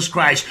of Jesus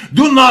Christ.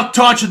 Do not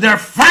touch their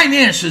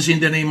finances in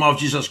the name of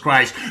Jesus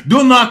Christ.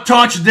 Do not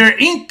touch their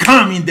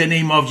income in the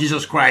name of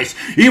Jesus Christ.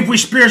 Evil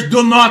spirits,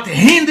 do not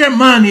hinder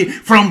money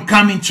from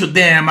coming to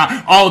them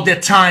all the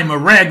time,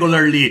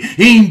 regularly,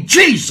 in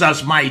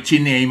Jesus' mighty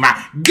name.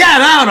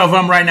 Get out of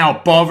them right now,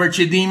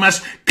 poverty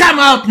demons. Come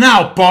out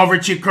now,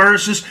 poverty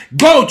curses.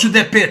 Go to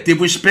the pit,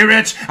 evil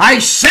spirits. I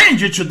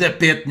send you to the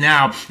pit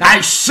now.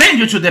 I send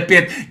you to the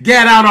pit.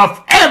 Get out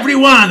of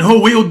everyone who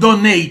will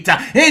donate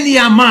any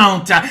amount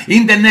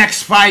in the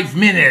next 5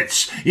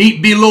 minutes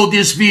below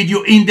this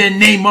video in the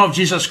name of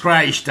Jesus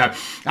Christ.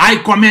 I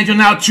command you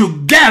now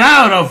to get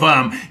out of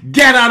them.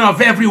 Get out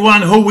of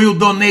everyone who will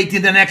donate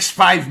in the next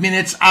 5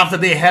 minutes after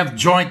they have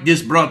joined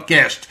this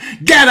broadcast.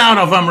 Get out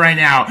of them right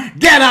now.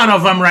 Get out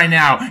of them right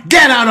now.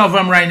 Get out of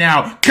them right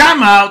now.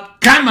 Come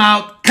out, come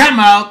out, come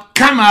out,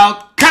 come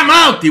out, come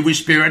out, evil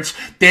spirits.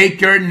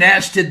 Take your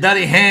nasty,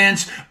 dirty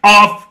hands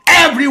off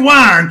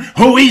everyone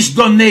who is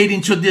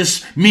donating to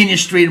this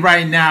ministry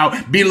right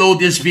now below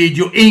this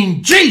video.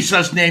 In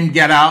Jesus' name,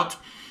 get out.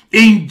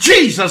 In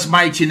Jesus'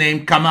 mighty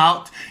name, come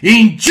out.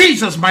 In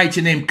Jesus'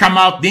 mighty name, come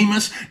out,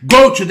 demons.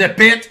 Go to the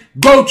pit.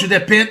 Go to the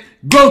pit.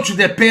 Go to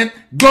the pit.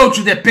 Go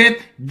to the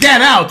pit.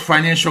 Get out,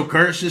 financial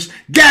curses.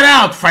 Get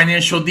out,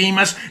 financial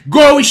demons.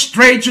 Go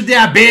straight to the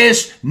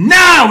abyss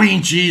now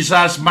in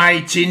Jesus'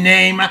 mighty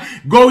name.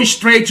 Go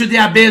straight to the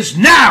abyss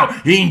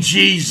now in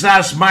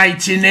Jesus'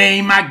 mighty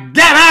name.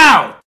 Get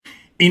out.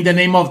 In the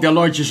name of the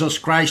Lord Jesus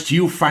Christ,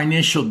 you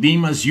financial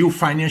demons, you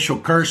financial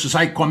curses,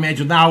 I command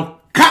you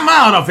now, come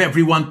out of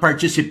everyone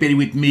participating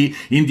with me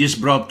in this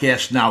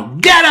broadcast now.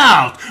 Get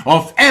out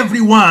of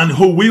everyone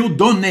who will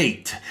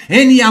donate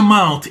any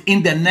amount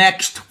in the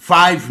next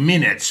 5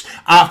 minutes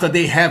after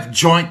they have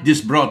joined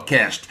this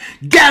broadcast.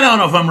 Get out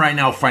of them right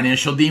now,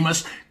 financial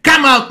demons.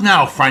 Come out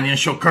now,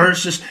 financial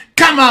curses.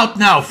 Come out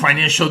now,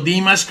 financial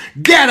demons.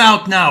 Get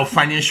out now,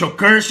 financial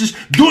curses.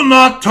 Do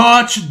not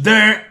touch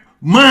their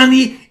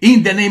money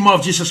in the name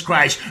of Jesus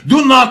Christ.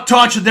 Do not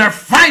touch their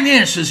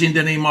finances in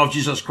the name of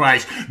Jesus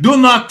Christ. Do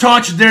not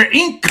touch their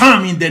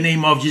income in the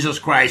name of Jesus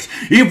Christ.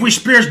 Evil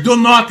spirits, do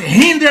not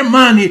hinder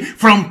money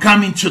from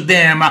coming to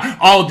them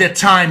all the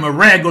time,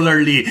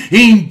 regularly,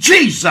 in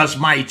Jesus'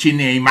 mighty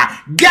name.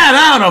 Get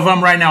out of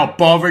them right now,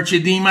 poverty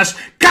demons.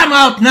 Come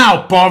out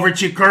now,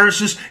 poverty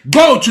curses.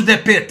 Go to the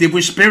pit,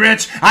 evil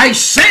spirits. I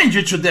send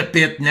you to the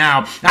pit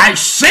now. I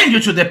send you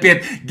to the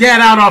pit. Get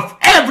out of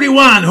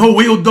everyone who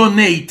will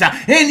donate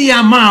any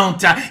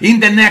amount in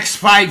the next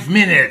 5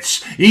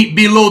 minutes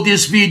below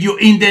this video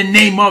in the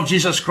name of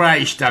Jesus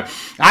Christ.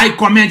 I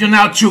command you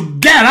now to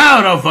get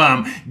out of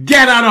them.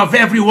 Get out of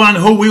everyone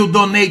who will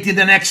donate in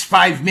the next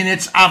 5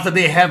 minutes after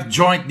they have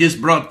joined this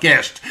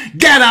broadcast.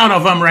 Get out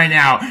of them right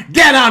now.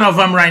 Get out of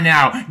them right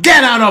now.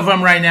 Get out of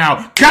them right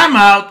now. Come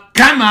out,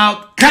 come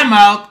out, come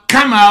out,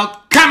 come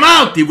out, come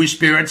out, evil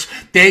spirits.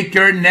 Take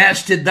your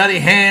nasty, dirty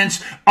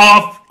hands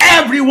off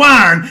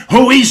everyone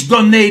who is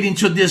donating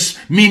to this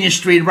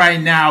ministry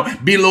right now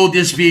below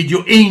this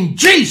video. In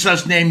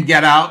Jesus' name,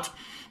 get out.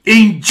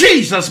 In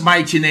Jesus'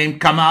 mighty name,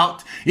 come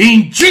out.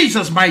 In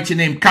Jesus' mighty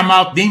name, come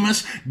out,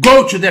 demons.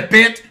 Go to the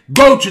pit.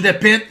 Go to the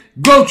pit.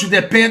 Go to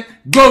the pit.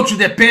 Go to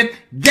the pit.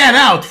 Get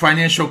out,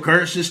 financial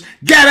curses.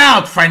 Get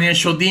out,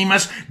 financial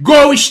demons.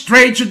 Go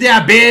straight to the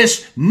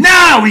abyss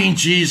now in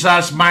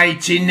Jesus'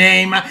 mighty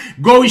name.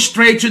 Go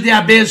straight to the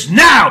abyss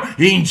now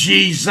in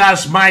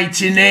Jesus'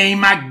 mighty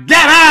name.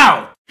 Get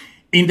out.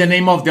 In the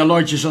name of the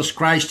Lord Jesus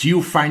Christ,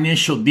 you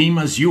financial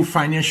demons, you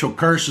financial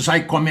curses, I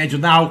command you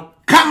now,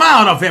 come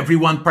out of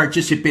everyone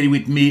participating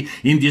with me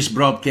in this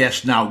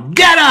broadcast now.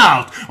 Get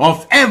out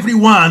of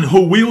everyone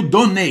who will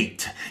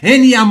donate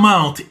any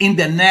amount in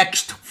the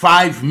next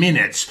 5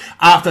 minutes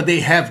after they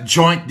have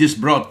joined this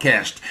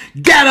broadcast.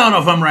 Get out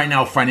of them right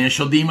now,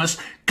 financial demons.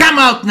 Come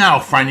out now,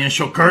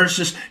 financial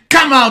curses.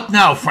 Come out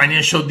now,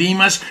 financial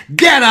demons.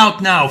 Get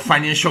out now,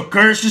 financial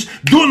curses.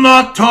 Do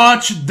not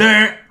touch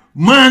their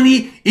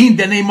money in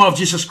the name of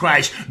Jesus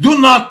Christ. Do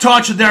not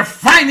touch their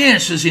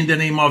finances in the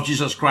name of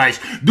Jesus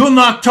Christ. Do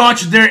not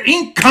touch their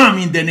income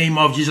in the name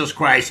of Jesus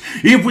Christ.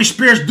 Evil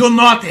spirits, do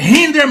not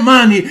hinder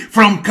money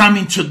from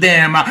coming to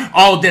them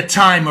all the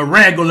time,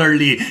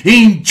 regularly.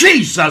 In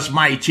Jesus'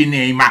 mighty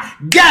name.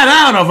 Get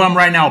out of them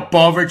right now,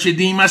 poverty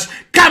demons.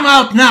 Come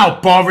out now,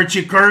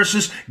 poverty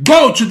curses.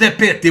 Go to the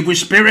pit, evil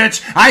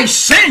spirits. I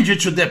send you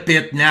to the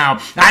pit now.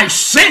 I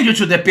send you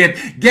to the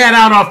pit. Get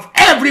out of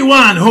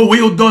everyone who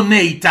will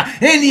donate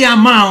any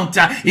amount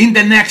in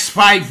the next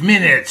 5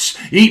 minutes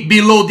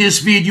below this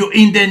video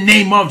in the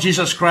name of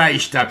Jesus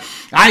Christ.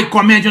 I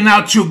command you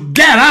now to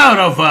get out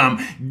of them.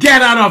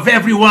 Get out of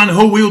everyone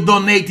who will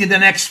donate in the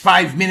next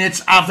 5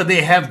 minutes after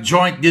they have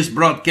joined this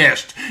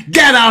broadcast.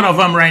 Get out of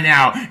them right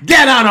now.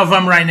 Get out of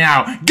them right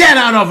now. Get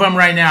out of them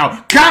right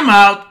now. Come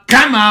out,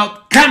 come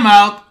out, come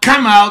out,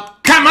 come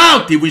out, come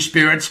out, evil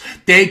spirits.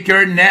 Take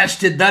your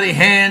nasty, dirty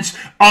hands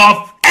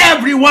off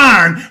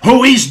everyone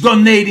who is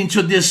donating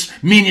to this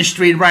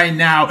ministry right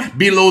now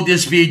below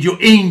this video.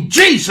 In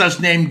Jesus'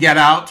 name, get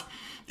out.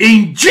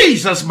 In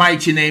Jesus'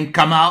 mighty name,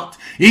 come out.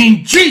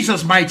 In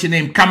Jesus' mighty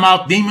name, come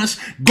out, demons.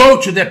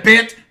 Go to the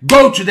pit.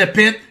 Go to the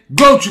pit.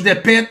 Go to the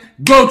pit.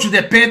 Go to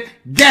the pit.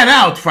 Get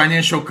out,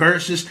 financial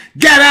curses.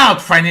 Get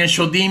out,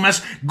 financial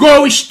demons.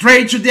 Go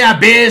straight to the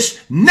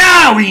abyss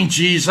now in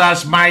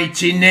Jesus'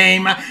 mighty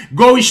name.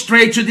 Go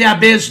straight to the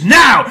abyss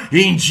now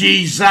in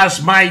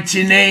Jesus'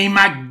 mighty name.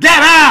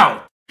 Get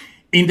out.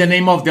 In the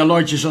name of the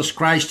Lord Jesus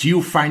Christ,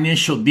 you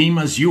financial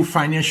demons, you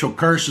financial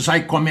curses, I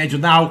command you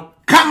now,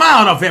 come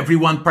out of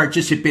everyone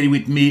participating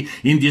with me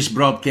in this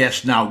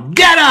broadcast now.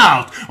 Get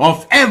out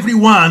of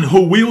everyone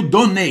who will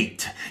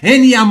donate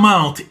any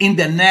amount in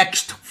the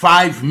next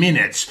 5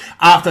 minutes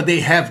after they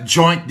have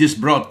joined this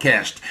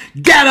broadcast.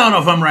 Get out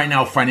of them right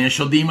now,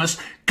 financial demons.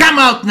 Come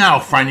out now,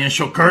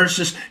 financial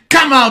curses.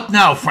 Come out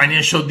now,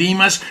 financial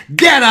demons.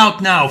 Get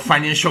out now,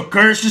 financial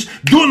curses.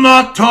 Do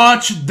not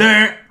touch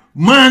their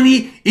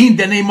money in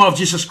the name of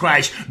Jesus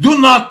Christ. Do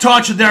not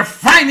touch their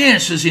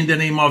finances in the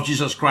name of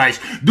Jesus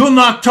Christ. Do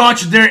not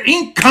touch their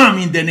income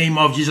in the name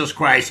of Jesus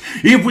Christ.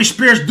 Evil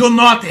spirits, do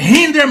not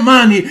hinder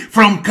money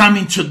from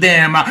coming to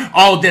them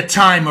all the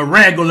time,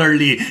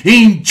 regularly.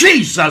 In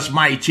Jesus'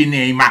 mighty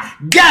name.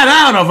 Get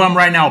out of them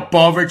right now,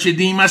 poverty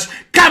demons.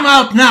 Come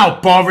out now,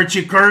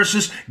 poverty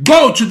curses.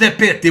 Go to the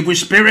pit, evil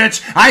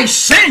spirits. I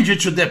send you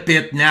to the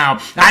pit now.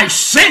 I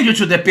send you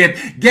to the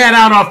pit. Get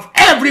out of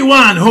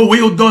everyone who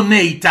will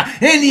donate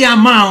any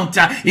amount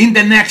in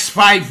the next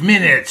 5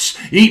 minutes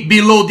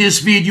below this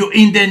video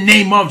in the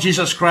name of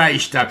Jesus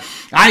Christ.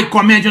 I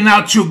command you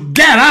now to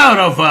get out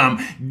of them.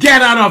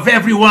 Get out of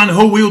everyone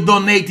who will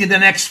donate in the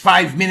next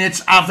 5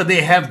 minutes after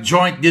they have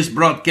joined this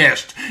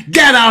broadcast.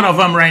 Get out of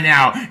them right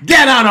now.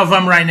 Get out of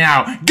them right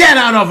now. Get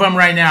out of them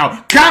right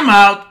now. Come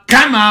out,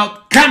 come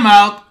out, come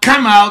out,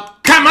 come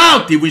out, come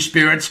out, evil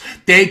spirits.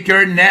 Take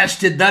your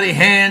nasty, dirty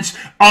hands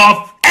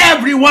off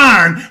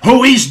everyone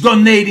who is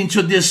donating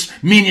to this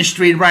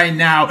ministry right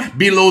now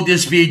below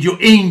this video.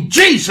 In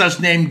Jesus'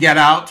 name, get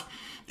out.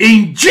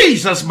 In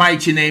Jesus'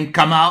 mighty name,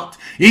 come out.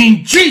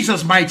 In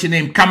Jesus' mighty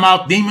name, come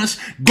out, demons.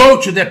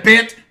 Go to the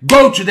pit.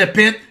 Go to the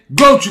pit.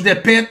 Go to the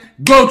pit.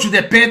 Go to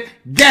the pit.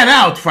 Get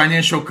out,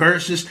 financial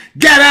curses.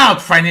 Get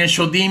out,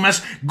 financial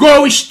demons.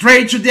 Go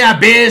straight to the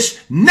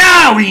abyss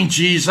now in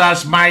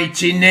Jesus'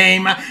 mighty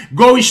name.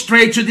 Go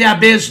straight to the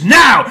abyss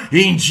now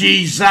in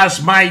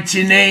Jesus'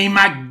 mighty name.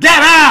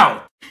 Get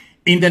out.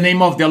 In the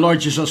name of the Lord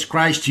Jesus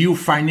Christ, you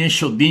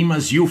financial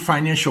demons, you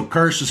financial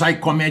curses, I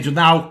command you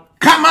now,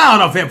 come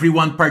out of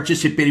everyone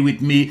participating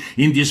with me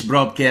in this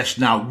broadcast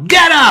now.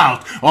 Get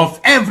out of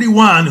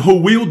everyone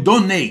who will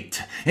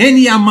donate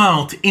any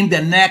amount in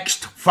the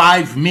next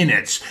 5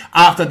 minutes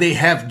after they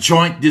have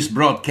joined this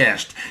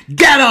broadcast.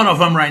 Get out of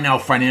them right now,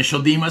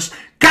 financial demons.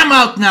 Come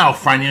out now,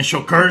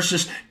 financial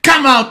curses.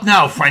 Come out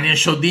now,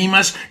 financial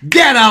demons.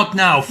 Get out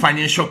now,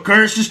 financial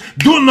curses.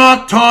 Do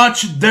not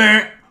touch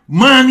their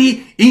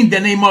money in the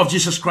name of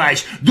Jesus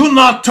Christ. Do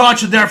not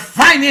touch their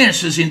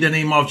finances in the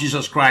name of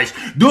Jesus Christ.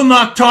 Do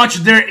not touch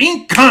their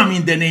income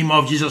in the name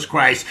of Jesus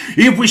Christ.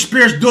 Evil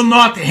spirits, do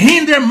not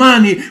hinder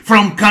money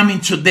from coming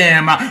to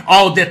them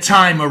all the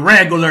time,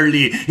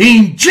 regularly,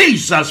 in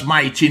Jesus'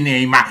 mighty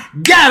name.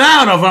 Get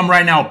out of them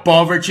right now,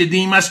 poverty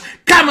demons.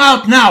 Come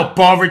out now,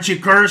 poverty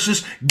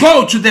curses.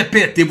 Go to the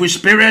pit, evil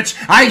spirits.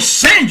 I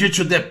send you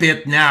to the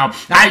pit now.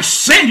 I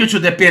send you to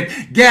the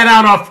pit. Get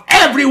out of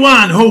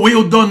everyone who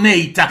will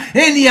donate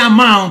any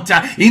amount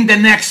in the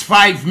next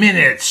 5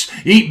 minutes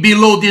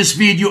below this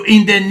video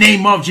in the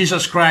name of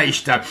Jesus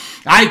Christ.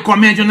 I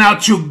command you now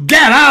to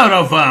get out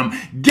of them.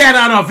 Get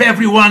out of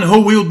everyone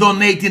who will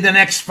donate in the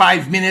next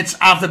 5 minutes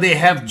after they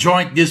have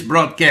joined this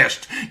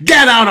broadcast.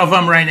 Get out of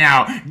them right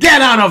now.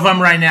 Get out of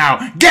them right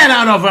now. Get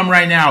out of them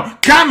right now.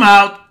 Come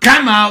out,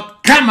 come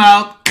out, come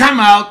out, come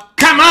out,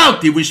 come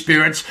out, evil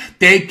spirits.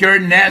 Take your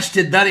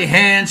nasty, dirty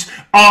hands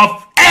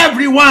off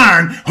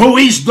everyone who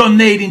is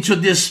donating to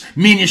this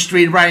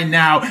ministry right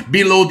now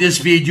below this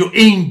video.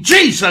 In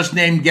Jesus'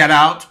 name, get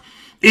out.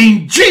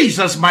 In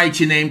Jesus'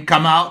 mighty name,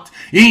 come out.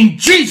 In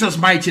Jesus'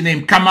 mighty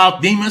name, come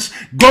out, demons.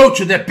 Go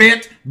to the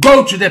pit.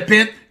 Go to the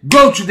pit.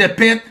 Go to the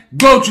pit.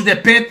 Go to the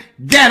pit.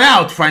 Get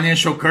out,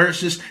 financial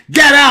curses.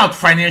 Get out,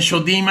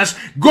 financial demons.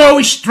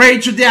 Go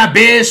straight to the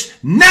abyss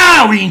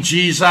now in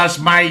Jesus'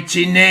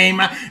 mighty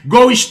name.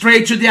 Go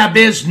straight to the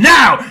abyss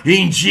now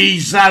in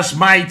Jesus'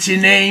 mighty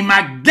name.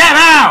 Get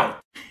out.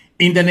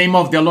 In the name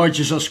of the Lord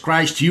Jesus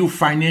Christ, you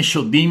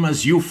financial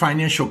demons, you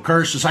financial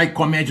curses, I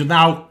command you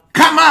now,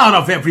 come out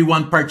of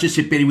everyone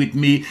participating with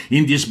me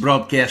in this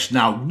broadcast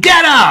now.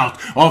 Get out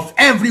of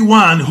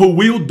everyone who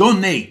will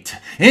donate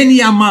any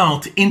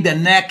amount in the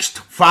next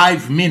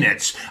 5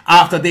 minutes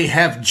after they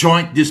have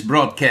joined this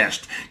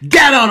broadcast.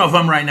 Get out of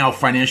them right now,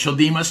 financial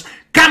demons.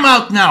 Come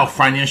out now,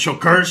 financial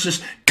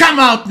curses. Come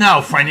out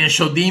now,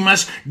 financial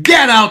demons.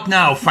 Get out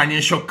now,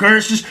 financial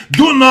curses.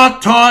 Do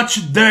not touch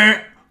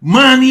their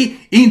money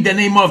in the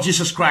name of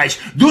Jesus Christ.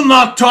 Do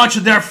not touch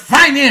their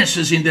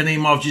finances in the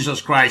name of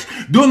Jesus Christ.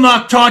 Do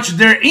not touch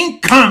their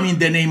income in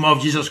the name of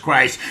Jesus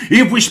Christ.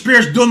 Evil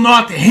spirits, do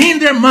not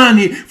hinder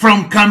money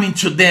from coming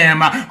to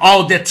them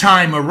all the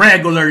time,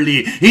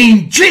 regularly,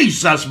 in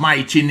Jesus'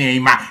 mighty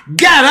name.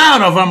 Get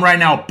out of them right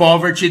now,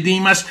 poverty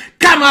demons.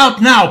 Come out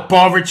now,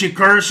 poverty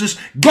curses.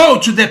 Go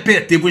to the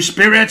pit, evil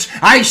spirits.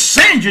 I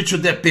send you to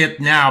the pit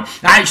now.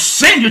 I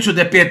send you to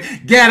the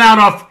pit. Get out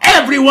of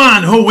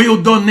everyone who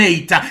will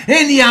donate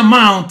any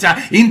amount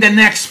in the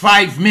next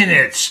 5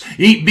 minutes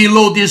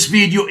below this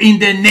video in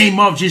the name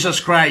of Jesus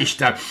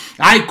Christ.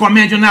 I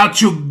command you now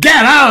to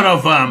get out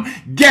of them.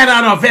 Get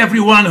out of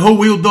everyone who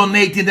will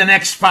donate in the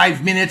next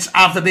 5 minutes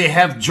after they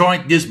have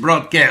joined this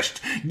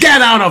broadcast.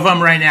 Get out of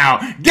them right now.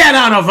 Get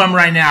out of them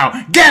right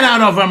now. Get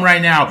out of them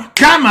right now.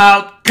 Come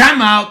out,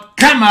 come out,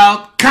 come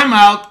out, come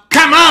out,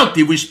 come out,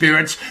 evil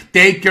spirits.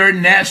 Take your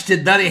nasty,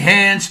 dirty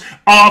hands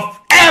off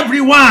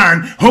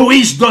everyone who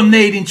is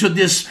donating to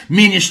this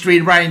ministry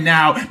right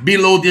now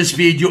below this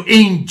video.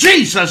 In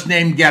Jesus'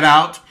 name, get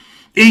out.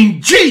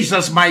 In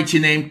Jesus' mighty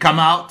name, come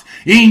out.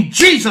 In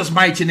Jesus'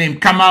 mighty name,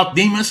 come out,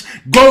 demons.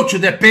 Go to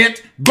the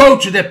pit. Go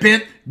to the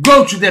pit.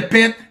 Go to the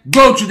pit.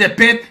 Go to the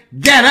pit.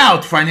 Get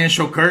out,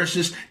 financial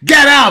curses.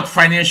 Get out,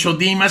 financial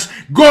demons.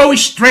 Go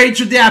straight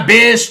to the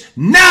abyss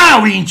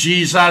now in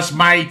Jesus'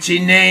 mighty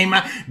name.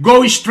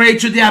 Go straight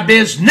to the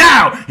abyss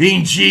now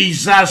in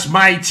Jesus'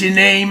 mighty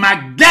name.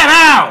 Get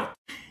out.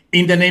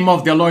 In the name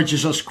of the Lord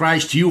Jesus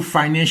Christ, you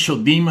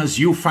financial demons,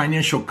 you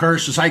financial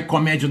curses, I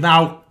command you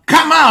now,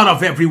 come out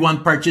of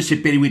everyone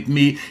participating with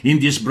me in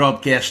this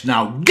broadcast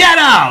now. Get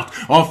out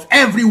of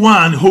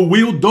everyone who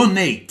will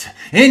donate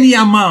any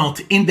amount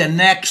in the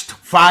next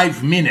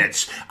 5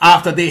 minutes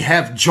after they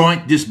have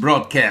joined this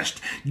broadcast.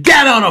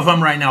 Get out of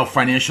them right now,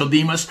 financial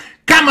demons.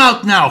 Come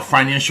out now,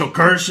 financial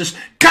curses.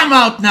 Come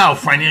out now,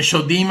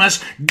 financial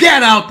demons.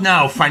 Get out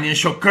now,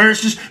 financial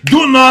curses.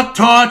 Do not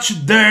touch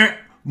their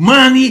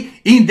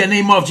money in the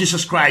name of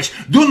Jesus Christ.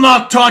 Do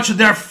not touch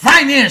their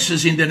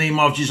finances in the name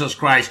of Jesus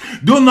Christ.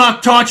 Do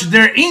not touch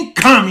their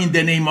income in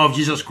the name of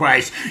Jesus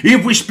Christ.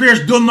 Evil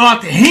spirits, do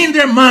not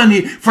hinder money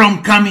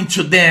from coming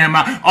to them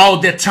all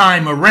the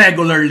time,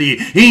 regularly,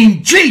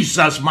 in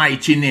Jesus'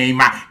 mighty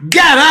name.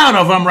 Get out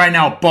of them right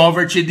now,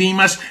 poverty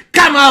demons.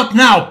 Come out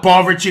now,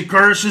 poverty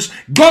curses.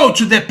 Go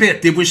to the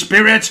pit, evil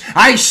spirits.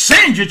 I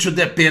send you to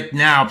the pit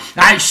now.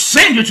 I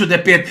send you to the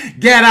pit.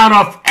 Get out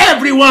of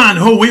everyone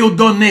who will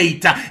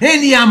donate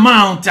any amount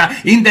amount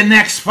in the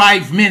next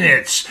 5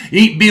 minutes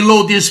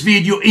below this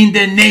video in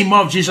the name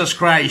of Jesus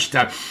Christ.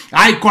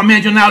 I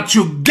command you now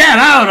to get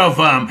out of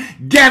them.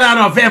 Get out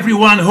of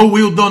everyone who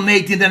will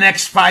donate in the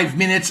next 5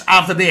 minutes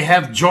after they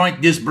have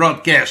joined this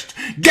broadcast.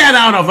 Get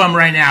out of them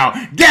right now.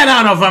 Get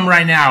out of them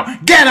right now.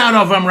 Get out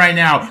of them right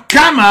now.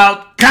 Come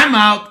out, come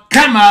out,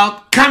 come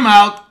out, come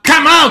out,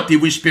 come out,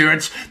 evil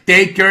spirits.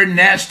 Take your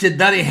nasty,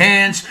 dirty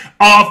hands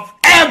off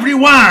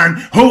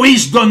everyone who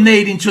is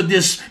donating to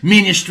this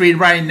ministry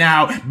right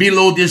now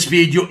below this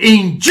video.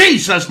 In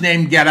Jesus'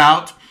 name, get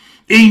out.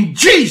 In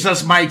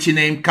Jesus' mighty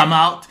name, come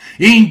out.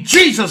 In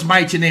Jesus'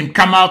 mighty name,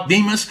 come out,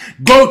 demons.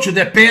 Go to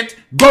the pit.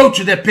 Go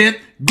to the pit.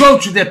 Go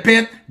to the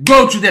pit.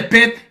 Go to the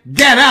pit.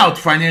 Get out,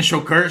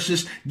 financial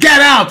curses. Get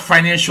out,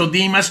 financial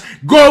demons.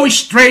 Go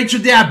straight to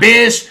the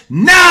abyss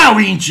now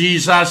in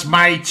Jesus'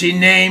 mighty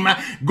name.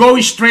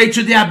 Go straight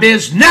to the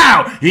abyss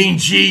now in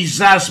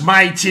Jesus'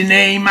 mighty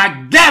name.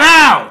 Get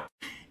out.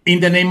 In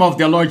the name of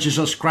the Lord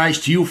Jesus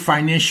Christ, you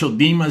financial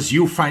demons,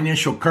 you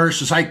financial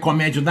curses, I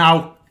command you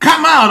now,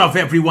 come out of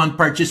everyone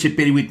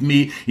participating with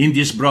me in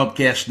this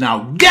broadcast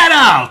now. Get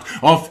out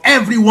of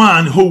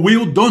everyone who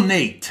will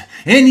donate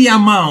any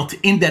amount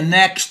in the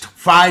next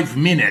 5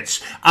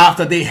 minutes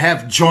after they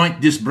have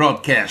joined this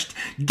broadcast.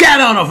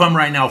 Get out of them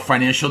right now,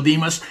 financial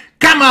demons.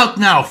 Come out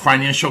now,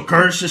 financial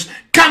curses.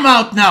 Come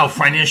out now,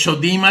 financial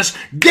demons.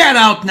 Get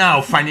out now,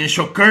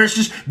 financial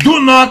curses.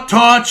 Do not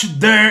touch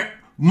their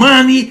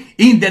money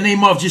in the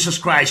name of Jesus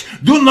Christ.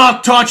 Do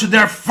not touch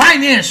their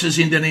finances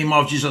in the name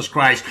of Jesus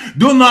Christ.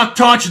 Do not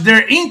touch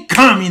their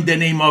income in the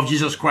name of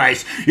Jesus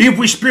Christ.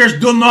 Evil spirits,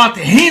 do not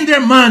hinder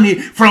money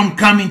from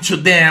coming to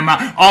them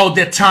all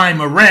the time,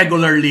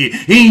 regularly.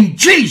 In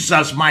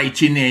Jesus'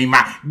 mighty name.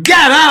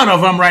 Get out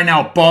of them right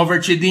now,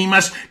 poverty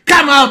demons.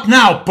 Come out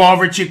now,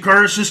 poverty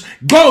curses.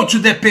 Go to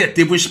the pit,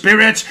 evil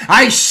spirits.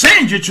 I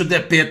send you to the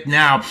pit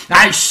now.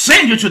 I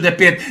send you to the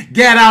pit.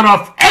 Get out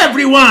of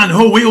everyone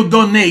who will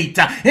donate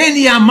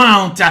any amount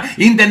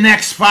in the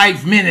next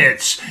 5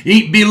 minutes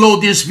below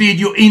this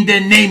video in the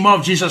name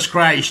of Jesus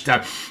Christ.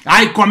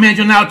 I command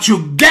you now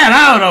to get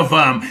out of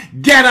them.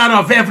 Get out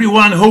of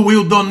everyone who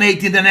will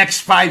donate in the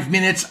next 5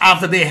 minutes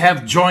after they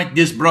have joined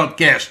this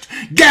broadcast.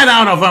 Get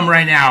out of them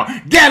right now.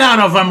 Get out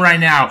of them right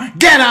now.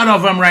 Get out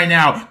of them right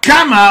now.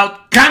 Come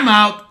out, come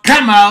out,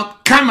 come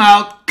out, come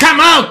out, come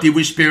out,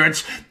 evil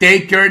spirits.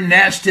 Take your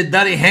nasty,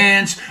 dirty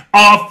hands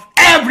off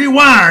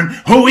everyone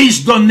who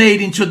is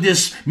donating to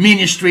this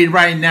ministry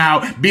right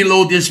now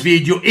below this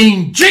video.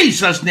 In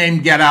Jesus'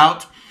 name, get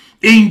out.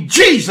 In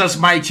Jesus'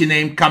 mighty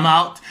name, come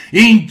out.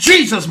 In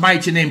Jesus'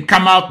 mighty name,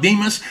 come out,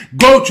 demons.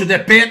 Go to the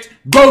pit.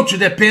 Go to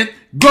the pit.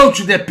 Go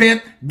to the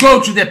pit. Go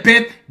to the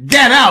pit.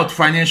 Get out,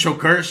 financial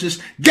curses.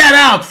 Get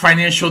out,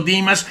 financial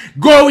demons.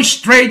 Go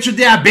straight to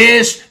the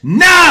abyss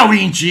now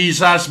in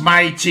Jesus'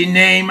 mighty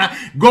name.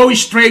 Go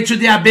straight to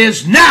the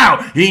abyss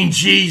now in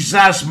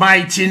Jesus'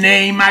 mighty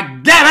name.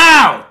 Get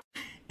out.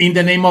 In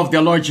the name of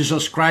the Lord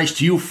Jesus Christ,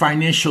 you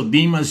financial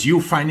demons, you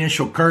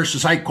financial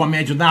curses, I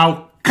command you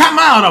now, come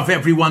out of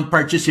everyone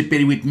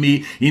participating with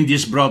me in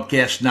this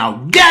broadcast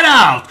now. Get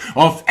out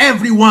of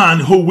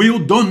everyone who will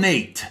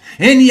donate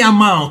any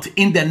amount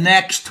in the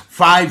next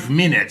 5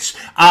 minutes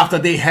after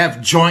they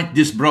have joined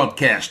this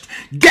broadcast.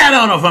 Get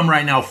out of them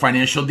right now,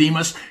 financial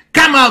demons.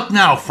 Come out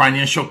now,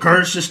 financial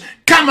curses.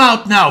 Come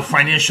out now,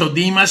 financial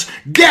demons.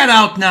 Get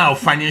out now,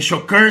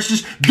 financial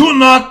curses. Do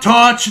not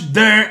touch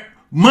their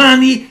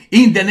money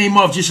in the name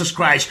of Jesus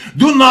Christ.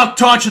 Do not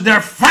touch their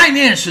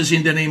finances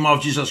in the name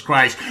of Jesus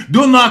Christ.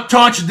 Do not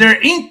touch their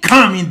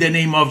income in the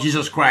name of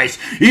Jesus Christ.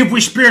 Evil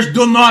spirits,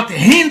 do not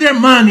hinder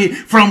money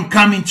from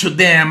coming to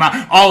them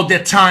all the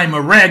time,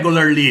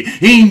 regularly.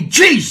 In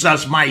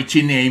Jesus'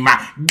 mighty name.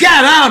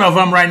 Get out of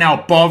them right now,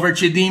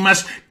 poverty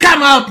demons.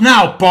 Come out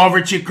now,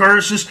 poverty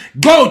curses.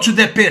 Go to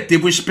the pit,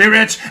 evil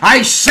spirits.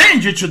 I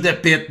send you to the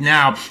pit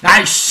now.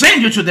 I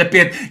send you to the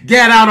pit.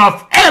 Get out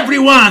of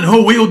everyone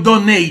who will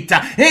donate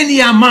any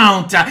amount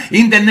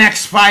in the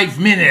next 5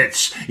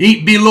 minutes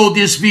below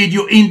this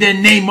video in the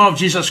name of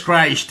Jesus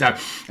Christ.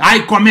 I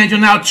command you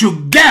now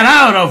to get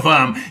out of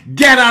them.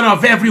 Get out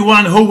of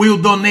everyone who will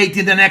donate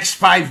in the next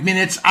 5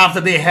 minutes after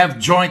they have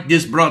joined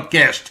this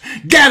broadcast.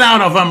 Get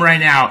out of them right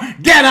now.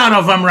 Get out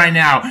of them right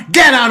now.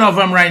 Get out of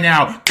them right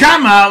now.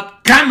 Come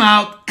out, come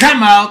out,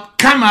 come out,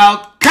 come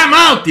out, come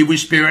out, evil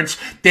spirits.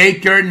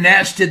 Take your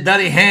nasty,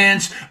 dirty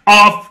hands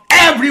off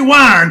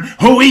everyone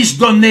who is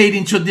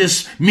donating to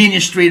this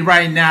ministry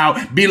right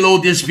now below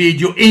this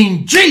video.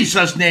 In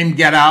Jesus' name,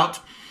 get out.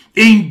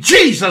 In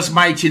Jesus'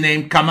 mighty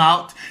name, come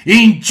out.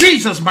 In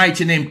Jesus'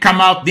 mighty name, come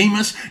out,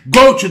 demons.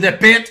 Go to the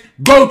pit.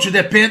 Go to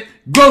the pit.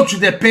 Go to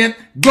the pit.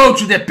 Go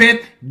to the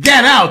pit.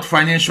 Get out,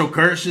 financial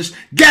curses.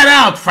 Get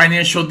out,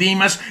 financial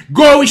demons.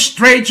 Go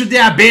straight to the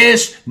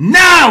abyss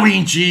now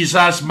in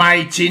Jesus'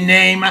 mighty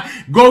name.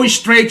 Go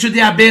straight to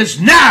the abyss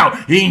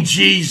now in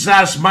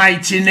Jesus'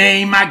 mighty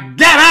name.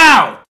 Get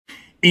out.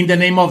 In the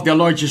name of the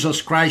Lord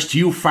Jesus Christ,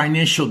 you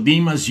financial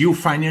demons, you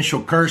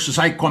financial curses,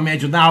 I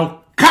command you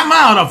now, Come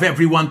out of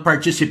everyone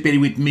participating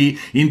with me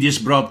in this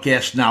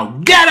broadcast now.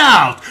 Get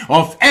out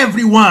of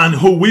everyone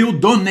who will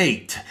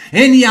donate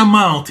any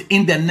amount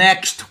in the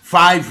next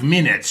 5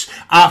 minutes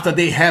after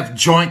they have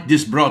joined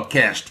this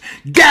broadcast.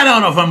 Get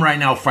out of them right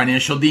now,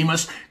 financial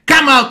demons.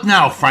 Come out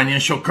now,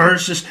 financial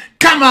curses.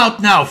 Come out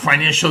now,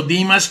 financial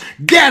demons.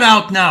 Get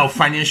out now,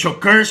 financial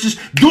curses.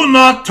 Do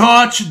not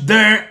touch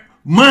their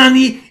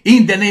money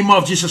in the name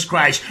of Jesus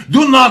Christ.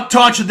 Do not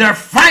touch their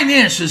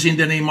finances in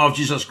the name of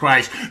Jesus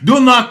Christ. Do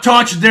not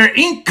touch their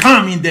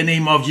income in the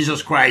name of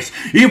Jesus Christ.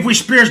 Evil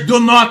spirits, do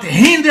not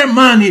hinder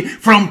money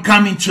from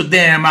coming to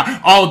them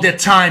all the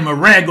time,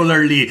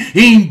 regularly,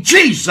 in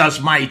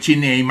Jesus' mighty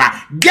name.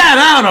 Get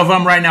out of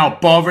them right now,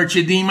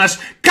 poverty demons.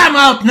 Come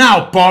out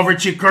now,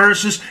 poverty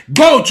curses.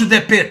 Go to the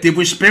pit,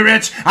 evil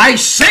spirits. I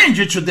send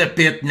you to the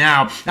pit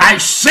now. I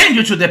send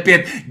you to the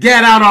pit.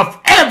 Get out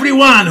of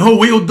everyone who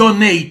will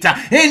donate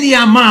any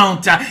amount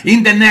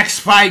in the next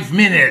 5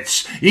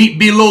 minutes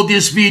below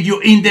this video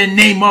in the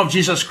name of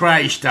Jesus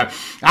Christ.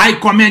 I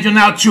command you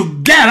now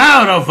to get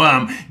out of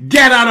them.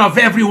 Get out of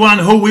everyone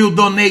who will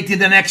donate in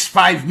the next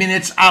 5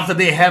 minutes after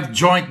they have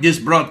joined this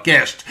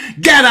broadcast.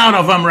 Get out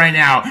of them right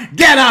now.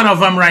 Get out of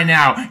them right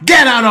now.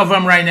 Get out of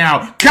them right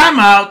now. Come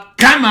out.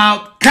 Come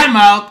out. Come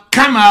out.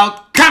 Come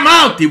out. Come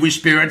out, evil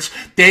spirits.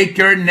 Take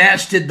your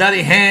nasty,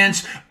 dirty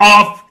hands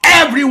off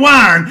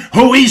everyone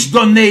who is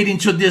donating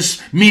to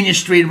this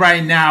ministry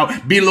right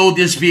now below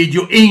this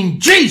video. In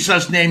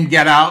Jesus' name,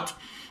 get out.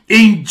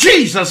 In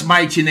Jesus'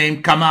 mighty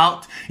name, come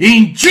out.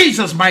 In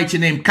Jesus' mighty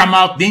name, come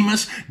out,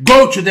 demons.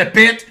 Go to the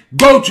pit.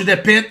 Go to the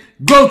pit.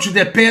 Go to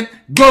the pit.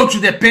 Go to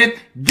the pit.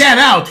 Get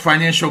out,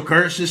 financial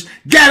curses.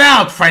 Get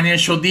out,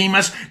 financial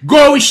demons.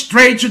 Go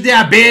straight to the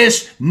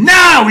abyss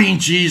now in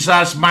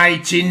Jesus'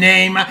 mighty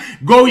name.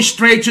 Go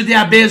straight to the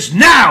abyss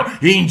now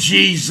in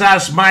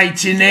Jesus'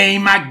 mighty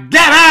name.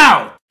 Get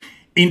out.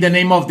 In the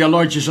name of the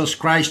Lord Jesus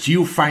Christ,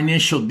 you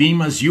financial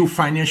demons, you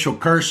financial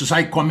curses,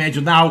 I command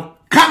you now,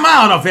 come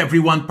out of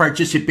everyone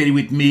participating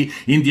with me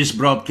in this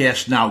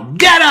broadcast now.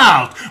 Get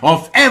out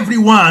of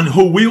everyone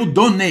who will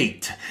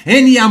donate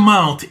any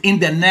amount in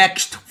the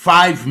next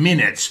 5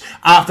 minutes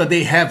after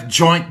they have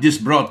joined this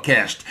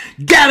broadcast.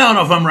 Get out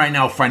of them right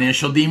now,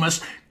 financial demons.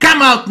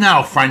 Come out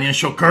now,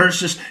 financial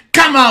curses.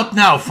 Come out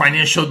now,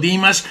 financial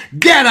demons.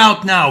 Get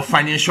out now,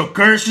 financial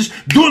curses.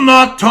 Do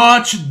not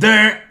touch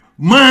their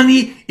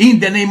money in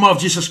the name of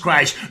Jesus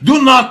Christ.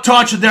 Do not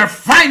touch their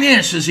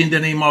finances in the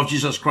name of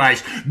Jesus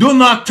Christ. Do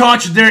not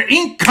touch their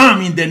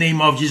income in the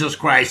name of Jesus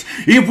Christ.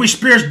 Evil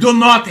spirits, do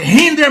not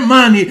hinder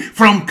money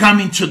from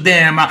coming to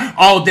them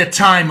all the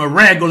time,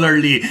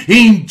 regularly,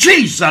 in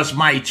Jesus'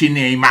 mighty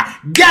name.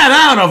 Get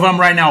out of them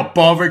right now,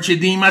 poverty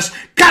demons.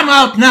 Come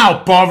out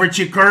now,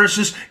 poverty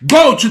curses.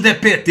 Go to the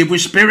pit, evil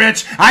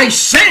spirits. I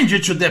send you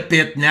to the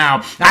pit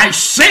now. I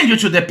send you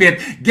to the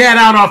pit. Get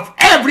out of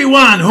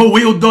everyone who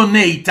will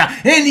donate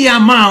any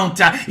amount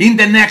in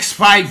the next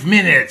 5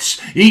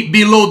 minutes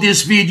below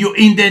this video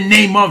in the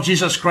name of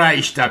Jesus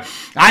Christ.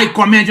 I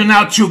command you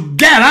now to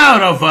get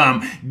out of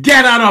them.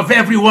 Get out of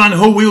everyone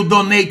who will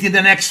donate in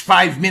the next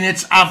 5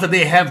 minutes after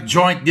they have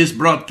joined this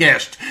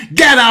broadcast.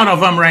 Get out of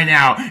them right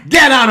now.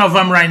 Get out of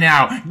them right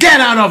now. Get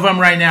out of them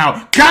right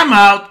now. Come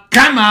out.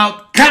 Come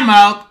out. Come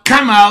out.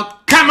 Come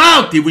out. Come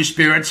out, evil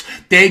spirits.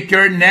 Take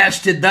your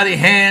nasty, dirty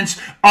hands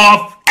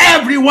off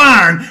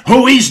everyone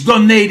who is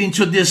donating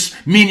to this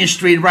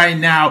ministry right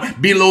now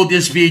below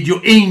this video.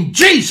 In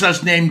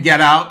Jesus' name, get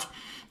out.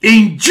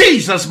 In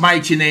Jesus'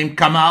 mighty name,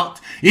 come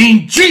out.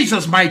 In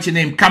Jesus' mighty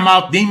name, come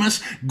out,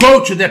 demons.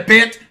 Go to the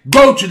pit.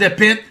 Go to the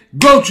pit.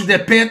 Go to the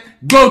pit.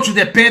 Go to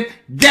the pit.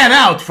 Get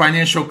out,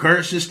 financial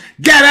curses.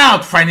 Get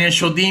out,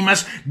 financial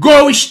demons.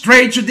 Go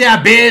straight to the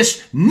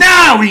abyss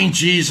now in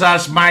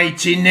Jesus'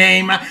 mighty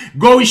name.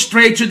 Go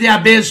straight to the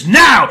abyss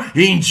now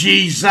in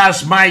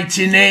Jesus'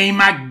 mighty name.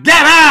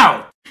 Get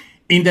out.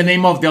 In the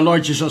name of the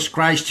Lord Jesus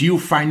Christ, you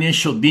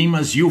financial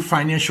demons, you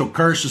financial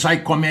curses, I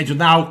command you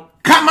now,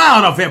 come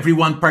out of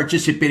everyone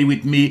participating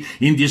with me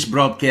in this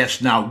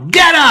broadcast now.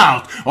 Get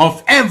out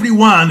of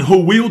everyone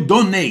who will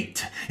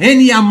donate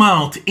any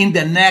amount in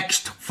the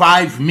next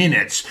 5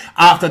 minutes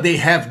after they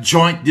have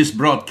joined this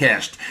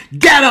broadcast.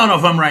 Get out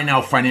of them right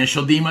now,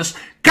 financial demons.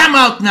 Come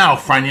out now,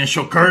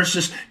 financial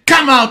curses.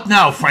 Come out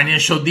now,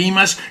 financial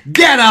demons.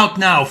 Get out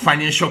now,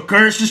 financial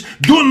curses.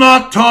 Do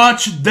not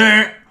touch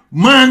their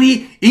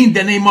money in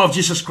the name of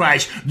Jesus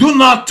Christ. Do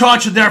not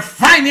touch their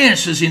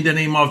finances in the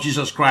name of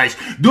Jesus Christ.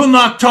 Do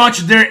not touch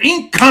their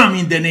income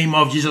in the name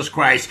of Jesus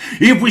Christ.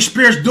 Evil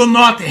spirits, do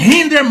not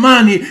hinder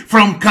money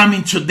from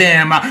coming to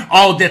them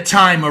all the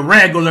time,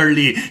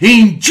 regularly,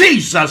 in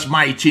Jesus'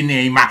 mighty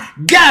name.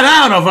 Get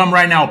out of them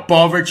right now,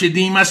 poverty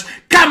demons.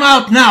 Come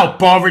out now,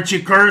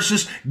 poverty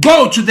curses.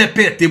 Go to the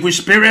pit, evil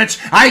spirits.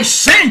 I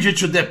send you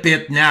to the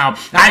pit now.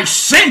 I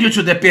send you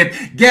to the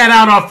pit. Get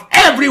out of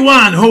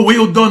everyone who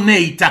will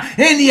donate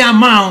any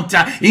amount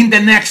in the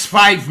next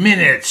 5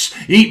 minutes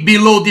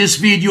below this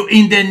video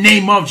in the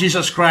name of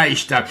Jesus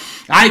Christ.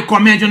 I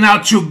command you now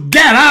to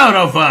get out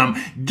of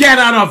them. Get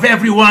out of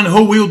everyone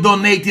who will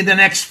donate in the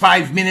next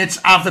 5 minutes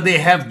after they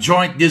have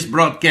joined this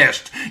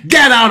broadcast.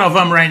 Get out of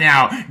them right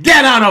now.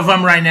 Get out of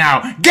them right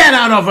now. Get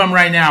out of them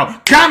right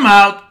now. Come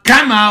out,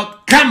 come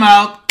out, come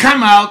out,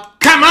 come out,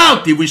 come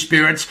out, evil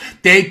spirits.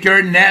 Take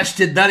your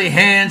nasty, dirty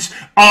hands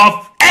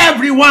off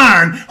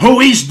everyone who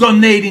is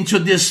donating to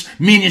this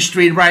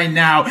ministry right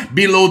now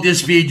below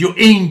this video.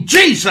 In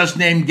Jesus'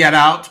 name, get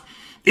out.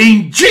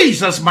 In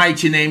Jesus'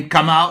 mighty name,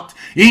 come out.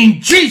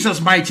 In Jesus'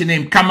 mighty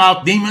name, come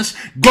out, demons.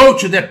 Go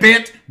to the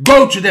pit.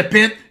 Go to the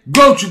pit.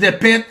 Go to the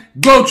pit.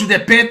 Go to the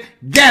pit.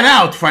 Get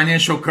out,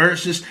 financial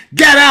curses.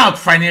 Get out,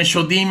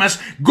 financial demons.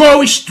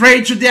 Go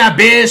straight to the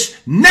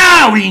abyss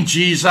now in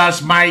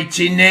Jesus'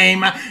 mighty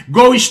name.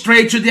 Go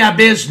straight to the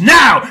abyss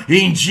now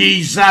in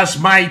Jesus'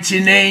 mighty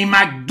name.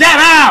 Get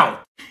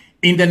out.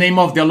 In the name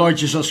of the Lord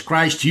Jesus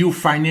Christ, you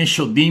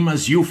financial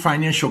demons, you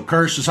financial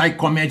curses, I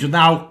command you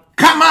now,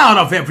 come out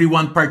of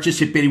everyone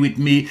participating with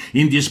me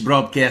in this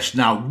broadcast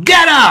now.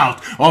 Get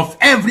out of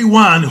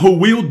everyone who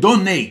will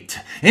donate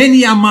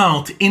any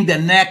amount in the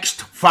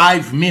next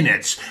 5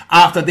 minutes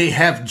after they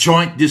have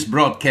joined this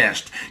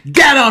broadcast.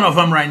 Get out of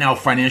them right now,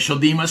 financial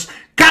demons.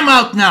 Come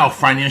out now,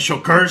 financial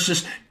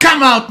curses.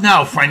 Come out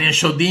now,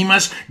 financial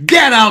demons.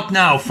 Get out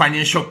now,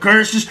 financial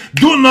curses.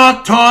 Do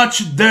not touch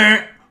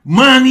their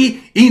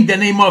money in the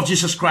name of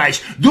Jesus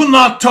Christ. Do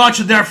not touch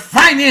their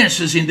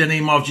finances in the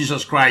name of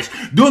Jesus Christ.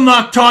 Do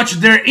not touch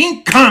their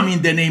income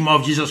in the name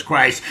of Jesus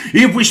Christ.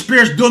 Evil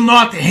spirits, do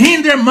not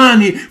hinder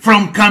money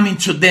from coming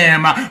to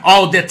them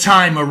all the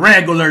time,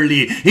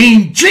 regularly,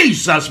 in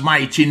Jesus'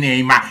 mighty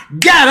name.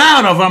 Get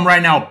out of them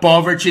right now,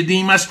 poverty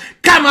demons.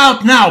 Come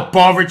out now,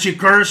 poverty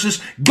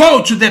curses.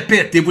 Go to the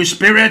pit, evil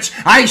spirits.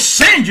 I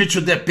send you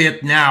to the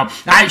pit now.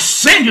 I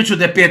send you to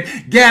the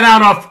pit. Get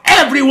out of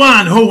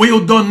everyone who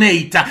will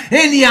donate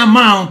any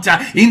amount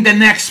in the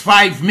next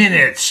 5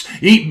 minutes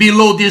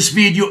below this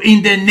video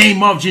in the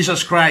name of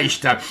Jesus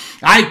Christ.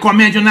 I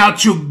command you now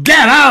to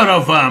get out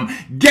of them.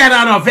 Get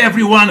out of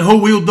everyone who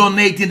will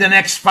donate in the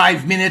next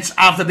 5 minutes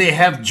after they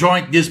have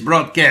joined this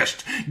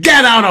broadcast.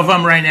 Get out of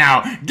them right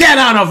now. Get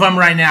out of them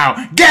right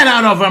now. Get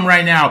out of them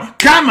right now.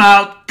 Come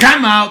out,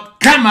 come out,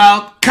 come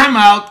out, come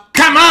out,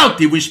 come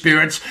out, evil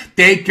spirits.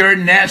 Take your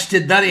nasty,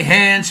 dirty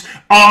hands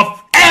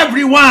off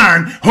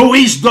everyone who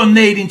is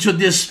donating to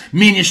this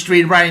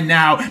ministry right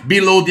now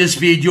below this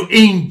video.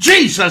 In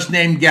Jesus'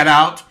 name, get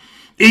out.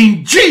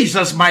 In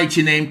Jesus'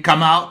 mighty name,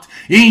 come out.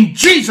 In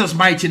Jesus'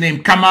 mighty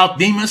name, come out,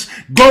 demons.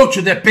 Go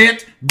to the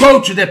pit.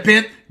 Go to the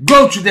pit.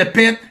 Go to the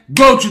pit.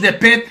 Go to the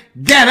pit.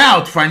 Get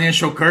out,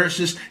 financial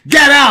curses.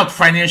 Get out,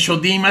 financial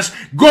demons.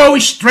 Go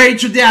straight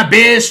to the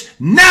abyss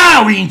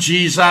now in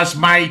Jesus'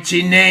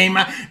 mighty name.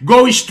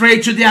 Go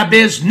straight to the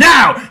abyss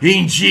now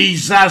in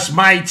Jesus'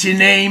 mighty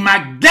name.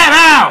 Get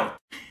out.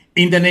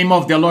 In the name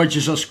of the Lord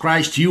Jesus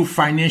Christ, you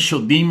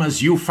financial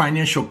demons, you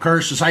financial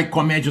curses, I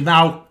command you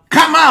now,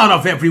 come out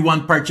of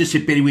everyone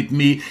participating with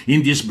me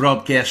in this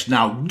broadcast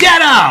now.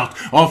 Get out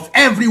of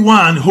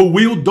everyone who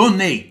will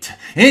donate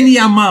any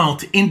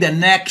amount in the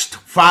next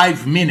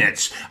 5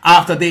 minutes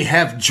after they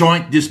have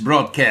joined this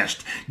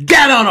broadcast.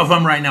 Get out of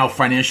them right now,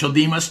 financial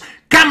demons.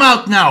 Come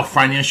out now,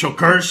 financial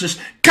curses.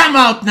 Come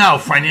out now,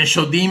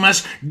 financial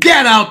demons.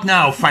 Get out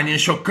now,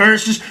 financial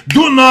curses.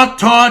 Do not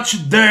touch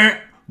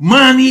their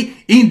money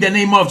in the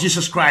name of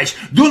Jesus Christ.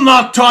 Do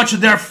not touch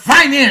their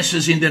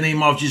finances in the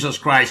name of Jesus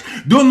Christ.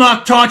 Do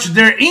not touch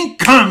their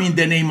income in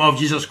the name of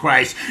Jesus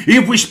Christ.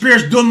 Evil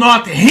spirits, do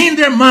not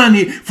hinder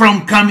money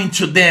from coming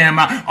to them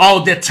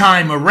all the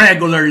time,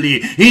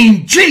 regularly,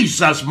 in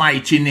Jesus'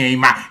 mighty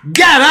name.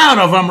 Get out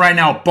of them right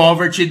now,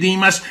 poverty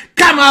demons.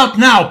 Come out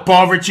now,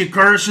 poverty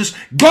curses.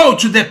 Go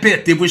to the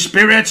pit, evil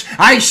spirits.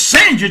 I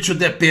send you to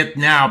the pit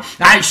now.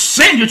 I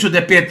send you to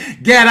the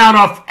pit. Get out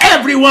of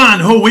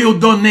everyone who will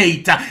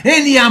donate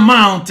any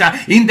amount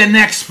in the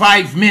next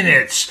 5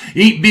 minutes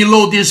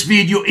below this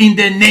video in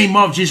the name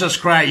of Jesus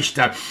Christ.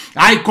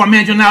 I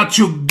command you now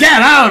to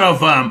get out of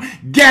them.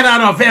 Get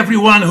out of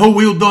everyone who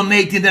will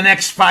donate in the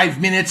next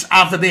 5 minutes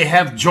after they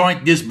have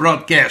joined this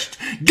broadcast.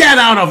 Get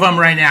out of them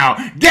right now.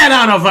 Get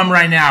out of them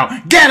right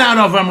now. Get out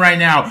of them right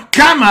now.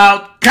 Come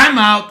out, come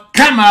out,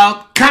 come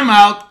out, come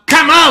out,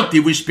 come out,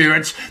 evil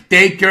spirits.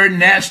 Take your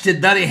nasty,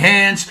 dirty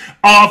hands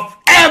off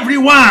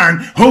everyone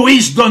who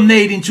is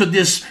donating to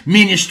this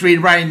ministry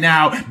right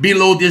now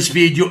below this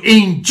video.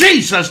 In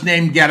Jesus'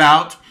 name, get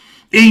out.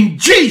 In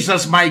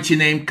Jesus' mighty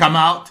name, come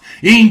out.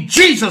 In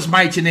Jesus'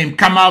 mighty name,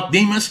 come out,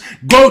 demons.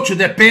 Go to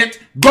the pit.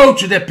 Go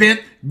to the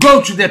pit.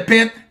 Go to the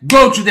pit.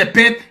 Go to the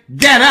pit.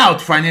 Get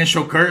out,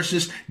 financial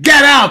curses.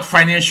 Get out,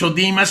 financial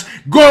demons.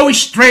 Go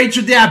straight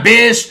to the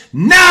abyss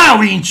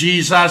now in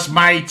Jesus'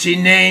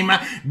 mighty name.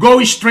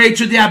 Go straight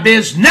to the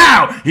abyss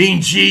now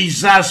in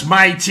Jesus'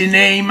 mighty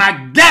name.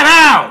 Get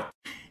out.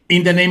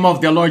 In the name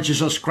of the Lord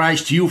Jesus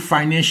Christ, you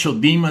financial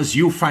demons,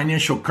 you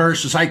financial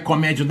curses, I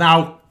command you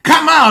now,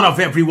 Come out of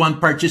everyone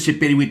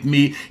participating with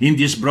me in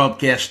this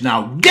broadcast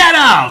now. Get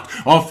out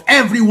of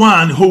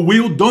everyone who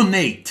will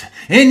donate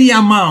any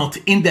amount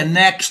in the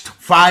next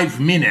 5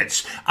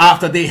 minutes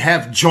after they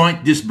have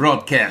joined this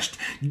broadcast.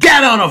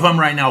 Get out of them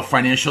right now,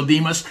 financial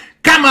demons.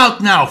 Come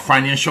out now,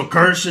 financial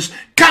curses.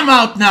 Come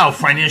out now,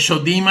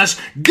 financial demons.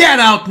 Get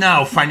out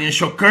now,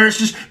 financial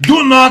curses.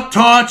 Do not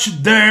touch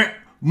their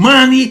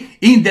money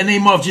in the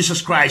name of Jesus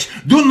Christ.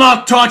 Do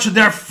not touch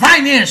their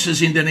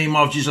finances in the name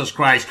of Jesus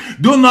Christ.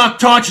 Do not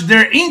touch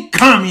their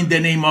income in the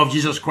name of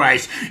Jesus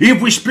Christ.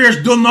 Evil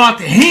spirits, do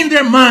not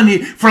hinder money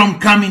from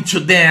coming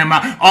to them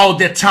all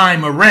the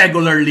time,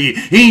 regularly,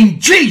 in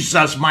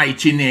Jesus'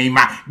 mighty name.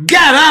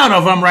 Get out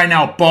of them right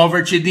now,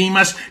 poverty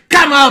demons.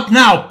 Come out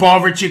now,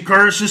 poverty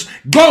curses.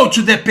 Go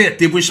to the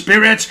pit, evil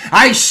spirits.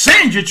 I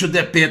send you to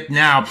the pit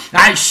now.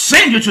 I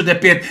send you to the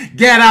pit.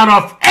 Get out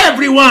of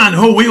everyone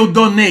who will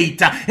donate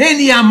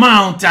any amount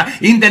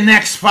in the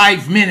next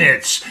 5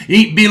 minutes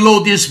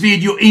below this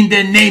video in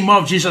the name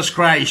of Jesus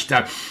Christ.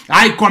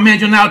 I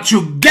command you now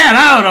to get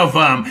out of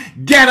them.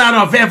 Get out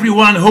of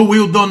everyone who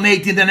will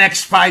donate in the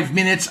next 5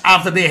 minutes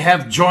after they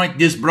have joined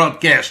this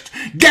broadcast.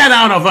 Get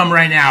out of them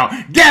right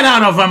now. Get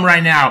out of them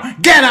right now.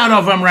 Get out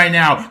of them right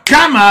now.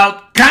 Come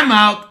out, come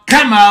out,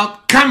 come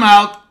out, come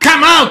out,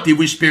 come out,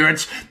 evil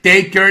spirits.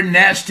 Take your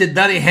nasty,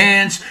 dirty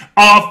hands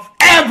off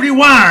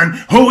everyone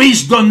who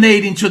is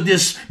donating to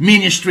this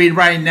ministry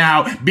right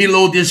now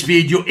below this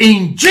video.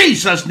 In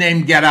Jesus'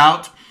 name, get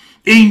out.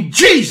 In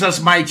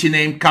Jesus' mighty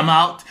name, come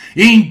out.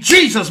 In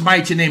Jesus'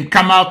 mighty name,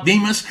 come out,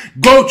 demons.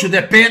 Go to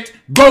the pit.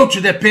 Go to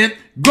the pit.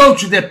 Go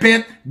to the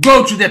pit.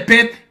 Go to the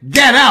pit.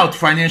 Get out,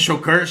 financial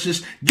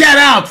curses. Get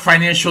out,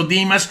 financial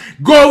demons.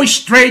 Go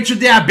straight to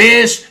the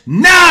abyss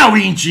now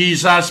in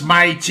Jesus'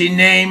 mighty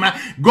name.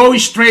 Go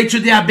straight to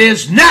the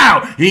abyss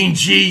now in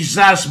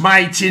Jesus'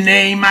 mighty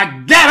name.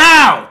 Get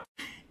out.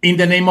 In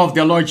the name of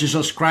the Lord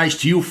Jesus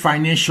Christ, you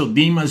financial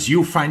demons,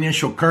 you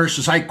financial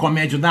curses, I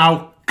command you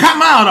now,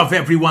 come out of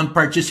everyone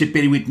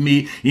participating with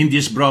me in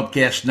this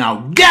broadcast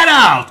now. Get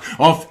out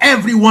of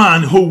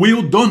everyone who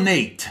will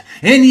donate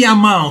any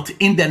amount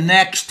in the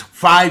next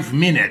 5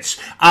 minutes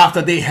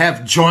after they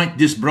have joined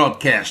this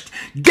broadcast.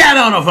 Get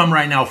out of them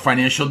right now,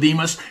 financial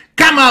demons.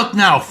 Come out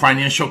now,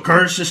 financial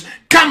curses.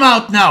 Come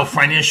out now,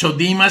 financial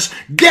demons.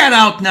 Get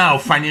out now,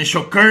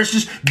 financial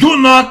curses.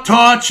 Do not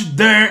touch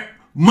their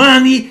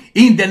money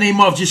in the name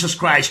of Jesus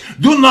Christ.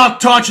 Do not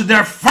touch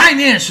their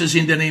finances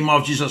in the name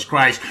of Jesus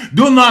Christ.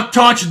 Do not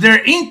touch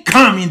their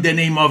income in the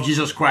name of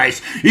Jesus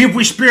Christ.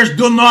 Evil spirits,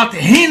 do not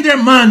hinder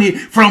money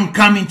from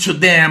coming to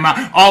them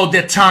all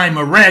the time,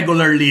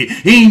 regularly,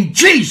 in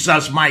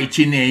Jesus'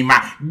 mighty name.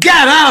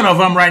 Get out of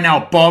them right now,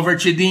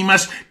 poverty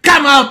demons.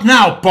 Come out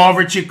now,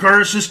 poverty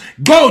curses.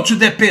 Go to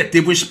the pit,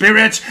 evil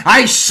spirits.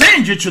 I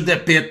send you to the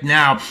pit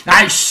now.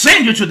 I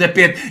send you to the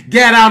pit.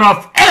 Get out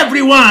of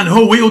everyone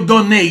who will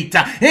donate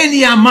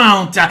any amount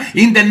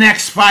in the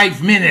next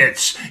 5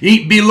 minutes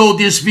below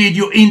this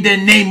video in the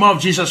name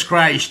of Jesus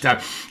Christ.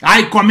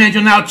 I command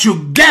you now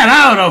to get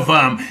out of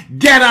them.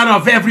 Get out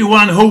of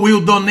everyone who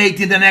will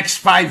donate in the next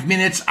 5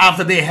 minutes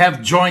after they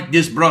have joined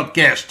this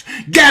broadcast.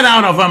 Get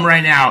out of them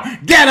right now.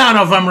 Get out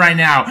of them right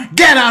now.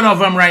 Get out of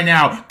them right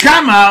now.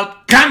 Come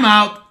out, come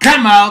out,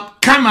 come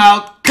out, come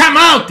out, come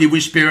out, evil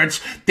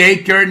spirits.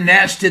 Take your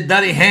nasty,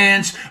 dirty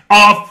hands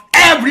off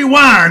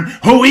everyone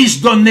who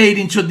is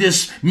donating to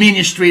this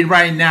ministry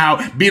right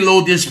now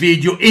below this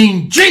video.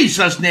 In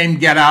Jesus' name,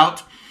 get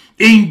out.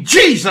 In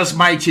Jesus'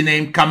 mighty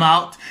name, come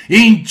out.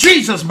 In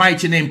Jesus'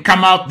 mighty name,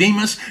 come out,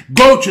 demons.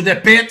 Go to the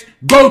pit.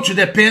 Go to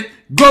the pit.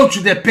 Go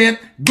to the pit.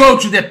 Go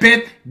to the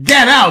pit.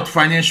 Get out,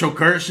 financial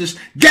curses.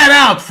 Get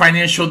out,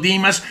 financial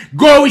demons.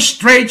 Go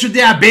straight to the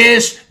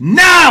abyss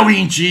now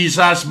in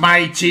Jesus'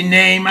 mighty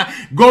name.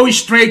 Go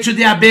straight to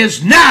the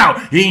abyss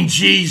now in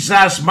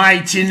Jesus'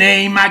 mighty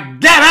name.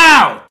 Get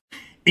out.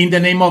 In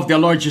the name of the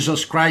Lord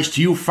Jesus Christ,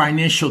 you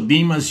financial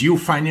demons, you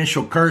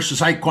financial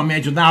curses, I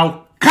command you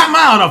now, come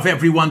out of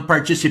everyone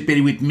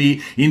participating with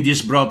me in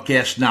this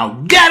broadcast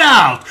now. Get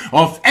out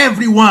of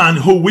everyone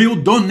who will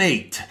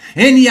donate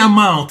any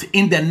amount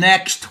in the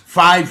next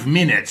 5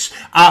 minutes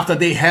after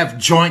they have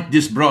joined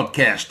this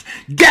broadcast.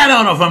 Get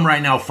out of them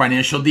right now,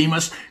 financial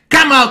demons.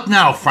 Come out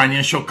now,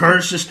 financial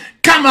curses.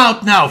 Come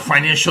out now,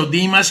 financial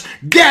demons.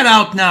 Get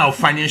out now,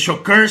 financial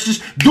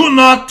curses. Do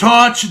not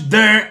touch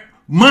their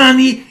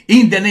money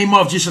in the name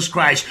of Jesus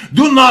Christ.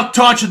 Do not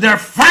touch their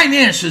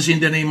finances in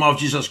the name of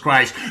Jesus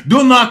Christ.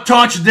 Do not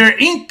touch their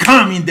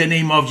income in the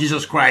name of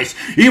Jesus Christ.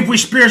 Evil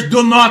spirits,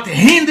 do not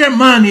hinder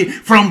money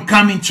from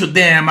coming to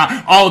them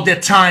all the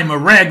time,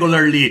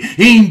 regularly,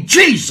 in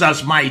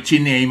Jesus' mighty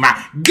name.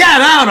 Get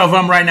out of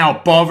them right now,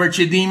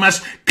 poverty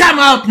demons. Come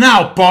out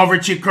now,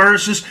 poverty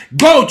curses.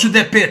 Go to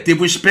the pit,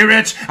 evil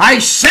spirits. I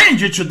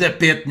send you to the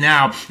pit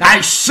now.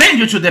 I send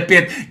you to the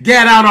pit.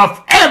 Get out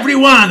of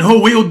everyone who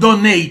will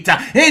donate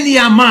any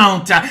amount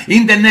amount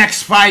in the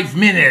next 5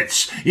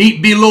 minutes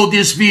below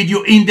this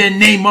video in the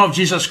name of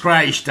Jesus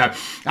Christ.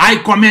 I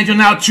command you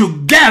now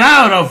to get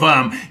out of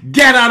them.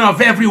 Get out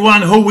of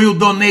everyone who will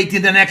donate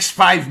in the next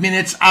 5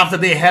 minutes after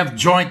they have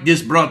joined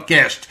this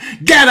broadcast.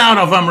 Get out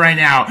of them right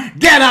now.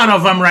 Get out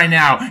of them right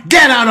now.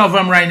 Get out of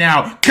them right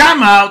now.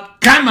 Come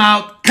out, come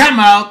out, come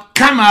out,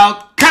 come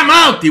out, come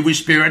out, evil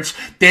spirits.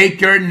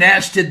 Take your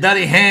nasty,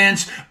 dirty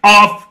hands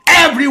off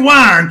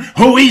everyone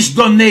who is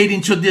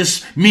donating to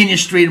this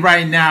ministry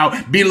right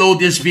now below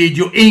this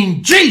video.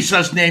 In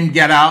Jesus' name,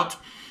 get out.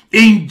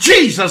 In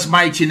Jesus'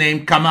 mighty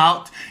name, come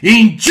out.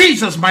 In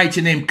Jesus'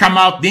 mighty name, come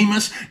out,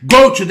 demons.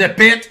 Go to the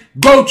pit.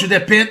 Go to the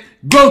pit.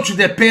 Go to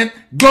the pit.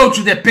 Go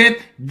to the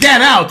pit.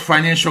 Get out,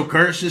 financial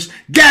curses.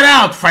 Get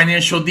out,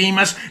 financial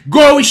demons.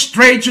 Go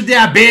straight to the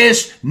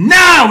abyss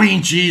now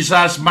in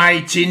Jesus'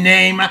 mighty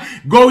name.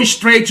 Go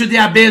straight to the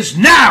abyss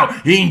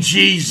now in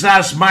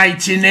Jesus'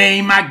 mighty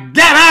name.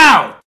 Get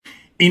out.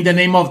 In the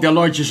name of the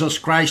Lord Jesus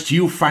Christ,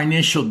 you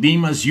financial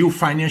demons, you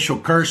financial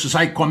curses,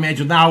 I command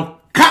you now,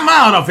 come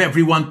out of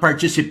everyone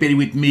participating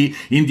with me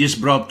in this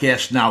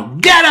broadcast now.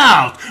 Get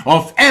out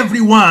of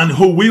everyone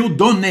who will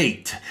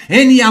donate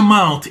any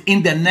amount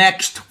in the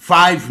next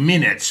 5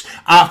 minutes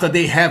after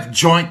they have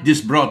joined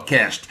this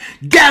broadcast.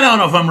 Get out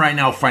of them right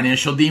now,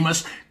 financial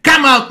demons.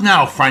 Come out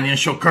now,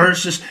 financial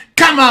curses.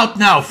 Come out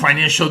now,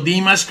 financial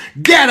demons.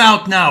 Get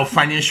out now,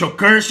 financial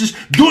curses.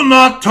 Do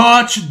not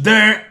touch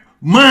their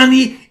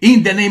money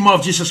in the name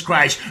of Jesus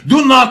Christ.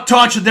 Do not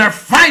touch their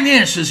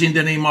finances in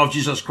the name of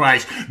Jesus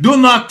Christ. Do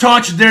not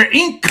touch their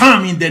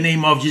income in the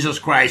name of Jesus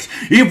Christ.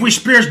 Evil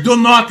spirits, do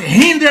not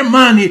hinder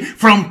money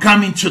from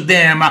coming to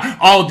them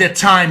all the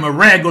time,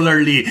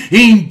 regularly.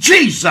 In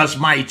Jesus'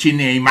 mighty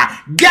name.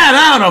 Get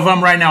out of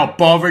them right now,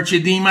 poverty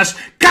demons.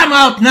 Come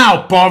out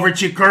now,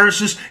 poverty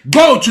curses.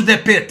 Go to the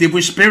pit,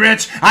 evil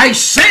spirits. I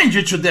send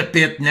you to the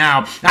pit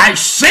now. I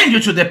send you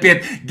to the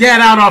pit.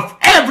 Get out of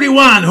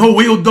everyone who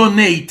will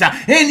donate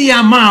any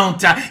amount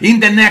in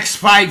the next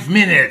 5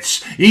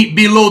 minutes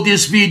below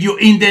this video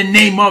in the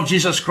name of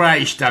Jesus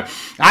Christ.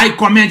 I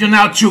command you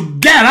now to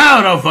get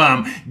out of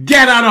them.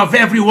 Get out of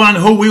everyone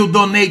who will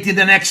donate in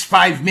the next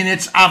 5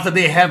 minutes after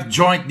they have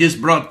joined this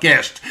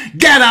broadcast.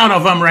 Get out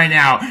of them right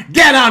now.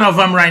 Get out of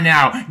them right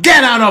now.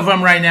 Get out of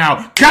them right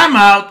now. Come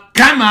out,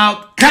 come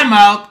out, come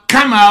out,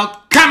 come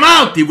out, come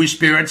out, evil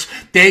spirits.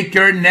 Take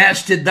your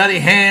nasty, dirty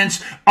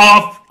hands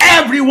off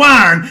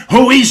everyone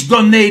who is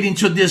donating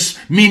to this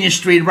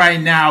ministry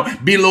right now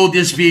below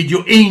this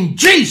video. In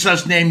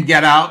Jesus' name,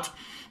 get out.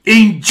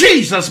 In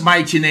Jesus'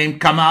 mighty name,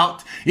 come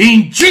out.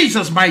 In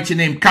Jesus' mighty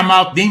name, come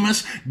out,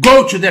 demons.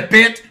 Go to the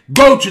pit.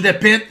 Go to the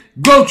pit.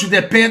 Go to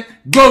the pit.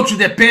 Go to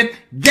the pit.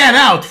 Get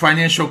out,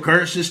 financial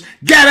curses.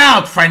 Get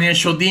out,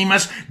 financial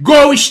demons.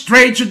 Go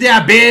straight to the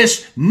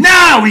abyss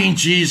now in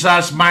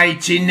Jesus'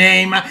 mighty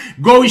name.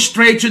 Go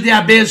straight to the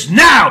abyss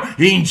now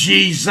in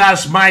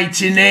Jesus'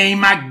 mighty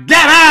name.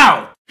 Get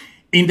out.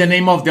 In the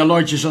name of the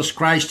Lord Jesus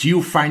Christ,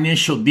 you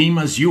financial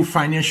demons, you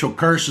financial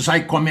curses, I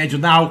command you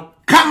now,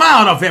 come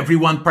out of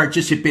everyone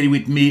participating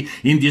with me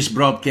in this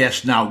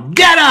broadcast now.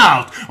 Get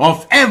out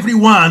of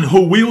everyone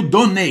who will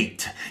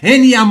donate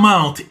any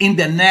amount in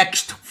the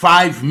next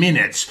 5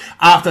 minutes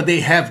after they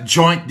have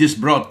joined this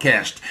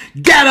broadcast.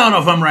 Get out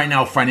of them right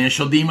now,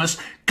 financial demons.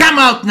 Come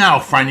out now,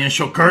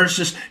 financial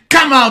curses.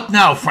 Come out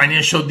now,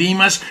 financial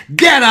demons.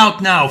 Get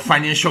out now,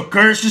 financial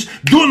curses.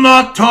 Do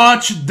not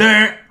touch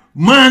their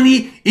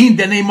money in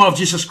the name of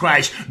Jesus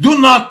Christ. Do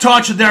not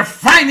touch their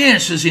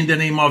finances in the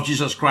name of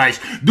Jesus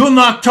Christ. Do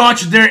not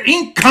touch their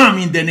income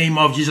in the name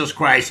of Jesus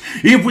Christ.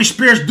 Evil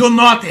spirits, do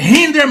not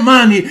hinder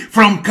money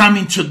from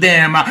coming to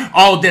them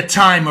all the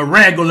time,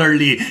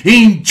 regularly.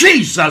 In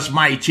Jesus'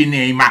 mighty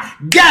name.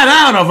 Get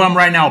out of them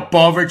right now,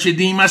 poverty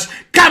demons.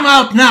 Come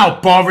out now,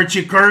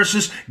 poverty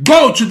curses.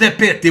 Go to the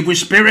pit, evil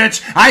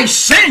spirits. I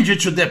send you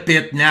to the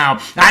pit now.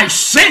 I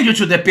send you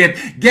to the pit.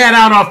 Get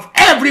out of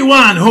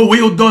everyone who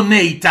will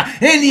donate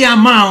any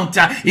amount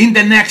in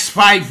the next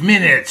 5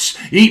 minutes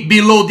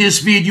below this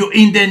video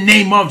in the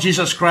name of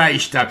Jesus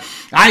Christ.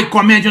 I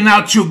command you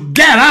now to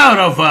get out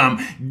of them.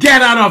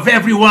 Get out of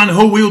everyone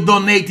who will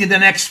donate in the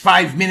next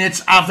 5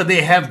 minutes after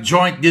they have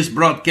joined this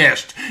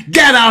broadcast.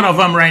 Get out of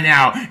them right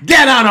now.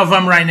 Get out of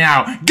them right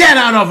now. Get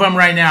out of them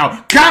right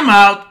now. Come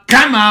out,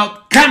 come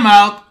out, come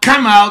out,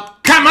 come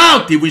out, come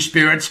out, evil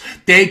spirits.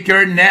 Take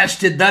your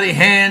nasty, dirty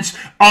hands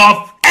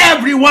off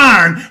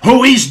everyone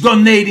who is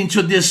donating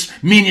to this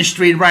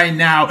ministry right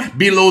now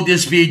below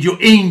this video.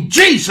 In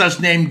Jesus'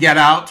 name, get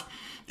out.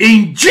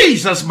 In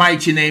Jesus'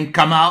 mighty name,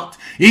 come out.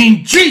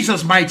 In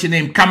Jesus' mighty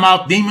name, come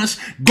out, demons.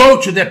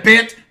 Go to the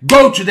pit.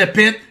 Go to the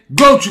pit.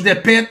 Go to the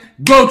pit.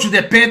 Go to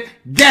the pit.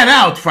 Get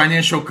out,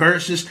 financial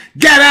curses.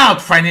 Get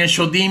out,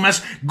 financial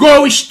demons.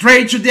 Go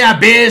straight to the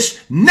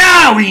abyss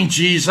now in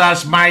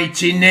Jesus'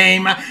 mighty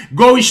name.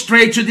 Go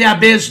straight to the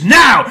abyss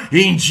now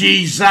in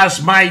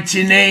Jesus'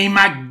 mighty name.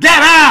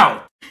 Get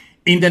out.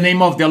 In the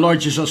name of the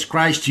Lord Jesus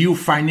Christ, you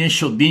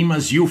financial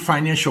demons, you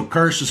financial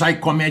curses, I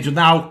command you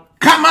now,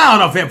 Come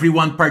out of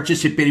everyone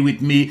participating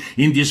with me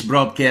in this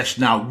broadcast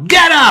now.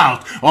 Get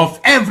out of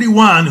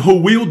everyone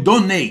who will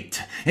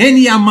donate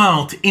any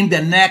amount in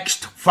the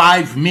next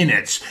 5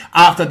 minutes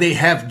after they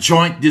have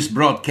joined this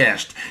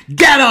broadcast.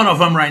 Get out of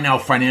them right now,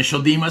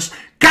 financial demons.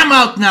 Come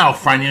out now,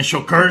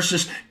 financial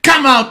curses.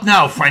 Come out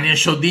now,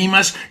 financial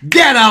demons.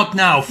 Get out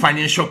now,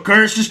 financial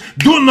curses.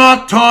 Do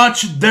not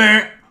touch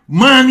their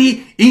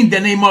money in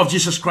the name of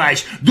Jesus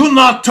Christ. Do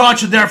not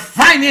touch their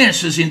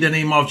finances in the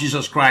name of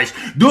Jesus Christ.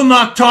 Do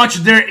not touch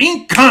their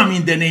income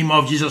in the name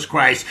of Jesus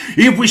Christ.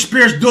 Evil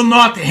spirits, do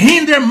not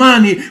hinder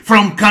money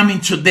from coming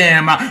to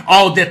them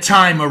all the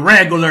time,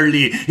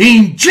 regularly,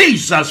 in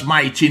Jesus'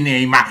 mighty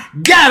name.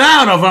 Get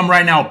out of them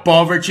right now,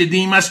 poverty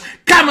demons.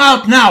 Come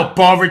out now,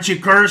 poverty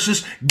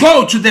curses.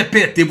 Go to the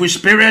pit, evil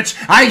spirits.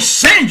 I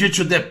send you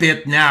to the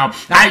pit now.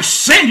 I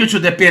send you to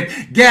the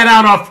pit. Get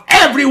out of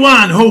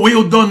everyone who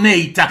will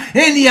donate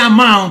any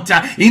amount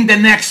in the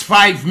next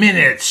 5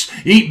 minutes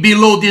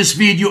below this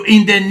video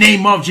in the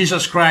name of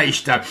Jesus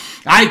Christ.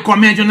 I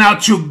command you now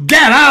to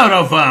get out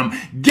of them.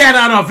 Get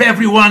out of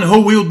everyone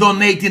who will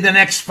donate in the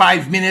next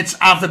 5 minutes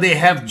after they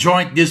have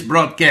joined this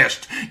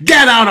broadcast.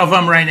 Get out of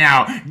them right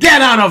now.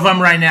 Get out of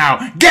them right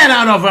now. Get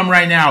out of them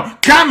right now.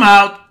 Come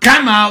out,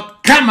 come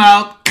out, come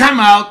out, come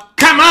out,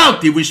 come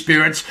out, evil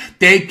spirits.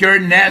 Take your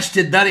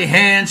nasty, dirty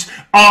hands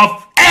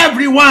off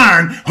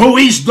everyone who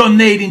is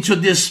donating to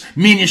this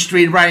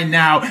ministry right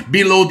now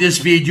below this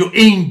video.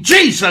 In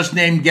Jesus'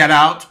 name, get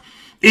out.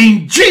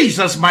 In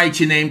Jesus'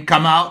 mighty name,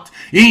 come out.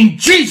 In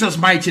Jesus'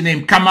 mighty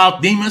name, come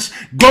out, demons.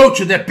 Go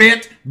to the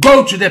pit.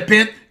 Go to the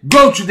pit.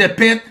 Go to the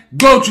pit.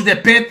 Go to the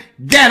pit.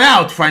 Get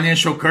out,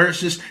 financial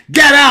curses.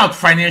 Get out,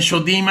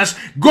 financial demons.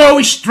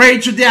 Go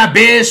straight to the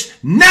abyss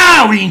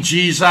now in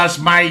Jesus'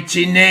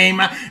 mighty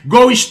name.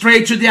 Go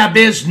straight to the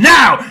abyss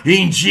now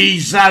in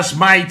Jesus'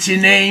 mighty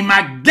name.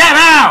 Get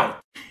out.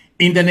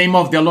 In the name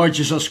of the Lord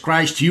Jesus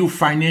Christ, you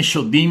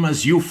financial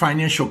demons, you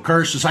financial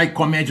curses, I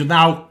command you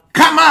now,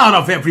 come out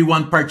of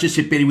everyone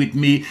participating with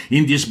me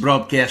in this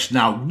broadcast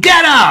now.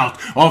 Get out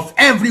of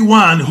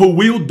everyone who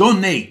will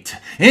donate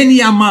any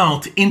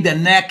amount in the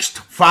next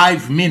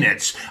 5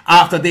 minutes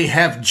after they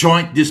have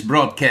joined this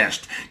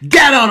broadcast.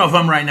 Get out of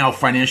them right now,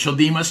 financial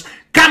demons.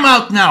 Come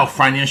out now,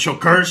 financial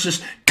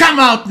curses. Come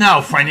out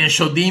now,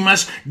 financial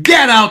demons.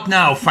 Get out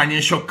now,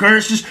 financial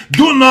curses.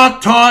 Do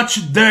not touch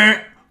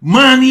their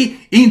money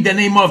in the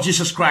name of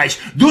Jesus Christ.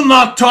 Do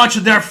not touch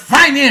their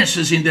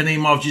finances in the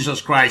name of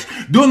Jesus Christ.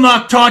 Do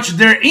not touch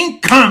their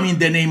income in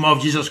the name of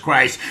Jesus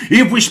Christ.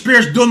 Evil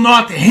spirits, do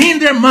not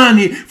hinder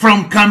money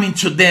from coming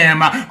to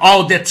them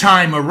all the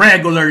time,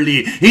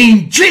 regularly,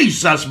 in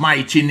Jesus'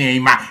 mighty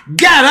name.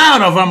 Get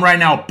out of them right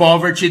now,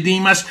 poverty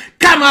demons.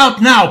 Come out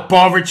now,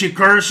 poverty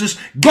curses.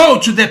 Go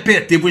to the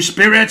pit, evil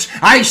spirits.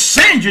 I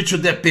send you to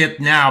the pit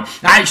now.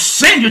 I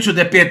send you to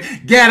the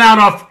pit. Get out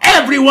of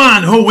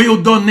everyone who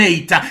will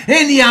donate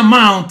any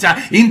amount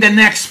in the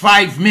next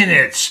 5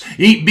 minutes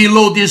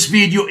below this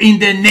video in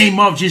the name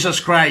of Jesus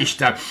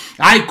Christ.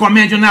 I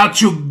command you now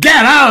to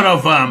get out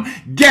of them.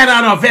 Get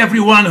out of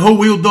everyone who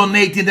will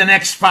donate in the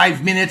next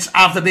 5 minutes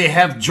after they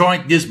have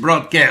joined this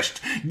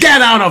broadcast.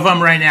 Get out of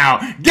them right now.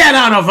 Get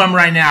out of them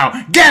right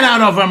now. Get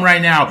out of them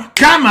right now.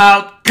 Come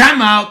out,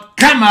 come out,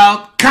 come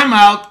out, come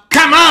out,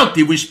 come out,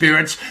 evil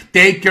spirits.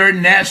 Take your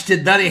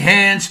nasty, dirty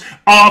hands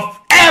off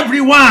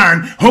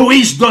everyone who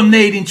is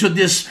donating to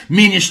this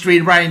ministry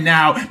right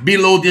now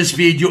below this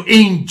video.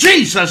 In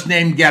Jesus'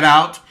 name, get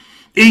out.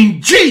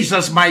 In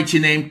Jesus' mighty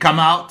name, come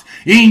out.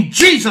 In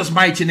Jesus'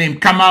 mighty name,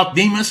 come out,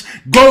 demons.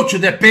 Go to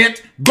the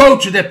pit. Go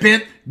to the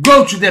pit.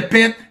 Go to the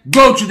pit.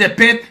 Go to the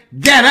pit.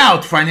 Get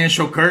out,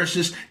 financial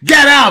curses.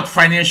 Get out,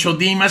 financial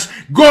demons.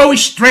 Go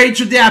straight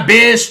to the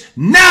abyss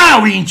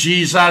now in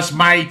Jesus'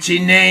 mighty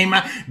name.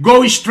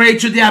 Go straight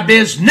to the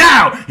abyss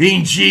now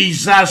in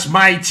Jesus'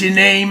 mighty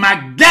name.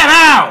 Get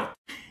out.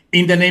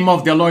 In the name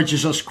of the Lord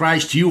Jesus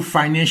Christ, you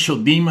financial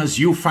demons,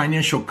 you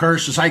financial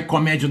curses, I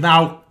command you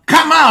now,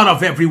 come out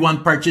of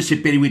everyone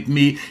participating with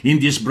me in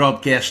this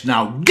broadcast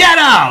now. Get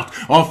out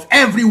of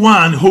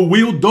everyone who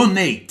will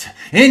donate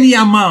any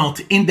amount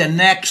in the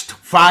next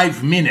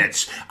 5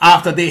 minutes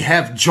after they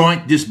have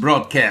joined this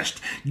broadcast.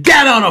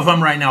 Get out of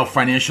them right now,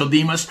 financial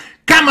demons.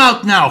 Come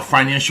out now,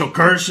 financial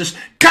curses.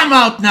 Come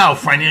out now,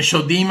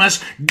 financial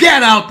demons.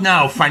 Get out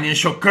now,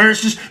 financial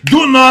curses.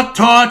 Do not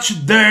touch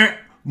their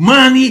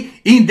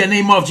money in the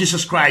name of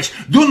Jesus Christ.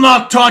 Do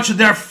not touch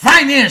their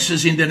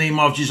finances in the name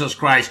of Jesus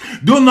Christ.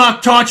 Do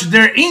not touch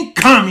their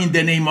income in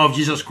the name of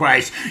Jesus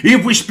Christ.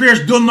 Evil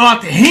spirits, do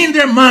not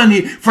hinder money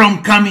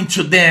from coming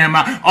to them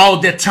all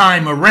the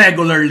time,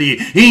 regularly,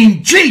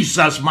 in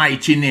Jesus'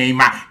 mighty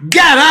name.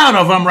 Get out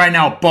of them right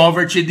now,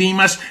 poverty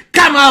demons.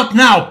 Come out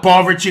now,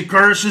 poverty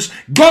curses.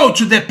 Go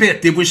to the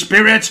pit, evil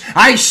spirits.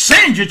 I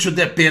send you to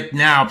the pit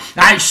now.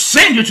 I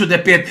send you to the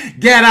pit.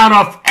 Get out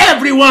of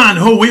everyone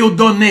who will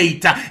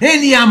donate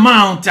any amount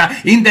amount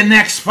in the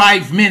next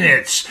 5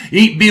 minutes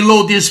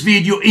below this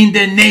video in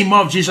the name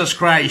of Jesus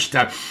Christ.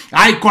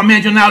 I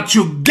command you now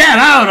to get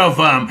out of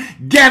them.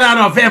 Get out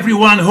of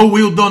everyone who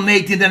will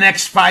donate in the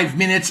next 5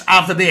 minutes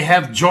after they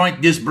have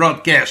joined this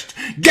broadcast.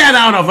 Get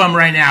out of them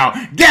right now.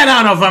 Get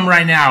out of them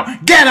right now.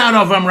 Get out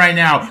of them right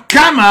now.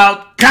 Come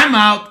out, come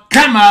out,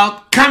 come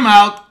out, come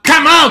out,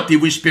 come out,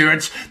 evil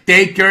spirits.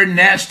 Take your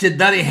nasty,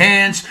 dirty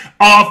hands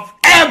off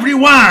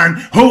everyone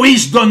who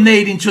is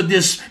donating to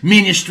this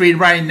ministry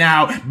right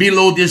now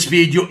below this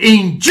video.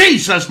 In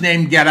Jesus'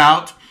 name, get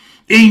out.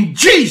 In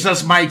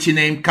Jesus' mighty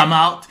name, come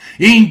out.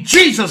 In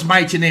Jesus'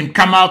 mighty name,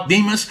 come out,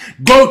 demons.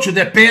 Go to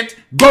the pit.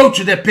 Go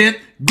to the pit.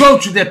 Go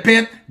to the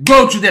pit.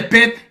 Go to the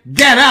pit.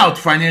 Get out,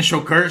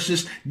 financial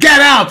curses. Get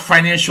out,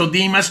 financial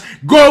demons.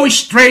 Go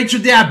straight to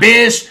the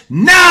abyss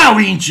now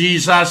in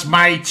Jesus'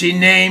 mighty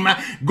name.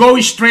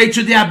 Go straight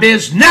to the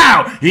abyss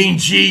now in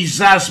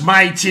Jesus'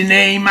 mighty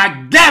name.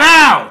 Get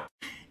out.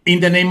 In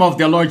the name of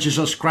the Lord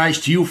Jesus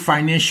Christ, you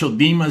financial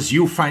demons,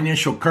 you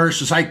financial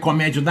curses, I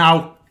command you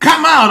now,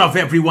 come out of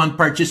everyone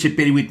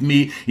participating with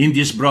me in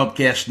this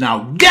broadcast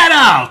now. Get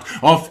out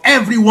of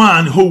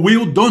everyone who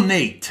will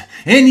donate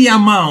any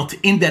amount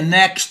in the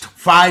next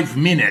 5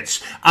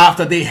 minutes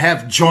after they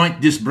have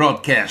joined this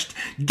broadcast.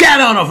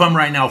 Get out of them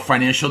right now,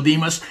 financial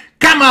demons.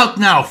 Come out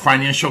now,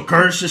 financial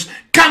curses.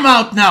 Come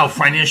out now,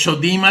 financial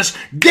demons.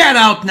 Get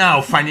out now,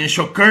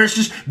 financial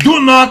curses.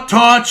 Do not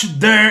touch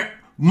their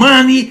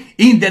money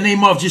in the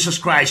name of Jesus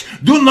Christ.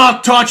 Do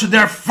not touch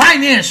their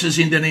finances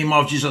in the name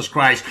of Jesus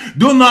Christ.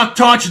 Do not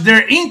touch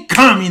their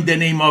income in the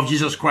name of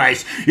Jesus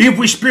Christ.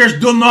 Evil spirits,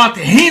 do not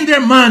hinder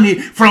money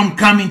from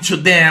coming to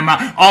them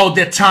all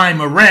the time,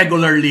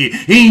 regularly.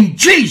 In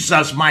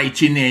Jesus'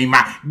 mighty name.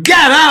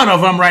 Get out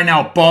of them right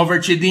now,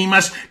 poverty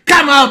demons.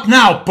 Come out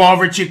now,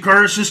 poverty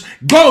curses.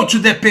 Go to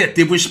the pit,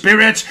 evil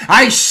spirits.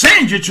 I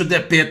send you to the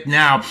pit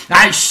now.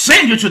 I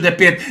send you to the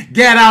pit.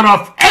 Get out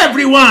of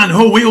everyone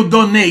who will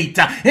donate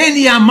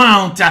any amount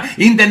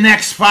in the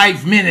next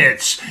 5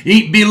 minutes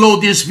below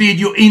this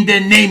video in the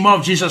name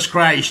of Jesus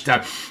Christ.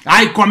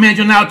 I command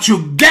you now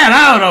to get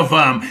out of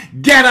them.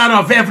 Get out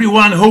of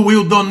everyone who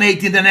will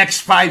donate in the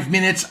next 5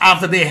 minutes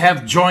after they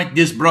have joined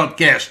this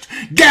broadcast.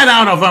 Get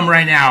out of them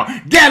right now.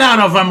 Get out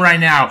of them right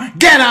now.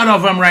 Get out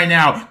of them right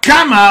now.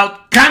 Come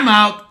out, come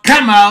out,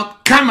 come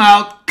out, come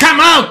out, come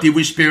out,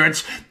 evil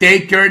spirits.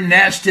 Take your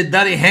nasty,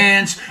 dirty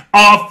hands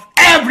off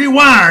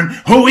everyone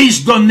who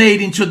is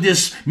donating to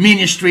this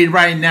ministry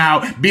right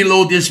now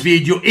below this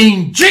video.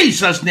 In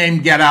Jesus'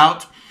 name, get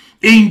out.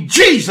 In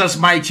Jesus'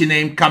 mighty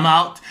name, come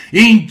out.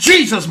 In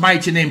Jesus'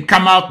 mighty name,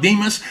 come out,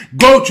 demons.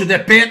 Go to the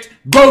pit.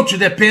 Go to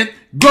the pit.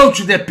 Go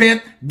to the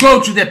pit.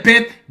 Go to the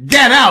pit.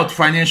 Get out,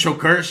 financial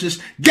curses.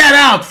 Get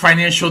out,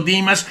 financial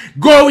demons.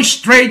 Go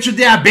straight to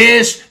the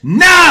abyss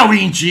now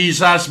in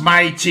Jesus'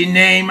 mighty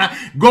name.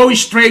 Go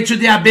straight to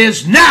the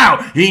abyss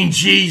now in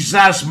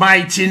Jesus'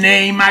 mighty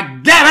name.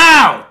 Get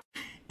out.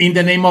 In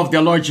the name of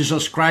the Lord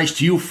Jesus Christ,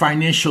 you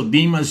financial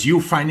demons, you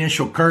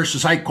financial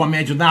curses, I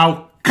command you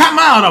now, come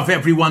out of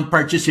everyone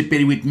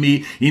participating with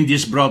me in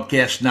this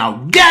broadcast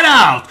now. Get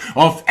out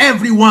of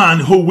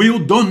everyone who will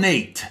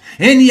donate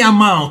any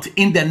amount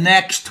in the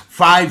next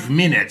 5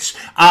 minutes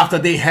after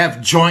they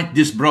have joined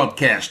this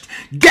broadcast.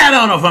 Get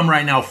out of them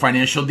right now,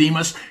 financial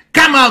demons.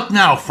 Come out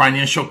now,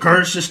 financial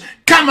curses.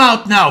 Come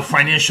out now,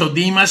 financial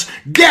demons.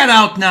 Get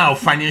out now,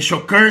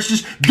 financial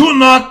curses. Do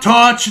not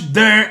touch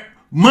their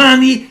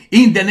money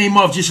in the name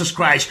of Jesus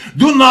Christ.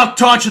 Do not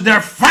touch their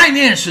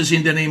finances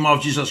in the name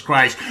of Jesus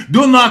Christ.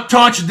 Do not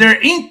touch their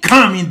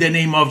income in the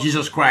name of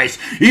Jesus Christ.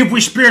 Evil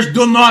spirits,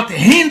 do not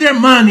hinder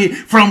money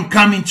from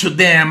coming to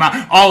them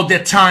all the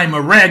time,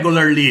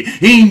 regularly.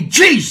 In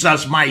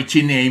Jesus'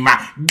 mighty name.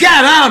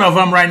 Get out of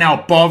them right now,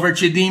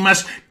 poverty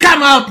demons.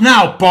 Come out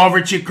now,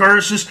 poverty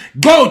curses.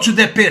 Go to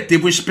the pit,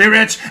 evil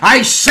spirits.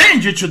 I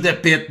send you to the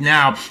pit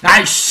now.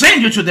 I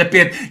send you to the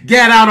pit.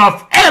 Get out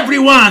of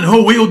everyone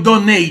who will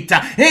donate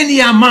any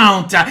amount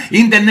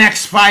in the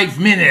next 5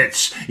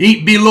 minutes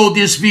below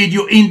this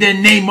video in the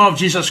name of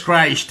Jesus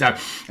Christ.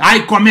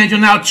 I command you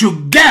now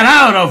to get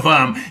out of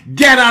them.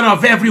 Get out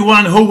of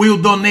everyone who will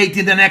donate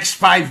in the next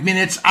 5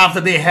 minutes after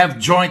they have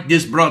joined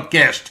this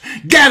broadcast.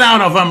 Get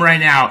out of them right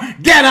now.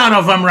 Get out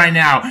of them right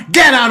now.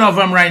 Get out of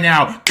them right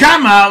now.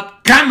 Come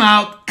out, come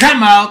out,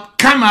 come out,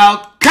 come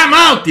out, come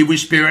out, evil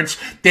spirits.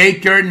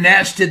 Take your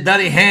nasty,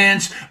 dirty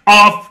hands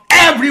off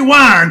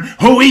everyone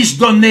who is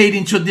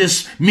donating to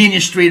this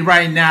ministry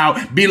right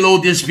now below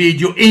this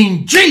video.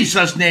 In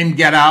Jesus' name,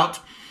 get out.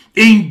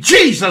 In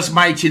Jesus'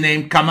 mighty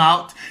name, come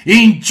out.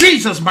 In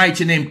Jesus'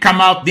 mighty name, come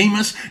out,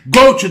 demons.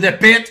 Go to the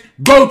pit.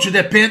 Go to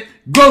the pit.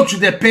 Go to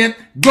the pit.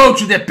 Go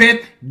to the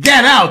pit.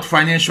 Get out,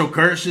 financial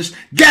curses.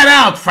 Get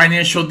out,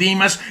 financial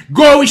demons.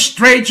 Go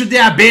straight to the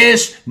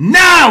abyss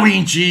now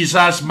in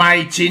Jesus'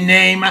 mighty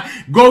name.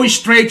 Go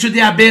straight to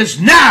the abyss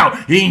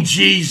now in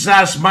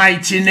Jesus'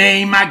 mighty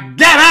name.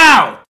 Get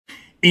out.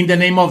 In the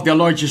name of the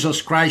Lord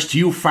Jesus Christ,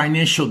 you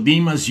financial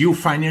demons, you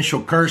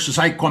financial curses,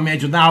 I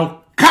command you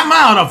now, Come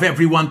out of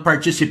everyone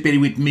participating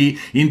with me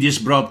in this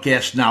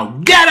broadcast now.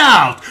 Get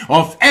out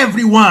of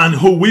everyone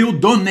who will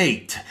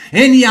donate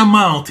any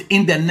amount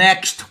in the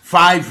next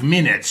 5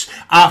 minutes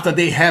after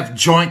they have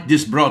joined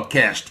this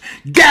broadcast.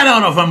 Get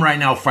out of them right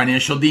now,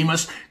 financial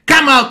demons.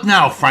 Come out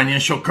now,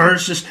 financial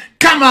curses.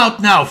 Come out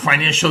now,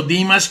 financial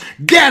demons.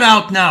 Get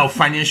out now,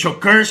 financial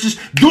curses.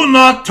 Do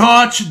not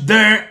touch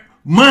their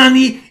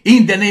money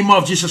in the name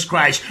of Jesus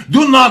Christ.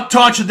 Do not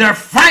touch their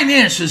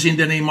finances in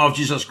the name of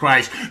Jesus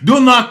Christ. Do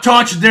not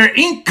touch their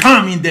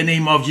income in the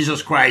name of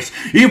Jesus Christ.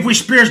 Evil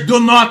spirits,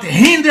 do not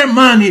hinder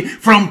money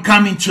from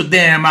coming to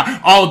them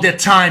all the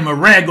time,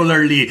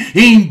 regularly,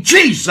 in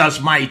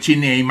Jesus' mighty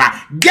name.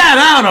 Get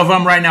out of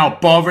them right now,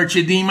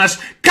 poverty demons.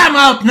 Come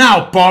out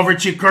now,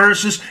 poverty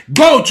curses.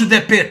 Go to the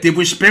pit,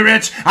 evil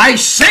spirits. I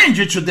send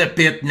you to the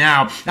pit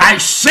now. I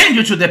send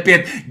you to the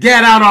pit.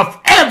 Get out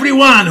of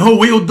everyone who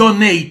will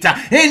donate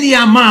any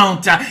amount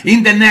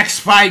in the next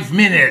 5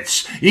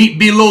 minutes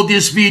below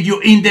this video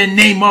in the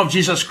name of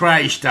Jesus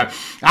Christ.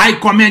 I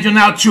command you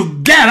now to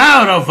get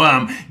out of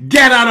them.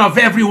 Get out of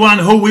everyone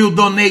who will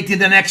donate in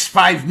the next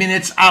 5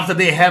 minutes after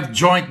they have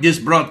joined this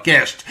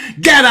broadcast.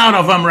 Get out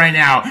of them right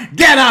now.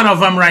 Get out of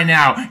them right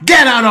now.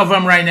 Get out of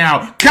them right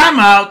now. Come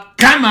out,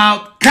 come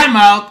out, come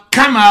out,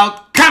 come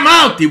out, come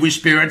out, evil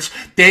spirits.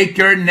 Take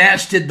your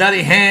nasty,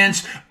 dirty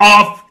hands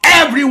off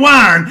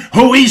everyone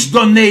who is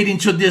donating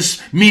to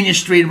this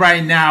ministry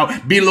right now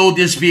below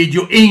this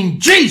video. In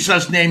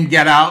Jesus' name,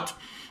 get out.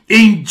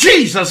 In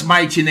Jesus'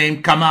 mighty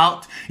name, come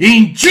out.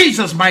 In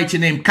Jesus' mighty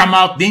name, come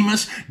out,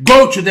 demons.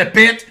 Go to the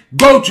pit.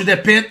 Go to the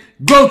pit.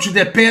 Go to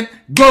the pit.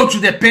 Go to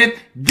the pit.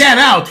 Get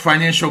out,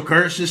 financial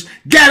curses.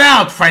 Get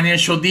out,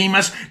 financial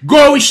demons.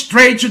 Go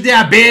straight to the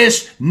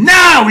abyss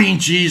now in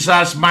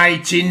Jesus'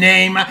 mighty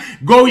name.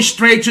 Go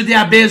straight to the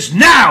abyss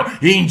now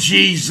in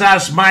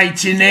Jesus'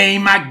 mighty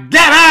name.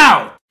 Get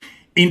out.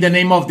 In the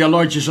name of the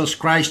Lord Jesus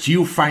Christ,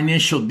 you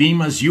financial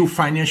demons, you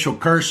financial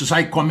curses,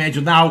 I command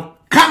you now,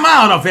 come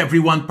out of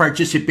everyone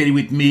participating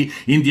with me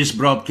in this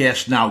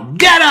broadcast now.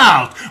 Get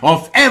out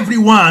of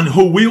everyone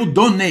who will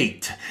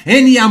donate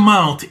any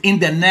amount in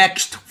the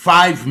next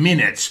 5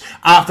 minutes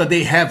after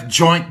they have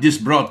joined this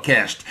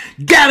broadcast.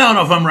 Get out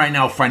of them right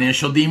now,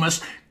 financial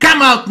demons.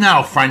 Come out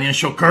now,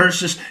 financial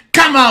curses.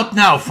 Come out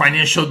now,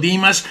 financial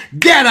demons.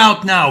 Get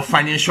out now,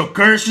 financial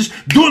curses.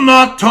 Do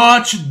not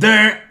touch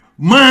their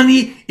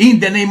money in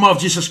the name of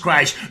Jesus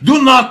Christ.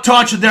 Do not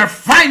touch their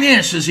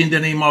finances in the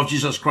name of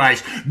Jesus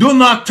Christ. Do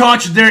not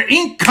touch their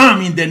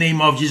income in the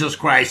name of Jesus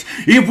Christ.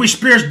 Evil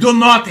spirits, do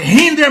not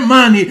hinder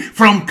money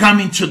from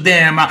coming to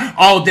them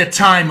all the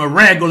time,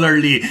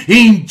 regularly,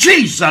 in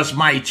Jesus'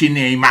 mighty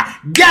name.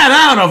 Get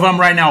out of them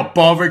right now,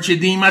 poverty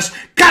demons.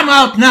 Come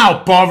out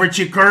now,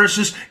 poverty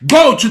curses.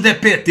 Go to the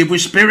pit, evil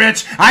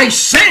spirits. I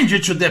send you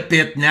to the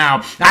pit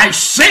now. I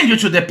send you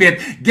to the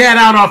pit. Get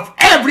out of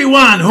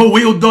everyone who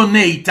will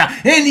donate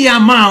any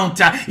amount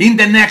in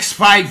the next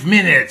 5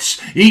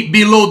 minutes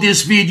below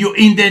this video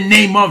in the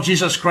name of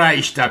Jesus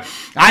Christ.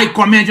 I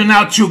command you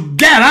now to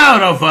get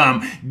out of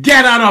them.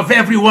 Get out of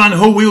everyone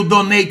who will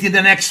donate in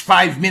the next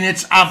 5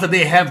 minutes after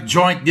they have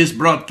joined this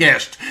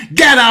broadcast.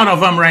 Get out of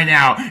them right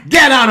now.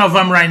 Get out of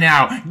them right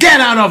now. Get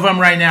out of them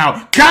right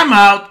now. Come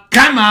out,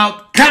 come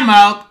out, come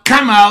out,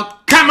 come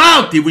out, come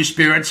out, evil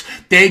spirits.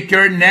 Take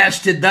your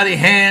nasty, dirty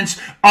hands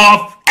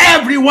off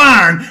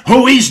everyone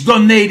who is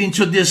donating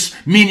to this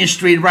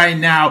ministry right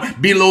now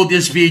below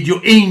this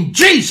video. In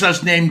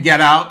Jesus' name,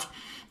 get out.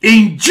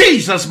 In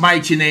Jesus'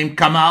 mighty name,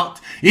 come out.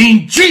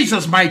 In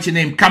Jesus' mighty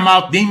name, come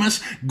out,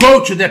 demons.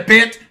 Go to the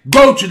pit.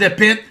 Go to the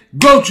pit.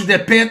 Go to the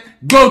pit.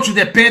 Go to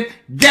the pit.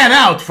 Get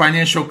out,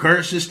 financial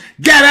curses.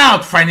 Get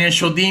out,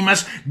 financial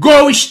demons.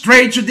 Go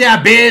straight to the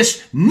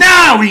abyss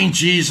now in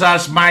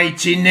Jesus'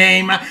 mighty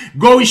name.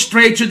 Go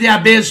straight to the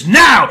abyss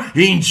now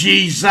in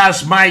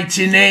Jesus'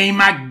 mighty name.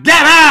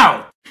 Get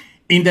out.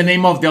 In the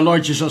name of the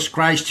Lord Jesus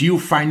Christ, you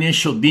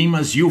financial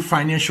demons, you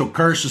financial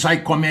curses, I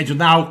command you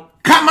now,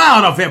 come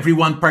out of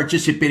everyone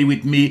participating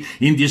with me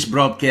in this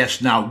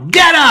broadcast now.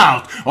 Get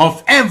out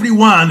of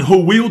everyone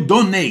who will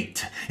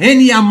donate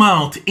any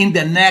amount in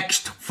the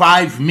next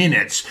 5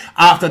 minutes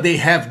after they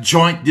have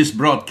joined this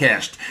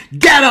broadcast.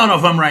 Get out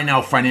of them right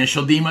now,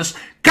 financial demons.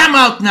 Come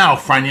out now,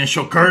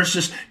 financial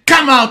curses.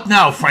 Come out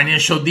now,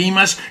 financial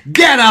demons.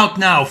 Get out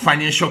now,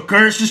 financial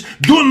curses.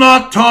 Do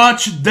not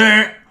touch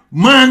their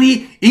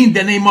money in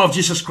the name of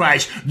Jesus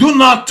Christ. Do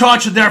not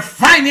touch their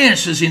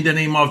finances in the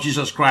name of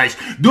Jesus Christ.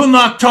 Do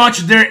not touch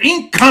their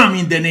income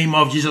in the name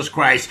of Jesus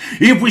Christ.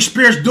 Evil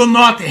spirits, do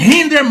not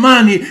hinder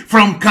money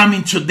from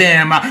coming to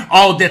them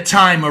all the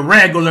time,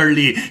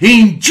 regularly,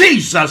 in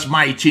Jesus'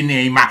 mighty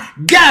name.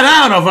 Get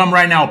out of them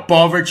right now,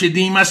 poverty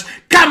demons.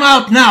 Come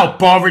out now,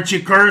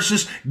 poverty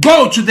curses.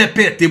 Go to the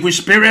pit, evil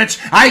spirits.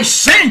 I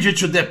send you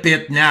to the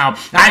pit now.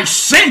 I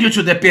send you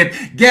to the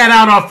pit. Get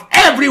out of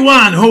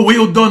everyone who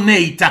will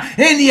donate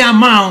any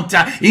amount amount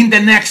in the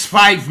next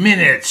 5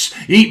 minutes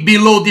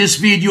below this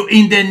video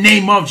in the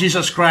name of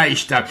Jesus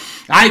Christ.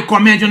 I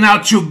command you now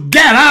to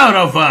get out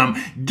of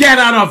them. Get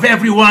out of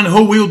everyone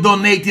who will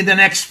donate in the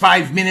next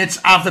 5 minutes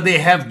after they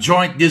have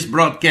joined this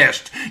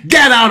broadcast.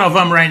 Get out of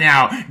them right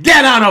now.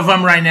 Get out of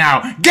them right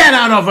now. Get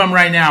out of them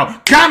right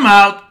now. Come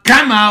out,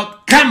 come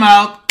out, come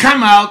out,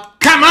 come out,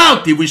 come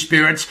out, evil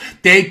spirits.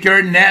 Take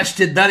your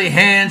nasty, dirty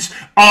hands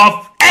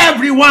off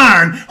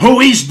everyone who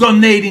is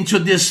donating to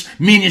this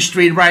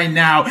ministry right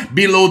now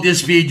below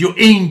this video.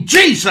 In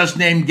Jesus'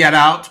 name, get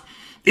out.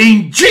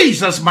 In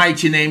Jesus'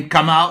 mighty name,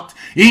 come out.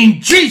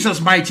 In Jesus'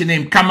 mighty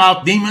name, come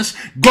out, demons.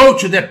 Go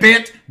to the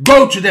pit.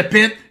 Go to the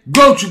pit.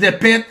 Go to the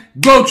pit.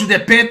 Go to the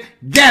pit.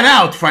 Get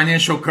out,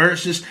 financial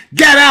curses.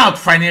 Get out,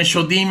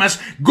 financial demons.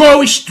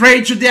 Go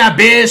straight to the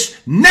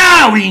abyss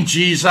now in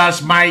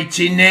Jesus'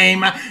 mighty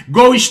name.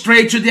 Go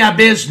straight to the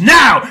abyss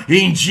now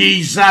in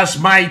Jesus'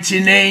 mighty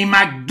name.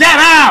 Get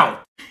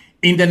out.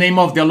 In the name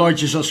of the Lord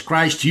Jesus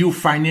Christ, you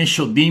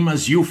financial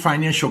demons, you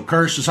financial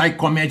curses, I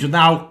command you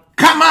now,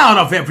 come out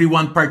of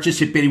everyone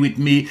participating with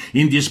me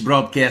in this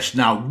broadcast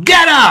now.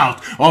 Get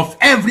out of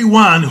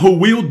everyone who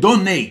will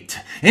donate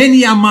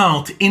any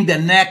amount in the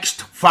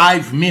next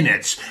 5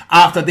 minutes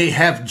after they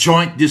have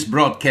joined this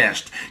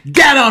broadcast.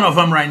 Get out of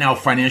them right now,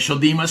 financial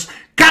demons.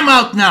 Come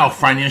out now,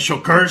 financial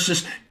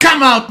curses.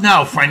 Come out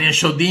now,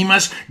 financial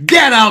demons.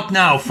 Get out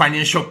now,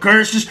 financial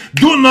curses.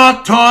 Do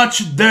not touch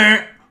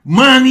their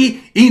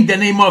money in the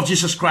name of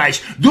Jesus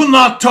Christ. Do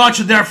not touch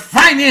their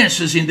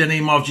finances in the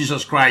name of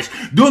Jesus Christ.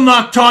 Do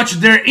not touch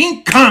their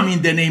income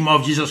in the name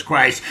of Jesus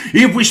Christ.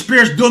 Evil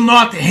spirits, do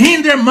not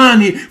hinder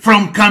money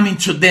from coming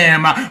to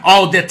them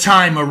all the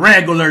time,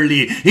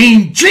 regularly.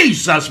 In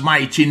Jesus'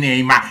 mighty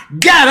name.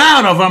 Get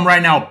out of them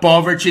right now,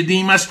 poverty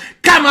demons.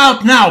 Come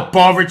out now,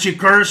 poverty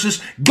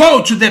curses.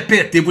 Go to the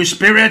pit, evil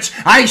spirits.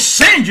 I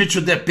send you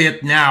to the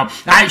pit now.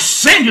 I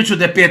send you to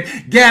the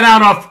pit. Get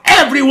out of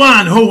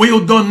everyone who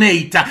will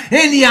donate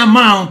any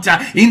amount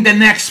in the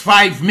next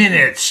 5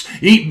 minutes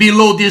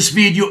below this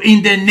video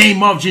in the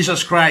name of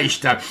Jesus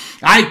Christ.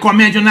 I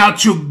command you now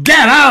to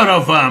get out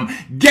of them.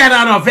 Get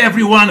out of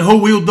everyone who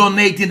will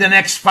donate in the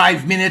next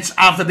 5 minutes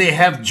after they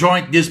have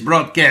joined this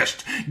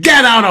broadcast.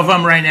 Get out of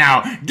them right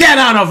now. Get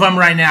out of them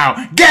right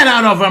now. Get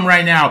out of them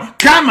right now.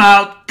 Come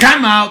out,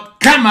 come out,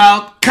 come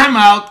out, come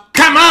out,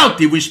 come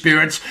out, evil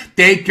spirits.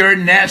 Take your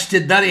nasty,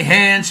 dirty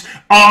hands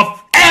off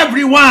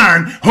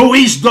everyone who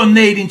is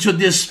donating to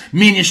this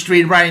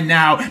ministry right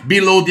now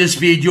below this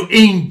video.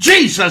 In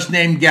Jesus'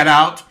 name, get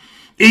out.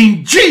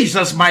 In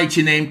Jesus'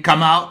 mighty name,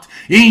 come out.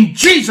 In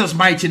Jesus'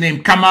 mighty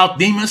name, come out,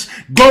 demons.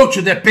 Go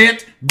to the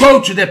pit.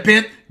 Go to the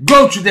pit.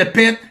 Go to the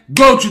pit.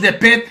 Go to the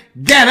pit.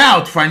 Get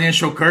out,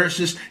 financial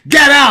curses.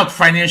 Get out,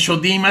 financial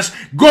demons.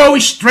 Go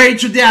straight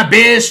to the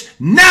abyss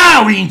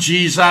now in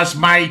Jesus'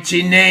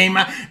 mighty name.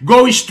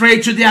 Go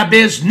straight to the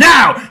abyss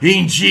now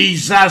in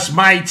Jesus'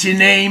 mighty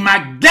name.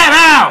 Get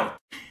out.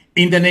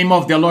 In the name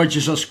of the Lord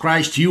Jesus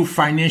Christ, you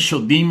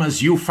financial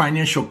demons, you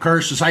financial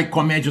curses, I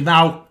command you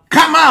now,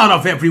 come out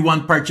of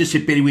everyone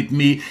participating with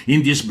me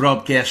in this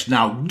broadcast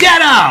now.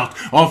 Get out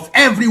of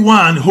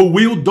everyone who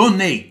will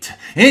donate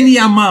any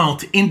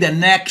amount in the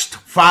next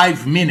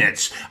 5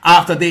 minutes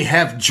after they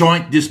have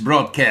joined this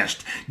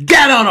broadcast.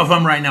 Get out of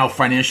them right now,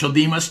 financial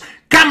demons.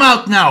 Come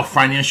out now,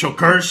 financial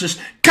curses.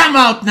 Come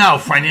out now,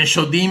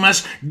 financial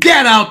demons.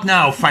 Get out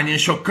now,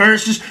 financial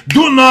curses.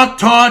 Do not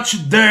touch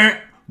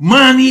their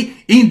money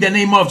in the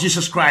name of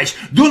Jesus Christ.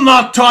 Do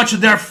not touch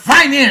their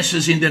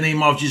finances in the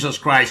name of Jesus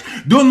Christ.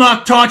 Do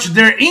not touch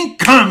their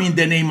income in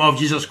the name of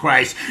Jesus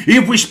Christ.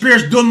 Evil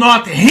spirits, do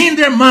not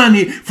hinder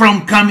money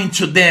from coming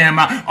to them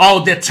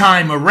all the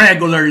time,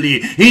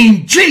 regularly.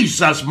 In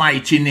Jesus'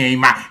 mighty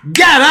name.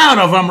 Get out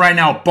of them right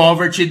now,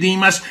 poverty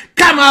demons.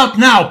 Come out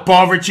now,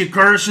 poverty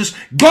curses.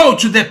 Go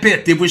to the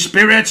pit, evil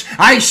spirits.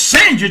 I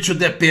send you to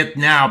the pit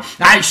now.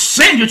 I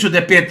send you to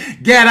the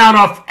pit. Get out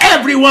of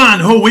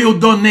everyone who will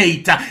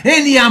donate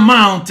any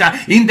amount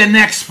in the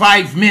next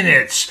 5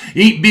 minutes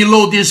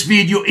below this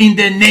video in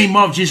the name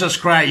of Jesus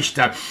Christ.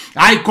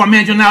 I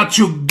command you now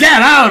to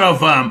get out of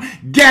them.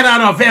 Get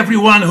out of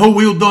everyone who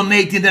will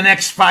donate in the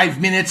next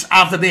 5 minutes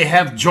after they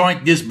have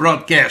joined this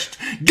broadcast.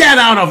 Get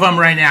out of them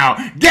right now.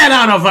 Get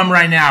out of them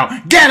right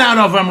now. Get out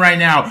of them right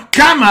now.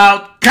 Come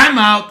out, come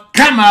out,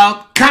 come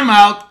out, come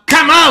out,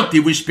 come out,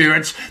 evil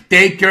spirits.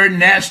 Take your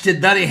nasty,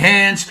 dirty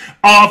hands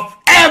off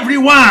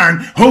everyone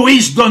who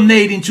is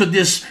donating to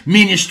this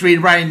ministry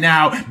right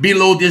now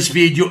below this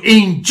video.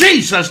 In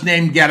Jesus'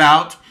 name, get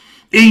out.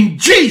 In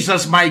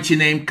Jesus' mighty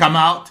name, come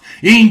out.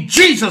 In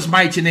Jesus'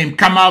 mighty name,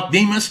 come out,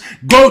 demons.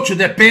 Go to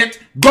the pit.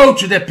 Go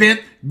to the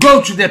pit.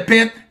 Go to the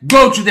pit.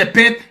 Go to the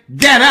pit.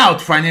 Get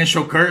out,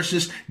 financial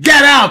curses.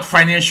 Get out,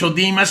 financial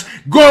demons.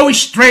 Go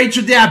straight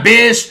to the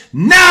abyss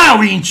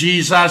now in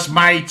Jesus'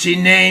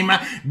 mighty name.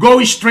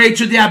 Go straight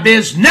to the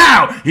abyss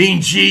now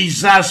in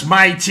Jesus'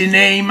 mighty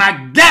name.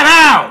 Get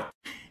out.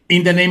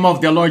 In the name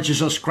of the Lord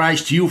Jesus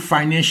Christ, you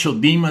financial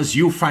demons,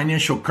 you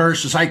financial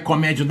curses, I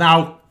command you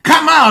now, come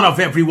Come out of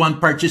everyone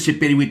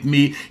participating with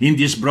me in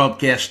this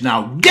broadcast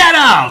now. Get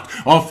out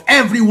of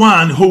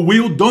everyone who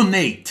will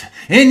donate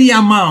any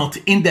amount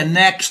in the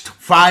next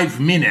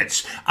 5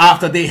 minutes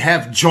after they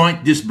have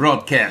joined this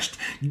broadcast.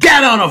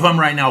 Get out of them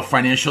right now,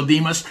 financial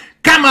demons.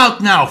 Come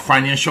out now,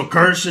 financial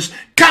curses.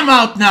 Come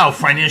out now,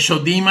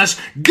 financial demons.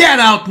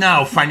 Get out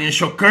now,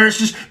 financial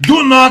curses.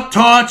 Do not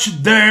touch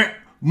their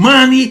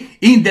money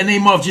in the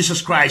name of Jesus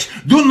Christ.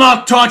 Do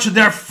not touch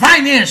their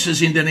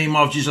finances in the name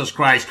of Jesus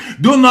Christ.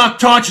 Do not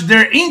touch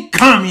their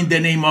income in the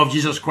name of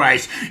Jesus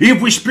Christ.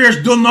 Evil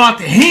spirits, do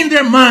not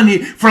hinder money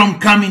from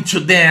coming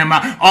to them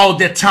all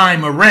the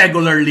time,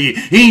 regularly,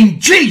 in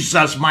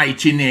Jesus'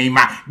 mighty name.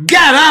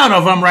 Get out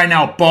of them right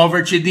now,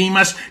 poverty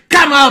demons.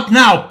 Come out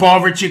now,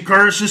 poverty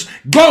curses.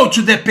 Go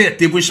to the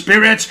pit, evil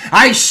spirits.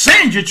 I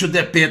send you to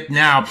the pit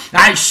now.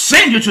 I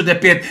send you to the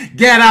pit.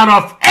 Get out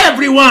of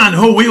everyone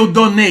who will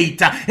donate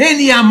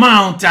any amount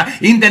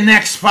in the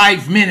next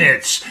 5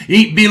 minutes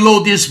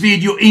below this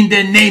video in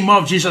the name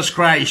of Jesus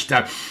Christ.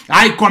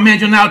 I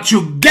command you now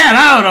to get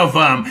out of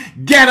them.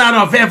 Get out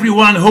of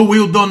everyone who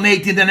will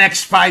donate in the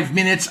next 5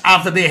 minutes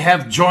after they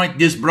have joined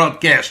this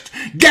broadcast.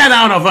 Get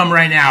out of them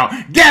right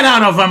now. Get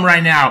out of them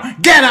right now.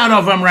 Get out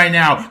of them right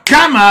now.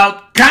 Come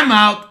out, come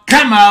out,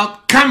 come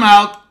out, come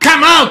out,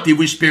 come out,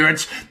 evil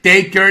spirits.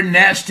 Take your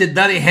nasty,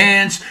 dirty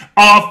hands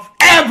off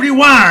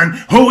everyone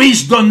who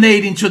is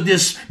donating to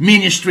this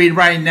ministry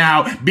right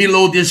now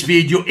below this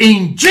video.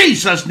 In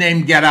Jesus'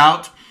 name, get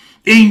out.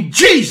 In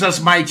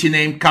Jesus' mighty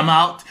name, come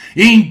out.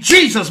 In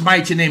Jesus'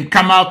 mighty name,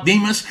 come out,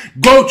 demons.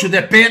 Go to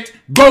the pit.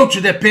 Go to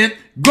the pit.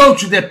 Go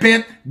to the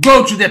pit.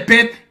 Go to the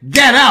pit.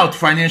 Get out,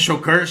 financial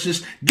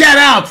curses. Get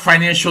out,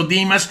 financial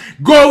demons.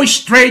 Go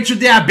straight to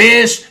the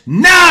abyss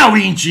now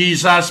in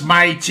Jesus'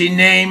 mighty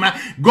name.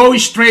 Go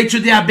straight to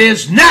the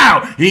abyss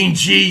now in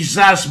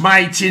Jesus'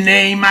 mighty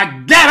name.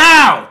 Get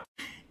out!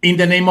 In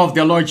the name of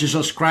the Lord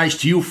Jesus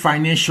Christ, you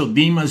financial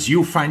demons,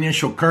 you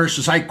financial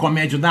curses, I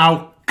command you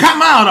now,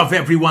 come out of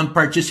everyone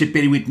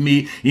participating with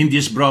me in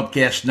this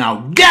broadcast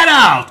now. Get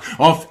out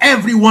of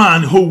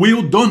everyone who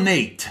will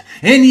donate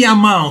any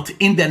amount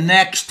in the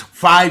next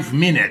 5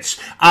 minutes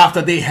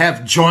after they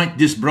have joined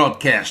this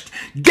broadcast.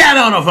 Get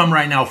out of them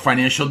right now,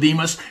 financial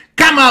demons.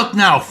 Come out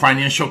now,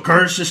 financial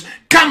curses.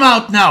 Come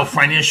out now,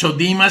 financial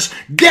demons.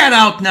 Get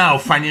out now,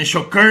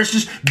 financial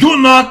curses.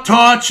 Do not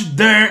touch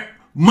their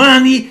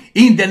money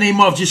in the name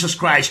of Jesus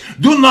Christ.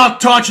 Do not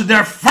touch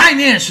their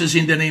finances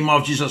in the name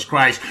of Jesus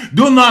Christ.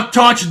 Do not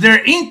touch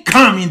their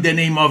income in the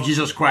name of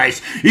Jesus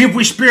Christ.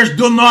 Evil spirits,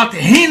 do not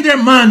hinder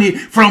money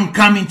from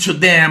coming to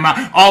them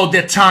all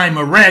the time,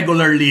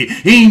 regularly,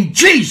 in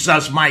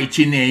Jesus'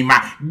 mighty name.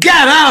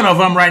 Get out of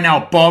them right now,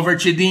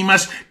 poverty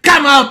demons.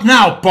 Come out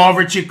now,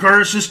 poverty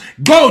curses.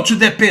 Go to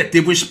the pit,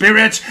 evil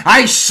spirits.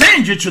 I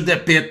send you to the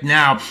pit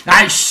now.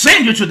 I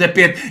send you to the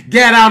pit.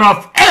 Get out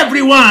of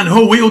everyone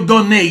who will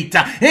donate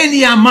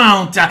any amount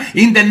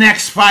in the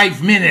next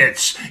 5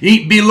 minutes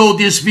below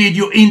this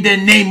video in the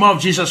name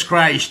of Jesus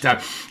Christ.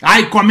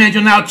 I command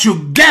you now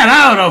to get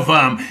out of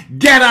them.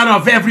 Get out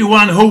of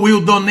everyone who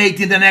will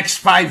donate in the next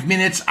 5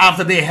 minutes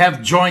after they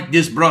have joined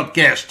this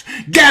broadcast.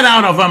 Get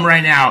out of them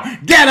right now.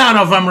 Get out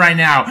of them right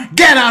now.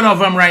 Get out of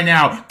them right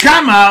now.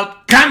 Come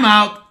out, come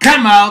out,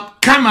 come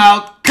out, come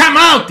out, come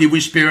out, evil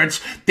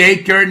spirits.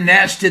 Take your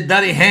nasty,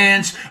 dirty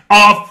hands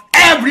off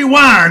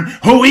everyone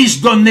who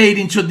is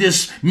donating to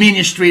this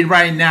ministry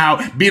right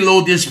now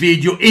below this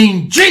video.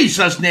 In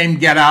Jesus' name,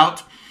 get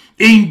out.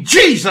 In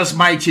Jesus'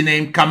 mighty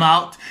name, come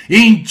out.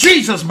 In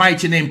Jesus'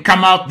 mighty name,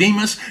 come out,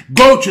 demons.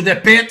 Go to the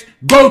pit.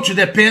 Go to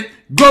the pit.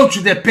 Go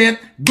to the pit.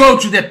 Go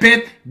to the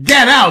pit.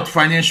 Get out,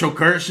 financial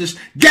curses.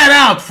 Get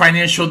out,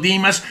 financial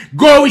demons.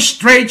 Go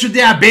straight to the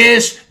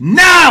abyss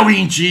now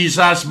in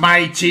Jesus'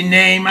 mighty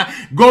name.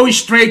 Go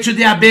straight to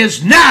the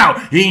abyss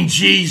now in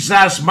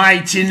Jesus'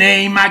 mighty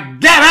name.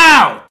 Get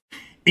out!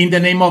 In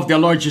the name of the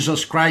Lord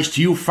Jesus Christ,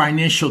 you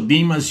financial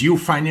demons, you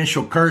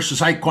financial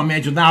curses, I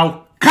command you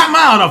now, come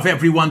out of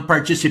everyone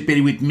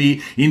participating with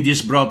me in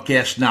this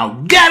broadcast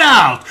now. Get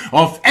out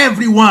of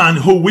everyone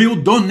who will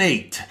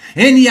donate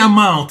any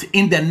amount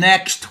in the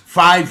next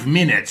 5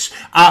 minutes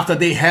after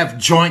they have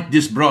joined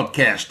this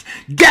broadcast.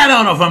 Get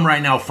out of them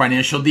right now,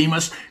 financial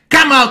demons.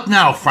 Come out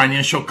now,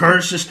 financial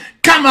curses.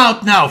 Come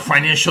out now,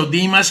 financial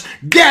demons.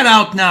 Get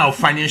out now,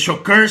 financial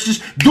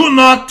curses. Do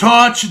not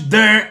touch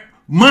their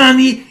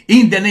money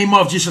in the name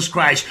of Jesus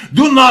Christ.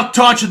 Do not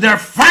touch their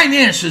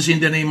finances in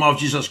the name of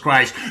Jesus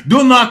Christ.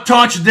 Do not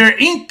touch their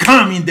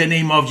income in the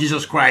name of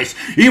Jesus Christ.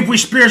 Evil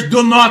spirits,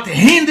 do not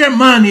hinder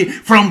money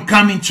from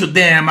coming to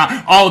them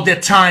all the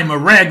time,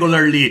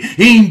 regularly,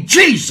 in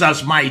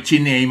Jesus' mighty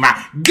name.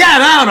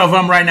 Get out of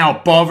them right now,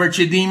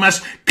 poverty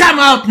demons. Come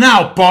out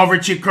now,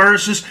 poverty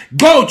curses.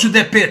 Go to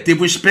the pit,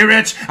 evil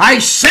spirits. I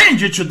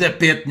send you to the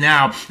pit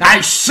now.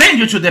 I send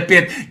you to the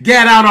pit.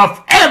 Get out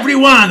of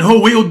everyone who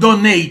will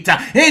donate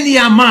any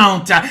amount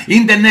amount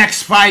in the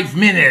next 5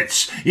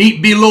 minutes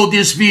below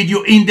this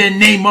video in the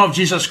name of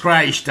Jesus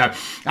Christ.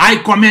 I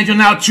command you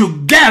now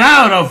to get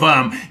out of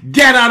them.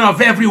 Get out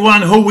of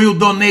everyone who will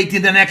donate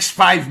in the next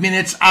 5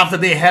 minutes after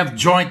they have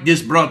joined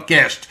this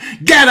broadcast.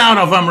 Get out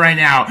of them right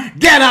now.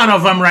 Get out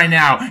of them right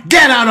now.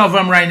 Get out of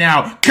them right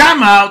now.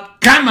 Come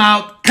out, come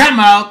out, come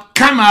out,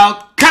 come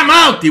out, come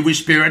out, evil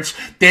spirits.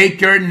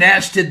 Take your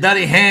nasty,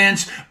 dirty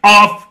hands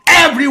off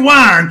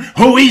everyone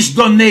who is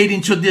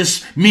donating to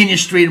this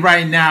ministry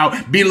right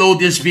now below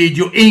this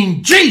video.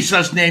 In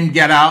Jesus' name,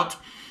 get out.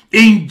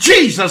 In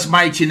Jesus'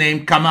 mighty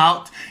name, come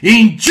out.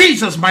 In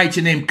Jesus'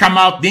 mighty name, come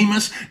out,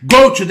 demons.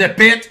 Go to the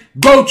pit.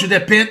 Go to the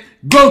pit.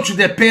 Go to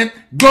the pit.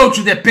 Go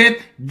to the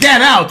pit.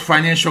 Get out,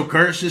 financial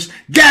curses.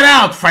 Get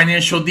out,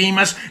 financial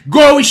demons.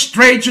 Go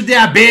straight to the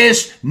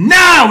abyss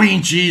now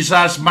in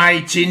Jesus'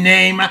 mighty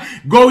name.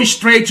 Go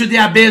straight to the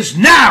abyss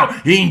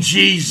now in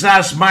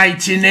Jesus'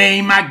 mighty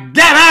name.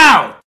 Get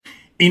out.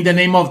 In the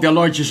name of the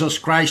Lord Jesus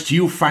Christ,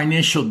 you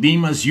financial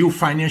demons, you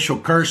financial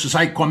curses,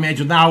 I command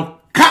you now,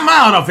 come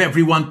out of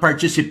everyone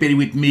participating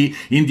with me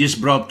in this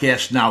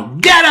broadcast now.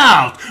 Get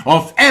out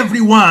of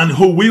everyone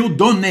who will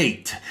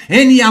donate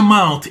any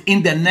amount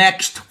in the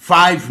next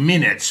 5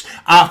 minutes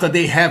after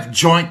they have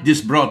joined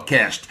this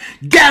broadcast.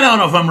 Get out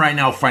of them right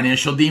now,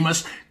 financial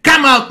demons.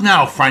 Come out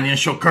now,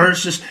 financial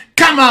curses.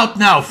 Come out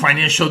now,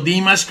 financial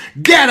demons.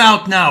 Get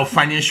out now,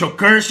 financial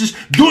curses.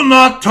 Do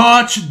not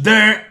touch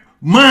their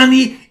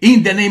money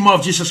in the name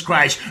of Jesus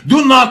Christ.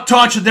 Do not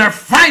touch their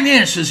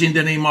finances in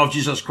the name of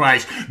Jesus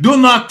Christ. Do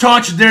not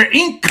touch their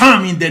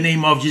income in the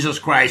name of Jesus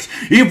Christ.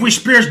 Evil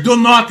spirits,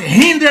 do not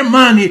hinder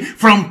money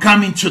from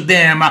coming to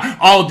them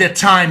all the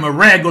time,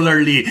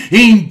 regularly,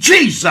 in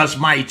Jesus'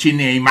 mighty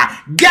name.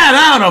 Get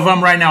out of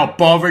them right now,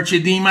 poverty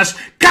demons.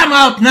 Come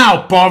out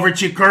now,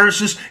 poverty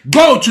curses.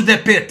 Go to the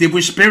pit,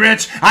 evil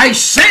spirits. I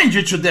send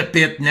you to the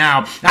pit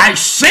now. I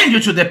send you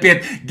to the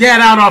pit.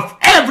 Get out of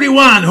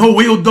everyone who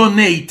will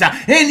donate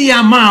any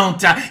amount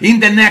in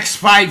the next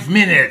 5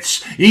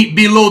 minutes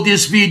below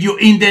this video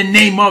in the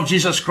name of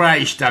Jesus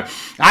Christ.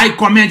 I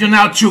command you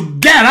now to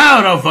get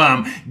out of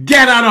them.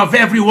 Get out of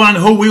everyone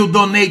who will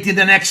donate in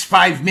the next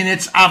 5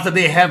 minutes after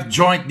they have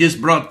joined this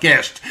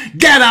broadcast.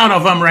 Get out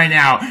of them right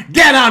now.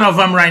 Get out of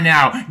them right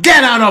now.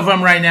 Get out of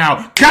them right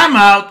now. Come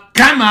out,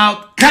 come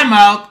out, come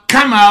out,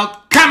 come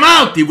out, come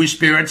out, evil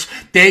spirits.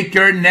 Take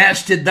your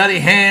nasty, dirty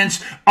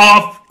hands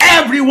off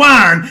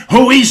everyone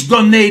who is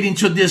donating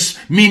to this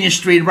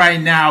ministry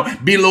right now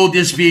below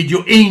this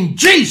video. In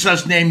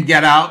Jesus' name,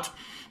 get out.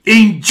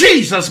 In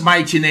Jesus'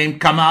 mighty name,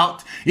 come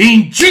out.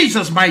 In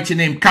Jesus' mighty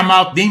name, come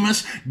out,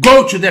 demons.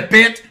 Go to the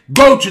pit.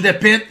 Go to the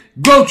pit.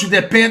 Go to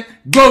the pit.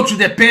 Go to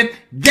the pit.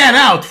 Get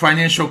out,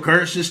 financial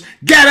curses.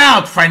 Get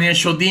out,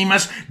 financial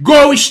demons.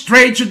 Go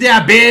straight to the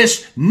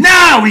abyss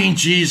now in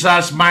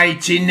Jesus'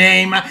 mighty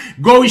name.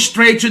 Go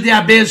straight to the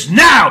abyss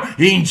now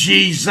in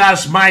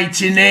Jesus'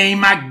 mighty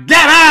name.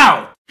 Get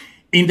out.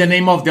 In the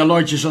name of the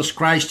Lord Jesus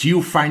Christ,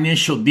 you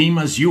financial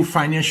demons, you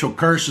financial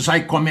curses, I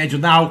command you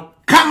now,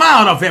 come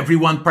out of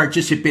everyone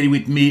participating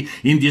with me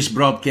in this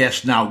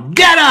broadcast now.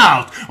 Get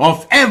out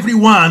of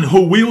everyone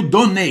who will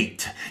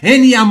donate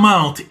any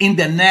amount in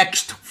the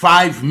next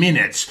 5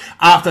 minutes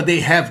after they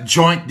have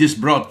joined this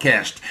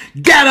broadcast.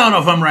 Get out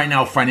of them right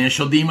now,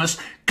 financial demons.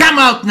 Come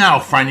out now,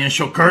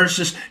 financial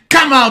curses.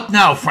 Come out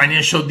now,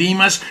 financial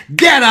demons.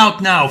 Get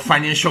out now,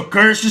 financial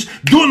curses.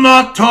 Do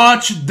not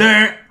touch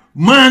their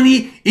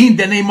money in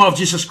the name of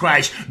Jesus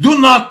Christ. Do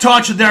not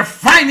touch their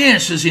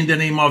finances in the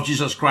name of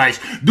Jesus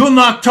Christ. Do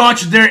not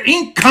touch their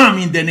income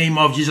in the name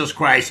of Jesus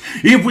Christ.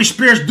 Evil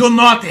spirits, do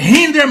not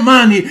hinder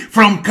money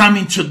from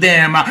coming to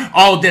them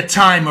all the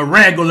time,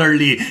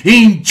 regularly,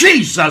 in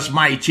Jesus'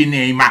 mighty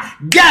name.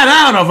 Get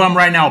out of them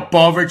right now,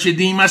 poverty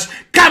demons.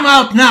 Come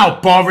out now,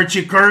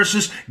 poverty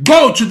curses.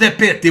 Go to the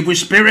pit, evil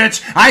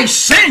spirits. I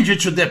send you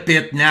to the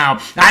pit now.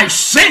 I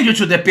send you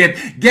to the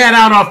pit. Get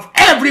out of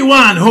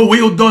everyone who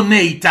will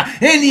donate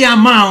any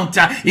amount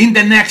in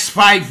the next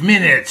 5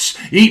 minutes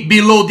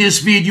below this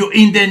video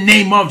in the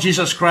name of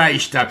Jesus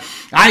Christ.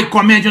 I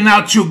command you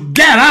now to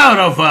get out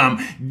of them.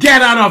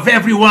 Get out of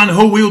everyone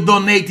who will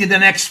donate in the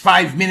next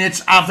 5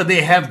 minutes after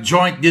they have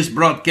joined this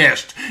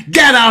broadcast.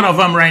 Get out of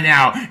them right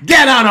now.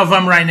 Get out of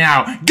them right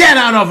now. Get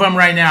out of them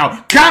right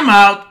now. Come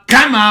out,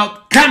 come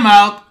out, come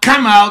out,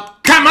 come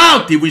out, come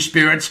out, evil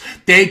spirits.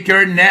 Take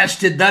your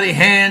nasty, dirty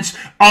hands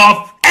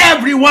off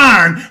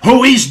everyone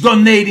who is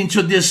donating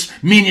to this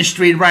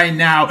ministry right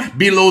now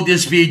below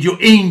this video.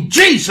 In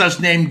Jesus'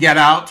 name, get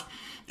out.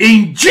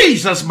 In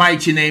Jesus'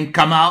 mighty name,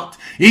 come out.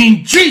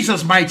 In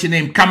Jesus' mighty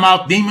name, come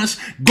out, demons.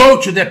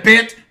 Go to the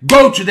pit.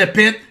 Go to the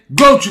pit.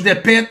 Go to the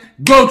pit.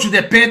 Go to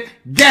the pit.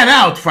 Get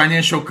out,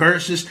 financial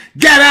curses.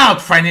 Get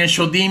out,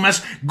 financial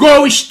demons.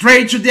 Go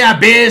straight to the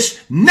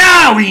abyss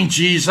now in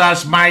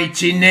Jesus'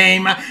 mighty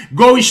name.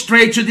 Go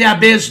straight to the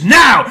abyss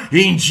now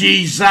in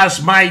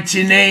Jesus'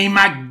 mighty name.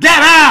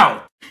 Get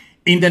out.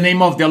 In the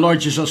name of the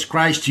Lord Jesus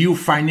Christ, you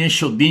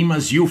financial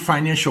demons, you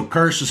financial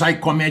curses, I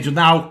command you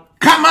now,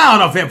 Come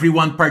out of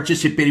everyone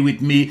participating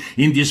with me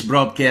in this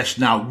broadcast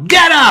now.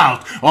 Get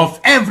out of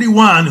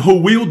everyone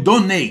who will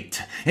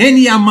donate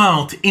any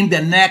amount in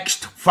the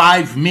next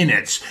 5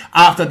 minutes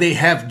after they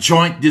have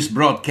joined this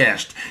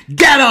broadcast.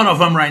 Get out of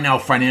them right now,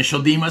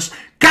 financial demons.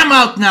 Come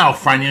out now,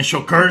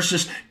 financial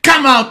curses.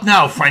 Come out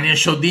now,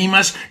 financial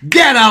demons.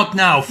 Get out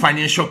now,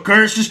 financial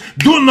curses.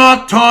 Do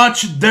not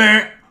touch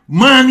their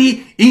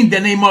money in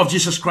the name of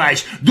Jesus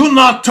Christ. Do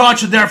not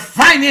touch their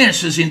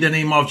finances in the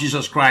name of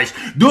Jesus Christ.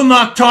 Do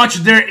not touch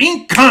their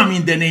income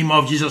in the name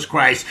of Jesus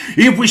Christ.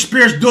 Evil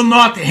spirits, do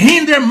not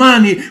hinder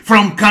money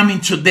from coming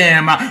to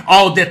them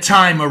all the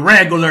time,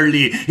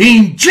 regularly,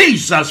 in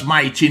Jesus'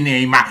 mighty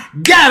name.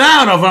 Get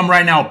out of them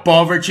right now,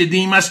 poverty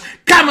demons.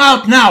 Come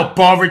out now,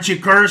 poverty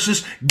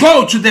curses.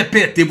 Go to the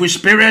pit, evil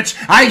spirits.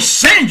 I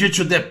send you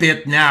to the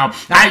pit now.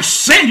 I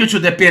send you to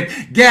the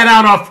pit. Get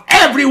out of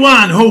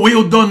everyone who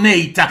will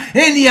donate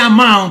any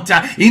amount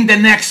in the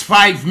next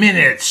 5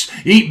 minutes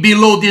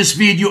below this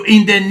video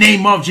in the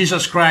name of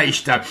Jesus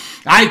Christ.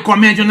 I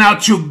command you now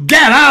to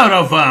get out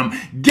of them.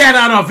 Get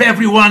out of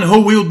everyone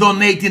who will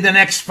donate in the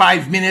next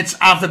 5 minutes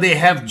after they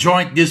have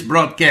joined this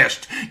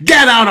broadcast.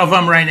 Get out of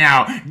them right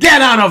now.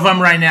 Get out of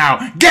them right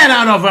now. Get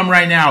out of them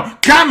right now.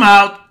 Come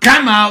out,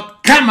 come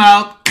out, come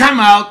out, come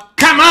out,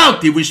 come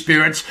out, evil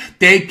spirits.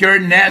 Take your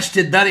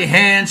nasty, dirty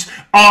hands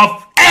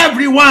off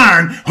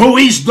everyone who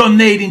is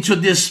donating to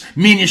this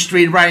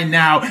ministry right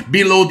now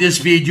below this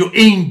video.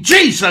 In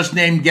Jesus'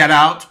 name, get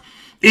out.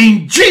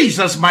 In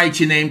Jesus'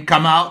 mighty name,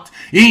 come out.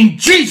 In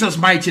Jesus'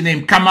 mighty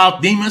name, come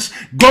out, demons.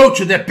 Go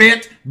to the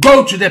pit.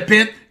 Go to the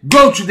pit.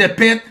 Go to the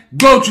pit.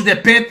 Go to the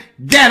pit.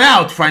 Get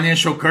out,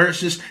 financial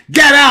curses.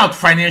 Get out,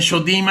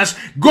 financial demons.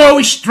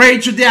 Go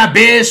straight to the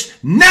abyss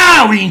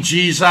now in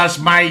Jesus'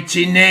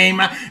 mighty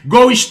name.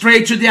 Go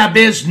straight to the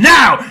abyss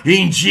now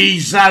in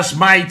Jesus'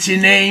 mighty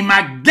name.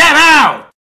 Get out.